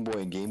Game Boy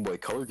and Game Boy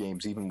Color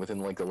games even within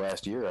the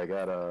last year. I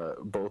got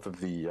both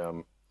of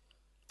the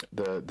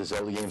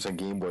Zelda games on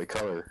Game Boy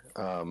Color.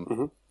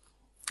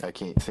 I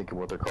can't think of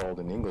what they're called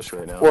in English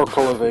right now.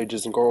 Oracle of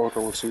Ages and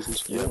Oracle of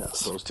Seasons. Yeah,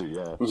 Yes. those two.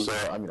 Yeah. Mhm. So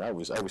I mean, I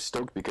was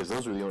stoked because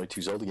those were the only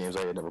two Zelda games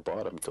I had never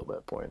bought up until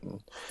that point,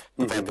 and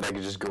the fact that I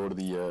could just go to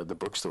the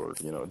bookstore,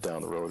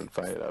 down the road and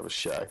find it, I was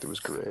shocked. It was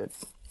great.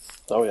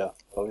 Oh yeah.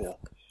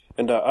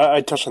 And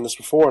I touched on this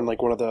before in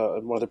like one of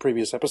the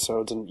previous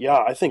episodes, and yeah,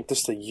 I think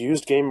the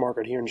used game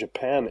market here in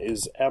Japan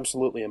is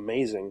absolutely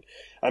amazing.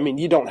 I mean,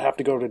 you don't have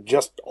to go to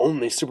just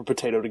only Super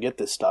Potato to get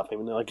this stuff. I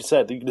mean, like you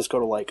said, you can just go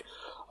to like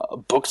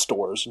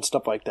bookstores and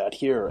stuff like that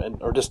here,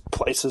 or just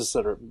places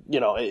that are,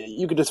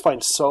 you could just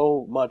find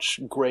so much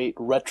great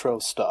retro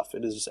stuff.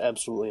 It is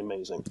absolutely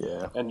amazing.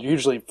 Yeah, and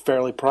usually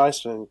fairly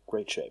priced and in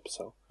great shape.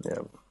 So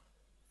yeah,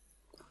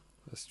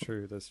 that's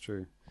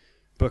true.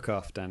 Book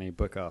off, Danny.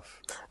 Book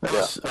off.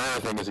 That's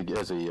another thing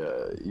as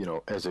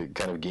a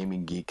kind of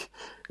gaming geek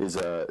is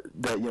that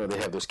they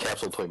have those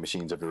capsule toy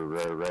machines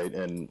everywhere, right?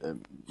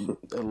 And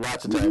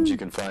lots of times you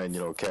can find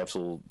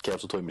capsule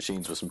toy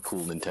machines with some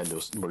cool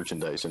Nintendo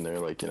merchandise in there,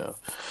 like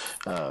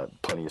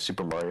plenty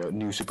of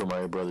new Super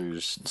Mario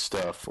Brothers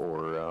stuff,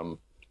 or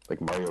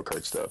like Mario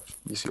Kart stuff.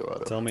 You see a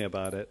lot of. Tell me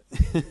about it.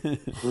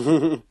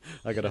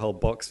 I got a whole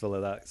box full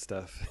of that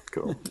stuff.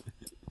 Cool.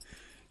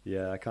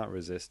 Yeah, I can't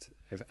resist.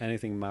 If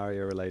anything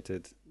Mario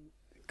related,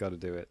 got to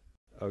do it.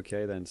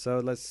 Okay, then. So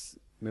let's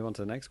move on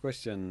to the next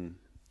question.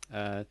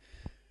 Now,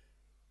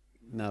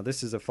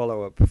 this is a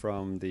follow-up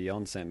from the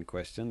onsen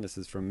question. This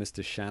is from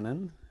Mr.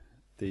 Shannon,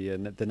 the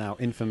now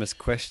infamous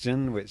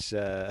question, which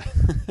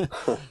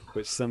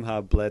which somehow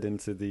bled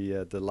into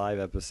the live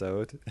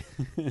episode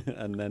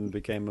and then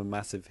became a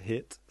massive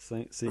hit,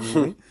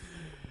 seemingly.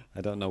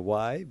 I don't know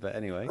why, but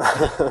anyway.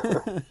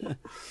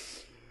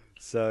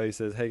 So he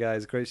says, "Hey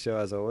guys, great show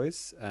as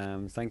always.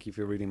 Thank you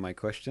for reading my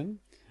question.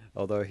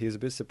 Although he was a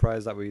bit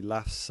surprised that we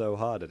laughed so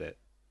hard at it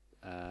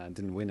and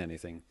didn't win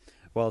anything.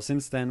 Well,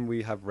 since then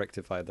we have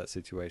rectified that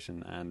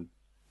situation, and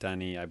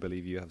Danny, I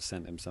believe you have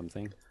sent him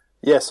something."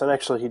 Yes, and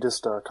actually he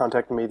just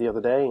contacted me the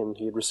other day, and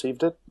he had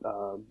received it.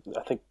 I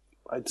think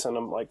I'd sent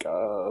him like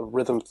a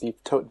Rhythm Thief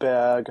tote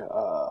bag,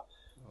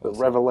 the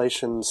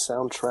Revelations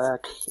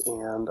soundtrack,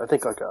 and I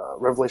think like a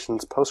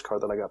Revelations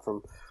postcard that I got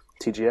from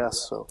TGS.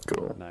 So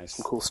cool. Nice.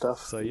 Some cool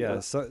stuff. So yeah.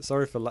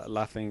 Sorry for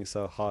laughing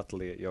so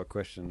heartily at your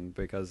question,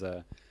 because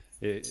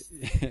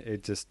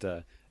it just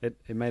it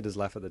made us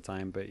laugh at the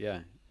time, but yeah.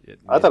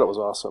 I thought it was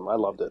awesome. I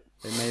loved it.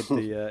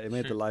 It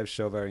made the live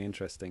show very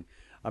interesting.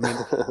 I mean,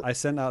 I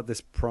sent out this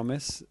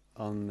promise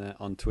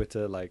on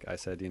Twitter, like I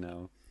said,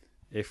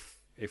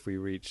 if we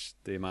reach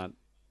the amount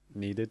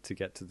needed to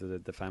get to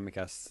the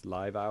Famicast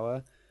live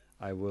hour,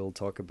 I will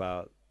talk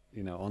about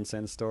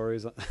onsen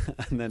stories.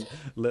 And then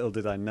little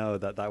did I know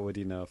that would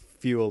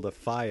fuel the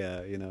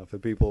fire for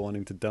people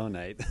wanting to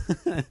donate.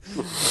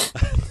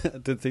 I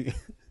did think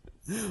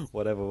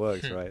whatever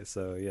works, right?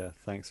 So yeah,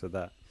 thanks for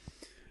that.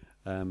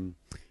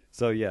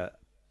 So yeah,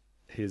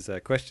 his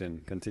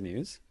question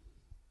continues.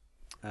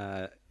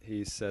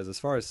 He says, as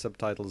far as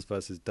subtitles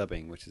versus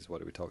dubbing, which is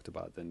what we talked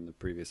about in the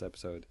previous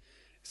episode,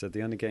 he said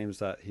the only games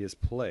that he has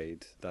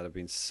played that have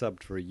been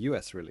subbed for a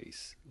US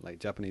release, like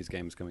Japanese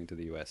games coming to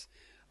the US,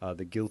 are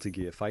the Guilty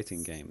Gear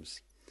fighting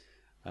games.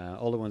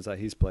 All the ones that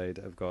he's played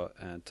have got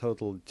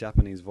total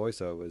Japanese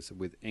voiceovers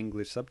with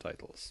English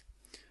subtitles.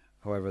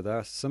 However, there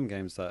are some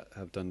games that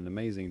have done an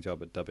amazing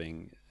job at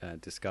dubbing,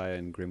 Disgaea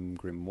and Grim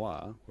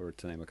Grimoire, were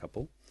to name a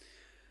couple,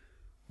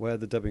 where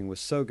the dubbing was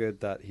so good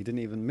that he didn't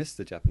even miss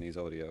the Japanese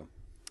audio,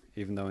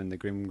 even though in the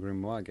Grim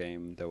Grimoire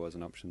game there was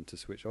an option to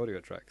switch audio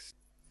tracks.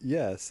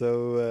 Yeah,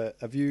 so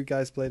have you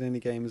guys played any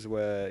games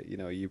where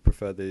you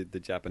prefer the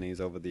Japanese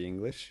over the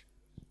English?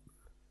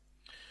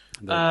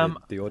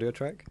 The audio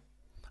track?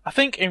 I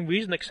think in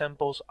recent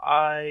examples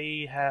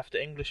I have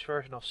the English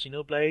version of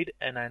Xenoblade,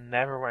 and I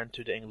never went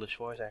to the English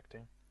voice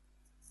acting.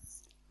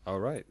 All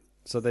right.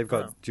 So they've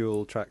got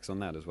dual tracks on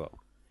that as well?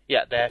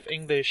 Yeah, they have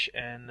English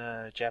and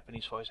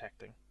Japanese voice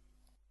acting.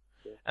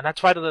 Yeah. And I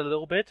tried it a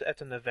little bit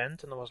at an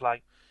event, and I was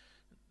like,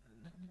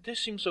 this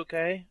seems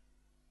okay.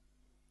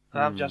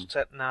 And I've just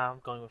said, nah,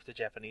 I'm going with the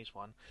Japanese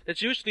one.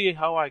 That's usually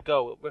how I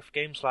go with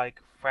games like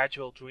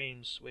Fragile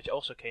Dreams, which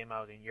also came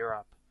out in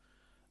Europe.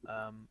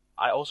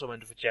 I also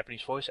went with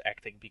Japanese voice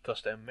acting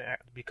because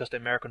the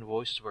American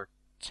voices were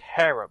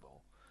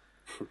terrible.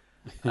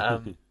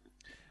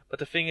 But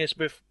the thing is,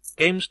 with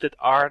games that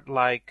are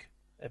like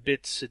a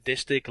bit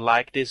sadistic,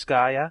 like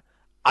Disgaea,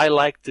 I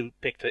like to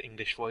pick the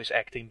English voice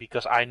acting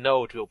because I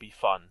know it will be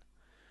fun.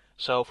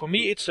 So for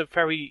me, it's a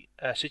very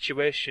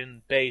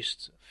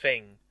situation-based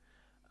thing.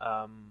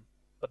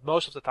 But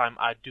most of the time,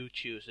 I do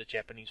choose the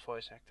Japanese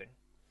voice acting.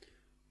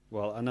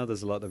 Well, I know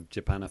there's a lot of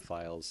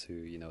Japanophiles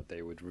who,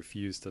 they would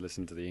refuse to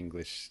listen to the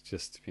English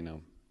just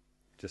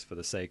for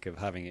the sake of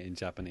having it in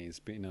Japanese.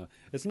 But,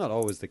 it's not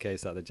always the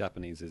case that the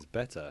Japanese is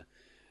better.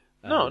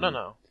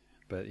 No.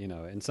 But,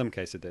 in some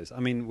cases it is. I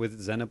mean, with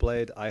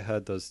Xenoblade, I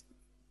heard those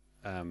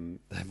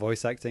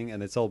voice acting,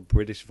 and it's all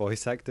British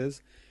voice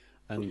actors.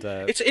 And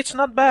it's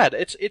not bad.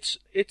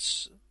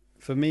 It's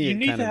for me, you it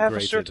need kind to of have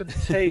grated. a certain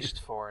taste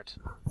for it.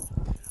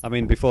 I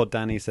mean, before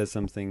Danny says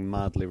something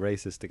mildly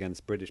racist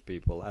against British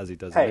people, as he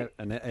does in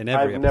every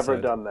I've episode. never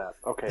done that.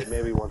 Okay,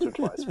 maybe once or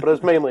twice, but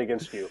it's mainly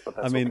against you. But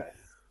that's okay.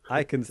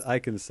 I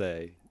can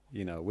say,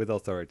 with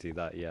authority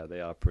that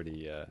they are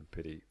pretty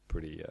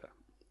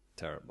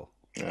terrible.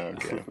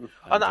 Okay.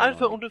 I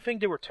don't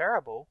think they were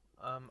terrible.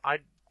 I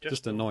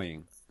just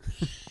annoying.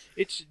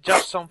 It's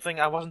just something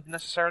I wasn't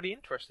necessarily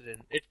interested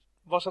in. It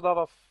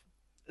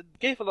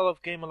gave a lot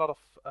of game a lot of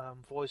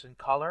voice and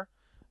color,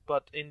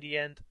 but in the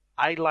end,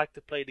 I like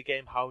to play the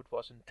game how it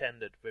was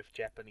intended with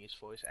Japanese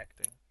voice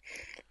acting.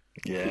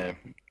 Yeah.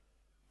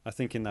 I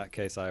think in that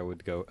case, I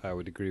would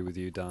agree with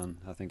you, Dan.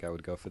 I think I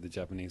would go for the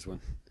Japanese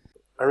one.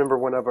 I remember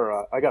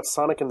whenever I got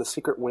Sonic and the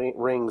Secret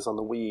Rings on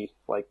the Wii,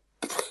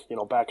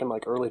 back in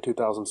early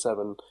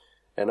 2007,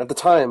 and at the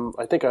time,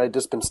 I think I had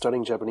just been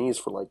studying Japanese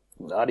for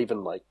not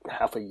even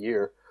half a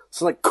year.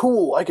 So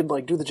cool, I could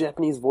do the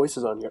Japanese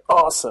voices on here.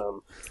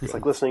 Awesome. It's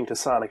listening to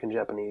Sonic in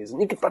Japanese,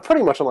 and you could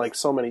pretty much on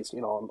so many,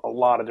 a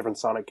lot of different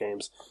Sonic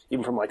games,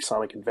 even from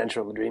Sonic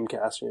Adventure on the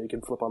Dreamcast. You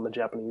can flip on the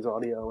Japanese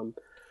audio, and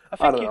I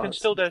think you can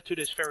still do it to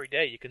this very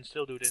day. You can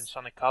still do it in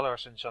Sonic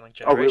Colors and Sonic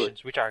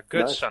Generations, which are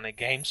good Sonic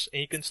games,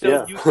 and you can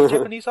still use the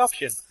Japanese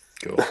option.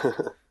 Cool.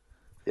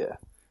 Yeah.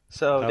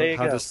 So there you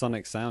go. How does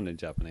Sonic sound in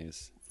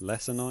Japanese?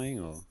 Less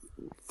annoying, or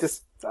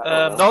just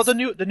no?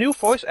 The new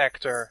voice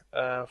actor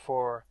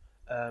for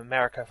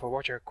America for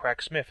Roger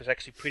Craig Smith is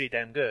actually pretty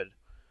damn good.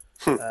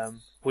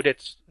 Who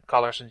did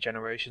Colors and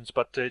Generations,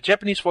 but the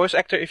Japanese voice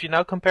actor, if you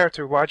now compare it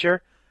to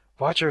Roger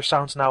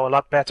sounds now a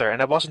lot better, and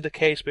that wasn't the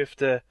case with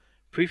the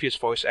previous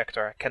voice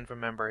actor. I can't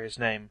remember his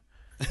name.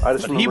 I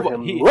just remember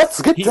him.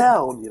 Let's get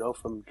down,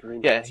 from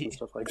Dreamcast and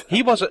stuff like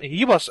that.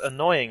 He was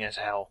annoying as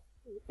hell.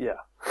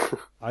 Yeah.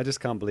 I just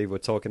can't believe we're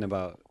talking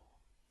about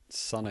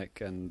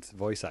Sonic and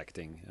voice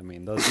acting. I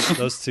mean,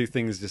 those two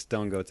things just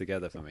don't go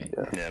together for me.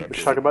 Yeah, we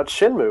should talk about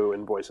Shenmue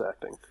and voice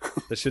acting.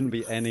 There shouldn't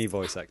be any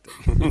voice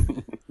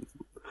acting.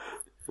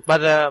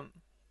 But I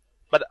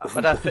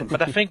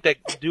think they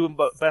do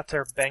a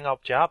better bang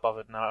up job of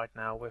it right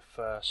now with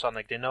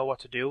Sonic. They know what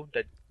to do.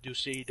 They do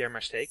see their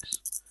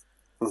mistakes.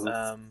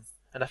 Mm-hmm.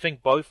 And I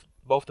think both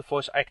the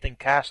voice acting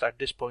cast are at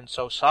this point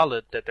so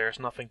solid that there's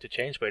nothing to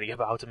change really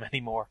about them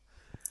anymore.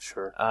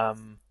 Sure.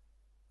 And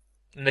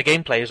the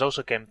gameplay is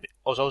also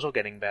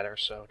getting better,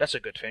 so that's a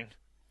good thing.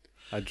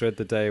 I dread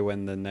the day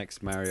when the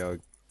next Mario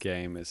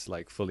game is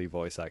fully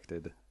voice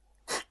acted.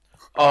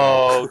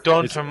 Oh,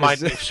 don't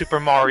remind me of Super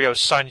Mario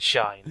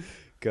Sunshine.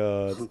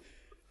 God,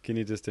 can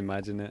you just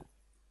imagine it?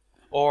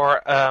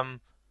 Or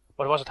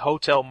what was it,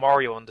 Hotel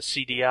Mario on the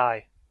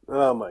CDI?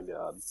 Oh my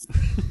God.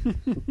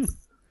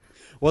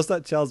 Was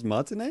that Charles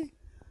Martinet?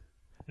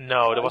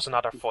 No, there was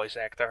another voice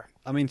actor.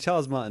 I mean,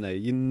 Charles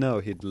Martinet,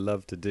 he'd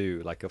love to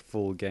do a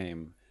full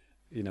game,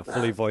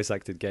 fully voice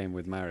acted game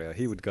with Mario.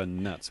 He would go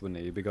nuts, wouldn't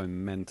he? He'd be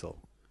going mental.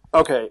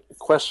 Okay,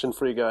 question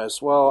for you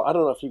guys. Well, I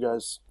don't know if you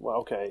guys... Well,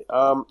 okay.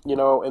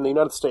 In the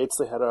United States,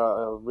 they had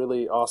a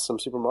really awesome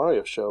Super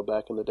Mario show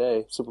back in the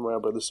day, Super Mario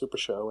Brothers Super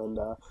Show, and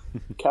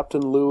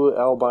Captain Lou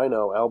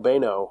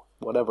Albano,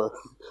 whatever,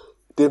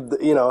 did,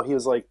 he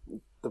was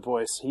the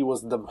voice. He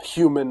was the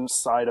human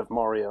side of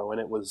Mario, and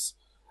it was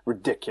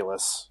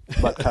ridiculous,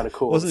 but kind of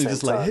cool. Wasn't he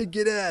just time. Hey,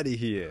 get out of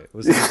here?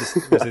 Was he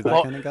that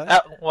kind of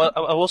guy?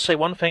 I will say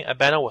one thing,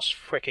 Albano was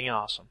freaking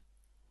awesome.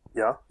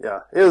 Yeah.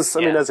 It was. I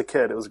mean, as a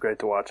kid, it was great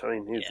to watch. I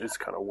mean, it's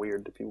kind of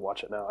weird if you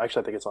watch it now.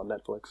 Actually, I think it's on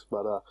Netflix,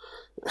 but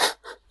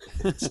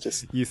it's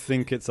just. You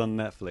think it's on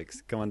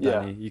Netflix? Come on,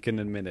 Danny, you can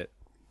admit it.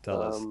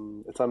 Tell us.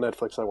 It's on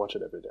Netflix. I watch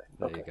it every day.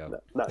 There you go. No,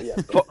 not yet.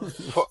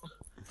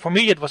 For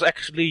me, it was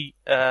actually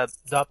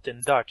dubbed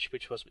in Dutch,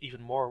 which was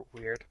even more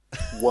weird.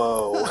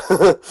 Whoa!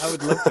 I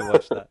would love to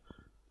watch that.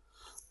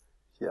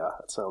 Yeah,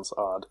 that sounds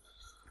odd.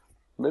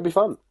 Maybe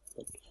fun.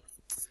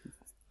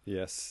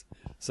 Yes.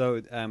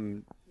 So,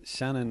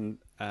 Shannon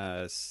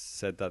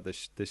said that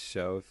this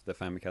show, the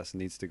Famicast,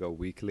 needs to go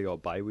weekly or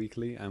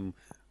bi-weekly, and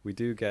we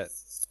do get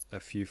a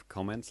few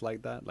comments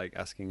like that,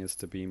 asking us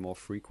to be more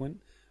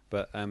frequent.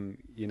 But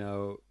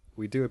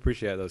we do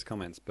appreciate those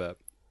comments. But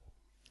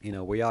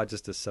we are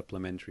just a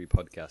supplementary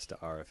podcast to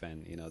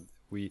RFN.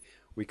 We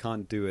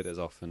can't do it as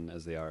often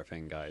as the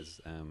RFN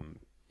guys.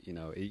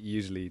 It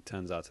usually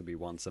turns out to be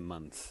once a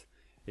month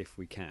if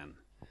we can.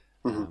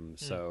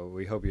 So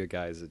we hope you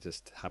guys are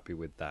just happy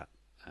with that.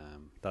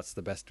 That's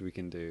the best we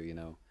can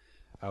do.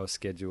 Our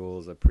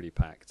schedules are pretty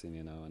packed,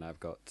 and I've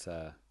got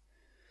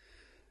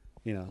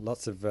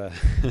lots of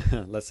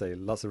let's say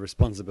lots of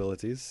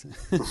responsibilities.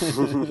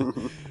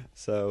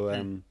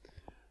 So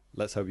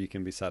let's hope you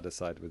can be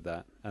satisfied with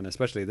that, and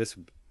especially this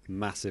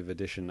massive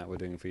edition that we're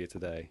doing for you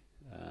today.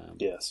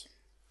 Yes.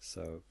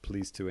 So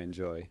please to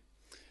enjoy.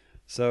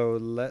 So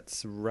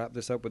let's wrap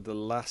this up with the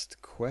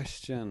last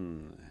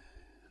question.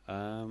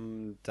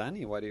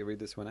 Danny, why do you read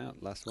this one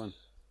out? Last one.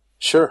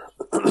 Sure.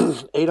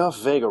 Adolf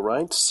Vega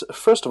writes,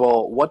 first of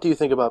all, what do you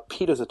think about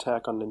PETA's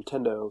attack on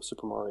Nintendo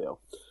Super Mario?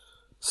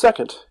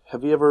 Second,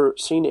 have you ever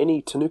seen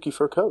any tanuki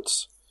fur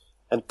coats?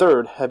 And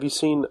third, have you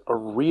seen a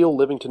real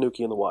living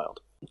tanuki in the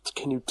wild?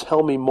 Can you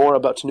tell me more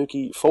about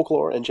Tanuki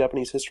folklore and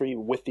Japanese history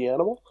with the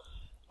animal?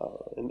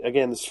 And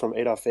again, this is from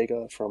Adolf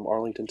Vega from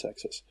Arlington,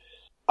 Texas.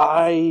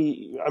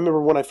 I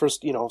remember when I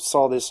first,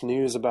 saw this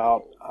news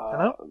about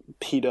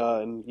PETA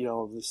and,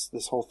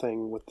 this whole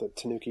thing with the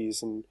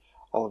Tanukis and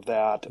all of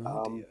that.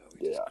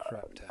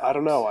 I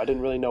don't know. I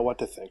didn't really know what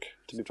to think,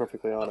 to be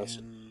perfectly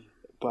honest.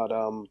 But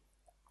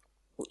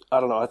I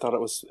don't know. I thought it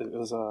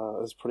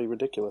was pretty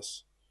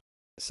ridiculous.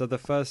 So the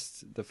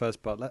first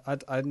part,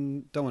 I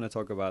don't want to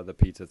talk about the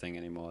PETA thing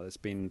anymore. It's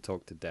been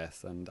talked to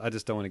death, and I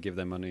just don't want to give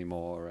them any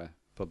more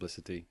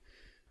publicity.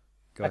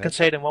 Go ahead. Can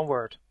say it in one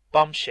word: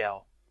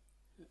 bombshell.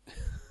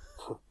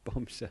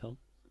 Bombshell.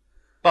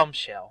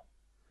 Bombshell.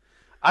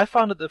 I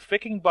found it a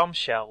freaking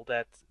bombshell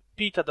that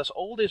PETA does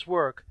all this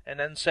work and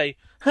then say,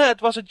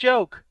 it was a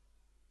joke.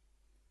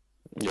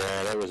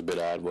 Yeah, that was a bit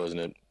odd,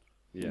 wasn't it?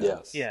 Yeah.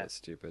 That's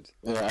stupid.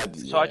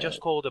 I just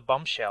called it a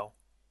bombshell.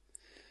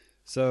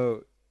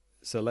 So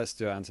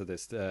let's answer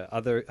this.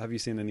 Have you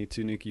seen any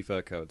tanuki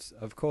fur coats?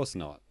 Of course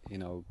not.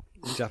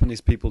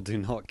 Japanese people do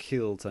not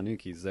kill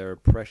tanukis. They're a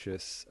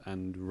precious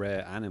and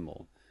rare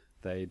animal.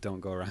 They don't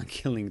go around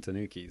killing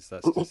tanukis.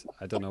 That's just,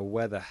 I don't know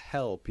where the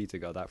hell Peter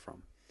got that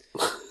from.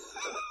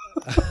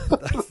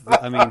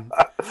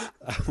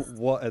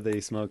 What are they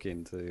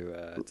smoking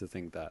to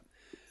think that?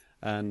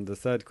 And the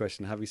third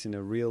question: have you seen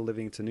a real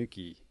living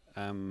tanuki?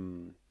 I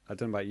don't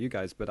know about you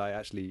guys, but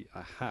I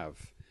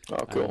have. Oh,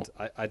 cool.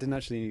 And I didn't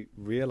actually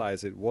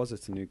realize it was a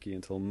tanuki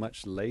until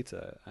much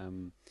later.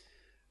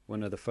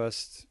 One of the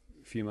first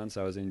few months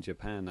I was in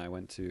Japan, I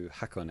went to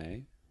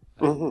Hakone.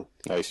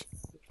 Nice.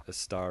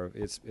 It's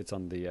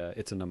on the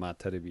Itonoma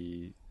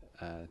Terebi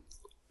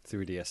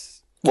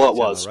 3DS. Well, it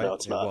channel, was. right? No,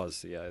 it's not. It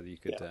was. Yeah, you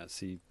could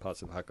see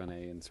parts of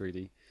Hakone in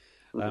 3D.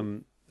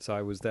 So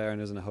I was there, and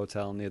it was in a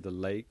hotel near the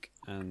lake,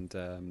 and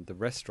the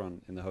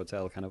restaurant in the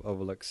hotel kind of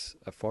overlooks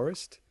a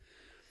forest,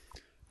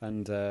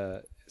 and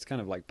it's kind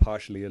of like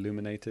partially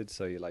illuminated.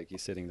 So you're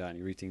sitting down,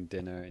 you're eating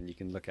dinner, and you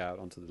can look out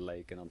onto the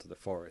lake and onto the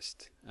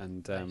forest.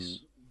 And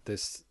nice.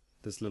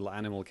 This little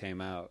animal came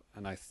out,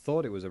 and I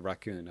thought it was a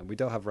raccoon. And we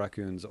don't have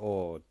raccoons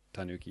or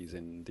tanukis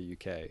in the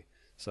UK,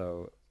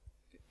 so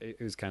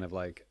it was kind of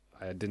like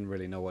I didn't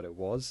really know what it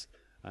was,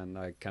 and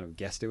I kind of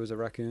guessed it was a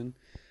raccoon.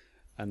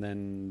 And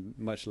then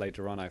much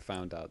later on, I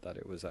found out that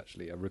it was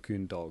actually a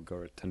raccoon dog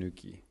or a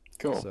tanuki.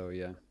 Cool. So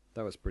yeah,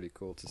 that was pretty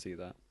cool to see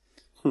that.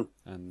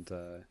 And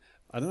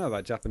I don't know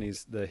about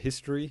the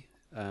history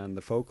and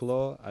the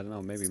folklore. I don't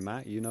know. Maybe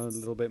Matt, you know a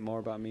little bit more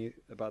about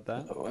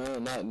that. Well,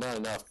 not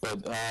enough.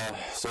 But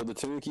so the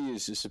tanuki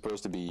is just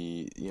supposed to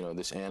be,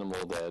 this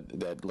animal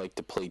that liked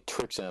to play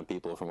tricks on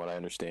people, from what I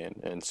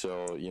understand. And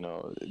so,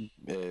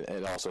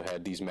 it also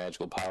had these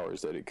magical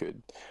powers that it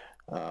could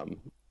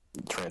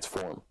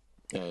transform.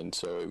 And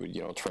so it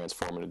would,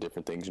 transform into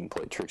different things and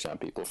play tricks on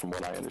people, from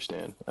what I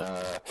understand.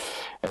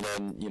 And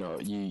then,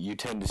 you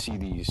tend to see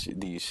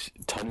these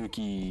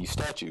tanuki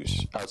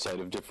statues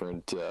outside of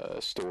different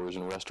stores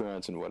and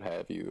restaurants and what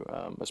have you,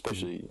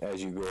 especially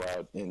as you go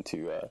out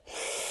into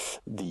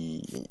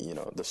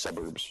the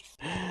suburbs.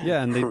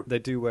 Yeah, and they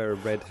do wear a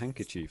red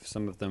handkerchief.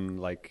 Some of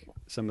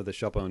the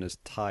shop owners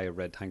tie a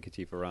red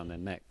handkerchief around their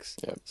necks.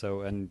 Yep.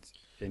 So, and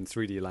in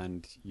 3D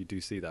Land, you do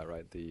see that,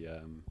 right?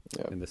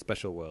 In the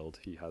special world,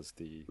 he has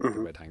the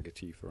red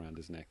handkerchief around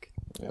his neck.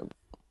 Yep.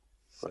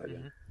 So,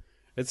 yeah.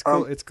 It's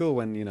cool. It's cool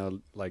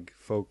when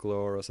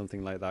folklore or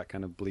something like that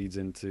kind of bleeds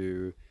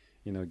into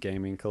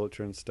gaming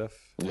culture and stuff.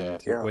 Yeah.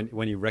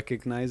 When you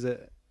recognize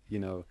it,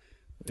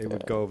 it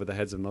would go over the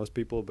heads of most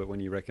people, but when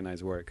you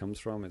recognize where it comes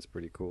from, it's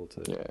pretty cool to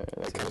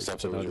that kind of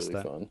stuff's always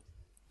really fun.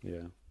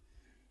 Yeah.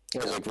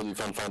 It was really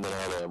fun finding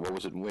out, what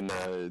was it, when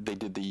they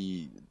did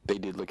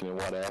Looking at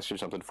What Ask or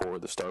something for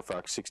the Star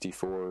Fox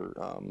 64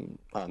 on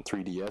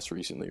 3DS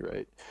recently,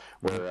 right?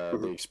 Where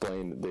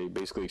they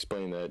basically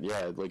explained that,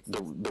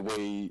 the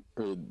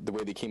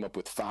way they came up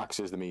with Fox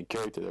as the main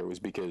character there was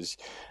because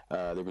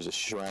there was a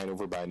shrine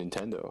over by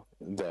Nintendo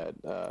that,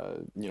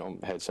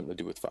 had something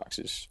to do with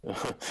foxes.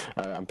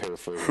 I'm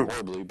paraphrasing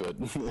horribly, but...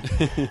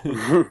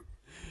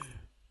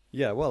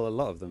 Yeah, well, a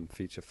lot of them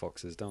feature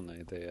foxes, don't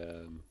they?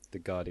 The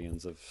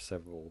guardians of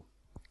several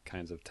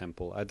kinds of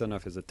temple. I don't know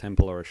if it's a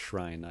temple or a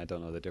shrine. I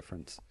don't know the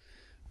difference.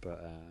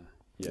 But,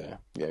 yeah,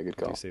 good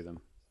call. You see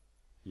them.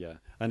 Yeah,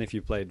 and if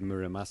you played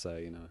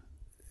Muramasa,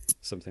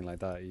 something like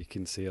that, you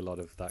can see a lot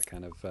of that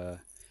kind of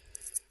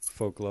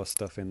folklore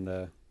stuff in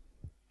there.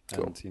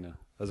 Cool. And,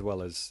 as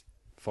well as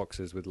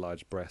foxes with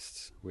large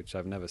breasts, which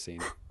I've never seen.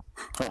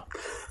 Huh.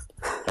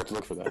 I have to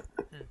look for that.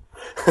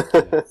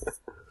 Yeah.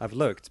 I've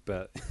looked,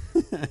 but...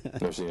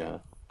 Never seen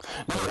that.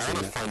 No,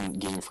 another fun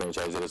game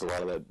franchise that has a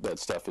lot of that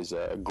stuff is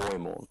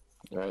Goemon,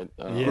 right?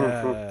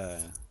 Yeah.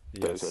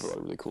 Those have a lot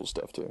of really cool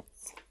stuff, too.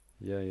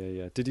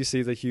 Yeah. Did you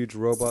see the huge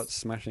robots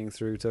smashing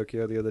through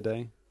Tokyo the other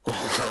day?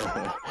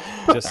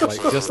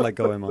 just like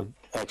Goemon.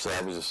 Actually,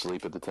 I was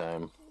asleep at the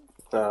time.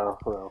 Oh,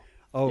 well.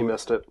 You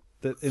missed it.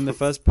 In the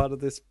first part of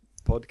this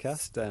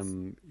podcast,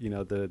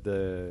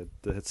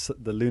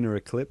 the lunar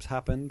eclipse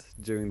happened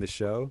during the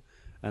show,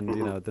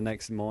 and the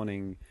next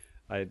morning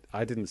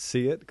I didn't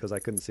see it because I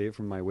couldn't see it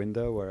from my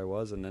window where I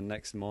was. And the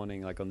next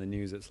morning, like on the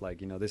news, it's like,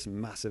 this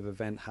massive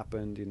event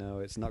happened.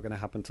 It's not going to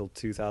happen till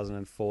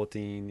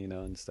 2014.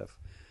 And stuff.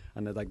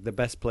 And like the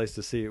best place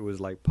to see it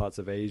was like parts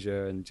of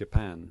Asia and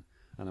Japan.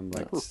 And I'm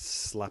like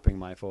slapping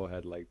my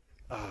forehead, like,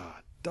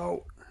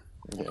 dope.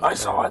 Yeah. I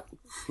saw it.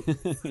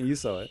 You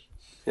saw it.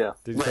 Yeah.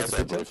 Did you take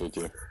a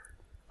picture?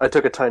 I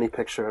took a tiny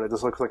picture, and it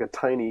just looks like a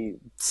tiny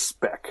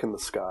speck in the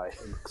sky.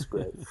 It looks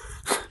great.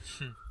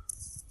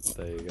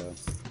 There you go.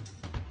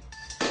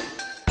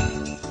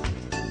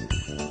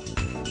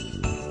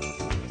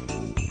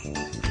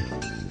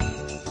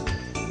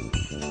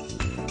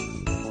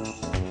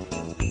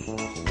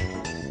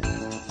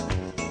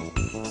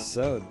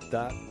 So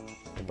that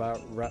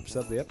about wraps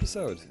up the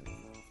episode.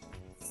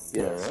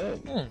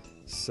 Yeah.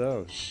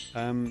 So,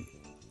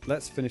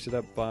 let's finish it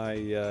up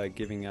by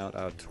giving out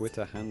our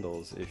Twitter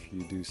handles, if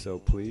you do so,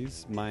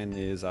 please. Mine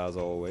is, as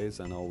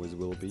always, and always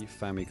will be,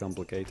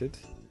 FamiComplicated.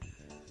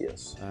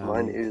 Yes.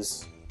 Mine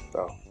is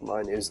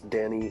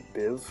Danny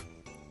Biv.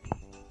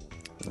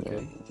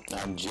 Okay.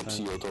 I'm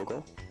Gypsy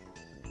Otoko.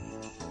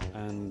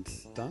 And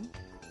Daan?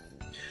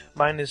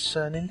 Mine is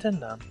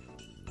Nintendo.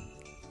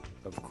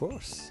 Of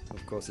course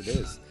it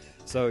is.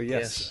 So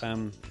yes.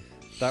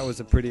 That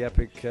was a pretty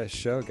epic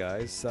show,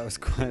 guys. That was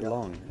quite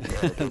long.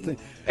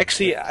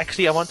 Actually,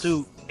 I want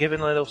to give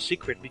in a little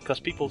secret, because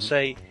people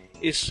say,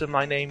 is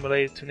my name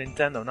related to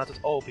Nintendo? Not at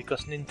all,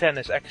 because Nintendo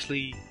is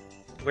actually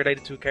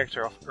related to a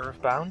character of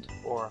Earthbound,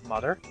 or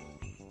Mother.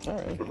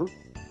 Alright.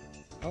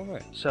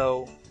 Alright.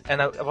 So, and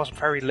I was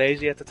very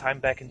lazy at the time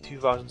back in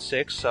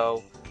 2006,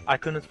 so I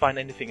couldn't find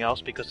anything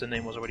else because the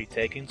name was already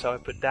taken, so I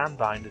put Dan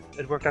behind it.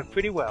 It worked out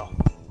pretty well.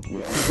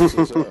 Yeah,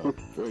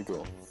 very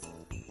cool.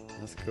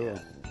 That's cool.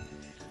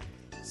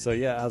 So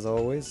yeah, as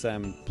always,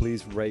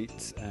 please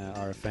rate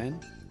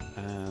RFN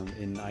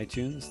in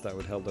iTunes. That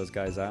would help those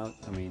guys out.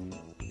 I mean,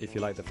 if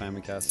you like the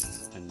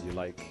Famicast and you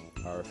like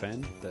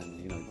RFN,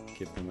 then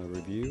give them a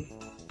review,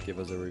 give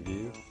us a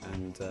review,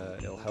 and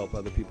it'll help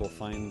other people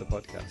find the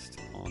podcast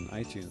on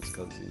iTunes,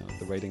 because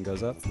the rating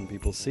goes up and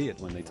people see it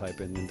when they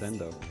type in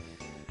Nintendo.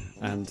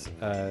 And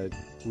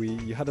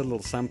you had a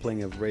little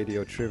sampling of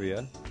Radio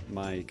Trivia,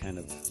 my kind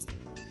of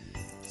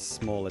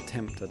small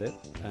attempt at it,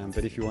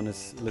 but if you want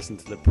to listen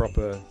to the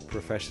proper,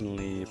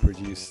 professionally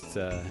produced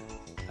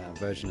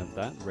version of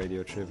that,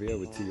 Radio Trivia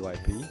with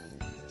TYP,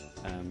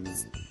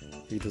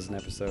 he does an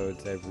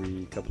episode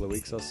every couple of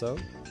weeks or so.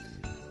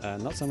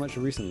 Not so much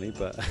recently,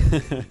 but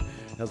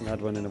hasn't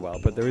had one in a while,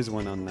 but there is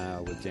one on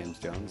now with James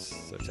Jones,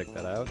 so check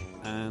that out.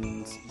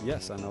 And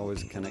yes, and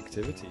always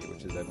Connectivity,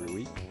 which is every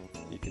week.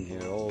 You can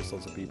hear all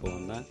sorts of people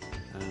on that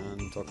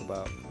and talk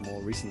about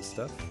more recent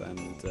stuff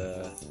and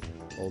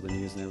all the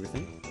news and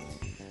everything.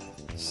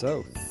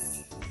 So,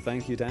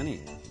 thank you,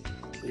 Danny.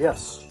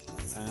 Yes.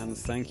 And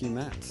thank you,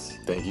 Matt.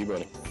 Thank you,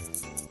 buddy.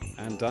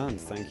 And Dan,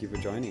 thank you for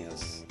joining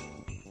us.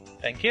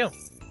 Thank you.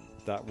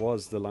 That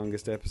was the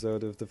longest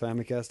episode of the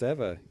Famicast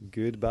ever.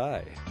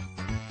 Goodbye.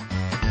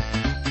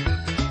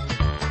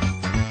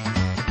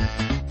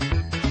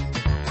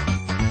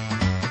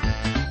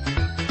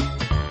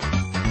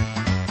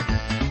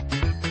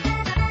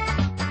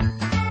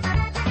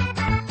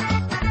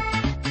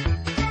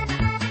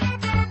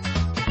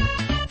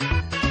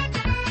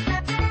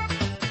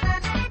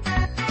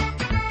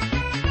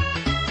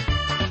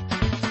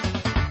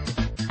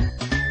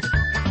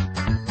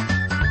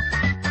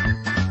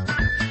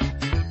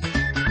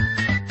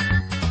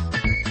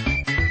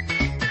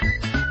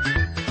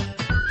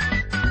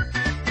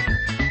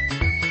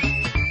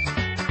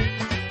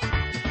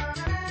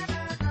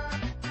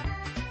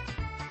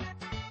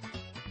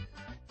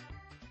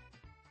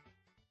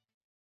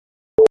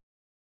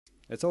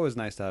 It's always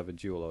nice to have a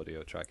dual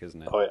audio track, isn't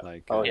it? Oh, yeah.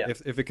 Like, oh, yeah.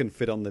 If it can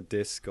fit on the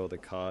disc or the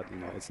card,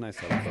 it's nice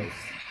to have both.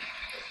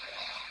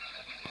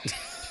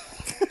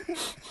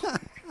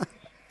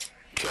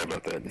 Sorry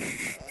about that.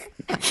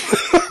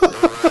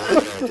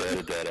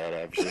 Edit that out,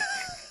 actually.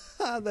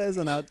 There's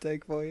an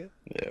outtake for you.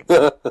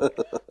 Yeah.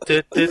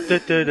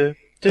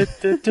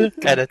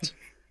 Edit.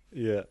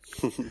 Yeah.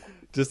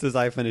 Just as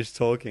I finish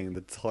talking,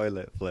 the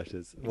toilet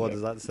flushes. What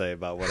does that say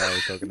about what I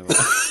was talking about?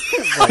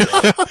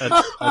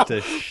 That's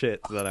a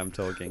shit that I'm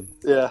talking.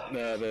 Yeah.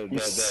 No, that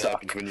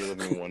happens when you're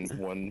living in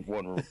one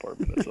room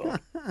apartment, that's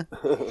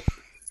all.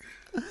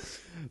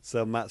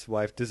 So Matt's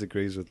wife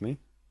disagrees with me.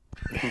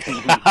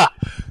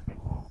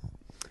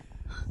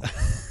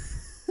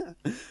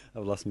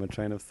 I've lost my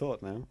train of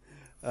thought now.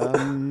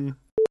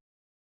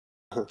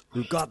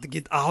 You got to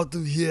get out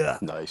of here.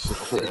 Nice.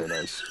 Very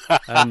nice.